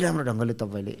कति राम्रो ढङ्गले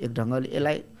तपाईँले एक ढङ्गले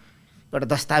यसलाई एउटा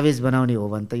दस्तावेज बनाउने हो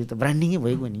भने त यो त ब्रान्डिङै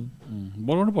भइगयो नि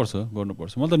गर्नुपर्छ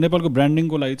मलाई त नेपालको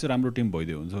ब्रान्डिङको लागि चाहिँ राम्रो टिम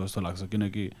भइदियो हुन्छ जस्तो लाग्छ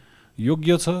किनकि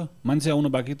योग्य छ मान्छे आउनु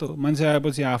बाँकी त मान्छे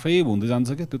आएपछि आफै हुँदै जान्छ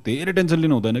क्या त्यो धेरै टेन्सन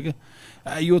लिनु हुँदैन कि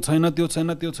यो छैन त्यो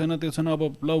छैन अब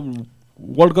ल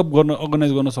वर्ल्ड कप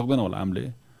अर्गनाइज गर्न सक्दैन होला हामीले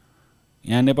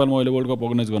यहाँ नेपालमा अहिले वर्ल्ड कप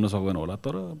अर्गनाइज गर्न सक्दैन होला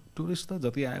तर टुरिस्ट त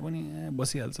जति आयो पनि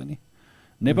बसिहाल्छ नि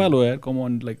नेपाल हो यार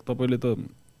कमन लाइक तपाईँले त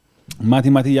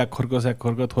माथि या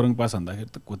खर्क थोरङ पास भन्दाखेरि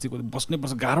त खोजी बस्नै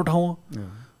पर्छ गाह्रो ठाउँ हो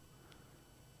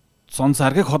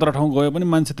संसारकै खतरा ठाउँ गयो पनि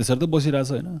मान्छे त्यसरी त बसिरहेछ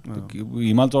होइन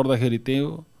हिमाल चढ्दाखेरि त्यही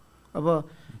हो अब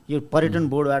यो पर्यटन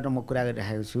बोर्डबाट म कुरा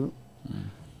गरिरहेको छु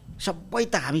सबै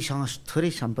त हामीसँग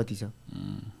थोरै सम्पत्ति छ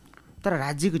तर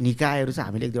राज्यको निकायहरू चाहिँ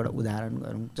हामीले एक दुईवटा उदाहरण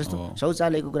गरौँ जस्तो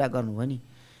शौचालयको कुरा गर्नुभयो नि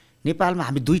नेपालमा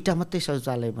हामी 2टा मात्रै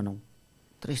शौचालय बनाऊँ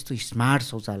तर यस्तो स्मार्ट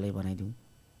शौचालय बनाइदिउँ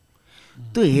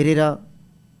त्यो हेरेर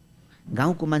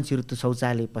गाउँको मान्छेहरू त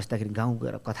शौचालय पस्दाखेरि गाउँ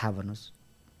गएर कथा भन्नुहोस्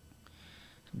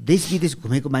देश विदेश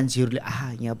घुमेको मान्छेहरूले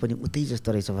यहाँ पनि उतै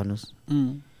जस्तो रहेछ भन्नुहोस्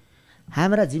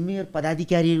हाम्रा जिम्मेवार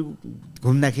पदाधिकारीहरू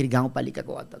घुम्दाखेरि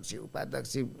गाउँपालिकाको अध्यक्ष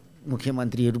उपाध्यक्ष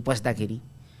मुख्यमन्त्रीहरू पस्दाखेरि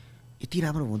यति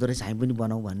राम्रो हुँदो रहेछ हामी पनि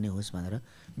बनाऊ भन्ने होस् भनेर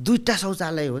 2टा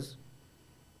शौचालय होस्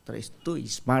तर यस्तो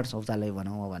स्मार्ट शौचालय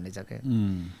बनाऊ भन्ने छ क्या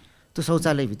त्यो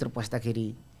शौचालयभित्र पस्दाखेरि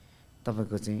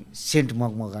तपाईँको चाहिँ सेन्ट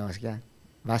मगमगाओस् क्या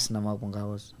बास्ना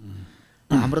मगमगाओस्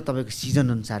हाम्रो तपाईँको सिजन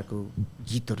अनुसारको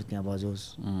गीतहरू त्यहाँ बजोस्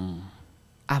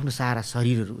आफ्नो सारा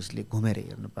शरीरहरू उसले घुमेर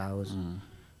हेर्नु पाओस्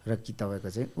र कि तपाईँको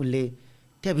चाहिँ उसले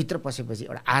त्यहाँभित्र पसेपछि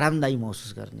एउटा आरामदायी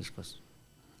महसुस गर्न निस्कोस्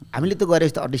हामीले त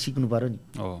गरेपछि त अझै सिक्नु पऱ्यो नि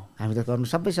हामी त गर्नु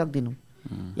सबै सक्दैनौँ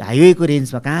यो हाइवेको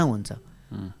रेन्जमा कहाँ हुन्छ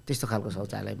त्यस्तो खालको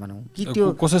शौचालय बनाऊ कि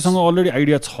त्यो कसैसँग अलरेडी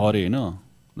आइडिया छ अरे होइन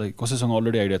लाइक कसैसँग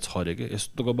अलरेडी आइडिया छ अरे कि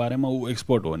यस्तोको बारेमा ऊ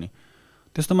एक्सपर्ट हो नि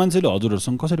त्यस्तो मान्छेले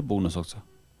हजुरहरूसँग कसरी पुग्न सक्छ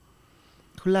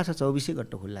खुल्ला छ 24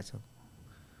 घन्टा खुल्ला छ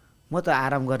म त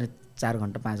आराम गर्ने 4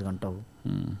 घन्टा 5 घन्टा हो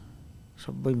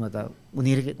सबै म त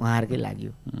उहाँहरूकै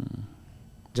लाग्यो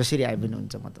जसरी आए पनि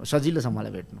हुन्छ म त सजिलो छ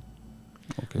मलाई भेट्नु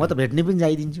म त भेट्ने पनि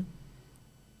जाइदिन्छु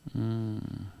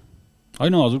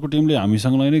होइन हजुरको टिमले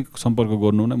हामीसँग नै सम्पर्क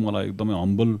गर्नु नै मलाई एकदमै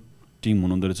हम्बल टिम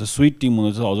हुनुहुँदो रहेछ स्विट टिम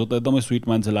हुँदो रहेछ हजुर त एकदमै स्विट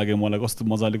मान्छे लाग्यो मलाई कस्तो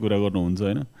मजाले कुरा गर्नुहुन्छ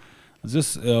होइन जस्ट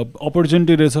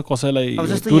अपर्च्युनिटी रहेछ कसैलाई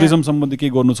टुरिज्म सम्बन्धी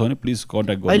केही गर्नु छ भने प्लिज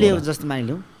कन्ट्याक्ट गर्नु अहिले जस्तो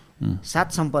मानिलिउँ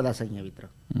 7 सम्पदा छ यहाँभित्र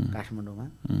काठमाडौँमा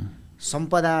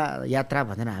सम्पदा यात्रा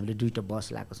भनेर हामीले 2टा बस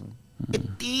ल्याएको छौँ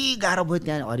यति गाह्रो भयो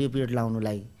त्यहाँ हरियो पिरियड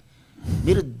लाउनुलाई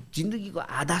मेरो जिन्दगीको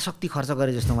आधा शक्ति खर्च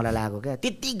गरे जस्तो मलाई लाग्यो क्या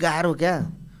त्यति गाह्रो क्या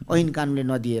ऐन कानुनले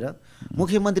नदिएर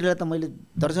मुख्यमन्त्रीलाई त मैले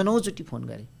दर्जनौचोटि फोन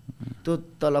गरेँ त्यो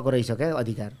तलको रहेछ क्या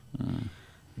अधिकार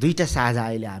 2टा साझा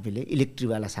अहिले हामीले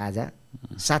इलेक्ट्रिकवाला साझा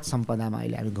 7 सम्पदामा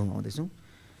अहिले हामी घुमाउँदैछौँ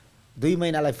 2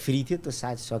 महिनालाई फ्री थियो त्यो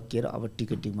साझ सकिएर अब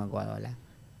टिकटिङमा गयो होला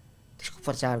त्यसको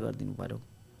प्रचार गरिदिनु पऱ्यो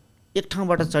एक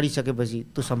ठाउँबाट चढिसकेपछि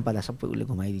त्यो सम्पदा सबै उसले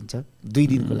घुमाइदिन्छ 2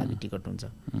 दिनको लागि टिकट हुन्छ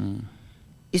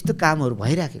यस्तो कामहरू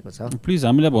भइराखेको छ प्लिज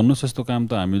हामीलाई भन्नुहोस् यस्तो काम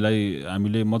त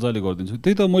हामीले मजाले गरिदिन्छौँ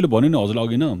त्यही त मैले भने नि हजुरलाई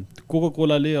अघि न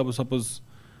कोकाकोलाले अब सपोज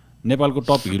नेपालको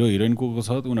टप हिरो हिरोइन को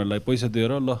छ उनीहरूलाई पैसा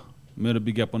दिएर ल मेरो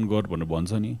विज्ञापन गर भनेर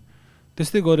भन्छ नि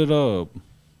त्यस्तै गरेर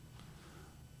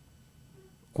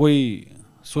कोही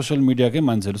सोसियल मिडियाकै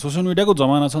मान्छेहरू सोसियल मिडियाको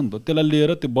जमाना छ नि त त्यसलाई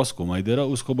लिएर त्यो बस घुमाइदिएर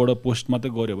उसकोबाट पोस्ट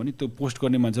मात्रै गऱ्यो भने त्यो पोस्ट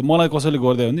गर्ने मान्छे मलाई कसैले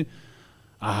गरिदियो भने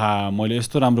मैले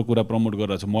यस्तो राम्रो कुरा प्रमोट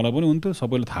गरिरहेको छु मलाई पनि हुन्थ्यो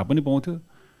सबैले थाहा पनि पाउँथ्यो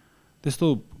त्यस्तो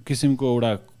किसिमको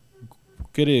एउटा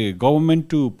के अरे गभर्मेन्ट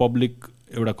टु पब्लिक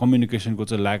एउटा कम्युनिकेसनको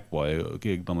चाहिँ ल्याक भयो कि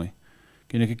एकदमै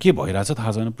किनकि के भइरहेछ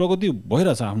थाहा छैन प्रगति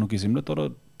भइरहेछ आफ्नो किसिमले तर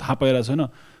थाहा पाइरहेको छैन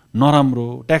नराम्रो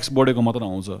ट्याक्स बढेको मात्र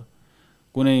आउँछ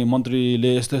कुनै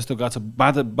मन्त्रीले यस्तो यस्तो गएको छ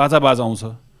बाजा बाजाउँछ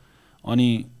अनि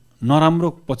नराम्रो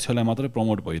पक्षलाई मात्रै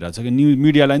प्रमोट भइरहेछ कि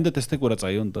मिडियालाई नि त त्यस्तै कुरा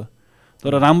चाहियो नि त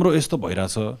तर राम्रो यस्तो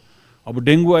भइरहेछ अब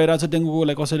डेङ्गु आइरहेछ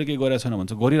डेङ्गुकोलाई कसैले केही गरेको छैन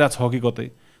भन्छ गरिरहेछ कि कतै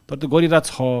तर त्यो गरिरहेछ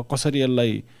कसरी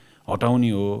यसलाई हटाउने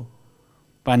हो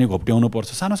पानी घोप्ट्याउनु पर्छ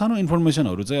सानो सानो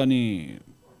इन्फर्मेसनहरू चाहिँ अनि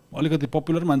अलिकति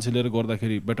पपुलर मान्छे लिएर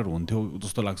गर्दाखेरि बेटर हुन्थ्यो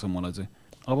जस्तो लाग्छ मलाई चाहिँ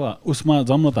अब उसमा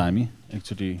जाउँ न त हामी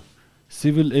एकचोटि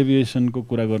सिभिल एभिएसनको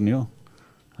कुरा गर्ने हो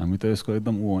हामी त यसको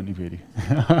एकदम ऊ हो नि फेरि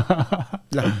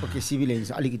ल ओके सिभिल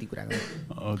एभिएसन अलिकति कुरा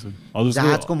गरौँ हजुर हजुर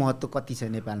जहाजको महत्त्व कति छ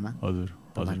नेपालमा हजुर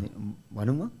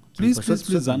भनौँ न प्लिज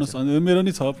जानुहोस् मेरो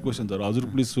नि छ क्वेसन्सहरू हजुर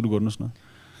प्लिज सुरु गर्नुहोस् न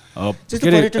के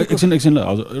अरे एकछिन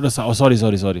हजुर एउटा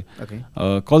सरी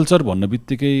कल्चर भन्ने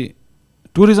बित्तिकै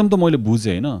टुरिज्म त मैले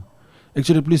बुझेँ होइन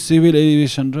एक्चुअली प्लिज सिभिल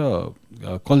एभिएसन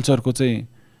र कल्चरको चाहिँ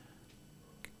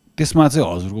त्यसमा चाहिँ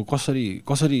हजुरको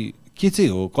कसरी के चाहिँ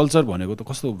हो कल्चर भनेको त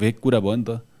कस्तो भेग कुरा भयो नि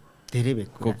त धेरै भेग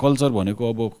कल्चर भनेको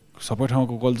अब सबै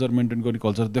ठाउँको कल्चर मेन्टेन गर्ने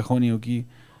कल्चर देखाउने हो कि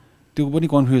त्यो पनि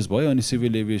कन्फ्युज भयो अनि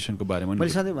सिभिल एभिएसनको बारेमा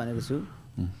मैले सधैँ भनेको छु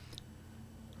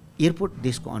एयरपोर्ट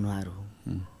देशको अनुहार हो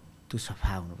त्यो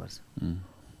सफा हुनुपर्छ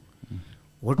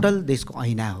होटल देशको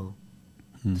ऐना हो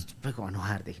सबैको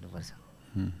अनुहार देख्नुपर्छ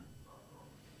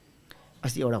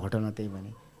अस्ति एउटा होटलमा त्यही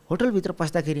भने होटलभित्र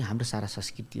पस्दाखेरि हाम्रो सारा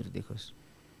संस्कृतिहरू देखोस्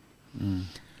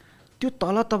त्यो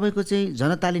तल तपाईँको चाहिँ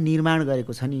जनताले निर्माण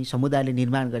गरेको छ नि समुदायले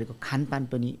निर्माण गरेको खानपान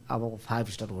पनि अबको 5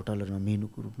 स्टार होटलहरूमा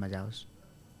मेनुको रूपमा जाओस्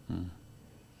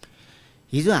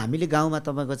हिजो हामीले गाउँमा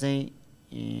तपाईँको चाहिँ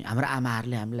हाम्रो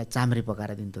आमाहरूले हामीलाई चाम्रे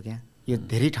पकाएर दिन्थ्यो क्या यो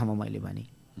धेरै ठाउँमा मैले भने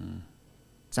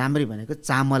चाम्रे भनेको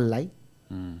चामललाई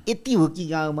यति हो कि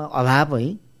गाउँमा अभाव है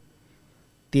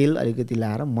तेल अलिकति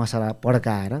लाएर मसला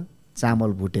पड्काएर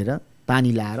चामल भुटेर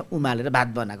पानी लाएर उमालेर भात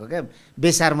बनाएको क्या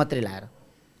बेसार मात्रै लाएर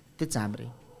त्यो चाम्रे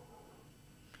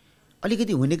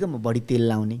अलिकति हुनेकोमा बढी तेल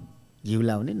लाउने घिउ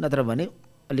लाउने नत्र भने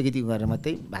अलिकति गरेर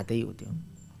मात्रै भातै हो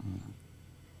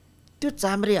त्यो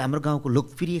चाम्रे हाम्रो गाउँको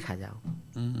लोकप्रिय खाजा हो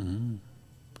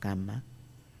काममा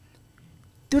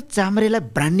त्यो चाम्रेलाई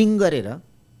ब्रान्डिङ गरेर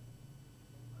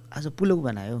आज पुलाउ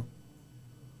बनायो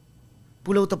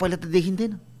पुलाउ त पहिला त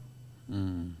देखिन्थेन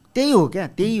त्यही हो क्या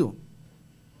त्यही हो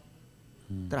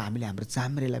तर हामीले हाम्रो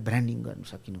चाम्रेलाई ब्रान्डिङ गर्न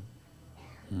सकिनौँ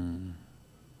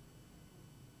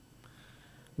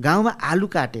गाउँमा आलु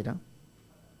काटेर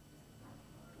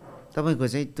तपाईँको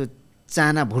चाहिँ त्यो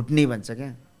चाना भुट्ने भन्छ क्या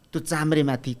त्यो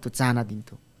चाम्रेमाथि त्यो चाना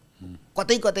दिन्थ्यो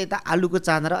कतै कतै त आलुको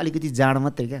चाना र अलिकति जाँड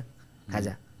मात्रै क्या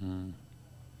खाजा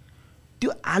त्यो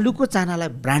आलुको चानालाई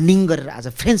ब्रान्डिङ गरेर आज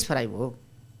फ्रेन्च फ्राई भयो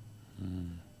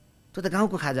त्यो त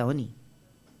गाउँको खाजा हो नि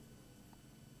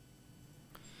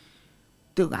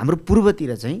त्यो हाम्रो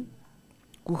पूर्वतिर चाहिँ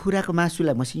कुखुराको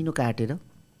मासुलाई मसिनो काटेर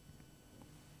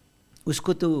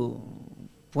उसको त्यो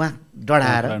प्वाख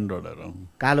डढाएर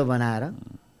कालो बनाएर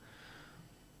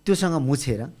त्योसँग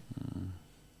मुछेर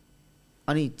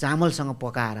अनि चामलसँग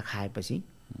पकाएर खाएपछि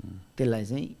त्यसलाई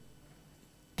चाहिँ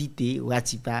तिते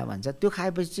वाचिपा भन्छ त्यो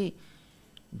खाएपछि चाहिँ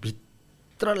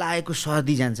भित्र लागेको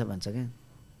सर्दी जान्छ भन्छ क्या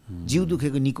जिउ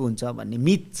दुखेको निको हुन्छ भन्ने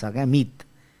मिथ छ क्या मिथ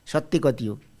सत्य कति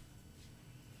हो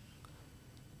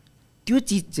त्यो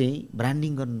चिज चाहिँ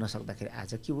ब्रान्डिङ गर्नु नसक्दाखेरि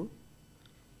आज के हो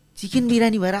चिकन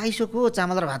बिरयानी भएर आइसक्यो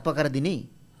चामल र भात पकाएर दिने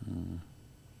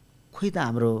खोइ त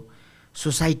हाम्रो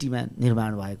सोसाइटीमा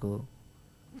निर्माण भएको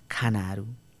खानाहरू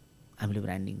हामीले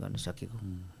ब्रान्डिङ गर्न सकेको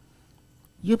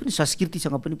यो पनि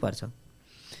संस्कृतिसँग पनि पर्छ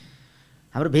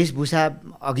हाम्रो वेशभूषा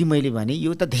अघि मैले भने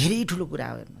यो त धेरै ठुलो कुरा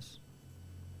हो हेर्नुहोस्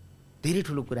धेरै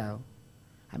ठुलो कुरा हो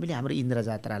हामीले हाम्रो इन्द्र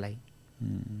जात्रालाई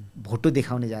भोटो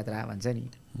देखाउने जात्रा भन्छ नि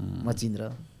मचिन्द्र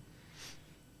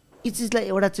यी चिजलाई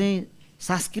एउटा चाहिँ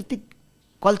सांस्कृतिक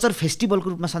कल्चर फेस्टिभलको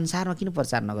रूपमा संसारमा किन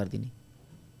प्रचार नगरिदिने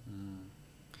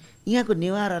यहाँको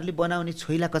नेवारहरूले बनाउने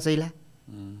छोइला कचैला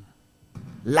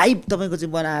लाइभ तपाईँको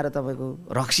चाहिँ बनाएर तपाईँको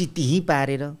रक्सी त्यहीँ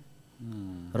पारेर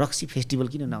रक्सी फेस्टिभल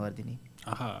किन नगरिदिने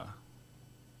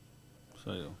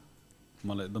सही हो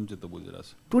मलाई एकदम चित्त बुझिरहेछ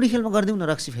टुडी खेलमा गरिदिउँ न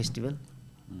रक्सी फेस्टिभल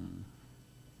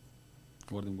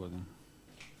गरिदिउँ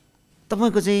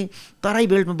तपाईँको चाहिँ तराई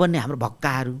बेल्टमा बन्ने हाम्रो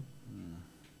भक्काहरू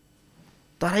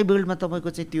तराई बेल्टमा तपाईँको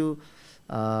चाहिँ त्यो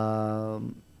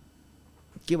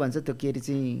के भन्छ त्यो के अरे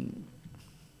चाहिँ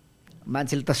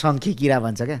मान्छेले त सङ्खे किरा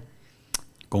भन्छ क्या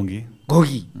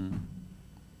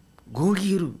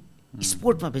घोगीहरू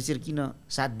स्पोर्टमा बेचेर किन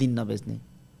 7 दिन नबेच्ने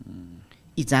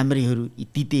यी चाम्रेहरू यी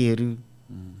तितेहरू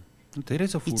धेरै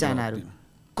छ यी चानाहरू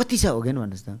कति छ हो कि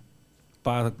भन्नुहोस् त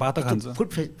पाता खान्छ फुड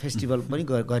फेस्टिभल पनि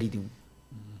गरिदिउँ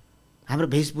हाम्रो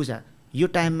वेशभूषा यो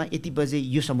टाइममा यति बजे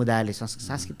यो समुदायले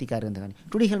सांस्कृतिक कार्यक्रम देखाउने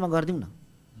टुडी खेलमा गरिदिउँ न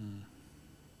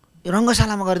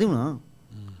रङ्गशालामा गरिदिउँ न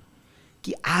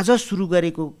कि आज सुरु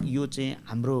गरेको यो चाहिँ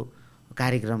हाम्रो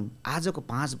कार्यक्रम आजको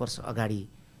 5 वर्ष अगाडि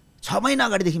 6 महिना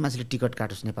अगाडिदेखि मान्छेले टिकट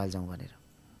काटोस् नेपाल जाउँ भनेर,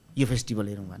 यो फेस्टिभल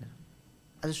हेरौँ भनेर।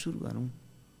 आज सुरु गरौँ।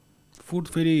 फुड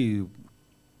फेरि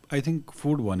आई थिङ्क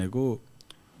फुड भनेको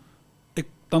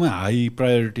एकदमै हाई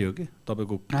प्रायोरिटी हो कि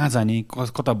तपाईँको। कहाँ जाने,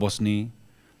 कता बस्ने,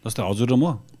 जस्तै हजुर र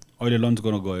म अहिले लन्च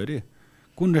गर्न गयो अरे,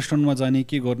 कुन रेस्टुरेन्टमा जाने,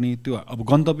 के गर्ने, त्यो अब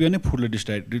गन्तव्य नै फुडले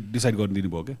डिसाइड गरिदिनु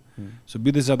भयो क्या। सो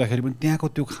विदेश जाँदाखेरि पनि त्यहाँको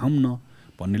त्यो खाऊँ न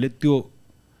भन्नेले त्यो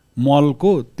मलको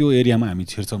त्यो एरियामा हामी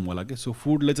छिर्छौँ होला कि। सो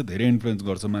फुडले चाहिँ धेरै इन्फ्लुएन्स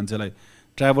गर्छ मान्छेलाई।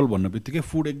 ट्राभल भन्ने बित्तिकै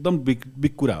फुड एकदम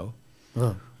बिग कुरा हो।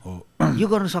 हो यो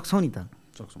गर्न सक्छौँ नि त,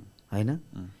 सक्छौँ होइन।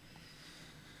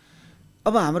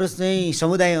 अब हाम्रो चाहिँ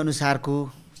समुदाय अनुसारको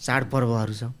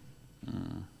चाडपर्वहरू छ,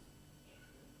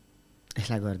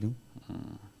 यसलाई गरिदिउँ।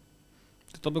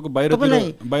 तपाईँको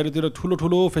बाहिरतिर ठुलो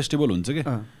ठुलो फेस्टिभल हुन्छ कि,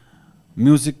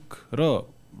 म्युजिक र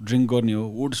ड्रिङ्क गर्ने हो,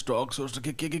 वुड स्टक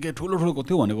के ठुलो ठुलो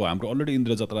थियो भनेको हाम्रो अलरेडी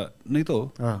इन्द्र जात्रा नै त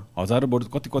हो। 1000 वर्ष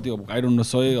कति अब आई डोन्ट नो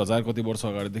 100,000 कति वर्ष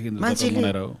अगाडिदेखि इन्द्र जात्रा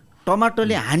मनाएर हो।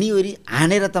 टमाटोले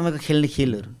हानेर तपाईँको खेल्ने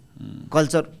खेलहरू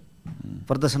कल्चर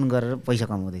प्रदर्शन गरेर पैसा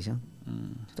कमाउँदैछ।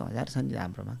 त्यो हजार छ नि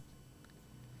हाम्रोमा।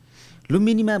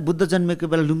 लुम्बिनीमा बुद्ध जन्मेको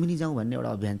बेला लुम्बिनी जाउँ भन्ने एउटा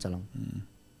अभियान चलाउँ।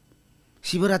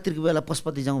 शिवरात्रिको बेला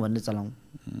पशुपति जाउँ भन्ने चलाउँ।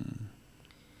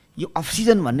 यो अफ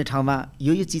सिजन भन्ने ठाउँमा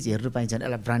यो चिज हेर्नु पाइन्छ भने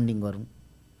यसलाई ब्रान्डिङ गरौँ।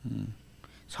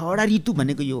 6वटा ऋतु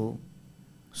भनेको यो हो।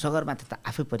 सगरमाथा त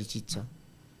आफै परिचित छ।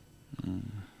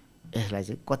 यसलाई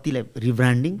चाहिँ कतिलाई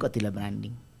रिब्रान्डिङ, कतिलाई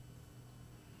ब्रान्डिङ।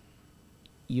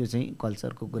 यो चाहिँ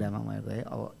कल्चरको कुरामा म गएँ।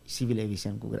 अब सिभिल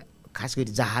एभिएसनको कुरा, खास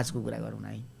गरी जहाजको कुरा गरौँ न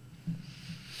है।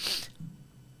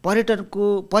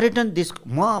 पर्यटन देशको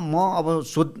म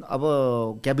अब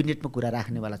क्याबिनेटमा कुरा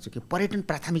राख्नेवाला छु कि पर्यटन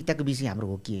प्राथमिकताको विषय हाम्रो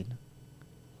हो कि होइन।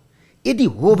 यदि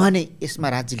हो भने यसमा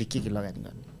राज्यले के लगानी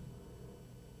गर्ने?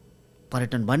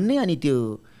 पर्यटन भन्ने अनि त्यो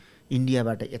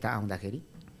इन्डियाबाट यता आउँदाखेरि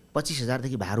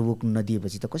 25,000देखि भाडा बोक्नु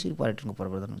नदिएपछि त कसरी पर्यटनको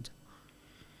प्रवर्धन हुन्छ?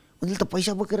 उनीहरूले त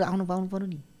पैसा बोकेर आउनु पाउनु पर्यो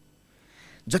नि।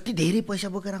 जति धेरै पैसा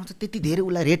बोकेर आउँछ त्यति धेरै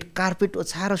उसलाई रेड कार्पेट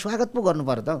ओछाएर स्वागत पो गर्नु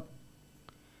पर्यो त।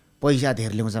 पैसा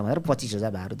धेर ल्याउँछ भनेर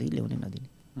 25,000 भाडादेखि ल्याउने नदिने।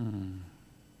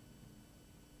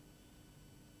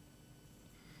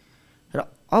 र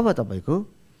अब तपाईँको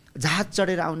जहाज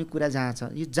चढेर आउने कुरा जहाँ छ,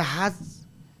 यो जहाज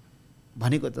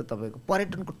भनेको त तपाईँको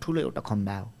पर्यटनको ठुलो एउटा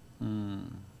खम्बा हो।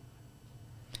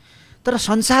 तर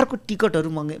संसारको टिकटहरू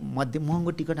मध्ये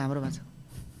महँगो टिकट हाम्रोमा छ।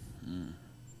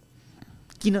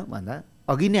 किन भन्दा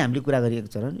अघि नै हामीले कुरा गरिएको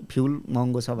छ नि, फ्युल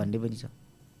महँगो छ भन्ने पनि छ।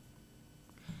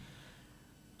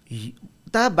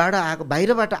 उताबाट आएको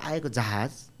बाहिरबाट आएको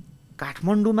जहाज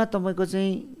काठमाडौँमा तपाईँको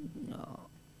चाहिँ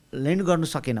ल्यान्ड गर्नु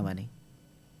सकेन भने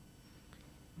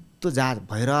त्यो जहाज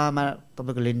भैरवामा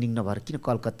तपाईँको ल्यान्डिङ नभएर किन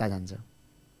कलकत्ता जान्छ,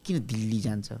 किन दिल्ली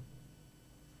जान्छ?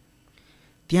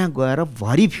 त्यहाँ गएर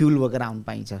भरि फ्युल बोकेर आउनु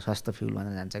पाइन्छ। सस्तो फ्युल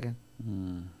भनेर जान्छ क्या।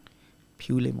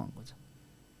 फ्युलै महँगो छ,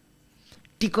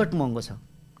 टिकट महँगो छ।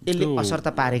 यसले असर त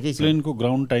पारेकै छ। प्लेनको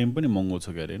ग्राउन्ड टाइम पनि महँगो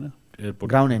छ क्या होइन? एयरपोर्ट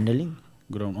ग्राउन्ड ह्यान्डलिङ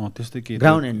त्यस्तै के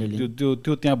ग्राउन्ड ह्यान्डलिङ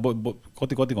त्यो त्यहाँ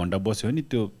कति घन्टा बस्यो नि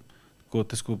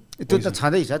त्यसको त्यो त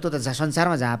छँदैछ। त्यो त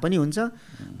संसारमा जहाँ पनि हुन्छ।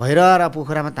 भैरवा र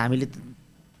पोखरामा त हामीले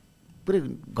पुरै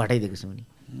घटाइदिएको छौँ नि।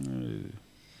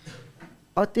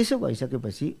 अब त्यसो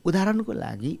भइसकेपछि उदाहरणको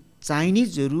लागि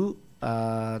चाइनिजहरू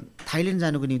थाइल्यान्ड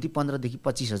जानुको निम्ति 15,000देखि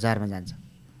 25,000मा जान्छ।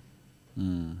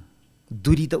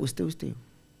 दूरी त उस्तै हो।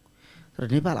 तर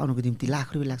नेपाल आउनुको निम्ति लाख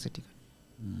रुपियाँ लाग्छ टिकट।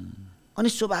 अनि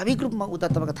स्वाभाविक रूपमा उता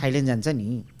तपाईँको थाइल्यान्ड जान्छ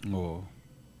नि।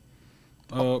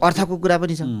 अर्थको कुरा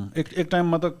पनि छ। एक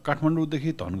टाइममा त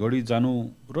काठमाडौँदेखि धनगढी जानु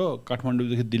र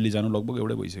काठमाडौँदेखि दिल्ली जानु लगभग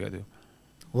एउटै भइसकेको थियो।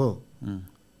 हो,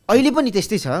 अहिले पनि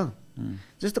त्यस्तै छ।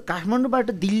 जस्तो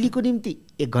काठमाडौँबाट दिल्लीको निम्ति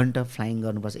 1 घन्टा फ्लाइङ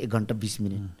गर्नुपर्छ, 1 घन्टा 20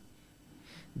 मिनट।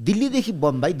 दिल्लीदेखि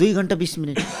बम्बई 2 घन्टा 20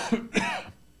 मिनट।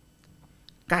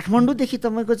 काठमाडौँदेखि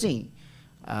तपाईँको चाहिँ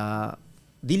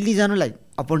दिल्ली जानुलाई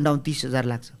अप एन्ड डाउन 30,000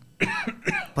 लाग्छ,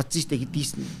 25 देखि 30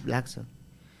 लाग्छ।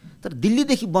 तर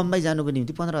दिल्लीदेखि बम्बई जानुको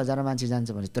निम्ति 15,000 मान्छे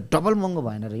जान्छ भने त डबल महँगो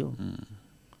भएन र यो।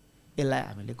 यसलाई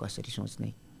हामीले कसरी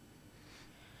सोच्ने?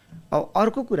 अब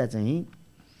अर्को कुरा चाहिँ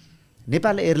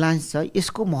नेपाल एयरलाइन्स छ,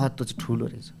 यसको महत्त्व चाहिँ ठुलो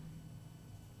रहेछ।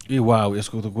 ए वाउ,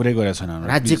 यसको त कुरै गरेको छैन।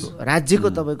 राज्यको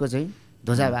तपाईँको चाहिँ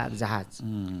ध्वजावाहक जहाज,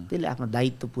 त्यसले आफ्नो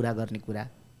दायित्व पुरा गर्ने कुरा।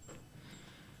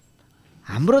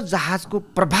 हाम्रो जहाजको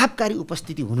प्रभावकारी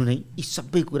उपस्थिति हुनु नै यी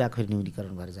सबै कुरा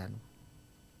न्यूनीकरण गरेर जानु।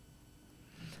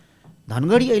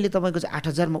 धनगढी अहिले तपाईँको चाहिँ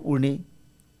 8,000मा उड्ने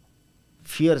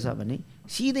फियर छ भने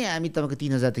सिधै हामी तपाईँको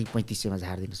 3,000देखि 3,500मा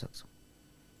झारिदिन सक्छौँ।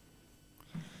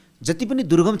 जति पनि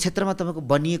दुर्गम क्षेत्रमा तपाईँको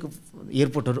बनिएको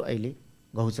एयरपोर्टहरू अहिले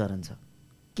गहुचरण छ,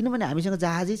 किनभने हामीसँग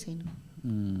जहाजै छैन।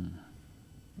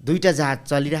 2टा जहाज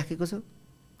चलिराखेको छ,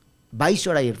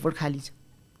 22वटा एयरपोर्ट खाली छ।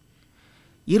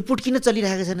 एयरपोर्ट किन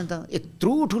चलिरहेको छैन त?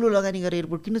 यत्रो ठुलो लगानी गरेर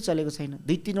एयरपोर्ट किन चलेको छैन?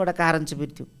 2-3वटा कारण चाहिँ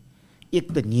फेरि थियो। एक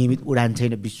त नियमित उडान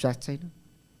छैन, विश्वास छैन,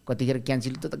 कतिखेर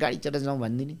क्यान्सल त गाडी चढेर जाउँ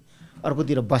भनिदिने,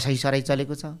 अर्कोतिर बसाइसराई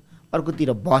चलेको छ,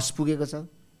 अर्कोतिर बस पुगेको छ,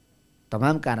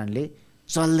 तमाम कारणले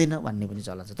चल्दैन भन्ने पनि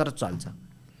चलन छ। तर चल्छ।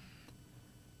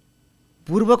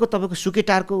 पूर्वको तपाईँको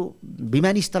सुकेटारको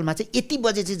विमानस्थलमा चाहिँ यति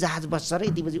बजे चाहिँ जहाज बस्छ र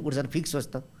यति बजे उड्छन्, फिक्स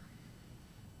होस् त,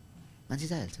 मान्छे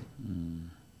जाइहाल्छ।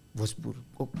 भोजपुर,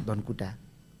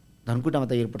 धनकुटामा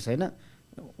त एयरपोर्ट छैन,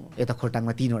 यता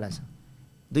खोटाङमा 3वटा छ,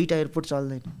 2टा एयरपोर्ट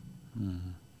चल्दैन।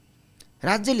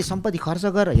 राज्यले सम्पत्ति खर्च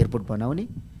गरेर एयरपोर्ट बनाउने,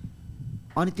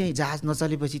 अनि त्यही जहाज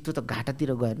नचलेपछि त्यो त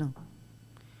घाटातिर गएन।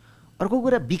 अर्को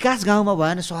कुरा, विकास गाउँमा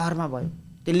भएन, सहरमा भयो,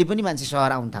 त्यसले पनि मान्छे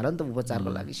सहर आउनु थाल्यो नि त उपचारको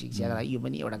लागि, शिक्षाको लागि, यो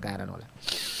पनि एउटा कारण होला।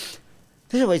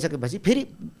 त्यसो भइसकेपछि फेरि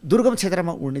दुर्गम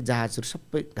क्षेत्रमा उड्ने जहाजहरू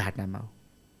सबै घाटामा हो।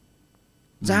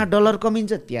 जहाँ डलर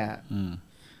कमिन्छ त्यहाँ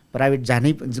प्राइभेट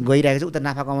जानै गइरहेको छ, उता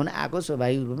नाफा कमाउन आएको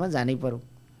स्वाभाविक रूपमा जानै पर्यो।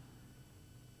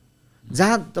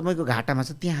 जहाँ तपाईँको घाटामा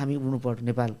छ त्यहाँ हामी उड्नु पर्यो,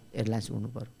 नेपाल एयरलाइन्स उड्नु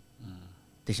पर्यो।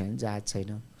 त्यसो भने जहाज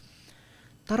छैन।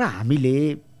 तर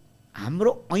हामीले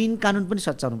हाम्रो ऐन कानुन पनि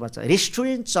सच्याउनु पर्छ।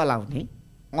 रेस्टुरेन्ट चलाउने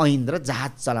ऐन र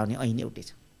जहाज चलाउने ऐन एउटै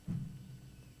छ।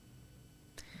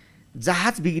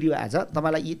 जहाज बिग्रियो आज,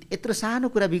 तपाईँलाई यत्रो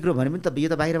सानो कुरा बिग्रियो भने पनि त यो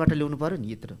त बाहिरबाट ल्याउनु पर्यो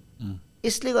नि यत्रो।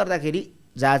 यसले गर्दाखेरि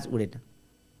जहाज उडेन।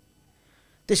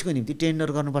 त्यसको निम्ति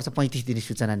टेन्डर गर्नुपर्छ 35 दिने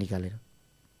सूचना निकालेर।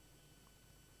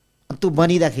 त्यो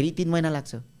बनिँदाखेरि 3 महिना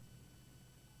लाग्छ।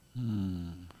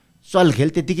 चलखेल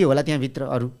त्यतिकै होला त्यहाँभित्र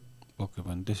अरू। ओके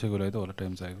भने त्यसैको लागि त होला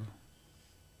टाइम चाहिएको।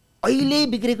 अहिले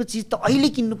बिग्रेको चिज त अहिले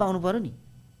किन्नु पाउनु पर्यो नि,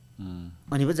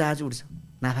 अनि पो जहाज उड्छ,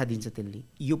 नाफा दिन्छ त्यसले।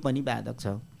 यो पनि बाधक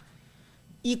छ।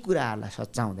 यी कुराहरूलाई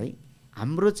सच्याउँदै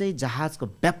हाम्रो चाहिँ जहाजको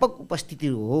व्यापक उपस्थिति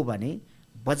हो भने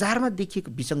बजारमा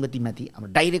देखिएको विसङ्गतिमाथि हाम्रो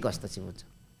डाइरेक्ट हस्तक्षेप हुन्छ।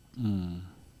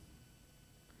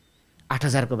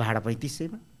 8,000को भाडा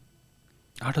 3500मा,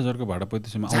 8,000को भाडा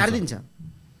 3500मा झारिदिन्छ।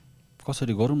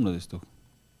 कसरी गरौँ न त्यस्तो?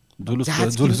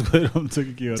 जुलुस गएर हुन्छ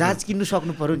कि के? जहाज किन्नु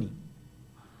सक्नु पर्यो नि।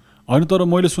 होइन, तर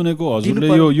मैले सुनेको हजुरले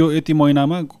यो यति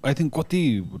महिनामा आई थिङ्क कति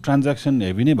ट्रान्ज्याक्सन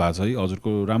हेभी नै भएको छ है हजुरको।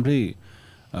 राम्रै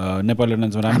नेपाल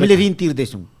एयरलाइन्समा राम्रै हामीले ऋण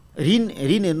तिर्दैछौँ। ऋण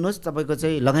हेर्नुहोस्, तपाईँको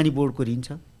चाहिँ लगानी बोर्डको ऋण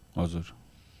छ, हजुर,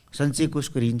 सञ्चय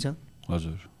कोषको ऋण छ,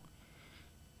 हजुर,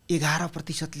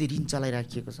 11% ऋण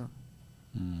चलाइराखिएको छ।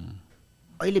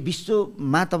 अहिले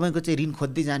विश्वमा तपाईँको चाहिँ ऋण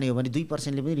खोज्दै जाने हो भने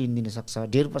 2%ले पनि ऋण दिन सक्छ,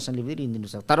 1.5%ले पनि ऋण दिन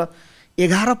सक्छ। तर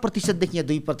 11%देखि यहाँ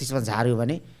 2%मा झार्यो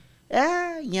भने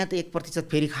यहाँ त 1%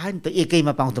 फेरि खायो नि त,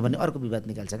 एकैमा पाउँछ भने अर्को विवाद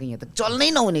निकाल्छ कि। यहाँ त चल्नै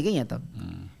नहुने कि, यहाँ त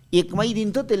एकमै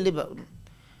दिन्थ्यो, त्यसले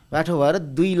बाठो भएर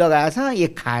 2 लगाएछ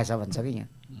 1 खाएछ भन्छ कि। यहाँ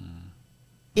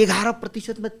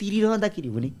 11%मा तिरिरहँदाखेरि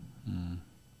हुने,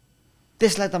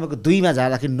 त्यसलाई तपाईँको 2मा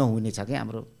झार्दाखेरि नहुने छ कि।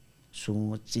 हाम्रो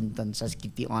सोच, चिन्तन,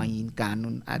 संस्कृति, ऐन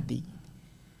कानुन आदि।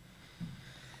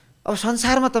 अब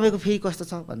संसारमा तपाईँको फेरि कस्तो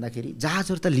छ भन्दाखेरि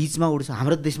जहाजहरू त लिजमा उड्छ।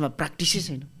 हाम्रो देशमा प्र्याक्टिसै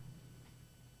छैन।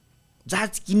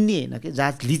 जहाज किन्ने होइन कि,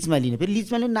 जहाज लिजमा लिने, फेरि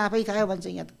लिजमा लिने नाफै खायो भन्छ।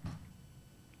 यहाँ त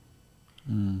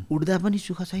उड्दा पनि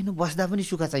सुख छैन, बस्दा पनि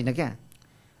सुख छैन क्या।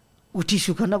 उठी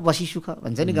सुख न बसी सुख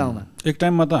भन्छ नि गाउँमा। एक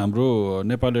टाइममा त हाम्रो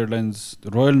नेपाल एयरलाइन्स,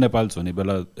 रोयल नेपाल्स हुने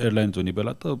बेला, एयरलाइन्स हुने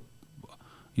बेला त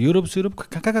युरोप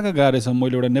कहाँ कहाँ गएर छ।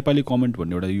 मैले एउटा नेपाली कमेन्ट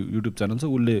भन्ने एउटा युट्युब च्यानल छ,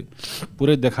 उसले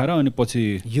पुरै देखाएर अनि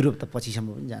पछि युरोप त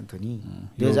पछिसम्म पनि जान्थ्यो नि,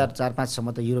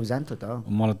 2004-05सम्म त युरोप जान्थ्यो त।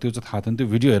 मलाई त्यो चाहिँ थाहा थिएन, त्यो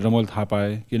भिडियो हेरेर मैले थाहा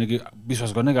पाएँ, किनकि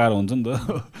विश्वास गर्नै गाह्रो हुन्छ नि त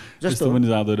जस्तो पनि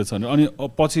जाँदो रहेछ। अनि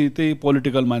पछि त्यही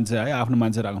पोलिटिकल मान्छे आयो, आफ्नो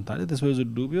मान्छे राख्नु थाल्यो, त्यसपछि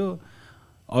डुब्यो।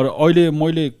 अरू अहिले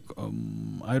मैले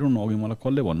आइरहनु अघि मलाई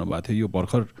कसले भन्नुभएको थियो, यो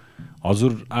भर्खर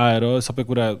हजुर आएर सबै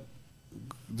कुरा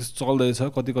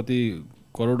चल्दैछ, कति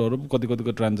करोडहरू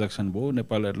कतिको ट्रान्ज्याक्सन भयो,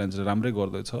 नेपाल एयरलाइन्सले राम्रै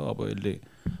गर्दैछ। अब यसले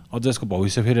अझ यसको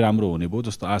भविष्य फेरि राम्रो हुने भयो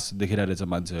जस्तो आश देखिरहेको छ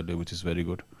मान्छेहरूले, विच इज भेरी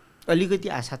गुड। अलिकति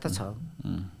आशा त छ,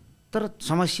 तर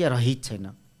समस्या रहित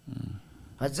छैन।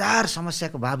 1000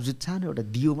 समस्याको बावजुद सानो एउटा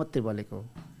दियो मात्रै बलेको हो।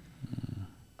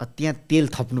 त्यहाँ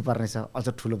तेल थप्नुपर्ने छ,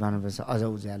 अझ ठुलो बनाउनुपर्छ, अझ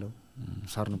उज्यालो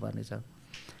सर्नुपर्ने छ।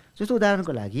 जस्तो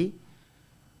उदाहरणको लागि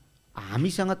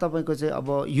हामीसँग तपाईँको चाहिँ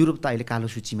अब युरोप त अहिले कालो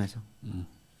सूचीमा छ।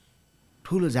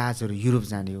 ठुलो जहाजहरू युरोप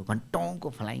जाने हो, घन्टौँको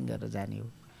फ्लाइङ गरेर जाने हो,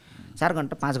 4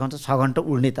 घन्टा 5 घन्टा 6 घन्टा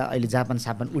उड्ने त अहिले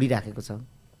जापान उडिराखेको छ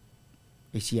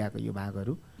एसियाको यो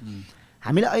भागहरू।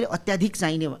 हामीलाई अहिले अत्याधिक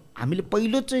चाहिने, हामीले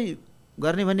पहिलो चाहिँ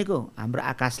गर्ने भनेको हाम्रो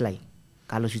आकाशलाई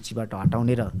कालो सूचीबाट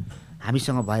हटाउने र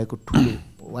हामीसँग भएको ठुलो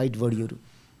वाइड बडीहरू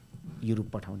युरोप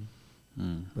पठाउने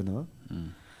बुझ्नुभयो।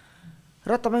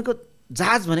 र तपाईँको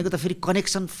जहाज भनेको त फेरि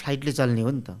कनेक्सन फ्लाइटले चल्ने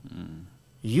हो नि त।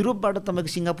 युरोपबाट तपाईँको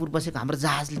सिङ्गापुर बसेको हाम्रो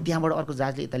जहाजले त्यहाँबाट अर्को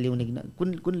जहाजले यता ल्याउने कि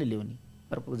कुनले ल्याउने,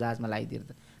 अर्को जहाजमा लगाइदिएर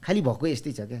त खालि भएको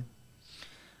यस्तै छ क्या।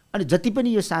 अनि जति पनि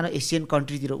यो सानो एसियन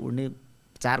कन्ट्रीतिर उड्ने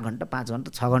 4 घन्टा 5 घन्टा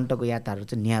 6 घन्टाको यात्राहरू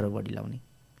चाहिँ न्यारो बडी लाउने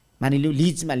मानिलिउँ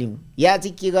लिजमा लिउँ या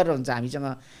चाहिँ के गरेर हुन्छ हामीसँग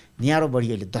न्यारो बडी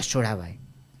अहिले 10वटा भए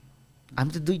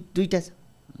हामी त दुईटा छ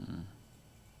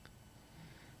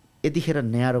यतिखेर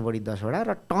न्यारो बडी 10वटा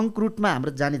र टङ्क रुटमा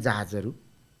हाम्रो जाने जहाजहरू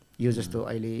यो जस्तो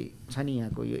अहिले छ नि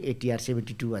यहाँको यो ATR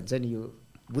 72 भन्छ नि यो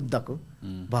बुद्धको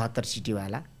 72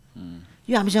 सिटीवाला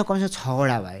यो हामीसँग कमसेकम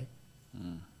 6वटा भए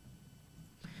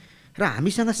र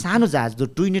हामीसँग सानो जहाज जो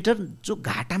ट्विनेटर जो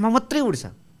घाटामा मात्रै उड्छ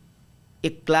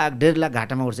 1 लाख 1.5 लाख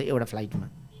घाटामा उड्छ एउटा फ्लाइटमा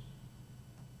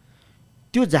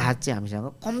त्यो जहाज चाहिँ हामीसँग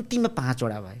कम्तीमा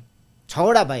 5वटा भए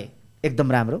 6वटा भए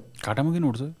एकदम राम्रो घाटामा किन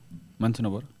उड्छ मान्छे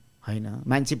नभएर होइन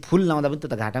मान्छे फुल लाउँदा पनि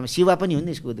त घाटामा सेवा पनि हो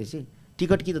नि यसको उद्देश्य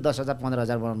टिकट कि त 10,000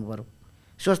 15,000 बनाउनु पर्यो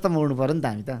सस्तोमा उड्नु पर्यो नि त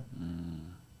हामी त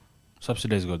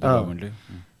सब्सिडाइज गर्छ गभर्नमेन्टले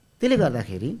त्यसले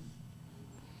गर्दाखेरि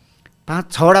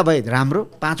 5-6वटा भए राम्रो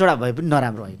 5वटा भए पनि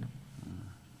नराम्रो होइन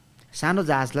सानो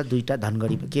जहाजलाई 2टा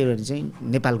धनगढी के भने चाहिँ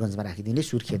नेपालगञ्जमा राखिदिने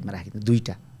सुर्खेतमा राखिदिने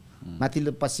 2टा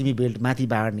माथिल्लो पश्चिमी बेल्ट माथि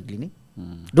बाहिर निक्लिने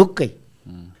ढुक्कै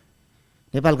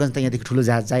नेपालगञ्ज त यहाँदेखि ठुलो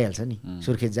जहाज जाइहाल्छ नि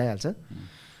सुर्खेत जाइहाल्छ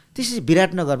त्यसपछि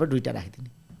विराटनगरमा 2टा राखिदिने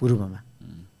पूर्वमा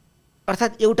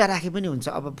अर्थात् एउटा राखे पनि हुन्छ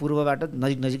अब पूर्वबाट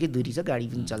नजिकै दूरी छ गाडी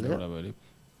पनि चल्दैछ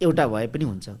एउटा भए पनि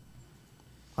हुन्छ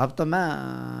हप्तामा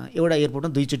एउटा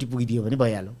एयरपोर्टमा 2 चोटि पुगिदियो भने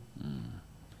भइहाल्यो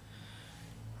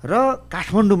र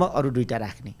काठमाडौँमा अरू 2टा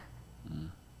राख्ने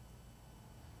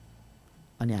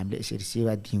अनि हामीले यसरी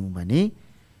सेवा दियौँ भने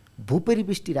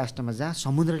भूपरिवेष्टि राष्ट्रमा जहाँ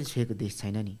समुद्रले छोएको देश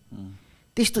छैन नि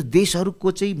त्यस्तो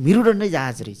देशहरूको चाहिँ मेरुदण्डै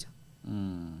जहाज रहेछ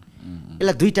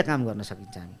यसलाई 2टा काम गर्न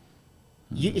सकिन्छ हामी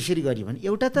यो यसरी गरियो भने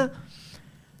एउटा त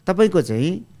तपाईँको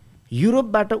चाहिँ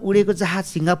युरोपबाट उडेको जहाज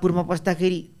सिङ्गापुरमा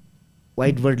पस्दाखेरि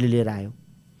व्हाइट बडीले लिएर आयो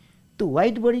त्यो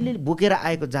व्हाइट बडीले बोकेर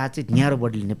आएको जहाज चाहिँ न्यारो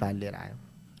बडीले नेपाल लिएर आयो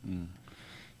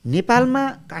नेपालमा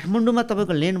काठमाडौँमा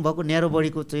तपाईँको ल्यान्ड भएको न्यारो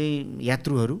बडीको चाहिँ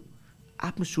यात्रुहरू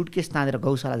आफ्नो सुटकेस तानेर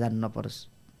गौशाला जानु नपरोस्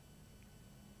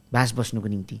बास बस्नुको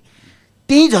निम्ति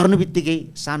त्यही झर्नु बित्तिकै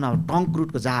सानो टङ्क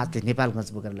रुटको जहाजले नेपालगञ्ज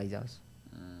बोकेर लैजाओस्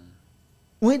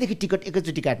उहीँदेखि टिकट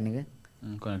एकैचोटि काट्ने क्या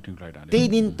कनेक्टिङ फ्लाइट त्यही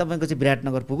दिन तपाईँको चाहिँ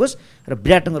विराटनगर पुगोस् र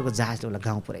विराटनगरको जहाजले उसलाई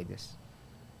गाउँ पुऱ्याइदियोस्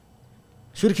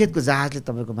सुर्खेतको जहाजले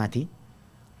तपाईँको माथि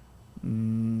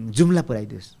जुम्ला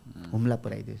पुऱ्याइदियोस् हुम्ला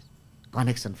पुऱ्याइदियोस्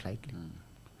कनेक्सन फ्लाइटले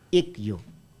एक यो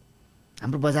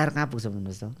हाम्रो बजार कहाँ पुग्छ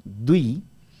भन्नुहोस् त 2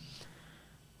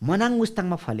 मनाङ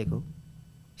मुस्ताङमा फलेको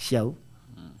स्याउ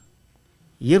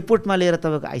एयरपोर्टमा लिएर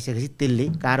तपाईँको आइसकेपछि त्यसले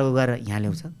कार्गो गरेर यहाँ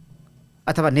ल्याउँछ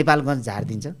अथवा नेपालगञ्ज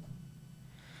झारिदिन्छ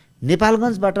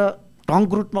नेपालगञ्जबाट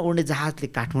टङ्क रुटमा उड्ने जहाजले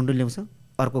काठमाडौँ ल्याउँछ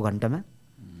अर्को घन्टामा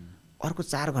अर्को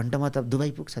 4 घन्टामा त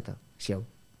दुबई पुग्छ त स्याउ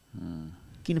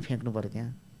किन फ्याँक्नु पर्यो त्यहाँ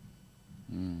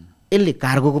यसले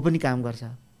कार्गोको पनि काम गर्छ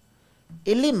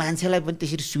यसले मान्छेलाई पनि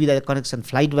त्यसरी सुविधा कनेक्सन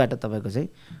फ्लाइटबाट तपाईँको चाहिँ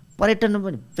पर्यटनमा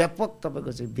पनि व्यापक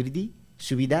तपाईँको चाहिँ वृद्धि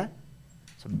सुविधा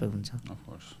सबै हुन्छ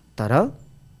तर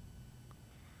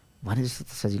भने जस्तो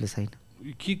त सजिलो छैन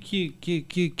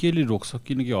केले रोक्छ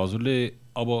किनकि हजुरले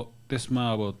अब त्यसमा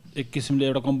अब एक किसिमले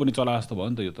एउटा कम्पनी चला जस्तो भयो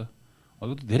नि त यो त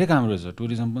हजुर त धेरै काम रहेछ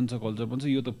टुरिज्म पनि छ कल्चर पनि छ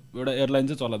यो त एउटा एयरलाइन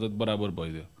चाहिँ चला त बराबर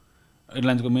भइदियो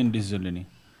एयरलाइन्सको मेन डिसिजनले नि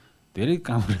धेरै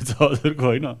काम रहेछ हजुरको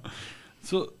होइन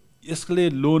सो यसले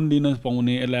लोन लिन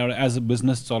पाउने यसलाई एउटा एज अ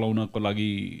बिजनेस चलाउनको लागि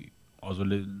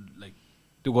हजुरले लाइक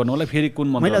त्यो गर्नुलाई फेरि कुन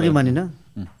मैले अघि भनेन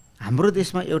हाम्रो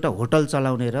देशमा एउटा होटल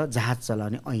चलाउने र जहाज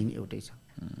चलाउने ऐन एउटै छ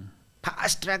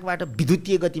फास्ट ट्र्याकबाट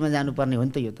विद्युतीय गतिमा जानुपर्ने हो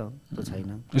नि त यो त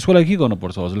छैन यसको लागि के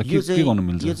गर्नुपर्छ हजुरलाई के गर्नु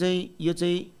मिल्छ यो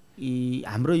चाहिँ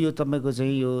हाम्रो यो तपाईँको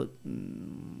चाहिँ यो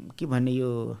के भन्ने यो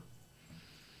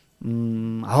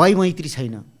हवाई मैत्री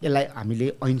छैन यसलाई हामीले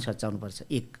ऐन सच्याउनुपर्छ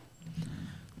एक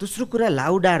दोस्रो कुरा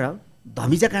लाउडा र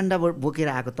धमिजा काण्ड बोकेर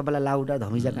आएको तपाईँलाई लाउडा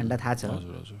धमिजा काण्ड थाहा छ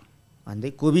भन्दै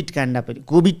कोभिड काण्ड पनि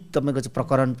कोभिड तपाईँको चाहिँ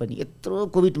प्रकरण पनि यत्रो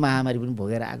कोभिड महामारी पनि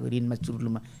भोगेर आएको ऋणमा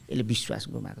चुर्लुमा यसले विश्वास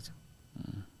गुमाएको छ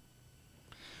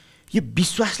यो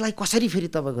विश्वासलाई कसरी फेरि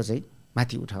तपाईँको चाहिँ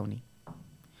माथि उठाउने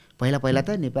पहिला त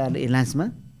नेपाल एयरलाइन्समा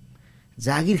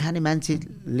जागिर खाने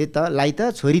मान्छेले त लाई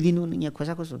त छोडिदिनु यहाँ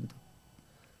खोसाखोस हो नि त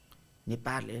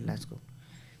नेपाल एयरलाइन्सको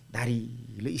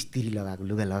धारिलो स्त्री लगाएको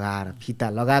लुगा लगाएर फिता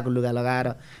लगाएको लुगा लगाएर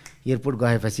एयरपोर्ट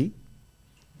गएपछि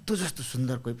त्यो जस्तो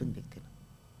सुन्दर कोही पनि देख्दैन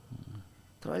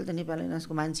तर अहिले त नेपाल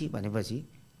एयरलाइन्सको मान्छे भनेपछि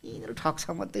यिनीहरू ठग्छ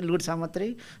मात्रै लुट्छ मात्रै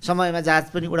समयमा जहाज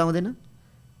पनि उडाउँदैन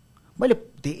मैले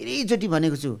धेरैचोटि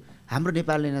भनेको छु हाम्रो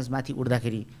नेपाल एयरलाइन्स माथि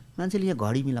उड्दाखेरि मान्छेले यहाँ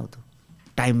घडी मिलाउँथ्यो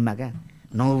टाइममा क्या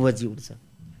 9 बजी उड्छ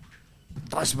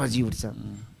 10 बजी उड्छ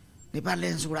नेपाल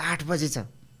एयरलाइन्सको 8 बजे छ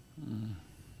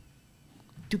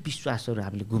त्यो विश्वासहरू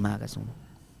हामीले गुमाएका छौँ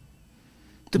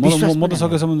म त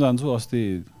सकेसम्म जान्छु अस्ति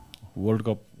वर्ल्ड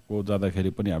कपको जाँदाखेरि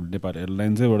पनि हामीले नेपाल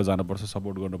एयरलाइन्सैबाट जानुपर्छ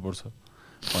सपोर्ट गर्नुपर्छ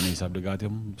भन्ने हिसाबले गएको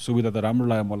थियौँ सुविधा त राम्रो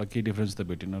लाग्यो मलाई केही डिफ्रेन्स त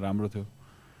भेटिन राम्रो थियो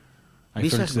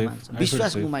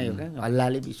विश्वास गुमायो क्या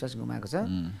हल्लाले विश्वास गुमाएको छ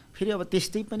फेरि अब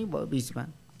त्यस्तै पनि भयो बिचमा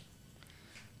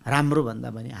राम्रो भन्दा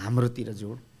पनि हाम्रोतिर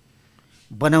जोड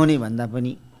बनाउने भन्दा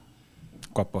पनि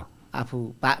कप्प आफू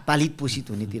पालित पोषित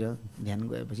हुनेतिर ध्यान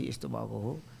गएपछि यस्तो भएको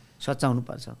हो सचाउनु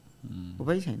पर्छ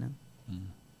उपाय छैन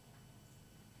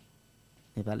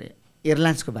नेपाल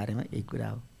एयरलाइन्सको बारेमा यही कुरा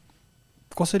हो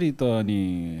कसरी त अनि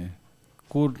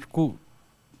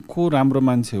को राम्रो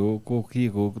मान्छे हो को के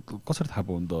हो कसरी थाहा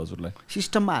पाउनु त हजुरलाई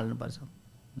सिस्टममा हाल्नुपर्छ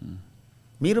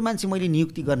मेरो मान्छे मैले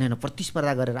नियुक्ति गर्ने होइन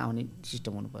प्रतिस्पर्धा गरेर आउने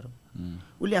सिस्टम हुनु पर्यो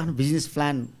उसले आफ्नो बिजनेस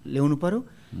प्लान ल्याउनु पर्यो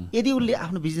यदि उसले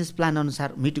आफ्नो बिजनेस प्लान अनुसार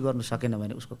मिट गर्नु सकेन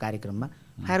भने उसको कार्यक्रममा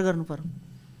फायर गर्नु पर्यो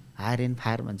हायर एन्ड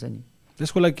फायर भन्छ नि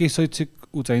त्यसको लागि केही शैक्षिक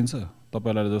ऊ चाहिन्छ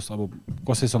तपाईँलाई जस्तो अब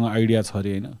कसैसँग आइडिया छ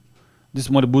अरे होइन जस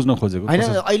मैले बुझ्न खोजेको होइन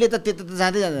अहिले त त्यता त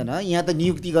जाँदै जाँदैन यहाँ त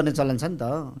नियुक्ति गर्ने चलन छ नि त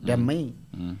ड्याममै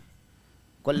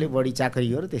कसले बढी चाकरी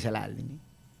गर्यो त्यसैलाई हालिदिने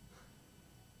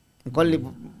कसले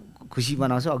खुसी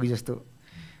बनाउँछ अघि जस्तो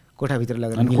कोठाभित्र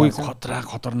लगेर अनि कोही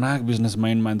खतरनाक बिजनेस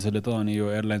माइन्ड मान्छेले त अनि यो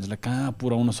एयरलाइन्सलाई कहाँ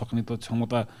पुर्याउन सक्ने त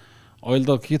क्षमता अहिले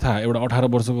त के थाहा एउटा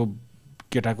 18 वर्षको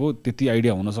केटाको त्यति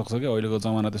आइडिया हुनसक्छ क्या अहिलेको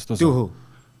जमाना त्यस्तो छ हो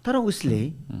तर उसले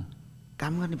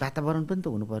काम गर्ने वातावरण पनि त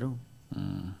हुनु पर्यो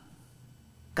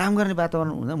काम गर्ने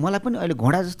वातावरण हुँदा मलाई पनि अहिले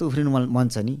घोडा जस्तो उफ्रिनु मन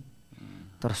छ नि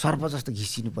तर सर्प जस्तो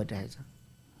घिसिनु परिरहेछ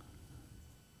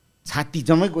छाती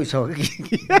जम्मै गइसक्यो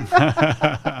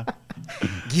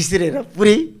घिसिरेर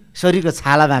पुरै शरीरको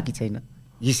छाला बाँकी छैन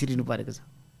घिसिरिनु परेको छ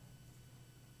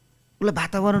उसलाई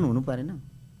वातावरण हुनु परेन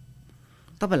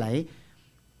तपाईँलाई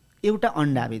एउटा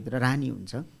अन्डाभित्र रानी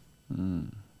हुन्छ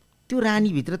त्यो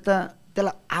रानीभित्र त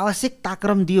त्यसलाई आवश्यक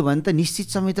ताक्रम दियो भने त निश्चित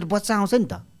समयभित्र बच्चा आउँछ नि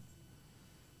त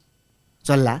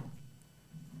चल्ला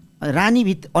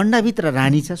रानीभित्र अन्डाभित्र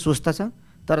रानी छ स्वस्थ छ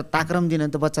तर ताक्रम दिन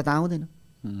त बच्चा त आउँदैन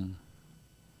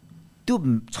त्यो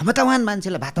क्षमतावान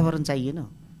मान्छेलाई वातावरण चाहिएन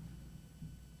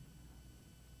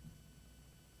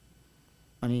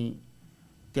अनि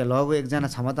त्यहाँ लगो एकजना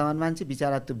क्षमतावान मान्छे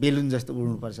बिचरा त्यो बेलुन जस्तो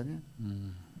उड्नुपर्छ क्या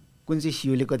कुन चाहिँ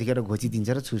सियोले कतिखेर घोचिदिन्छ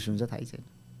र छुस हुन्छ थाहै छैन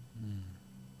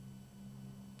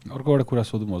अर्को एउटा कुरा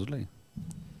सोधौँ हजुरलाई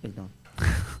एकदम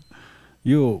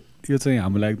यो चाहिँ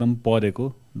हामीलाई एकदम परेको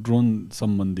ड्रोन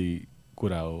सम्बन्धी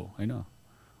कुरा हो होइन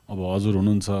अब हजुर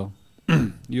हुनुहुन्छ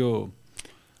यो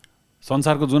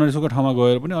संसारको जुनैसुकै ठाउँमा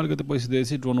गएर पनि अलिकति पैसा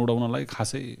दिएपछि ड्रोन उडाउनलाई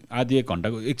खासै आधी 1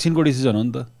 घन्टाको एकछिनको डिसिजन हो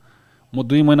नि त म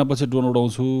 2 महिनापछि ड्रोन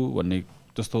उडाउँछु भन्ने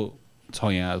जस्तो छ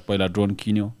यहाँ पहिला ड्रोन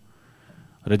किन्यो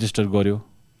रेजिस्टर गर्यो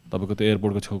तपाईँको त्यो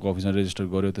एयरपोर्टको छेउको अफिसमा रेजिस्टर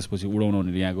गर्यो त्यसपछि उडाउन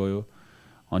भनेर यहाँ गयो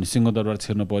अनि सिंहदरबार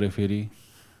छिर्न पऱ्यो फेरि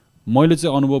मैले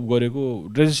चाहिँ अनुभव गरेको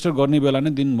रेजिस्टर गर्ने बेला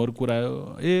नै दिनभर कुरायो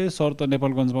सर त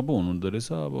नेपालगञ्जमा पो हुनुहुँदो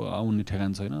रहेछ अब आउने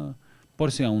ठेगान छैन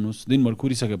पर्सि आउनुहोस् दिनभर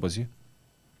कुरिसकेपछि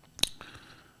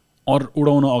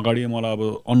उडाउन अगाडि मलाई अब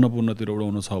अन्नपूर्णतिर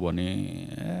उडाउनु छ भने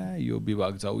यो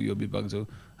विभाग जाऊ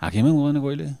हाकिमै हुँदैन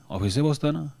कहिले अफिसै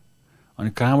बस्दैन अनि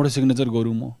कहाँबाट सिग्नेचर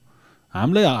गरौँ म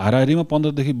हामीलाई हाराहारीमा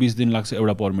 15 देखि 20 दिन लाग्छ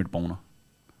एउटा पर्मिट पाउन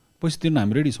पैसा तिर्न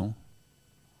हामी रेडी छौँ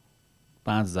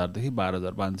 5,000 देखि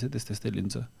 12,500 त्यस्तै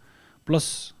लिन्छ प्लस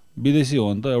विदेशी हो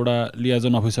भने त एउटा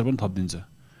लियाजन अफिसर पनि थपिदिन्छ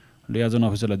लियाजन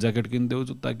अफिसरलाई ज्याकेट किनिदेऊ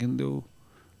जुत्ता किनिदेऊ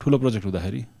ठुलो प्रोजेक्ट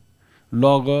हुँदाखेरि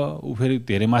लग ऊ फेरि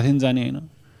धेरै माथि जाने होइन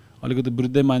अलिकति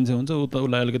वृद्धै मान्छे हुन्छ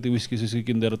उसलाई अलिकति विस्की सुस्की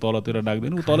किनिदिएर तलतिर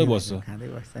डाक्दैन ऊ तलै बस्छ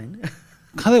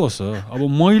खाँदै बस्छ अब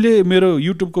मैले मेरो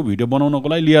युट्युबको भिडियो बनाउनको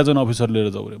लागि लियाजन अफिसर लिएर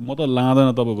जाउँ रे म त लाँदैन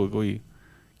तपाईँको कोही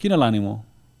किन लाने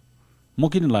म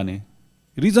किन लाने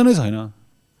रिजनै छैन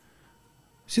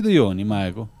सिधै यो हो नि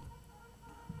मायाको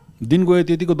दिन गयो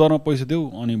त्यतिको दरमा पैसा देऊ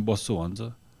अनि बस्छु भन्छ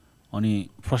अनि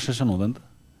फ्रस्ट्रेसन हुँदैन त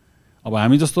अब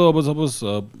हामी जस्तो अब सपोज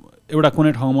एउटा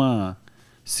कुनै ठाउँमा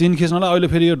सिन खिच्नलाई अहिले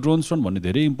फेरि यो ड्रोन स्टोन भन्ने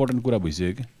धेरै इम्पोर्टेन्ट कुरा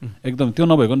भइसक्यो कि एकदम त्यो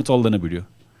नभइकन चल्दैन भिडियो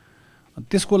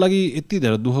त्यसको लागि यति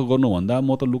धेरै दुःख गर्नुभन्दा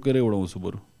म त लुकेरै उडाउँछु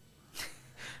बरु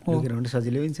लुकेर उडाउनु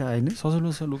सजिलो पनि छ होइन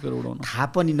सजिलो छ लुकेर उडाउन थाहा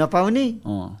पनि नपाउने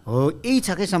हो यही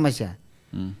छ के समस्या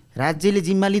राज्यले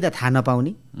जिम्मा लिँदा थाहा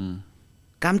नपाउने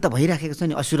काम त भइराखेको छ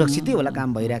नि असुरक्षितै होला काम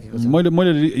भइराखेको छ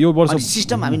मैले यो वर्ष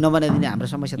सिस्टम हामी नबनाइदिने हाम्रो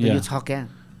समस्या त यो छ क्या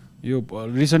यो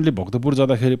रिसेन्टली भक्तपुर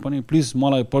जाँदाखेरि पनि प्लिज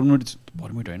मलाई पर्मिट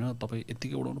होइन तपाईँ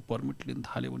यत्तिकै उडाउनु पर्मिट लिन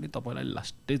थाल्यो भने तपाईँलाई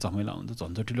लास्टै झमेला हुन्छ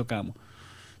झन्झटिलो काम हो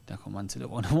त्यहाँको मान्छेले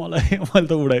भन्यो मैले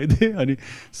त उडाइदिएँ अनि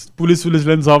पुलिसले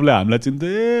पनि सबले हामीलाई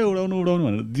चिन्थ्यो उडाउनु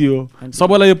भनेर दियो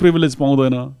सबैलाई यो प्रिभिलेज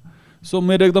पाउँदैन सो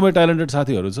मेरो एकदमै ट्यालेन्टेड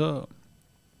साथीहरू छ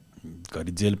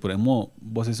घरि जेल पुऱ्याएँ म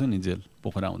बसेछु नि जेल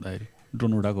पोखरा हुँदाखेरि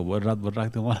ड्रोन उडाएको भएर रातभर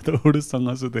राख्थ्यो मलाई त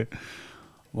उडुसँग सुतेँ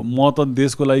म त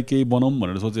देशको लागि केही बनाऊँ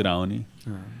भनेर सोचेर आउँ नि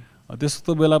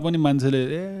त्यस्तो बेला पनि मान्छेले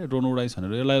ड्रोन उडाइस्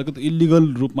भनेर यसलाई अलिकति इलिगल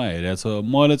रूपमा हेरेको छ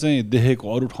मैले चाहिँ देखेको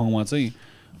अरू ठाउँमा चाहिँ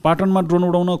पाटनमा ड्रोन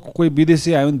उडाउन कोही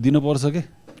विदेशी आयो भने दिनुपर्छ के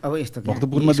अब यस्तो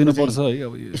भक्तपुरमा दिनुपर्छ है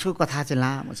अब यसको कथा चाहिँ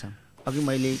लामो छ। अघि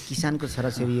मैले किसानको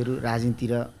छोराछोरीहरू राजनीति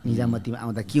र निजामतीमा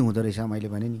आउँदा के हुँदो रहेछ मैले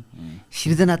भने नि,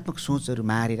 सृजनात्मक सोचहरू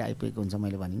मारेर आइपुगेको हुन्छ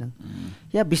मैले भनिनँ।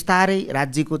 या बिस्तारै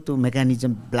राज्यको त्यो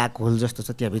मेकानिजम ब्ल्याक होल जस्तो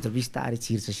छ, त्यहाँभित्र बिस्तारै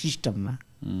छिर्छ सिस्टममा।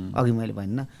 अघि मैले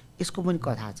भनिनँ यसको पनि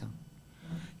कथा छ,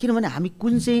 किनभने हामी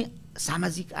कुन चाहिँ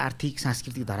सामाजिक आर्थिक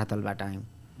सांस्कृतिक धरातलबाट आयौँ।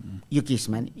 यो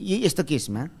केसमा यस्तो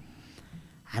केसमा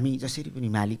हामी जसरी पनि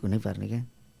मालिक हुनैपर्ने क्या,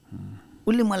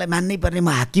 उसले मलाई मान्नै पर्ने, म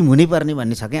हाकिम हुनैपर्ने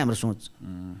भन्ने छ क्या हाम्रो सोच।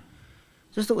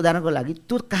 जस्तो उदाहरणको लागि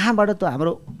त्यो कहाँबाट त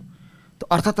हाम्रो त्यो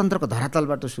अर्थतन्त्रको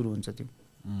धरातलबाट सुरु हुन्छ, त्यो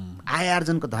आय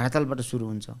आर्जनको धरातलबाट सुरु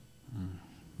हुन्छ।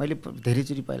 मैले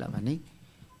धेरैचोटि पहिला भने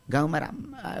गाउँमा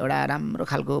एउटा राम्रो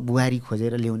खालको बुहारी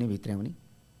खोजेर ल्याउने भित्राउने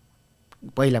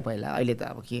पहिला अहिले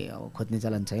त अब के अब खोज्ने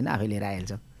चलन छैन, आफै लिएर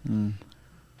आइहाल्छ।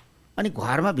 अनि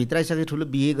घरमा भित्राइसके ठुलो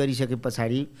बिहे गरिसके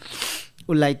पछाडि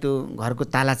उसलाई त्यो घरको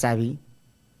ताला चाबी,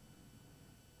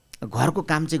 घरको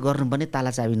काम चाहिँ गर्नुपर्ने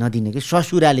ताला चाबी नदिने कि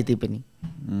ससुराले, त्यही पनि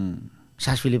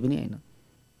सासूले पनि होइन।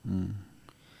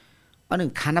 अनि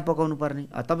खाना पकाउनु पर्ने,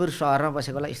 तपाईँहरू सहरमा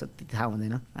बसेकोलाई यस्तो थाहा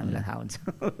हुँदैन, हामीलाई थाहा हुन्छ।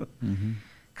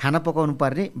 खाना पकाउनु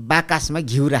पर्ने बाकसमा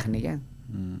घिउ राख्ने क्या,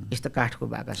 यस्तो काठको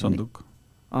बाकस,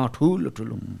 ठुलो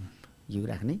ठुलो घिउ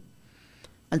राख्ने।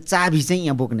 अनि चाबी चाहिँ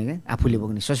यहाँ बोक्ने क्या, आफूले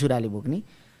बोक्ने, ससुराले बोक्ने।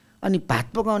 अनि भात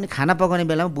पकाउने खाना पकाउने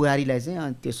बेलामा बुहारीलाई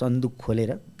चाहिँ त्यो सन्दुक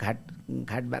खोलेर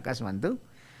घाट बाकस भन्थ्यो,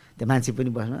 त्यो मान्छे पनि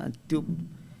बस्नु, त्यो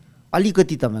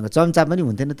अलिकति तपाईँको चम्चा पनि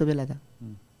हुन्थेन त्यो बेला त,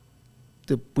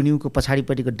 त्यो पुनिउको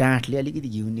पछाडिपट्टिको डाँठले अलिकति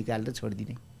घिउ निकालेर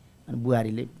छोडिदिने, अनि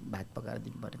बुहारीले भात पकाएर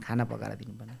दिनुपर्ने, खाना पकाएर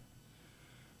दिनुपर्ने।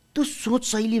 त्यो सोच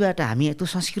शैलीबाट हामी, त्यो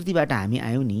संस्कृतिबाट हामी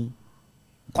आयौँ नि,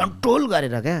 कन्ट्रोल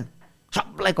गरेर क्या,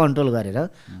 सबलाई कन्ट्रोल गरेर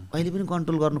अहिले पनि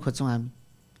कन्ट्रोल गर्नु खोज्छौँ हामी।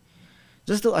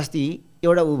 जस्तो अस्ति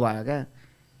एउटा ऊ भयो क्या,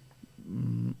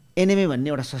 एनएमए भन्ने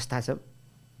एउटा संस्था छ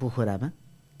पोखरामा,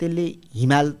 त्यसले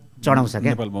हिमाल चढाउँछ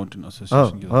क्या,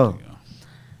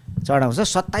 चढाउँछ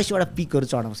 27वटा पिकहरू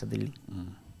चढाउँछ त्यसले।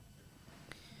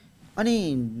 अनि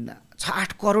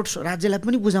 6-8 करोड राज्यलाई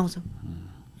पनि बुझाउँछ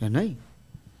हेर्नु है,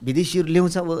 विदेशीहरू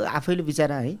ल्याउँछ आफैले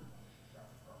बिचरा है।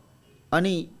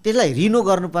 अनि त्यसलाई रिनो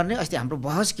गर्नुपर्ने, अस्ति हाम्रो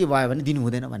बहस के भयो भने दिनु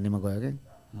हुँदैन भन्नेमा गयो क्या।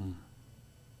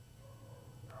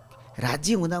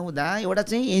 राज्य हुँदा एउटा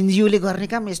चाहिँ एनजिओले गर्ने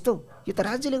काम यस्तो, यो त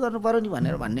राज्यले गर्नु पर्यो नि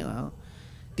भनेर भन्ने हो।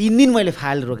 3 दिन मैले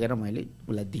फाइल रोकेर मैले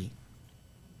उसलाई दिएँ।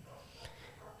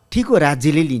 ठिक हो,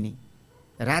 राज्यले लिने,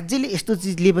 राज्यले यस्तो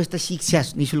चिज लिएपछि त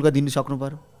शिक्षा निःशुल्क दिनु सक्नु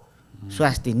पऱ्यो,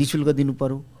 स्वास्थ्य निःशुल्क दिनु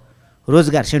पऱ्यो,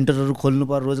 रोजगार सेन्टरहरू खोल्नु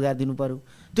पऱ्यो, रोजगार दिनु पऱ्यो।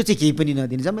 त्यो चाहिँ केही पनि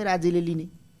नदिने, जम्मै राज्यले लिने।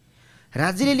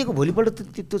 राज्यले लिएको भोलिपल्ट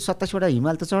त्यो 27वटा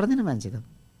हिमाल त चढ्दैन मान्छे त,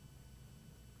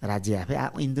 राज्य आफै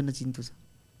इन्धन चिन्तु छ।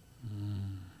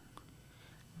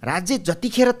 राज्य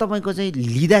जतिखेर तपाईँको चाहिँ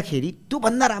लिँदाखेरि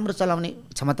त्योभन्दा राम्रो चलाउने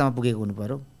क्षमतामा पुगेको हुनु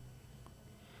पऱ्यो।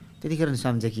 त्यतिखेर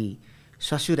सम्झे कि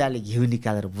ससुराले घिउ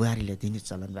निकालेर बुहारीले दिने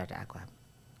चलनबाट आएको हामी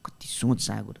कति सोच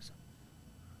साँगो रहेछ,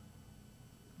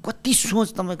 कति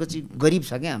सोच तपाईँको चाहिँ गरिब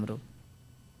छ क्या हाम्रो।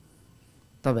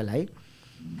 तपाईँलाई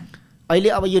अहिले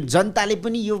अब यो जनताले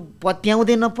पनि यो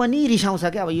पत्याउँदैन पनि, रिसाउँछ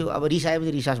क्या। अब यो अब रिसायो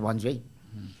भने रिसास भन्छु है।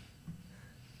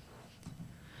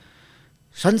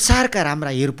 संसारका राम्रा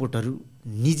एयरपोर्टहरू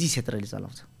निजी क्षेत्रले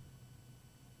चलाउँछ,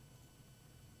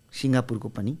 सिङ्गापुरको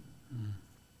पनि।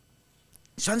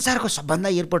 संसारको सबभन्दा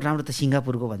एयरपोर्ट राम्रो त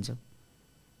सिङ्गापुरको भन्छ,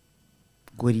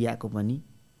 कोरियाको पनि,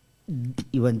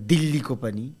 इभन दिल्लीको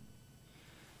पनि,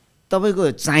 तपाईँको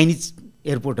चाइनिज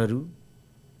एयरपोर्टहरू,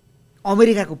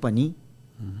 अमेरिकाको पनि,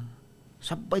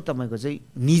 सबै तपाईँको चाहिँ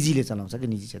निजीले चलाउँछ कि,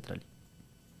 निजी क्षेत्रले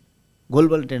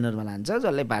ग्लोबल टेन्डरमा लान्छ,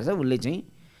 जसले पार्छ उसले चाहिँ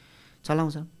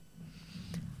चलाउँछ।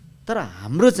 तर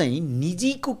हाम्रो चाहिँ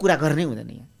निजीको कुरा गर्नै हुँदैन।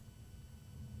 यहाँ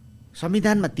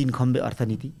संविधानमा 3 खम्बे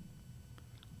अर्थनीति,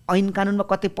 ऐन कानुनमा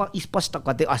कतै स्पष्ट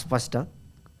कतै अस्पष्ट,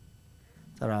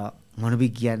 तर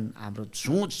मनोविज्ञान हाम्रो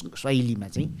सोच शैलीमा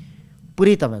चाहिँ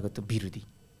पुरै तपाईँको त्यो विरोधी।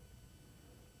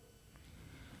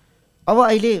 अब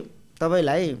अहिले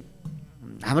तपाईँलाई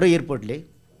हाम्रो एयरपोर्टले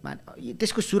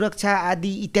त्यसको सुरक्षा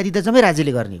आदि इत्यादि त जम्मै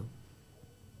राज्यले गर्ने हो,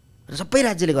 सबै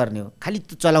राज्यले गर्ने हो, खालि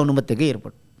त्यो चलाउनु मात्रै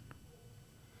एयरपोर्ट।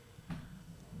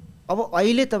 अब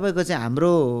अहिले तपाईँको चाहिँ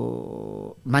हाम्रो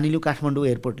मानिलिउँ काठमाडौँ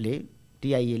एयरपोर्टले,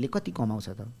 टिआइएले कति कमाउँछ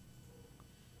त?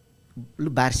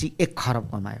 वार्षिक 1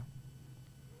 खरब कमायो।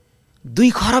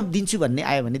 2 खरब दिन्छु भन्ने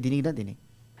आयो भने दिने कि नदिने?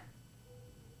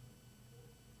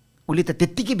 उसले त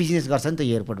त्यत्तिकै बिजनेस गर्छ नि त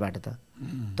एयरपोर्टबाट त।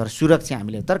 तर सुरक्षा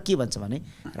हामीले, तर के भन्छ भने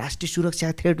राष्ट्रिय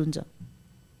सुरक्षा थ्रेट हुन्छ।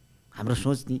 हाम्रो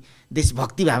सोच नि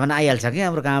देशभक्ति भावना आइहाल्छ कि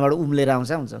हाम्रो कहाँबाट उम्लेर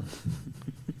आउँछ।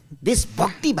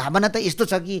 देशभक्ति भावना त यस्तो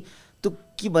छ कि त्यो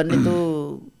के भन्ने,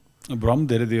 त्यो भ्रम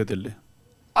धेरै दियो त्यसले।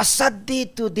 असाध्यै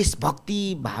त्यो देशभक्ति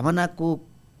भावनाको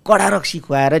कडा रक्सी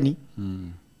खुवाएर नि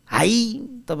हाई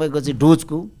तपाईँको चाहिँ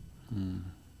डोजको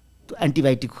त्यो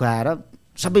एन्टिबायोटिक खुवाएर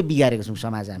सबै बिगारेको छौँ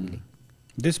समाज हामीले।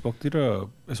 देशभक्ति र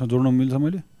यसमा जोड्न मिल्छ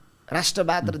मैले?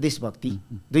 राष्ट्रवाद र देशभक्ति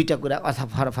दुईवटा कुरा अथवा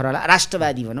फरक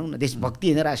राष्ट्रवादी भनौँ न, देशभक्ति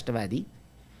होइन राष्ट्रवादी।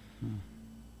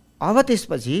 अब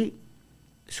त्यसपछि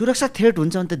सुरक्षा थ्रेट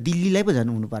हुन्छ भने त दिल्लीलाई पो झन्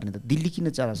हुनुपर्ने त। दिल्ली किन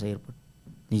चलाउँछ एयरपोर्ट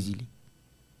निजीले?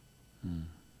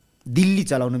 दिल्ली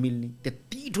चलाउन मिल्ने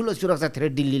त्यति ठुलो सुरक्षा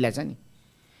थ्रेट दिल्लीलाई छ नि।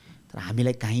 तर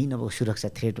हामीलाई कहीँ नभएको सुरक्षा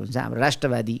थ्रेट हुन्छ। हाम्रो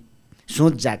राष्ट्रवादी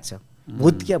सोच जाग्छ,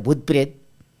 भूत क्या भूत प्रेत।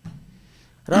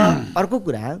 र अर्को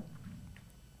कुरा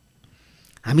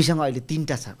हामीसँग अहिले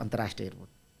 3टा छ अन्तर्राष्ट्रिय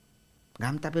एयरपोर्ट।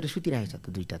 घाम तापेर सुतिरहेको छ त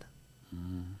 2टा त।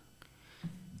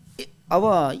 अब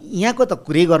यहाँको त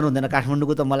कुरै गर्नु हुँदैन,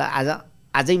 काठमाडौँको त मलाई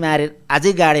आजै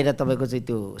गाडेर तपाईँको चाहिँ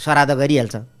त्यो श्राद्ध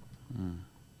गरिहाल्छ,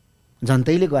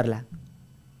 जनतैले गर्ला,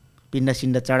 पिण्ड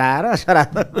सिण्ड चढाएर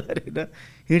श्राद्ध गरेर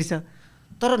हिँड्छ।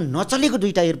 तर नचलेको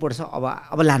 2टा एयरपोर्ट छ,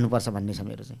 अब लानुपर्छ भन्ने छ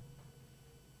मेरो चाहिँ।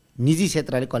 निजी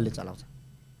क्षेत्रले कसले चलाउँछ?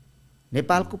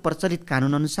 नेपालको प्रचलित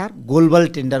कानुनअनुसार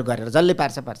गोलबल टेन्डर गरेर जसले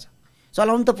पार्छ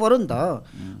चलाउनु त पर्यो नि त।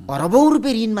 अरबौँ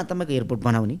रुपियाँ ऋणमा तपाईँको एयरपोर्ट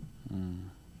बनाउने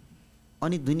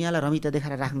अनि दुनियाँलाई रमिता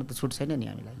देखाएर राख्नु त छुट छैन नि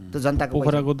हामीलाई। त्यो जनताको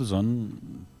पोखराको त झन्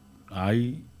हाई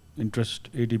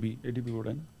इन्ट्रेस्ट एडिबी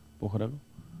होइन पोखराको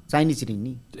चाइनिज ऋण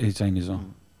नि। चाइनिज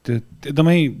त्यो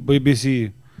एकदमै बेसी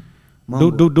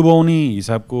डुबाउने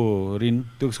हिसाबको ऋण,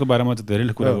 त्यसको बारेमा चाहिँ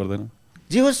धेरैले कुरा गर्दैन।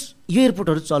 जे होस् यो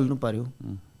एयरपोर्टहरू चल्नु पर्यो।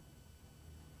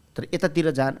 तर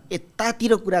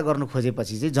यतातिर कुरा गर्नु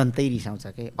खोजेपछि चाहिँ जनतै रिसाउँछ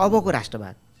के। अबको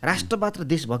राष्ट्रवाद र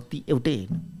देशभक्ति एउटै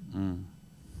होइन।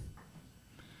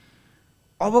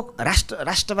 अब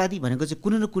राष्ट्रवादी भनेको चाहिँ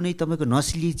कुनै न कुनै तपाईँको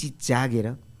नस्लीय चिज जागेर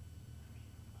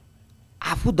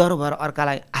आफू डर भएर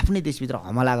अर्कालाई आफ्नै देशभित्र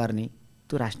हमला गर्ने,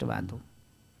 त्यो राष्ट्रवाद हो।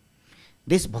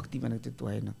 देशभक्ति भनेको चाहिँ त्यो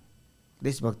होइन।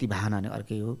 देशभक्ति भावना नै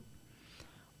अर्कै हो।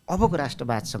 अबको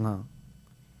राष्ट्रवादसँग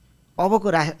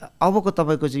अबको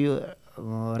तपाईँको चाहिँ यो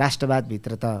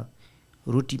राष्ट्रवादभित्र त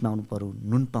रोटी पाउनु पर्यो,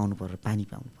 नुन पाउनु पर्यो, पानी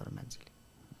पाउनु पर्यो मान्छेले।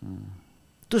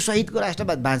 त्यो शहीदको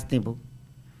राष्ट्रवाद बाँच्ने भयो।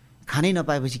 खानै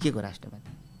नपाएपछि के को राष्ट्रवाद?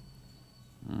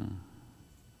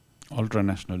 अल्ट्रा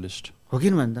नेसनलिस्ट हो कि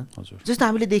भन् त? जस्तो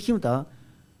हामीले देख्यौँ त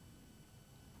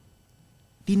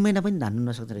 3 महिना पनि धान्नु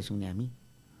नसक्दो रहेछौँ नि हामी।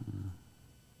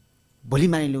 भोलि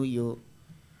मानिलिउँ यो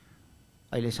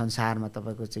अहिले संसारमा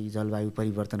तपाईँको चाहिँ जलवायु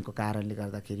परिवर्तनको कारणले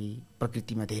गर्दाखेरि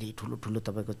प्रकृतिमा धेरै ठुलो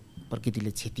तपाईँको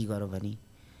प्रकृतिले क्षति गर्यो भने,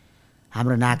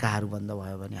 हाम्रो नाकाहरू बन्द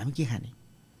भयो भने हामी के खाने?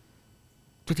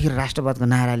 त्यतिखेर राष्ट्रवादको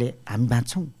नाराले हामी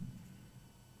बाँच्छौँ?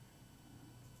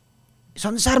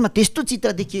 संसारमा त्यस्तो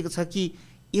चित्र देखिएको छ कि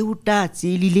एउटा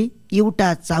चेलीले एउटा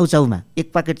चाउचाउमा, 1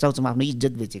 पाकेट चाउचाउमा आफ्नो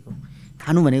इज्जत बेचेको।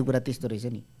 खानु भनेको कुरा त्यस्तो रहेछ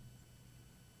नि।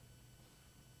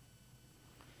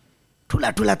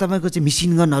 ठुला तपाईँको चाहिँ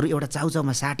मिसिन गनहरू एउटा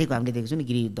चाउचाउमा साटेको हामीले देखेको छौँ नि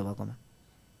गृहयुद्ध भएकोमा।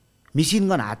 मिसिन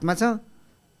गन हातमा छ,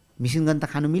 मिसिन गन त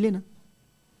खानु मिलेन,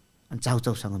 अनि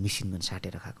चाउचाउसँग मिसिन गन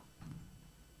साटेर खाएको।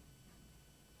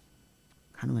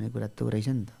 खानु भनेको कुरा त्यो रहेछ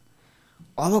नि त।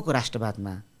 अबको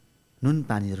राष्ट्रवादमा नुन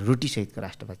पानी र रोटीसहितको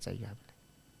राष्ट्रवाद चाहियो हामीलाई।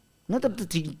 नत्र त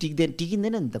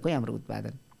टिकिँदैन नि त कोही हाम्रो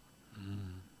उत्पादन।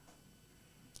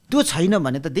 त्यो छैन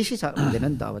भने त देशै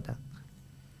हुँदैन नि त अब त।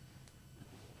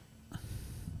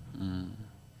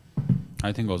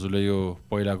 आई थिङ्क हजुरले यो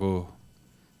पहिलाको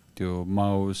त्यो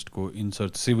माओइस्टको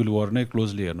इन्सर्ट सिभिल वार नै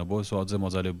क्लोजली हेर्नुभयो, सो अझै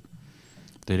मजाले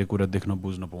धेरै कुरा देख्न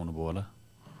बुझ्न पाउनुभयो होला।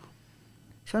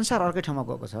 संसार अर्कै ठाउँमा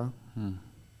गएको छ।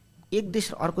 एक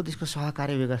देश अर्को देशको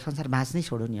सहकार्य बेगर संसार बाँच्नै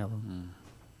छोड्यो नि। अब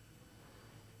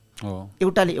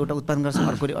एउटाले एउटा उत्पादन गर्छ,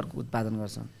 अर्कोले अर्को उत्पादन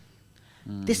गर्छ।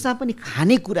 त्यसमा पनि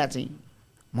खानेकुरा चाहिँ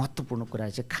महत्त्वपूर्ण कुरा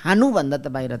चाहिँ। खानुभन्दा त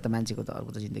बाहिर त मान्छेको त अर्को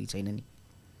त जिन्दगी छैन नि।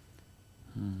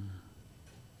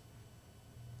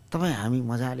 तपाईँ हामी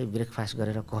मजाले ब्रेकफास्ट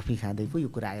गरेर कफी खाँदै पो यो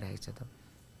कुरा आइरहेको छ त।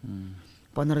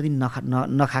 15 दिन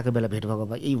नखाएको बेला भेट भएको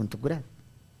भए यही हुन्छ कुरा।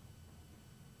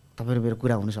 तपाईँ र मेरो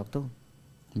कुरा हुनसक्थ्यो।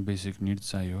 बेसिक निड्स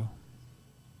चाहियो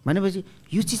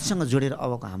भनेपछि यो चिजसँग जोडेर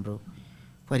अबको हाम्रो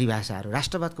परिभाषाहरू,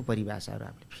 राष्ट्रवादको परिभाषाहरू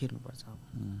हामीले फेर्नुपर्छ।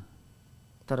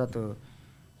 तर त्यो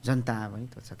जनतामा पनि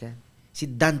त छ क्या,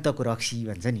 सिद्धान्तको रक्सी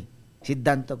भन्छ नि,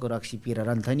 सिद्धान्तको रक्सी पिएर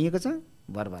रन्थनिएको छ,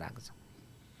 बरबराएको छ।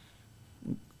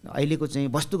 अहिलेको चाहिँ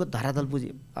वस्तुगत धरातल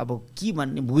अब के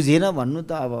भन्ने बुझेन भन्नु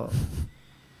त अब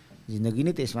जिन्दगी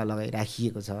नै त्यसमा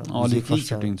लगाइराखिएको छ।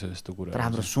 तर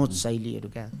हाम्रो सोच शैलीहरू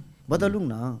क्या बदलौँ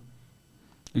न।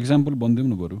 इक्जाम्पल बनिदिउँ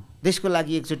न बरु। देशको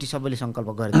लागि एकचोटि सबैले सङ्कल्प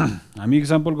गरिदिउँ। हामी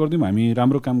इक्जाम्पल गरिदिउँ, हामी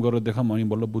राम्रो काम गरेर देखाउँ, अनि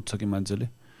बल्ल बुझ्छ कि मान्छेले।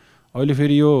 अहिले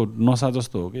फेरि यो नसा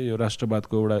जस्तो हो कि यो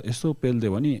राष्ट्रवादको एउटा यस्तो पेल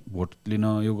दियो भने भोट लिन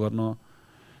यो गर्न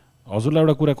हजुरलाई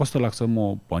एउटा कुरा कस्तो लाग्छ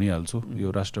म भनिहाल्छु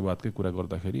यो राष्ट्रवादकै कुरा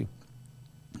गर्दाखेरि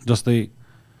जस्तै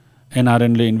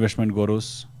एनआरएनले इन्भेस्टमेन्ट गरोस्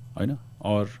होइन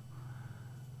अर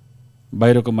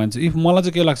बाहिरको मान्छे इफ मलाई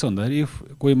चाहिँ के लाग्छ भन्दाखेरि इफ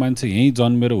कोही मान्छे यहीँ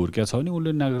जन्मेर हुर्किया छ भने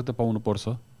उसले नागरिकता पाउनुपर्छ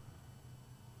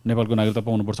नेपालको नागरिकता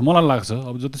पाउनुपर्छ मलाई लाग्छ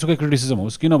अब जतिसुकै क्रिटिसिजम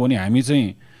होस् किनभने हामी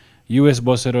चाहिँ युएस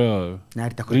बसेर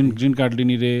ग्रिन कार्ड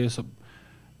लिने रे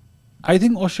आई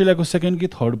थिङ्क अस्ट्रेलियाको सेकेन्ड कि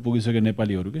थर्ड पुगिसक्यो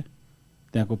नेपालीहरू के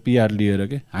त्यहाँको पिआर लिएर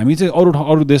के हामी चाहिँ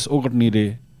अरू देश ओगट्ने रे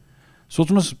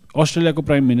सोच्नुहोस् अस्ट्रेलियाको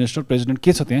प्राइम मिनिस्टर प्रेसिडेन्ट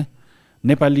के छ त्यहाँ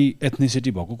नेपाली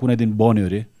एथनिसिटी भएको कुनै दिन बन्यो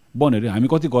अरे हामी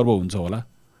कति गर्व हुन्छ होला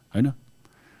होइन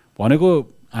भनेको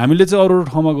हामीले चाहिँ अरू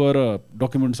ठाउँमा गएर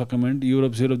डकुमेन्ट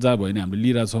युरोप जहाँ भयो भने हामीले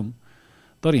लिइरहेछौँ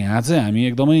तर यहाँ चाहिँ हामी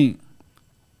एकदमै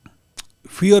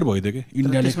फियर भइदियो कि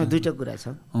इन्डियाले दुईवटा कुरा छ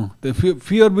त्यो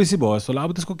फियर बेसी भयो जस्तो होला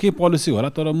अब त्यसको के पोलिसी होला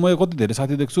तर म कति धेरै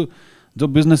साथी देख्छु जो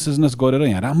बिजनेस गरेर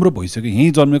यहाँ राम्रो भइसक्यो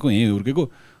यहीँ जन्मेको यहीँ हुर्केको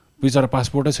बिचरा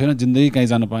पासपोर्टै छैन जिन्दगी कहीँ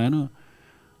जान पाएन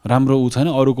राम्रो ऊ छैन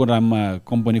अरूको नाममा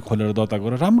कम्पनी खोलेर दर्ता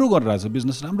गरेर राम्रो गरिरहेछ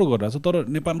बिजनेस राम्रो गरिरहेछ तर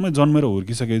नेपालमै जन्मेर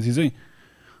हुर्किसकेपछि चाहिँ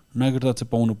नागरिकता चाहिँ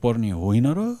पाउनु पर्ने होइन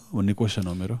र भन्ने क्वेसन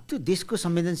हो मेरो त्यो देशको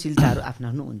संवेदनशीलताहरू आफ्नो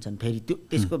आफ्नो हुन्छन् फेरि त्यो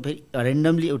त्यसको फेरि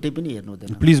ऱ्यान्डमली एउटै पनि हेर्नु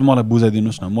हुँदैन प्लिज मलाई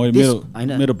बुझाइदिनुहोस् न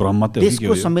मेरो भ्रम मात्रै हो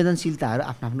देशको संवेदनशीलताहरू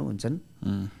आफ्नो आफ्नो हुन्छन्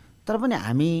तर पनि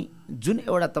हामी जुन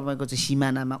एउटा तपाईँको चाहिँ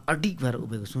सिमानामा अडिक भएर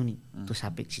उभिएको छौँ नि त्यो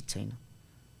सापेक्षित छैन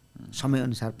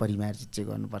समयअनुसार परिमार्जित चाहिँ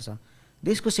गर्नुपर्छ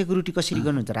देशको सेक्युरिटी कसरी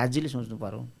गर्नुहुन्छ राज्यले सोच्नु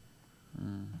पर्यो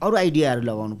अरू आइडियाहरू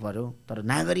लगाउनु पर्यो तर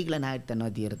नागरिकलाई नागरिकता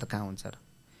नदिएर त कहाँ हुन्छ र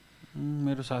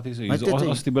मेरो साथी चाहिँ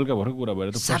अस्ति बेलुका भर्खर कुरा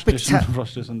भएर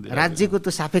फ्रस्ट्रेसन राज्यको त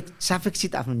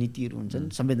सापेक्षित आफ्नो नीतिहरू हुन्छन्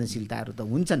संवेदनशीलताहरू त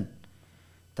हुन्छन्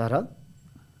तर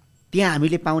त्यहाँ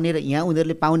हामीले पाउने र यहाँ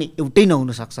उनीहरूले पाउने एउटै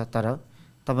नहुनसक्छ तर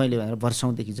तपाईँले भनेर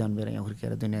वर्षौँदेखि जन्मेर यहाँ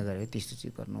हुर्केर दुनियाँ गरेर त्यस्तो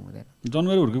चिज गर्नु हुँदैन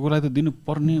जन्मेर हुर्केकोलाई त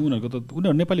दिनुपर्ने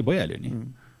उनीहरू नेपाली भइहाल्यो नि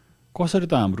कसरी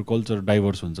त हाम्रो कल्चर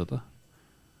डाइभर्स हुन्छ त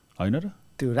होइन र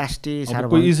त्यो राष्ट्रिय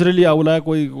कोही इजरायली आउला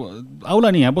कोही आउला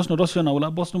नि यहाँ बस्नु रसियन आउला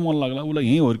बस्नु मन लाग्ला उसलाई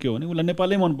यहीँ हुर्क्यो भने उसलाई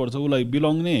नेपालै मनपर्छ उसलाई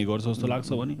बिलोङ नै गर्छ जस्तो लाग्छ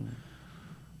भने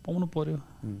पाउनु पर्यो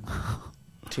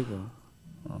ठिक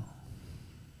हो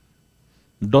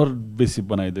डर बेसी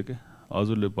बनाइदियो क्या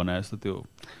हजुरले भने जस्तो त्यो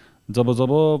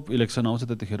जब इलेक्सन आउँछ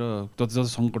त्यतिखेर जति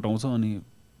सङ्कट आउँछ अनि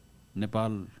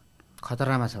नेपाल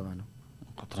खतरामा छ भनौँ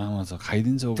खतरामा छ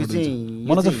खाइदिन्छ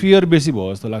मलाई चाहिँ फियर बेसी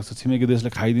भयो जस्तो लाग्छ छिमेकी देशले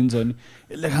खाइदिन्छ अनि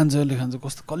यसले खान्छ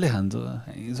कस्तो कसले खान्छ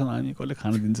यहीँसँग हामी कसले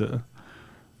खान दिन्छ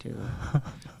ठिक हो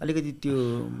अलिकति त्यो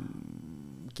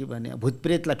के भने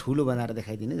भूतप्रेतलाई ठुलो बनाएर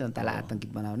देखाइदिने जनतालाई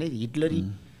आतङ्कित बनाउने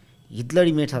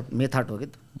हिटलरी मेथड हो कि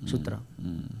सूत्र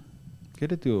के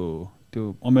अरे त्यो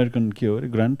अमेरिकन के हो अरे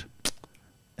ग्रान्ट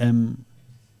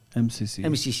एमसिसी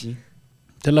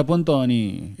त्यसलाई पनि त अनि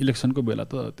इलेक्सनको बेला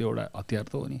त त्यो एउटा हतियार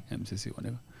त हो नि एमसिसी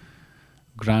भनेको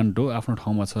ग्रान्ट हो आफ्नो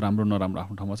ठाउँमा छ राम्रो नराम्रो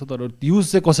आफ्नो ठाउँमा छ तर युज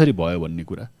चाहिँ कसरी भयो भन्ने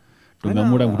कुरा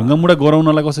ढुङ्गामुढा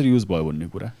गराउनलाई कसरी युज भयो भन्ने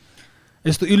कुरा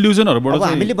यस्तो इल्युजनहरूबाट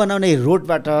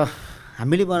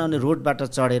हामीले बनाउने रोडबाट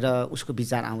चढेर उसको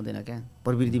विचार आउँदैन क्या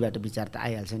प्रवृत्तिबाट विचार त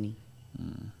आइहाल्छ नि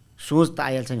सोच त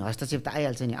आइहाल्छ नि हस्तक्षेप त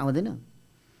आइहाल्छ नि आउँदैन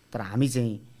तर हामी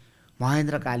चाहिँ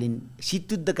महेन्द्रकालीन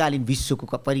शीतयुद्धकालीन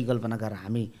विश्वको परिकल्पना गरेर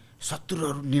हामी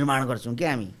शत्रुहरू निर्माण गर्छौँ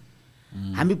क्या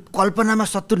हामी कल्पनामा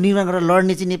शत्रु निर्माण गरेर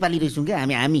लड्ने चाहिँ नेपाली रहेछौँ क्या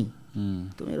हामी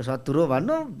त्यो मेरो शत्रु हो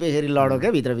भन्नु बेसरी लडो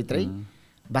क्या भित्रभित्रै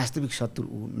वास्तविक शत्रु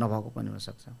नभएको पनि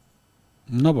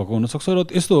हुनसक्छ र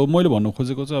यस्तो हो मैले भन्नु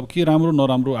खोजेको चाहिँ अब के राम्रो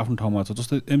नराम्रो आफ्नो ठाउँमा छ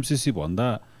जस्तै एमसिसी भन्दा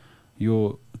यो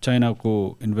चाइनाको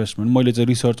इन्भेस्टमेन्ट मैले चाहिँ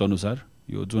रिसर्च अनुसार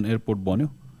यो जुन एयरपोर्ट बन्यो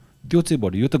त्यो चाहिँ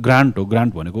बढी यो त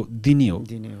ग्रान्ट भनेको दिने हो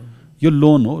यो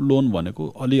लोन हो लोन भनेको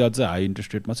अलि अझ हाई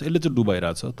इन्ट्रेस्ट रेटमा छ यसले चाहिँ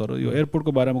डुबाइरहेछ तर यो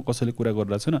एयरपोर्टको बारेमा कसैले कुरा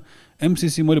गरिरहेको छैन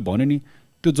एमसिसी मैले भने नि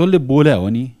त्यो जसले बोल्या हो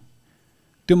नि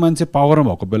त्यो मान्छे पावरमा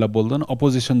भएको बेला बोल्दैन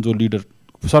अपोजिसन जो लिडर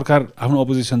सरकार आफ्नो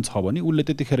अपोजिसन छ भने उसले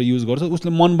त्यतिखेर युज गर्छ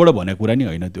उसले मनबाट भनेको कुरा नि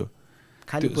होइन त्यो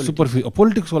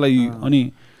पोलिटिक्सको लागि अनि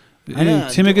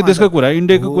छिमेकी देशको कुरा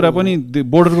इन्डियाको कुरा पनि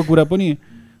बोर्डरको कुरा पनि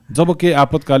जब के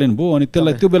आपतकालीन भयो अनि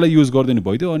त्यसलाई त्यो बेला युज गरिदिनु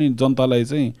भइदियो अनि जनतालाई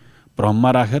चाहिँ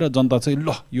भ्रममा राखेर जनता चाहिँ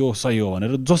ल यो सही हो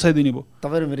भनेर जोसाइदिने भयो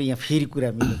तपाईँहरू मेरो यहाँ फेरि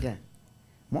कुरा मिल्यो क्या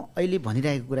म अहिले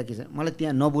भनिरहेको कुरा के छ मलाई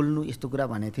त्यहाँ नबोल्नु यस्तो कुरा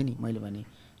भनेको थिएँ नि मैले भने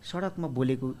सडकमा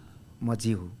बोलेको म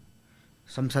जे हो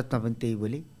संसदमा पनि त्यही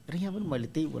बोलेँ र यहाँ पनि मैले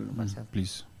त्यही बोल्नुपर्छ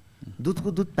प्लिज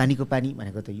दुधको दुध पानीको पानी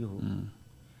भनेको त यो हो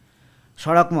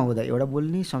सडकमा हुँदा एउटा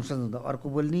बोल्ने संसदमा हुँदा अर्को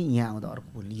बोल्ने यहाँ आउँदा अर्को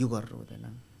बोल्ने यो गर्नु हुँदैन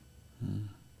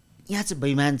यहाँ चाहिँ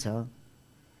बेइमान छ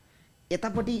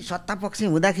यतापट्टि सत्तापक्ष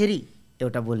हुँदाखेरि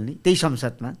एउटा बोल्ने त्यही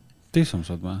संसदमा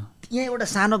यहाँ एउटा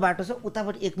सानो बाटो छ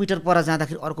उतापट्टि 1 मिटर पर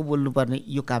जाँदाखेरि अर्को बोल्नुपर्ने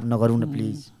यो काम नगरौँ न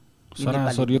प्लिज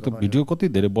सरासर यो त भिडियो कति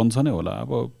धेरै बन्छ नै होला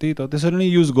अब त्यही त त्यसरी नै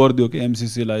युज गरिदियो कि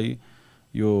एमसिसीलाई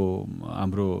यो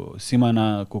हाम्रो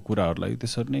सिमानाको कुराहरूलाई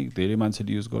त्यसरी नै धेरै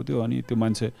मान्छेले युज गर्थ्यो अनि त्यो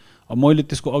मान्छे अब मैले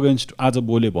त्यसको अगेन्स्ट आज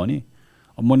बोले भने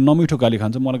अब म नमिठो गाली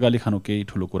खान्छ मलाई गाली खानु केही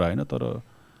ठुलो कुरा होइन तर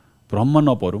भ्रममा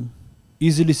नपरौँ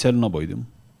इजिली सेल नभइदिउँ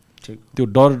त्यो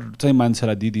डर चाहिँ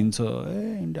मान्छेलाई दिइदिन्छ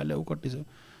इन्डियाले उकट्टी छ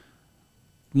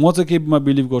म चाहिँ केमा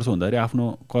बिलिभ गर्छु भन्दाखेरि आफ्नो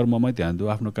कर्ममै ध्यान दिऊ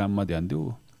आफ्नो काममा ध्यान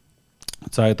दिऊ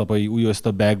चाहे तपाईँ उयो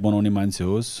यस्तो ब्याग बनाउने मान्छे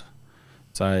होस्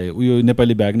चाहे उयो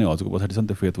नेपाली ब्याग नै हजुरको पछाडि छ नि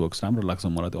त फेथ वर्क्स राम्रो लाग्छ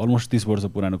मलाई त्यो अलमोस्ट 30 वर्ष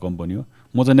पुरानो कम्पनी हो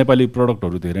म चाहिँ नेपाली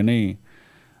प्रडक्टहरू धेरै नै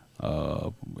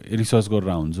रिसर्च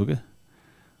गरेर हुन्छु क्या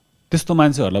त्यस्तो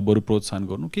मान्छेहरूलाई बरु प्रोत्साहन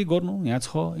गर्नु के गर्नु यहाँ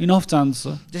छ इनफ चान्स छ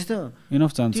जस्तो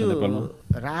इनफ चान्स छ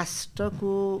नेपालमा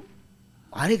राष्ट्रको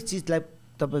हरेक चिजलाई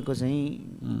तपाईँको चाहिँ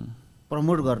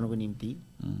प्रमोट गर्नुको निम्ति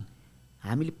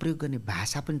हामीले प्रयोग गर्ने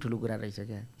भाषा पनि ठुलो कुरा रहेछ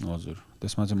क्या हजुर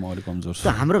त्यसमा चाहिँ म अलिक कमजोर छु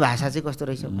हाम्रो भाषा चाहिँ कस्तो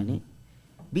रहेछ भने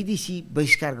विदेशी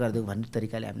बहिष्कार गरिदेऊ भन्ने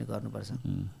तरिकाले हामीले गर्नुपर्छ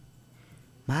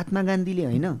महात्मा गान्धीले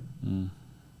होइन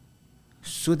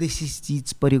स्वदेशी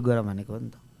चिज प्रयोग गर भनेको हो नि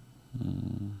त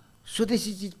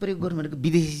स्वदेशी चिज प्रयोग गर्नु भनेको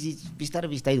विदेशी चिज बिस्तारै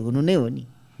बिस्तारै हुनु नै हो नि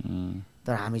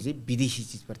तर हामी चाहिँ विदेशी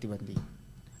चिज प्रतिबन्धी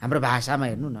हाम्रो भाषामा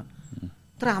हेर्नु न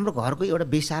तर हाम्रो घरको एउटा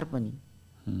बेसार पनि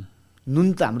नुन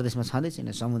त हाम्रो देशमा छँदै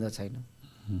छैन समुद्र छैन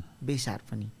बेसार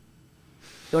पनि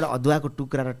एउटा अदुवाको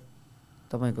टुक्रा र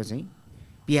तपाईँको चाहिँ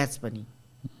प्याज पनि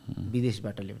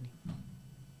विदेशबाट ल्याउने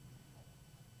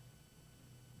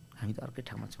हामी त अर्कै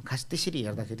ठाउँमा छौँ खास त्यसरी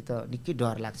हेर्दाखेरि त निकै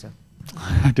डर लाग्छ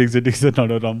ठिक छ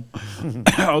नडराम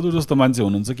हजुर जस्तो मान्छे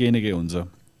हुनुहुन्छ केही न केही हुन्छ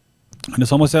अनि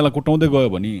समस्यालाई कुटाउँदै गयो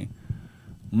भने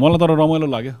मलाई तर रमाइलो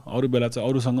लाग्यो अरू बेला चाहिँ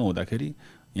अरूसँग हुँदाखेरि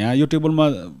यहाँ यो टेबलमा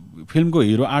फिल्मको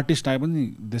हिरो आर्टिस्ट आए पनि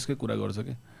देशकै कुरा गर्छ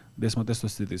क्या देशमा त्यस्तो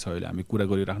स्थिति छ अहिले हामी कुरा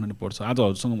गरिराख्नु नै पर्छ आज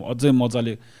हजुरसँग अझै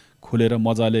मजाले खुलेर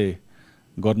मजाले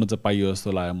गर्न चाहिँ पाइयो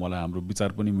जस्तो लाग्यो मलाई हाम्रो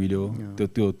विचार पनि मिल्यो त्यो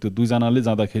त्यो त्यो दुईजनाले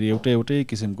जाँदाखेरि एउटै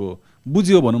किसिमको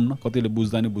बुझियो भनौँ न कतिले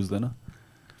बुझ्दा नि बुझ्दैन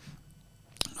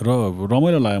र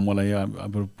रमाइलो लाग्यो मलाई यहाँ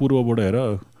अब पूर्वबाट हेर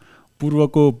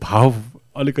पूर्वको भाव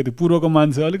अलिकति पूर्वको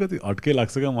मान्छे अलिकति हट्कै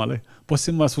लाग्छ क्या मलाई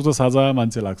पश्चिममा सोझो साझा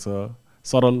मान्छे लाग्छ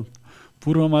सरल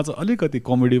पूर्वमा चाहिँ अलिकति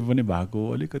कमेडी पनि भएको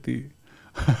अलिकति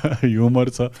ह्युमर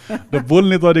छ र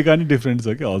बोल्ने तरिका नि डिफ्रेन्ट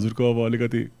छ क्या हजुरको अब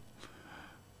अलिकति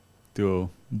त्यो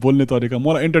बोल्ने तरिका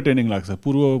मलाई इन्टरटेनिङ लाग्छ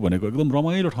पूर्व भनेको एकदम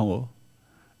रमाइलो ठाउँ हो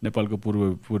नेपालको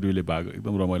पूर्वीले भाग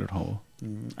एकदम रमाइलो ठाउँ हो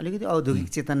अलिकति औद्योगिक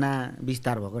चेतना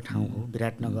विस्तार भएको ठाउँ हो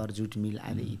विराटनगर जुट मिल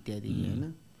आदि इत्यादि होइन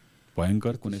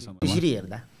भयङ्कर कुनै समय त्यसरी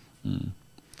हेर्दा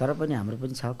तर पनि हाम्रो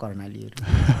पनि छ कर्णालीहरू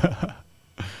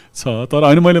छ तर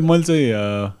होइन मैले चाहिँ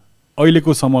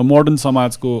अहिलेको समय मोडर्न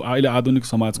समाजको अहिले आधुनिक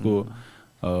समाजको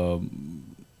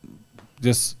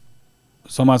जस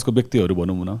समाजको व्यक्तिहरू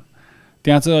भनौँ न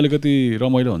त्यहाँ चाहिँ अलिकति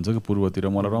रमाइलो हुन्छ कि पूर्वतिर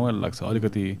मलाई रमाइलो लाग्छ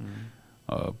अलिकति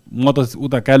म त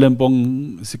उता कालिम्पोङ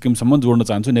सिक्किमसम्म जोड्न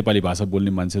चाहन्छु नेपाली भाषा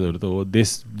बोल्ने मान्छेहरू त हो देश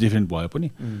डिफ्रेन्ट भए पनि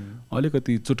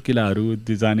अलिकति चुट्किलाहरू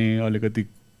जाने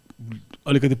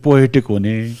अलिकति पोएटिक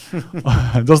हुने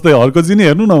जस्तै हर्कजी नै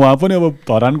हेर्नु न उहाँ पनि अब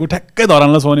धरानको ठ्याक्कै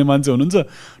धरानलाई सुहाउने मान्छे हुनुहुन्छ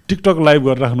टिकटक लाइभ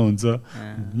गरेर राख्नुहुन्छ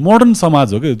मोडर्न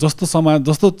समाज हो कि जस्तो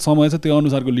समय छ त्यो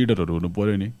अनुसारको लिडरहरू हुनु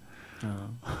पर्यो नि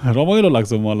रमाइलो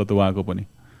लाग्छ मलाई त उहाँको पनि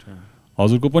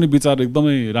हजुरको पनि विचार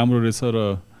एकदमै राम्रो रहेछ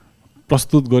र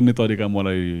प्रस्तुत गर्ने तरिका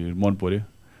मलाई मन पर्यो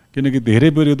किनकि धेरै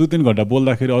बेर 2-3 घन्टा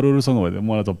बोल्दाखेरि अरूसँग भयो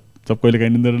मलाई जब कहिले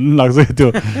काहीँ निन्द्रा लाग्छ त्यो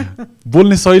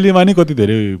बोल्ने शैलीमा नि कति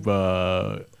धेरै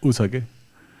उ छ के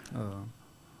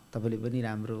तपाईँले पनि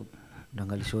राम्रो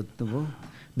ढङ्गले सोध्नुभयो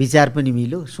विचार पनि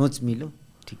मिल्यो सोच मिल्यो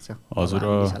ठिक छ हजुर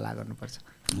सल्लाह गर्नुपर्छ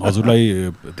हजुरलाई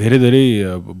धेरै धेरै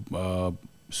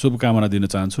शुभकामना दिन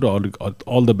चाहन्छु र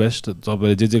अल द बेस्ट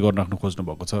तपाईँले जे गर्न राख्नु खोज्नु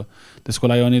भएको छ त्यसको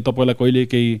लागि अनि तपाईँलाई कहिले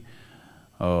केही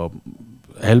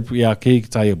हेल्प या केही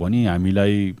चाहियो भने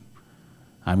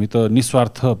हामी त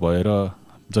निस्वार्थ भएर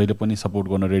जहिले पनि सपोर्ट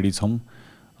गर्न रेडी छौँ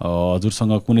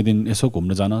हजुरसँग कुनै दिन यसो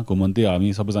घुम्दै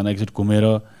हामी सबैजना एकचोटि घुमेर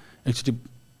एकचोटि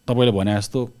तपाईँले भने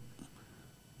जस्तो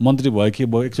मन्त्री भयो कि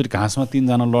भयो एकचोटि घाँसमा 3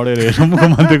 जना लडेर हेरौँ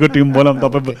मुख्यमन्त्रीको टिम बोलाऊँ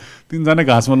तपाईँ 3 जना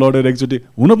घाँसमा लडेर एकचोटि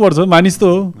हुनुपर्छ मानिस त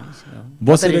हो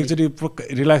बसेर एकचोटि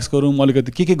रिल्याक्स गरौँ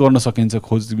अलिकति के गर्न सकिन्छ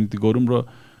खोजबिन्ती गरौँ र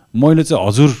मैले चाहिँ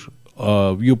हजुर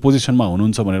यो पोजिसनमा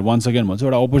हुनुहुन्छ भनेर वान्स अगेन भन्छु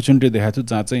एउटा अपर्च्युनिटी देखाएको छु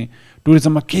जहाँ चाहिँ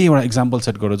टुरिज्ममा केही एउटा इक्जाम्पल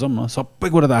सेट गरेर जाउँ न सबै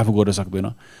कुरा त आफू गर्न सक्दैन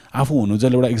आफू हुनु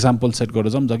चाहिँ एउटा इक्जाम्पल सेट गरेर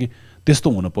जाउँ जहाँ कि त्यस्तो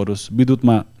हुनु परोस्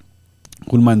विद्युतमा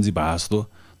कुलमानजी भए जस्तो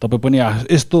तपाईँ पनि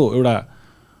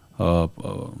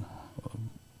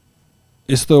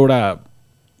यस्तो एउटा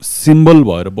सिम्बल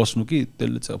भएर बस्नु कि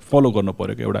त्यसले चाहिँ फलो गर्नु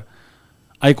पऱ्यो कि एउटा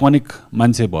आइकनिक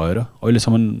मान्छे भएर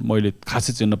अहिलेसम्म मैले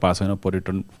खासै चिन्न पाएको छैन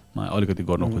पर्यटनमा अलिकति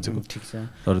गर्न खोजेको ठिक छ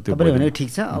तर तपाईँले भने ठिक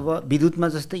छ अब विद्युतमा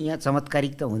जस्तै यहाँ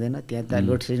चमत्कारिक त हुँदैन त्यहाँ त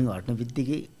लोड सेडिङ हट्ने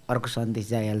बित्तिकै अर्को सन्देश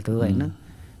जाइहाल्थ्यो होइन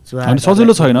अनि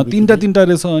सजिलो छैन, तीनटा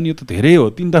रहेछ अनि यो त धेरै हो,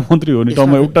 तीनटा मन्त्री हो नि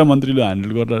ठाउँमा एउटा मन्त्रीले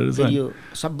ह्यान्डल गर्दा रहेछ। यो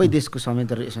सबै देशको समय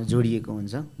यसमा जोडिएको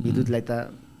हुन्छ। विद्युतलाई त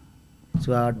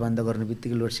चुहाट बन्द गर्ने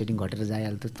बित्तिकै लोड सेडिङ घटेर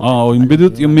जाइहाल्थ्यो।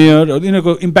 विद्युत यो मेयर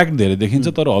यिनीहरूको इम्प्याक्ट धेरै देखिन्छ।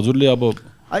 तर हजुरले अब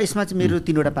यसमा चाहिँ मेरो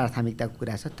 3वटा प्राथमिकताको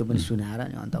कुरा छ, त्यो पनि सुनाएर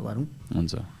अनि अन्त गरौँ।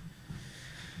 हुन्छ।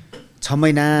 6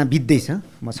 महिना बित्दैछ,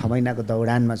 म 6 महिनाको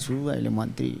दौडानमा छु अहिले,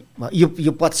 मन्त्री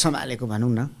यो पद सम्हालेको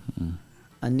भनौँ न।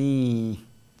 अनि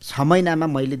 6 महिनामा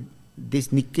मैले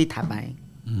देश निकै थाहा पाएँ।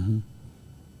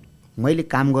 मैले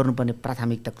काम गर्नुपर्ने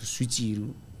प्राथमिकताको सूचीहरू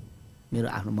मेरो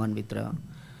आफ्नो मनभित्र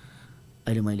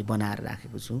अहिले मैले बनाएर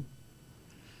राखेको छु।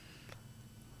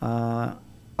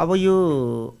 अब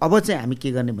चाहिँ हामी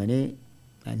के गर्ने भने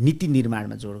नीति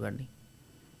निर्माणमा जोड गर्ने।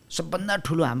 सबभन्दा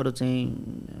ठुलो हाम्रो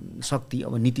चाहिँ शक्ति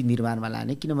अब नीति निर्माणमा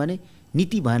लाने, किनभने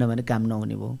नीति भएन भने काम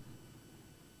नहुने भयो।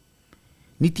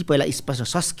 नीति पहिला स्पष्ट।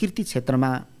 संस्कृति क्षेत्रमा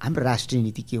हाम्रो राष्ट्रिय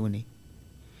नीति के हुने,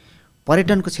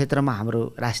 पर्यटनको क्षेत्रमा हाम्रो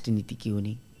राष्ट्रिय नीति के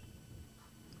हुने,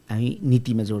 हामी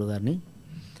नीतिमा जोड गर्ने।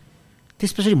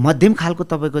 त्यसपछि मध्यम खालको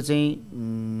तपाईँको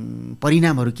चाहिँ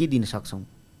परिणामहरू के दिन सक्छौँ,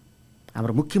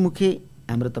 हाम्रो मुख्य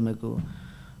हाम्रो तपाईँको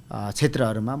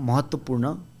क्षेत्रहरूमा महत्त्वपूर्ण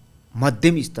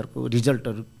मध्यम स्तरको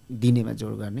रिजल्टहरू दिनेमा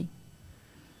जोड गर्ने।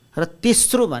 र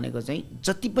तेस्रो भनेको चाहिँ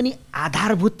जति पनि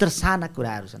आधारभूत र साना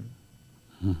कुराहरू छन्,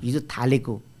 हिजो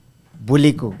थालेको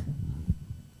बोलेको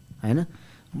होइन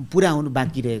पुरा हुनु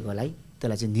बाँकी रहेकोलाई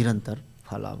त्यसलाई चाहिँ निरन्तर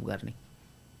फलोअप गर्ने।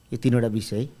 यो 3वटा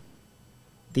विषय,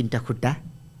 3टा खुट्टा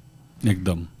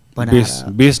एकदम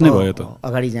बेस नै भयो त,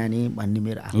 अगाडि जाने भन्ने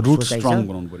मेरो आफ्नो रुट सोचाइ स्ट्रङ छ।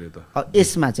 बनाउनु पर्यो त।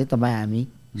 यसमा चाहिँ तपाईँ हामी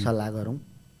सल्लाह गरौँ।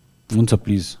 हुन्छ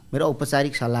प्लिज। मेरो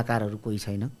औपचारिक सल्लाहकारहरू कोही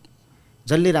छैन,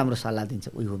 जसले राम्रो सल्लाह दिन्छ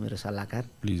उही हो मेरो सल्लाहकार।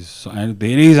 प्लिज।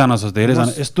 धेरैजना छ,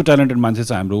 धेरैजना यस्तो ट्यालेन्टेड मान्छे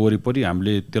छ हाम्रो वरिपरि,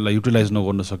 हामीले त्यसलाई युटिलाइज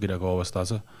नगर्न सकिरहेको अवस्था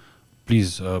छ। प्लिज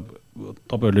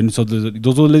तपाईँहरूले नि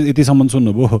जसले यतिसम्म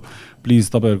सुन्नुभयो, प्लिज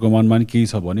तपाईँहरूको मनमा नि केही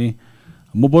छ भने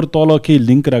म बरु तल केही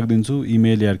लिङ्क राखिदिन्छु,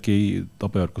 इमेल या केही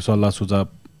तपाईँहरूको सल्लाह सुझाव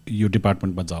यो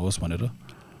डिपार्टमेन्टमा जाओस् भनेर।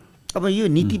 अब यो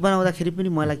नीति बनाउँदाखेरि पनि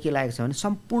मलाई के लागेको छ भने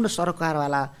सम्पूर्ण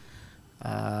सरकारवाला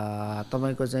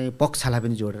तपाईँको चाहिँ पक्षलाई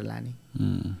पनि जोडेर लाने।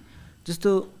 जस्तो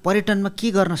पर्यटनमा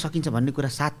के गर्न सकिन्छ भन्ने कुरा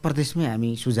 7 प्रदेशमै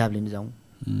हामी सुझाव लिन जाउँ।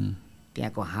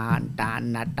 त्यहाँको हान टान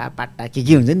नाटा पाट्टा के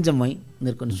हुन्छ नि जम्मै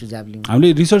उनीहरूको सुझाव लिउँ।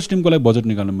 हामीले रिसर्च टिमको लागि बजेट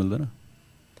निकाल्नु मिल्दैन?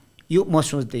 यो म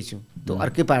सोच्दैछु, त्यो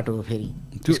अर्कै पाटो हो फेरि।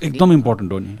 त्यो एकदम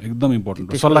इम्पोर्टेन्ट हो नि, एकदम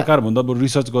इम्पोर्टेन्ट हो। सल्लाहकार भन्दा अब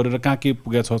रिसर्च गरेर कहाँ के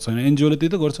पुगेको छ छैन, एनजिओले त्यही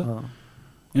त गर्छ।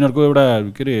 यिनीहरूको एउटा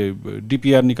के अरे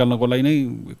डिपिआर निकाल्नको लागि नै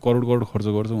करोड खर्च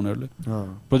गर्छ उनीहरूले।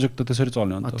 प्रोजेक्ट त त्यसरी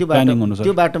चल्ने हो नि त, प्लानिङ अनुसार।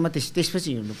 त्यो बाटोमा त्यसपछि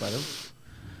हिँड्नु पर्यो,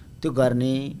 त्यो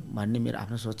गर्ने भन्ने मेरो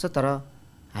आफ्नो सोच छ। तर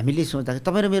हामीले सोच्दाखेरि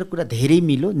तपाईँ र मेरो कुरा धेरै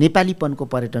मिल्यो। नेपालीपनको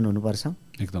पर्यटन हुनुपर्छ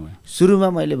एकदमै। सुरुमा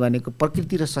मैले भनेको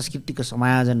प्रकृति र संस्कृतिको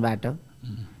समायोजनबाट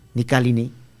निकालिने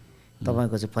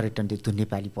तपाईँको चाहिँ पर्यटन त्यो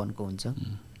नेपालीपनको हुन्छ।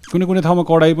 कुनै ठाउँमा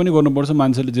कडाइ पनि गर्नुपर्छ,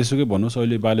 मान्छेले जेसुकै भन्नुहोस्।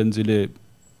 अहिले बालेनजीले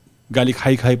गाली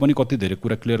खाइ पनि कति धेरै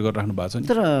कुरा क्लियर गरेर राख्नु भएको छ नि।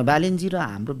 तर बालेनजी र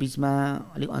हाम्रो बिचमा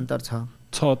अलिक अन्तर छ।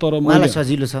 तर उहाँलाई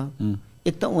सजिलो छ।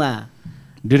 एक त उहाँ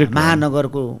डिरेक्ट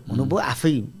महानगरको हुनुभयो,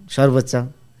 आफै सर्वोच्च।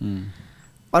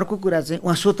 अर्को कुरा चाहिँ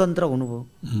उहाँ स्वतन्त्र हुनुभयो।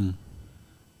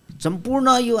 सम्पूर्ण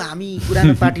यो हामी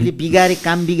पुरानो पार्टीले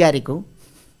काम बिगारेको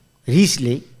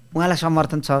रिसले उहाँलाई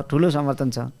समर्थन छ, ठुलो समर्थन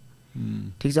छ।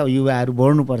 ठिक छ, युवाहरू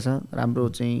बढ्नुपर्छ,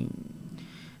 राम्रो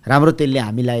त्यसले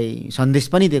हामीलाई सन्देश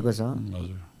पनि दिएको छ।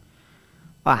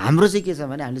 हाम्रो चाहिँ के छ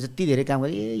भने हामीले जति धेरै काम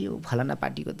गरेँ यो फलाना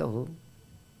पार्टीको त हो,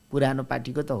 पुरानो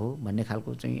पार्टीको त हो भन्ने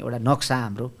खालको चाहिँ एउटा नक्सा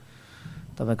हाम्रो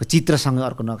तपाईँको चित्रसँग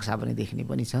अर्को नक्सा पनि देख्ने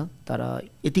पनि छ। तर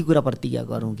यति कुरा प्रतिज्ञा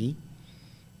गरौँ कि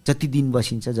जति दिन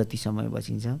बसिन्छ, जति समय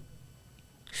बसिन्छ,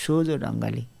 सोझो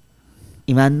ढङ्गले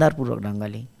इमान्दारपूर्वक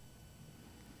ढङ्गले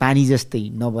पानी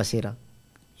जस्तै नबसेर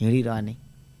हिँडिरहने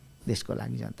देशको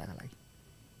लागि, जनताको लागि,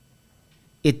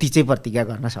 यति चाहिँ प्रतिज्ञा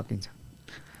गर्न सकिन्छ।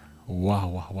 वाह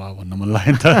वाह वाह भन्न मन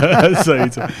लाग्यो त। सही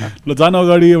छ। ल जान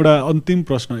अगाडि एउटा अन्तिम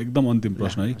प्रश्न, एकदम अन्तिम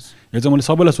प्रश्न है, यो चाहिँ मैले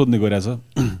सबैलाई सोध्ने गरिरहेको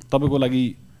छ। तपाईँको लागि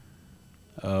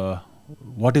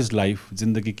वाट इज लाइफ,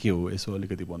 जिन्दगी के हो, यसो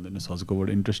अलिकति भनिदिनुहोस्। हजुरकोबाट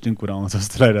इन्ट्रेस्टिङ कुरा आउँछ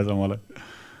जस्तो लागिरहेछ मलाई।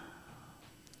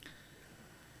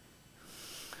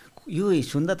 यो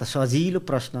सुन्दा त सजिलो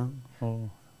प्रश्न हो,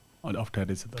 अलि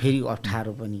अप्ठ्यारो छ, फेरि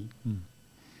अप्ठ्यारो पनि।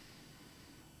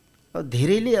 अब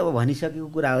धेरैले अब भनिसकेको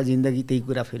कुरा हो जिन्दगी, त्यही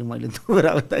कुरा फेरि मैले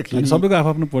दोहोऱ्याउँदाखेरि सबैको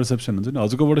आफ्नो पर्सेप्सन हुन्छ नि।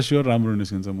 हजुरकोबाट स्योर राम्रो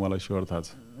निस्किन्छ, मलाई स्योर थाहा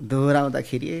छ।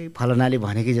 दोहोऱ्याउँदाखेरि फलनाले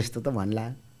भनेकै जस्तो त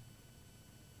भन्ला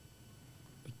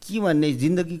के भन्ने,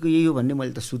 जिन्दगीको यही हो भन्ने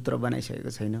मैले त सूत्र बनाइसकेको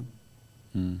छैन।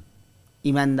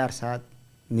 इमान्दार साथ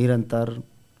निरन्तर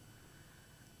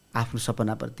आफ्नो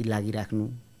सपनाप्रति लागिराख्नु,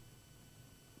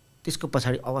 त्यसको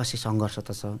पछाडि अवश्य सङ्घर्ष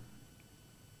त छ।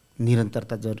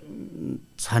 निरन्तरता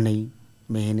छ नै,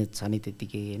 मेहनत छ नै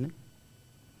त्यत्तिकै होइन।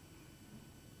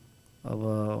 अब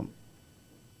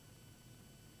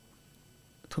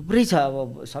थुप्रै छ,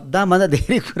 अब शब्दभन्दा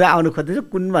धेरै कुरा आउनु खोज्दैछ,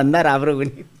 कुनभन्दा राम्रो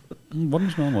हुने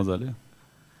भन्नुहोस् न मजाले।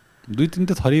 2-3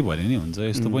 त थरी भने नि हुन्छ,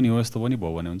 यस्तो पनि हो यस्तो पनि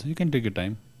भयो भने हुन्छ। You can take a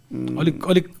time.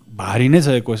 अलिक भारी नै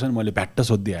छ यो क्वेसन, मैले भ्याट्ट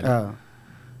सोधिहालेँ।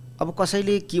 अब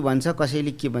कसैले के भन्छ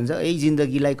यही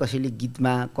जिन्दगीलाई कसैले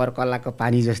गीतमा करकलाको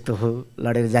पानी जस्तो हो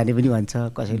लडेर जाने पनि भन्छ,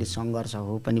 कसैले सङ्घर्ष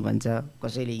हो पनि भन्छ,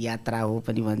 कसैले यात्रा हो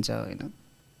पनि भन्छ होइन।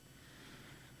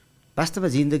 वास्तवमा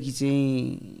जिन्दगी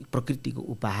चाहिँ प्रकृतिको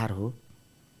उपहार हो।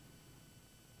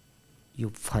 यो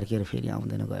फर्केर फेरि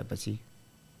आउँदैन गएपछि।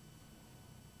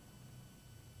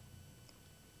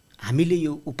 हामीले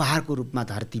यो उपहारको रूपमा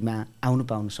धरतीमा आउनु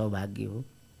पाउनु सौभाग्य हो।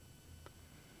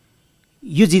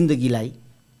 यो जिन्दगीलाई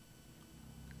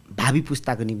भावी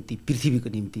पुस्ताको निम्ति, पृथ्वीको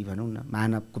निम्ति भनौँ न,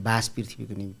 मानवको बास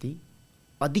पृथ्वीको निम्ति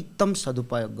अधिकतम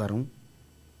सदुपयोग गरौँ,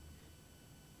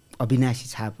 अविनाशी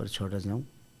छापहरू छोडेर जाउँ।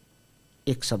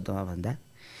 एक शब्दमा भन्दा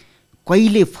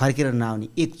कहिले फर्केर नआउने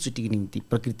एकचोटिको निम्ति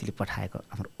प्रकृतिले पठाएको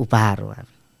हाम्रो उपहार हो। हामी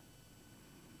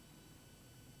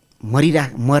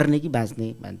मर्ने कि बाँच्ने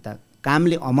भने त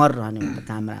कामले अमर रहने भने त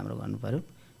काम राम्रो गर्नु पर्यो।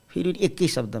 फेरि एकै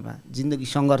शब्दमा जिन्दगी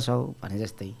सङ्घर्ष हो भने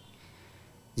जस्तै,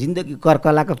 जिन्दगी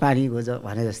करकलाको पानी हो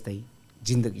भने जस्तै,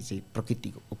 जिन्दगी चाहिँ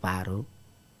प्रकृतिको उपहार हो।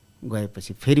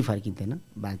 गएपछि फेरि फर्किँदैन,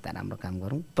 बाँच्दा राम्रो काम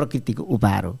गरौँ, प्रकृतिको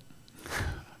उपहार हो।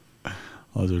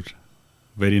 हजुर,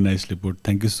 very nicely put.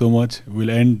 Thank you so much.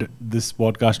 We'll end this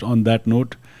podcast on that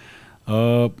note.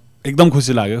 एकदम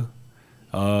खुसी लाग्यो।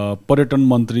 पर्यटन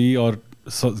मन्त्री और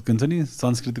के भन्छ नि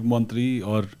सांस्कृतिक मन्त्री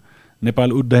और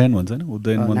नेपाल उड्डयन भन्छ नि,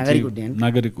 उड्डयन मन्त्री,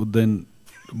 नागरिक उड्डयन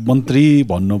मन्त्री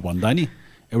भन्दा नि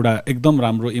एउटा एकदम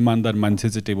राम्रो इमान्दार मान्छे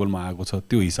चाहिँ टेबलमा आएको छ,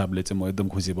 त्यो हिसाबले चाहिँ म एकदम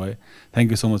खुसी भएँ।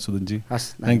 Thank you so much सुदनजी,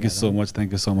 thank you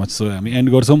so much. So हामी एन्ड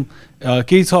गर्छौँ।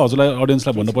 केही छ हजुरलाई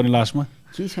अडियन्सलाई भन्नुपर्ने लास्टमा?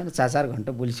 केही छैन, 4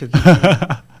 घन्टा बोलिसक्यो।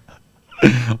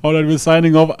 Alright, we're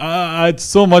signing off. It's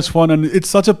so much fun and it's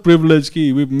such a privilege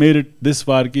कि we've made it this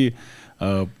far कि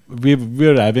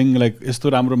we're having like यस्तो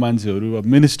राम्रो मान्छेहरू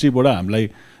मिनिस्ट्रीबाट हामीलाई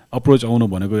अप्रोच आउनु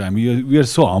भनेको, हामी we are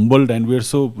so humbled and we are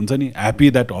so हुन्छ नि ह्याप्पी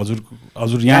द्याट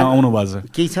हजुर यहाँ आउनु भएको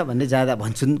छ। केही छ भन्ने जाँदा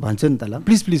भन्छु नि त ल।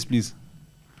 प्लिज।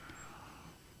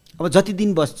 अब जति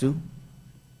दिन बस्छु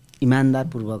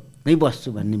इमान्दारपूर्वक नै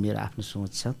बस्छु भन्ने मेरो आफ्नो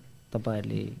सोच छ।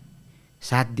 तपाईँहरूले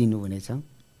साथ दिनुहुनेछ,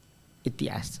 यति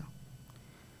आश छ।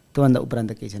 त्योभन्दा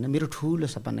उपरान्त केही छैन। मेरो ठुलो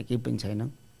सपना केही पनि छैन।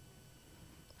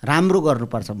 राम्रो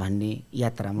गर्नुपर्छ भन्ने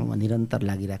यात्रामा म निरन्तर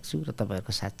लागिरहेको छु र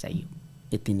तपाईँहरूको साथ चाहियो,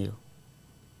 यति नै हो।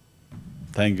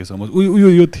 Thank you so much.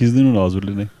 यो थिच्दिनु न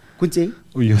हजुरले नै। कुन चाहिँ?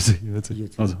 यो चाहिँ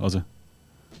हजुर।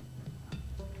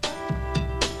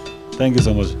 Thank you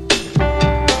so much.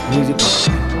 Music